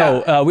 No,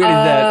 we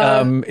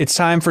already did that. It's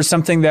time for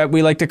something that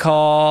we like to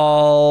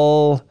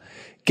call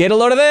Get a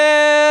Load of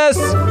This!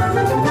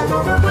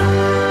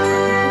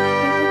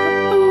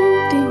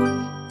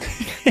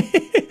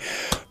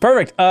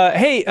 Perfect.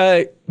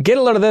 Hey, get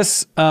a load of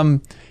this.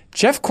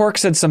 Jeff Cork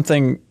said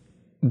something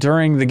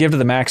during the Give to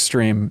the Max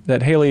stream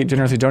that Haley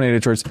generously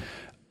donated towards.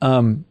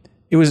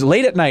 It was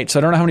late at night, so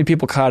I don't know how many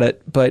people caught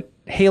it, but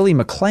Haley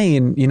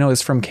McLean,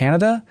 is from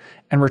Canada,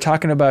 and we're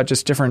talking about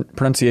just different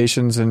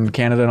pronunciations in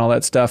Canada and all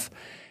that stuff.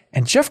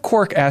 And Jeff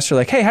Cork asked her,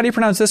 like, hey, how do you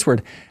pronounce this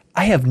word?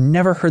 I have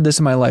never heard this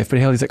in my life, but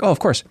Haley's like, oh, of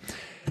course.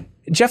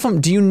 Jeff,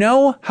 do you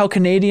know how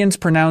Canadians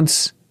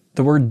pronounce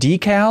the word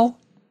decal?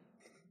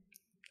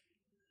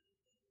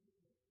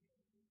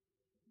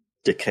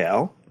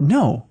 Decal?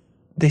 No,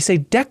 they say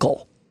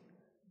decal.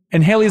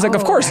 And Haley's like,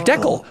 of course,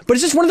 decal. But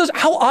it's just one of those,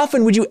 how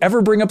often would you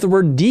ever bring up the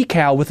word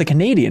decal with a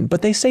Canadian?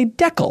 But they say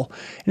decal.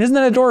 And isn't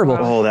that adorable?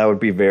 Oh, that would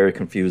be very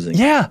confusing.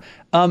 Yeah.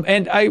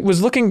 And I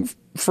was looking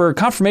for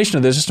confirmation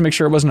of this just to make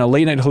sure it wasn't a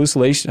late night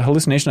hallucination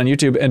on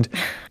YouTube. And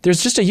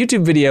there's just a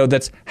YouTube video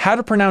that's how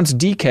to pronounce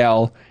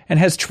decal and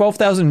has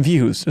 12,000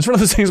 views. It's one of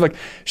those things like,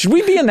 should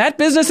we be in that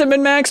business at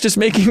MinMax, just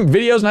making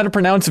videos on how to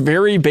pronounce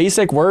very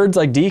basic words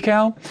like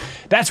decal?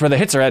 That's where the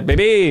hits are at,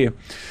 baby.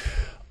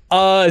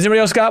 Has anybody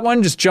else got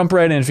one? Just jump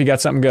right in if you got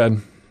something good.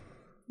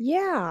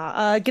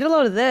 Yeah, get a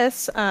load of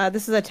this.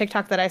 This is a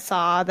TikTok that I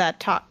saw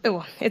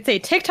it's a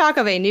TikTok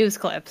of a news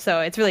clip, so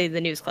it's really the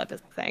news clip is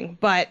the thing.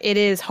 But it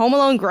is Home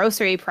Alone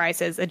grocery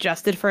prices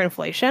adjusted for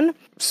inflation.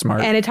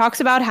 Smart. And it talks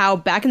about how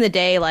back in the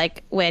day,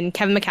 like when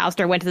Kevin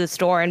McAllister went to the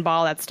store and bought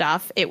all that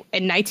stuff, in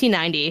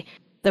 1990,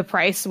 the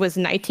price was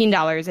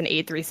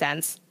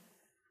 $19.83.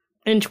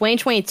 In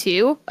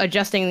 2022,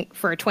 adjusting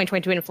for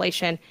 2022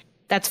 inflation,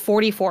 that's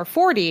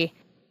 $44.40.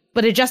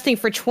 But adjusting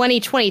for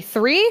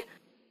 2023,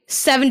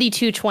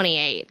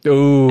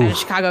 $72.28 at a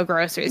Chicago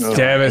grocery store.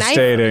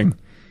 Devastating.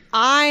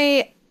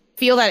 I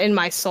feel that in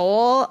my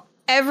soul.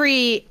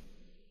 Every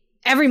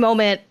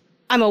moment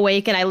I'm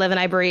awake and I live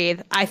and I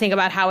breathe, I think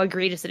about how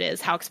egregious it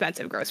is, how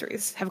expensive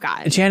groceries have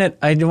gotten. Janet,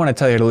 I do want to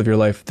tell you how to live your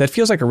life. That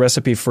feels like a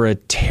recipe for a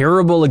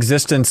terrible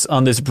existence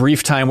on this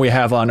brief time we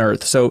have on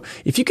Earth. So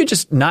if you could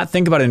just not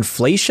think about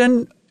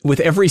inflation with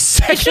every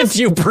second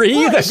you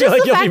breathe, I feel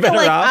like you'll be better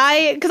off.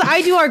 Because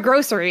I do our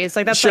groceries,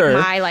 like that's like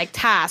my like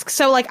task.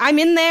 So like I'm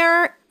in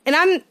there and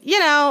I'm,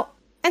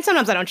 and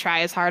sometimes I don't try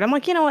as hard. I'm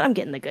like, you know what? I'm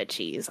getting the good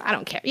cheese. I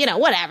don't care.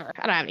 Whatever.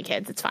 I don't have any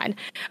kids. It's fine.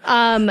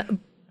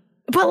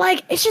 But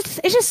like, it's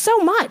just so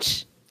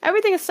much.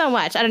 Everything is so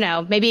much. I don't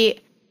know. Maybe.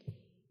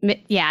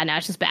 Yeah, no,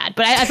 it's just bad.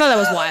 But I thought that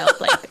was wild,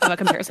 like of a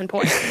comparison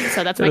point.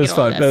 So that's my. That was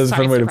fun. That was a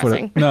fun way to put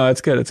it. No, it's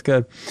good. It's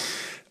good.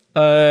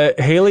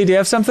 Haley, do you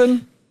have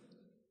something?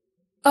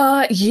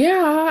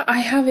 Yeah, I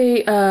have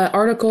a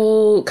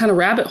article kind of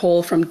rabbit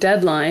hole from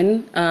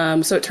Deadline.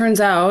 So it turns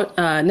out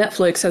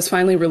Netflix has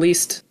finally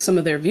released some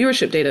of their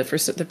viewership data for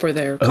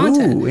their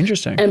content. Oh,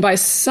 interesting. And by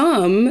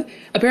some,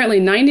 apparently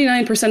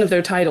 99% of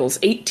their titles,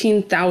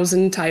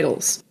 18,000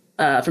 titles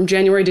from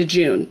January to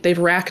June, they've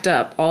racked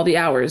up all the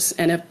hours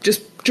and have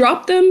just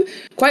dropped them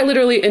quite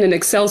literally in an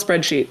Excel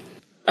spreadsheet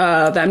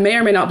that may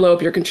or may not blow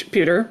up your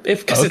computer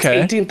because it's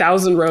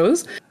 18,000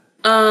 rows.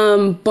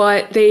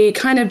 But they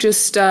kind of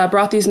just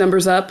brought these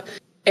numbers up,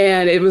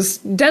 and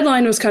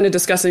Deadline was kind of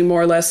discussing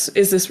more or less,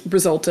 is this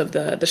result of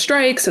the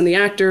strikes and the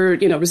actor,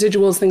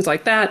 residuals, things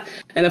like that.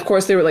 And of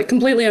course they were like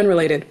completely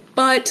unrelated,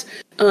 but,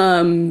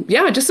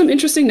 just some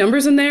interesting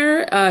numbers in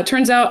there.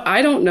 Turns out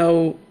I don't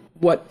know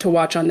what to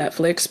watch on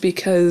Netflix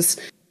because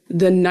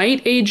The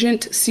Night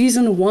Agent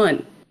season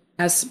 1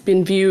 has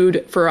been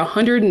viewed for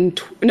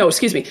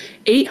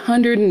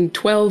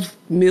 812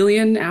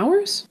 million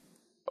hours.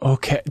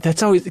 Okay,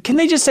 that's always. Can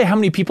they just say how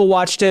many people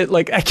watched it?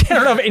 Like, I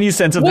don't have any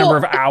sense of number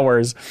of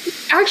hours.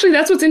 Actually,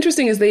 that's what's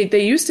interesting is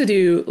they used to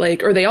do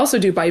or they also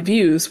do by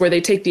views, where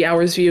they take the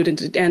hours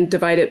viewed and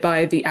divide it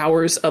by the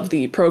hours of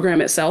the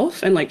program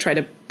itself, and like try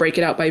to break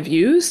it out by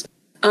views.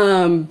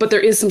 But there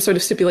is some sort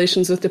of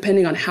stipulations with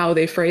depending on how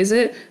they phrase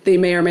it, they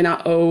may or may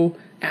not owe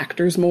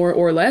actors more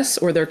or less,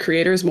 or their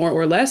creators more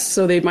or less.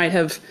 So they might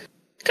have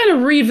kind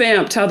of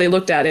revamped how they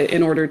looked at it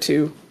in order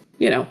to,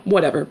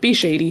 whatever, be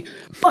shady.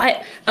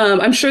 But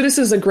I'm sure this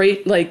is a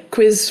great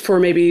quiz for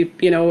maybe,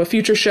 a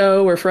future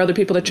show or for other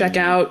people to check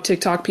out,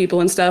 TikTok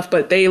people and stuff.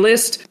 But they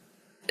list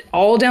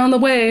all down the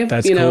way,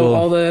 That's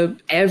cool.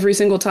 Every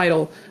single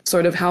title,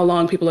 sort of how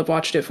long people have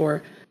watched it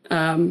for.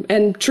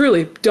 And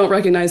truly don't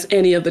recognize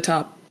any of the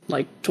top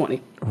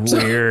 20.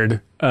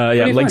 Weird.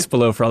 Links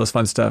below for all this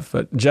fun stuff.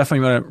 But Jeff,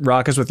 you want to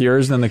rock us with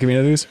yours and then the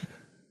communities?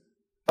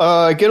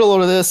 Get a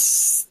load of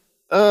this.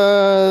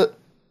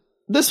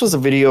 This was a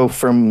video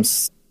from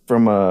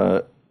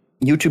a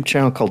YouTube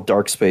channel called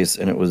Dark Space,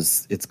 and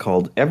it's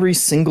called Every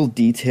Single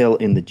Detail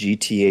in the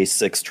GTA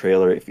 6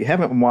 Trailer. If you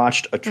haven't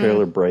watched a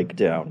trailer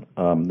breakdown,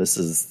 this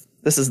is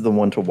the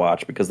one to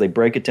watch, because they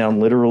break it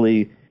down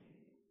literally.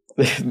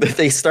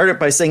 They start it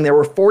by saying there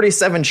were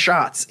 47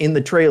 shots in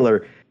the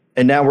trailer,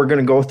 and now we're going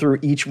to go through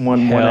each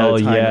one at a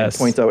time and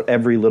point out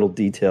every little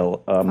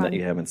detail that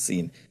you haven't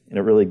seen. And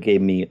it really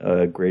gave me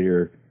a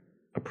greater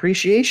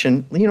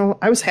appreciation.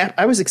 I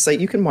was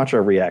excited. You can watch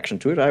our reaction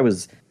to it. I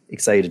was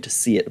excited to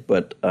see it,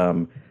 but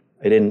I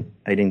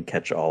didn't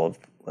catch all of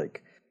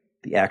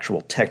the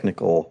actual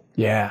technical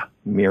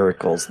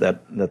miracles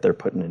that they're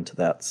putting into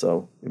that.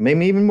 So it made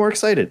me even more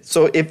excited.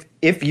 So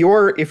if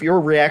your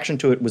reaction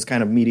to it was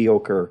kind of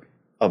mediocre,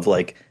 of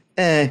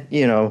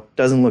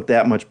doesn't look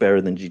that much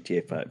better than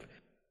GTA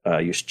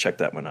 5, you should check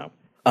that one out.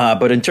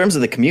 But in terms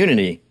of the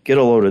community, get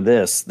a load of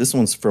this. This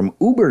one's from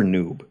Uber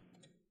Noob.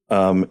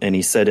 And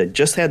he said, I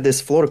just had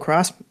this float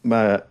across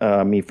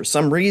me for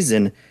some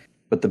reason,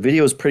 but the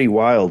video is pretty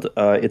wild.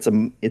 It's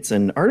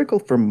an article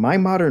from My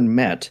Modern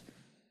Met,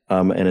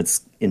 and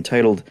it's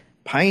entitled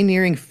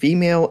Pioneering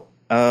Female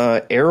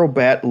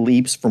Aerobat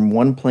Leaps from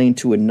One Plane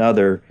to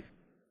Another.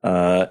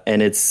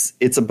 And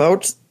it's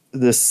about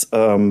this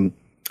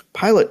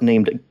pilot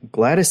named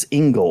Gladys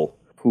Ingle,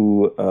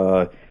 who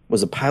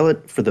was a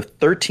pilot for the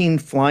 13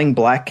 Flying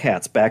Black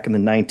Cats back in the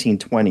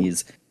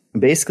 1920s.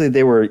 Basically,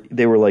 they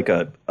were like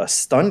a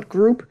stunt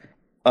group,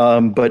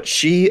 but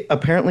she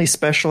apparently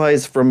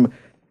specialized from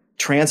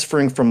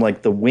transferring from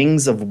the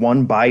wings of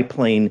one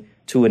biplane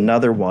to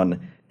another one.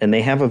 And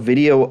they have a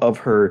video of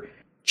her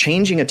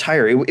changing a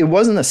tire. It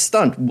wasn't a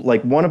stunt.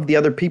 One of the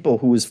other people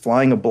who was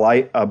flying a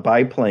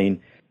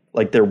biplane,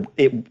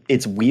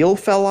 its wheel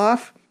fell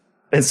off.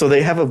 And so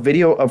they have a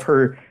video of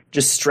her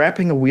just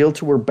strapping a wheel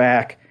to her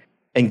back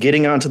and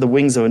getting onto the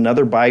wings of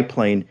another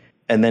biplane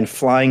and then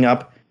flying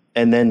up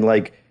and then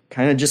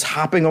kind of just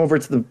hopping over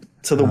to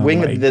the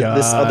wing of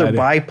this other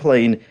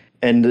biplane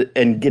and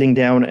getting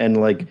down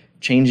and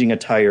changing a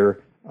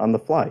tire on the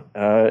fly.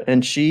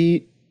 And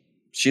she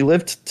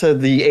lived to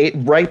the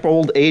ripe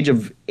old age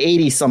of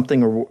 80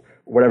 something or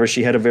whatever.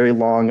 She had a very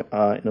long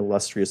and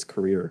illustrious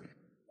career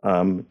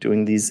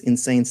doing these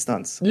insane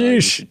stunts.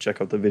 You should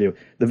check out the video.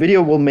 The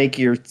video will make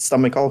your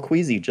stomach all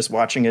queasy just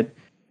watching it,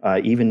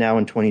 even now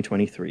in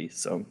 2023.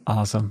 So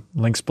awesome.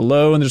 Links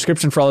below in the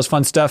description for all this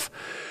fun stuff.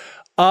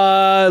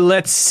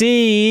 Let's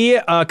see.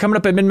 Coming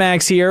up at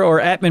MinMax here,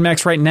 or at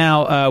MinMax right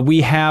now,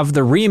 we have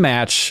the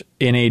rematch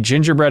in a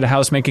gingerbread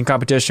house making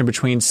competition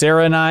between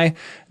Sarah and I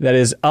that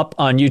is up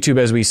on YouTube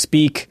as we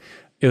speak.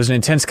 It was an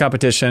intense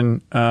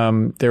competition.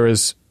 There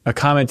was a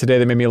comment today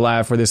that made me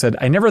laugh where they said,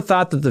 I never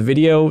thought that the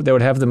video that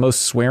would have the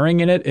most swearing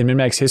in it in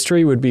MinMax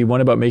history would be one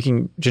about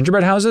making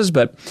gingerbread houses,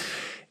 but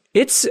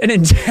it's an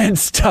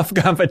intense, tough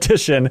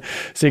competition.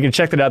 So you can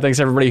check that out. Thanks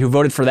everybody who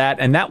voted for that.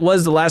 And that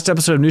was the last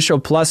episode of New Show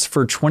Plus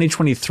for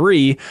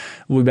 2023.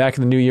 We'll be back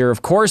in the new year,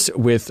 of course,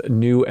 with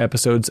new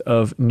episodes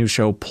of New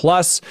Show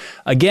Plus.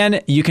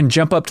 Again, you can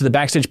jump up to the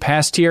Backstage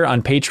Pass tier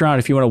on Patreon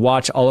if you want to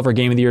watch all of our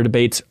Game of the Year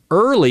debates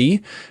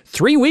early,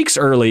 3 weeks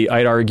early,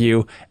 I'd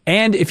argue.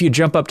 And if you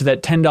jump up to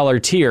that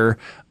 $10 tier,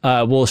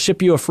 we'll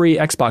ship you a free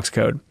Xbox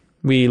code.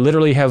 We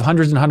literally have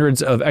hundreds and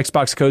hundreds of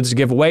Xbox codes to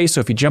give away.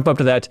 So if you jump up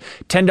to that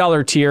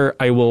 $10 tier,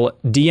 I will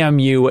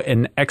DM you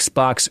an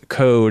Xbox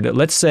code.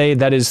 Let's say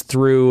that is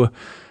through,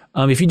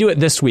 if you do it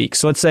this week.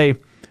 So let's say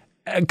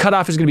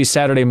cutoff is going to be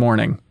Saturday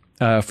morning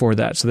for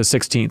that. So the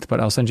 16th,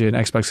 but I'll send you an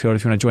Xbox code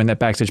if you want to join that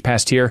Backstage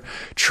Pass tier.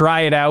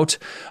 Try it out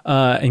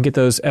and get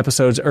those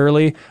episodes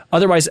early.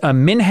 Otherwise,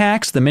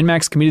 MinHacks, the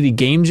MinMax Community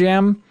Game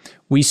Jam,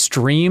 we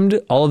streamed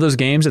all of those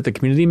games that the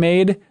community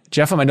made.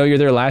 Jeff, I know you're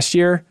there last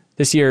year.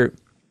 This year,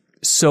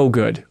 so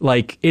good.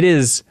 It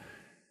is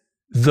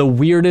the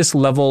weirdest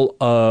level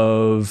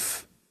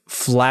of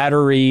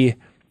flattery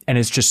and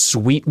it's just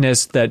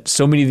sweetness that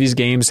so many of these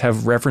games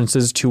have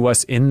references to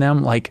us in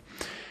them.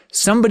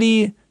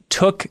 Somebody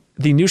took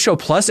the New Show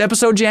Plus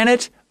episode,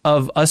 Janet,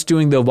 of us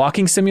doing the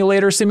walking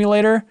simulator.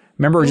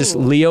 Remember, just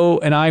Leo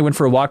and I went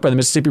for a walk by the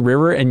Mississippi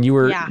River and you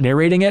were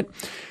narrating it.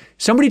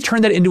 somebody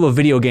turned that into a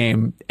video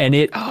game and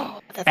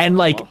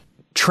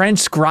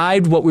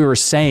transcribed what we were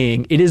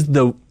saying. It is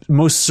the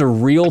most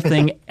surreal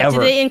thing ever.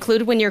 Did they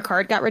include when your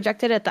card got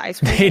rejected at the ice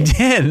cream? They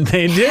did.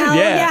 Hell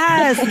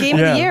yes. Game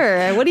of the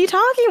year. What are you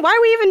talking? Why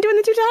are we even doing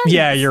the 2 times?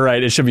 Yeah, you're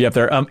right. It should be up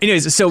there.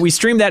 Anyways, so we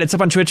streamed that. It's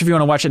up on Twitch if you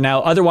want to watch it now.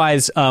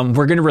 Otherwise,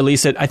 we're going to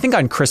release it, I think,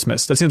 on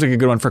Christmas. That seems like a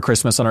good one for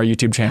Christmas on our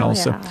YouTube channel.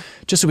 So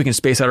just so we can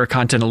space out our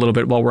content a little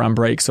bit while we're on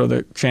break so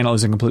the channel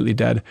isn't completely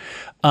dead.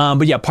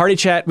 But yeah, Party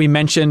Chat we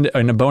mentioned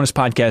in a bonus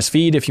podcast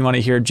feed if you want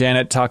to hear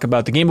Janet talk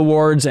about the Game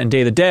Awards and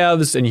Day of the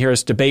Devs and hear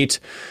us debate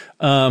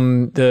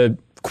the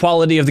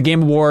quality of the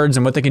Game Awards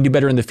and what they can do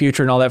better in the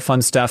future and all that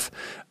fun stuff.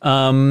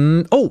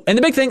 And the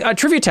big thing,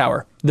 Trivia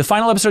Tower, the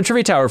final episode of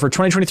Trivia Tower for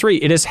 2023.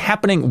 It is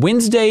happening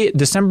Wednesday,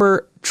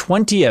 December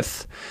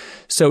 20th.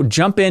 So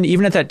jump in,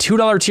 even at that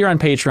 $2 tier on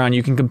Patreon,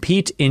 you can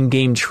compete in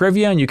game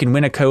trivia and you can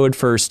win a code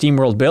for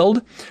SteamWorld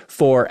Build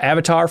for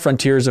Avatar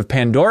Frontiers of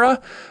Pandora.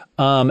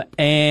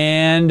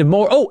 And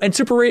more. Oh, and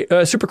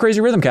Super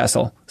Crazy Rhythm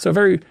Castle. So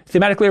very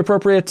thematically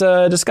appropriate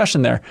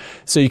discussion there.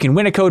 So you can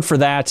win a code for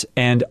that.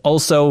 And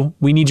also,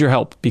 we need your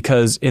help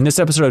because in this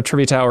episode of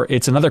Trivia Tower,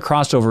 it's another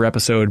crossover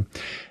episode.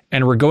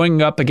 And we're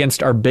going up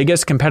against our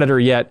biggest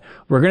competitor yet.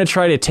 We're going to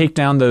try to take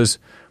down those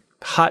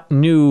hot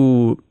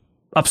new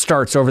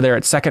upstarts over there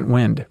at Second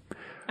Wind.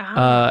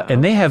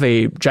 And they have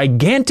a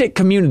gigantic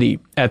community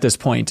at this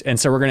point. And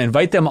so we're going to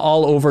invite them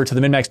all over to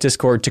the MinMax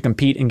Discord to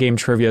compete in game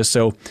trivia.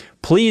 So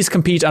please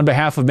compete on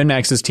behalf of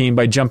MinMax's team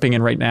by jumping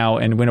in right now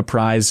and win a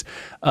prize.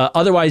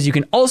 Otherwise, you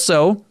can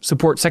also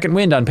support Second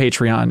Wind on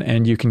Patreon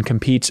and you can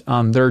compete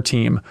on their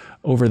team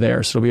over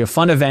there. So it'll be a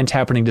fun event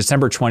happening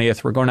December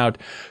 20th. We're going out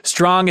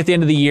strong at the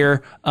end of the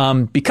year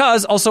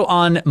because also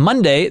on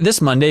Monday,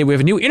 this Monday, we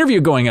have a new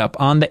interview going up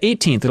on the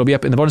 18th. It'll be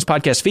up in the bonus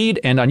podcast feed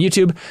and on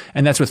YouTube.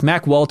 And that's with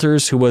Mac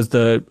Walters, who was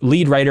the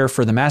lead writer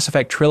for the Mass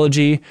Effect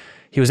trilogy.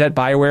 He was at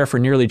BioWare for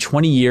nearly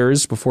 20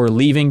 years before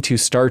leaving to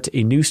start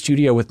a new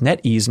studio with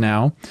NetEase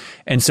now.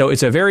 And so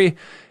it's a very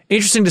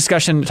interesting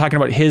discussion talking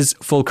about his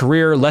full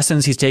career,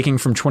 lessons he's taking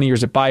from 20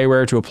 years at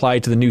BioWare to apply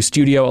to the new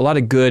studio. A lot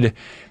of good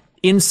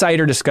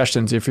insider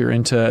discussions if you're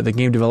into the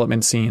game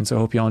development scene. So I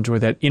hope you all enjoy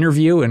that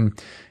interview and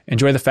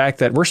enjoy the fact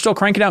that we're still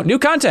cranking out new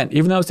content,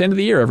 even though it's the end of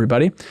the year,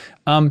 everybody.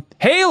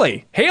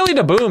 Haley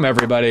to boom,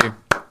 everybody.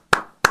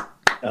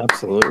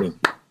 Absolutely.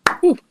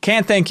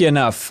 Can't thank you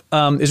enough. Is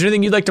there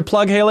anything you'd like to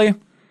plug, Haley?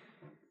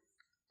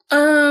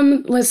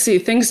 Let's see,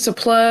 things to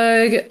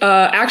plug.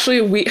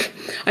 Actually,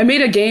 I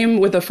made a game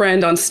with a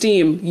friend on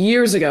Steam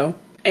years ago,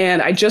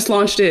 and I just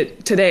launched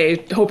it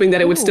today, hoping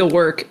that it would still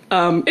work.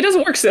 It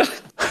doesn't work still.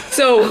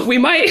 So we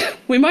might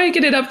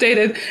get it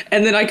updated,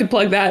 and then I could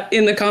plug that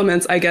in the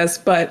comments, I guess.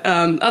 But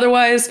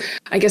otherwise,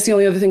 I guess the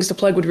only other things to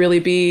plug would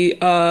really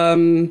be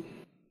Apple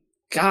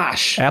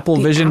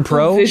Vision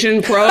Pro?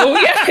 Vision Pro,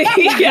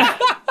 yeah.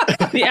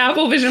 The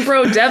Apple Vision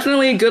Pro,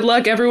 definitely. Good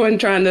luck, everyone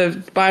trying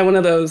to buy one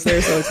of those.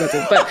 They're so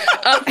expensive. But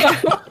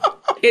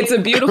it's a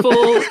beautiful,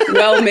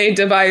 well-made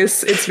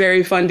device. It's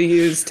very fun to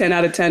use. 10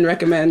 out of 10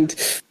 recommend.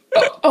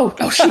 Shoot.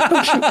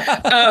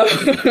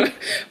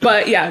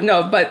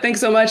 But thanks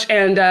so much.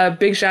 And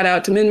big shout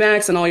out to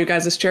MinMax and all you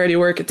guys' charity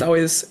work. It's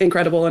always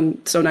incredible and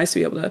so nice to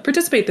be able to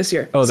participate this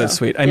year. Oh, that's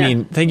sweet. I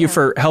mean, thank you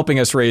for helping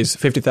us raise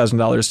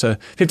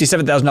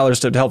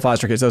 $57,000 to help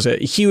foster kids. That was a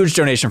huge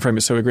donation from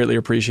you, so we greatly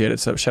appreciate it.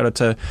 So shout out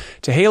to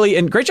Haley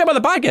and great job on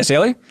the podcast,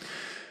 Haley.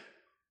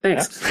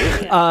 Thanks.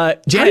 Janet, how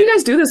do you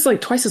guys do this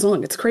like twice as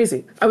long? It's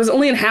crazy. I was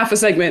only in half a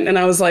segment and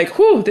I was like,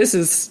 whew,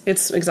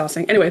 it's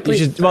exhausting. Anyway,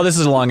 please. This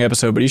is a long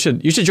episode, but you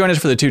should join us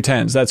for the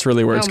 210s. That's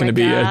really where it's going to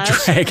be a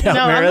drag out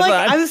marathon.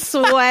 I'm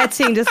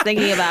sweating just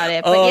thinking about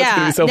it. But it's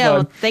gonna be so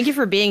fun. Thank you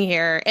for being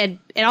here. And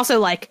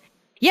also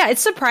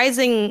it's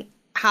surprising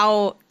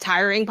how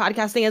tiring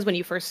podcasting is when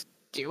you first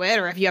do it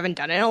or if you haven't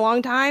done it in a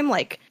long time.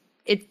 I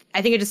think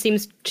it just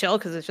seems chill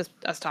because it's just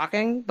us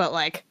talking. But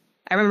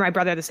I remember my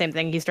brother, the same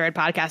thing. He started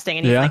podcasting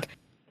and he's like,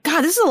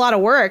 God, this is a lot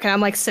of work.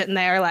 And I'm sitting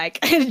there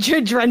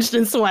drenched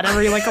in sweat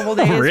every couple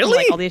days.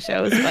 Really? From, all these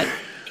shows. But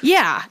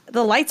yeah,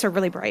 the lights are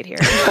really bright here.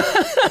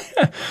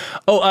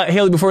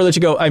 Haley, before we let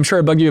you go, I'm sure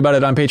I bugged you about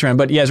it on Patreon,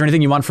 but is there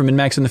anything you want from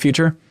MinMax in the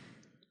future?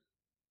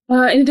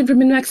 Anything from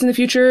MinMax in the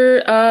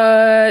future?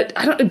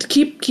 I don't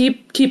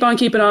keep on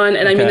keeping on.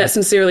 And I mean that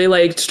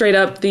sincerely, straight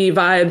up, the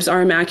vibes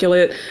are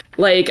immaculate.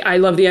 I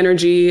love the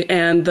energy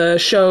and the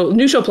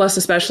new show plus,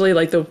 especially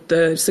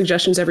the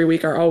suggestions every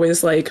week are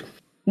always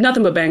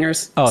nothing but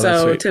bangers. Oh,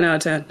 that's sweet. 10 out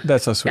of 10.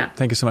 That's so sweet. Yeah.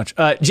 Thank you so much.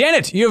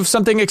 Janet, you have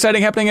something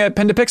exciting happening at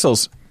Pen to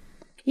Pixels.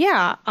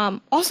 Yeah.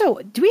 Also,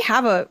 do we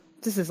have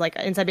this is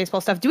inside baseball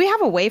stuff. Do we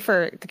have a way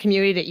for the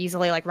community to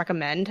easily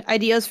recommend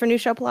ideas for New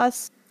Show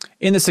Plus?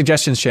 In the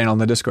suggestions channel in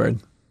the Discord.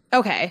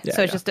 Okay. Yeah,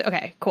 so it's just,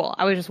 okay, cool.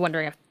 I was just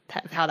wondering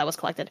how that was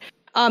collected.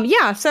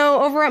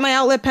 So over at my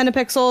outlet, Pen to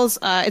Pixels,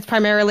 it's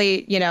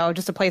primarily,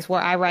 just a place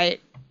where I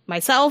write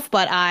myself,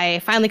 but I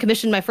finally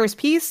commissioned my first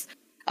piece.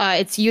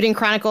 It's Yuden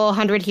Chronicle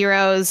 100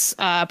 Heroes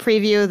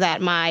preview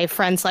that my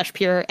friend /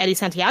 peer Eddie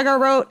Santiago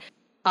wrote,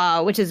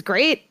 which is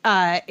great.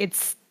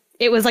 It's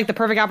it was like the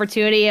perfect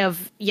opportunity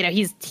of,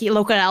 he's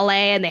local to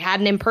LA and they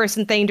had an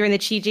in-person thing during the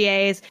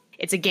TGAs.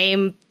 It's a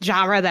game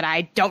genre that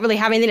I don't really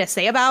have anything to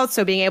say about.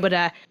 So being able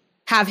to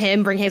have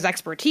him bring his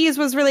expertise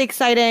was really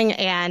exciting.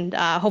 And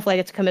hopefully I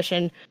get to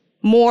commission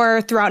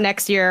more throughout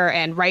next year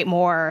and write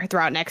more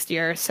throughout next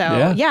year.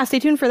 So yeah stay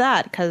tuned for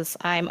that because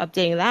I'm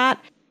updating that.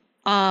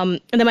 And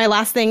then my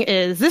last thing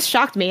is, this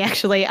shocked me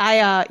actually.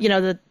 I,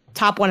 the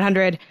top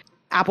 100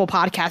 Apple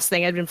podcast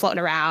thing had been floating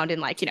around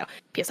and like,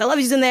 PS I Love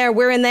You's in there.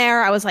 We're in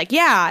there. I was like,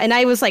 yeah. And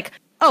I was like,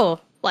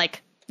 oh,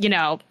 like,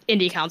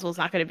 Indie Council's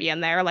not going to be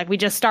in there. Like we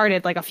just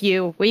started like a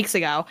few weeks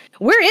ago.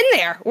 We're in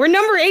there. We're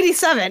number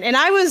 87. And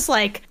I was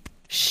like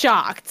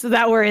shocked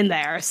that we're in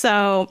there.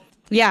 So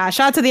yeah,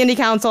 shout out to the Indie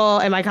Council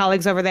and my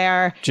colleagues over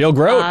there. Jill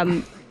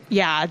Grote.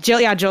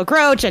 Jill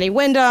Grote, Jenny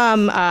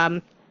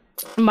Wyndham,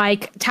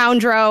 Mike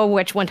Towndrow,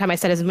 which one time I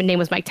said his name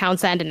was Mike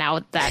Townsend, and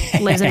now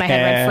that lives in my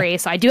head rent free.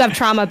 So I do have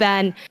trauma,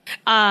 Ben.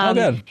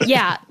 Good.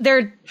 Yeah,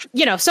 they're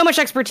so much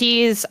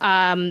expertise.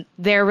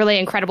 They're really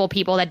incredible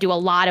people that do a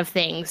lot of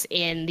things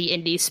in the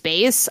indie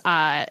space,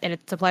 and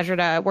it's a pleasure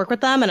to work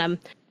with them. And I'm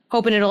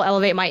hoping it'll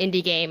elevate my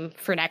indie game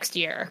for next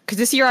year because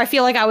this year I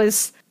feel like I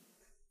was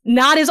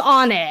not as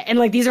on it, and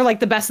like these are like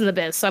the best in the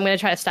biz, so I'm going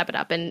to try to step it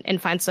up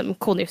and find some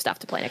cool new stuff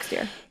to play next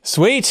year.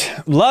 Sweet.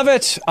 Love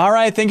it. All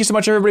right, thank you so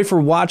much everybody for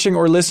watching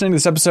or listening to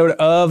this episode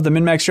of the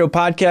MinnMax Show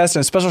podcast,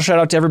 and a special shout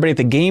out to everybody at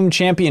the Game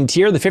Champion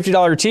tier, the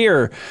 $50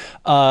 tier.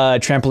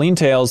 Trampoline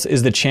Tales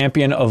is the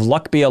champion of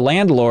Luck Be a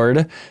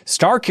Landlord.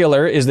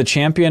 Starkiller is the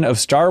champion of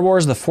Star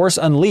Wars The Force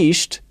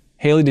Unleashed.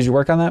 Haley, did you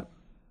work on that?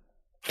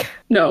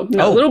 No,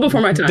 a little before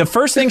my time. The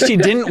first thing she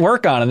didn't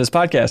work on in this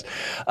podcast.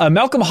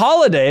 Malcolm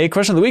Holiday,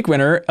 Question of the Week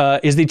winner,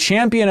 is the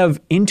champion of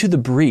Into the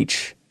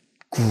Breach.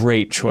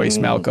 Great choice,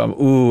 Malcolm.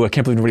 Ooh, I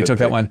can't believe nobody took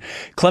that one.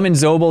 Clement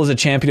Zobel is a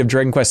champion of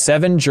Dragon Quest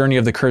VII, Journey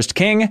of the Cursed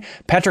King.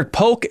 Patrick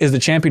Polk is the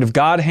champion of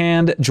God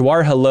Hand.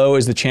 Jawar Hello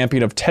is the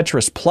champion of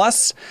Tetris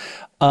Plus.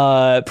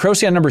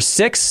 Procyon number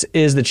 6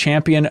 is the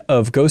champion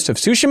of Ghost of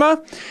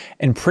Tsushima.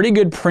 And Pretty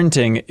Good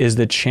Printing is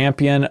the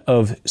champion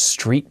of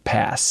Street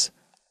Pass.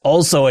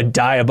 Also a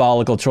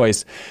diabolical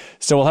choice.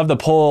 So we'll have the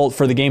poll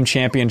for the game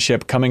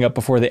championship coming up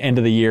before the end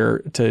of the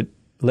year to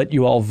let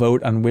you all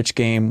vote on which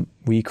game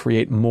we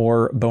create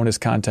more bonus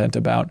content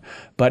about.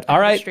 But all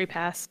right. Street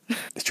Pass.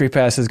 Street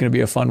Pass is going to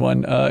be a fun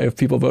one if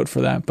people vote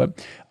for that.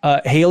 But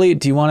Haley,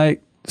 do you want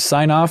to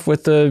sign off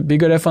with the Be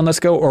Good, Have Fun,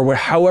 Let's Go? Or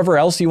however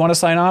else you want to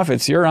sign off?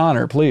 It's your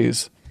honor,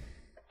 please.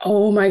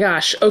 Oh my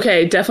gosh.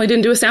 Okay, definitely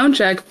didn't do a sound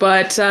check,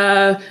 but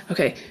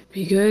okay.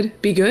 Be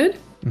good. Be good.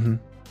 Mm-hmm.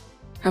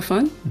 Have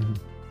fun. Mm-hmm.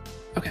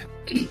 Okay.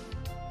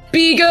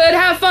 Be good,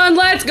 have fun,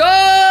 let's go!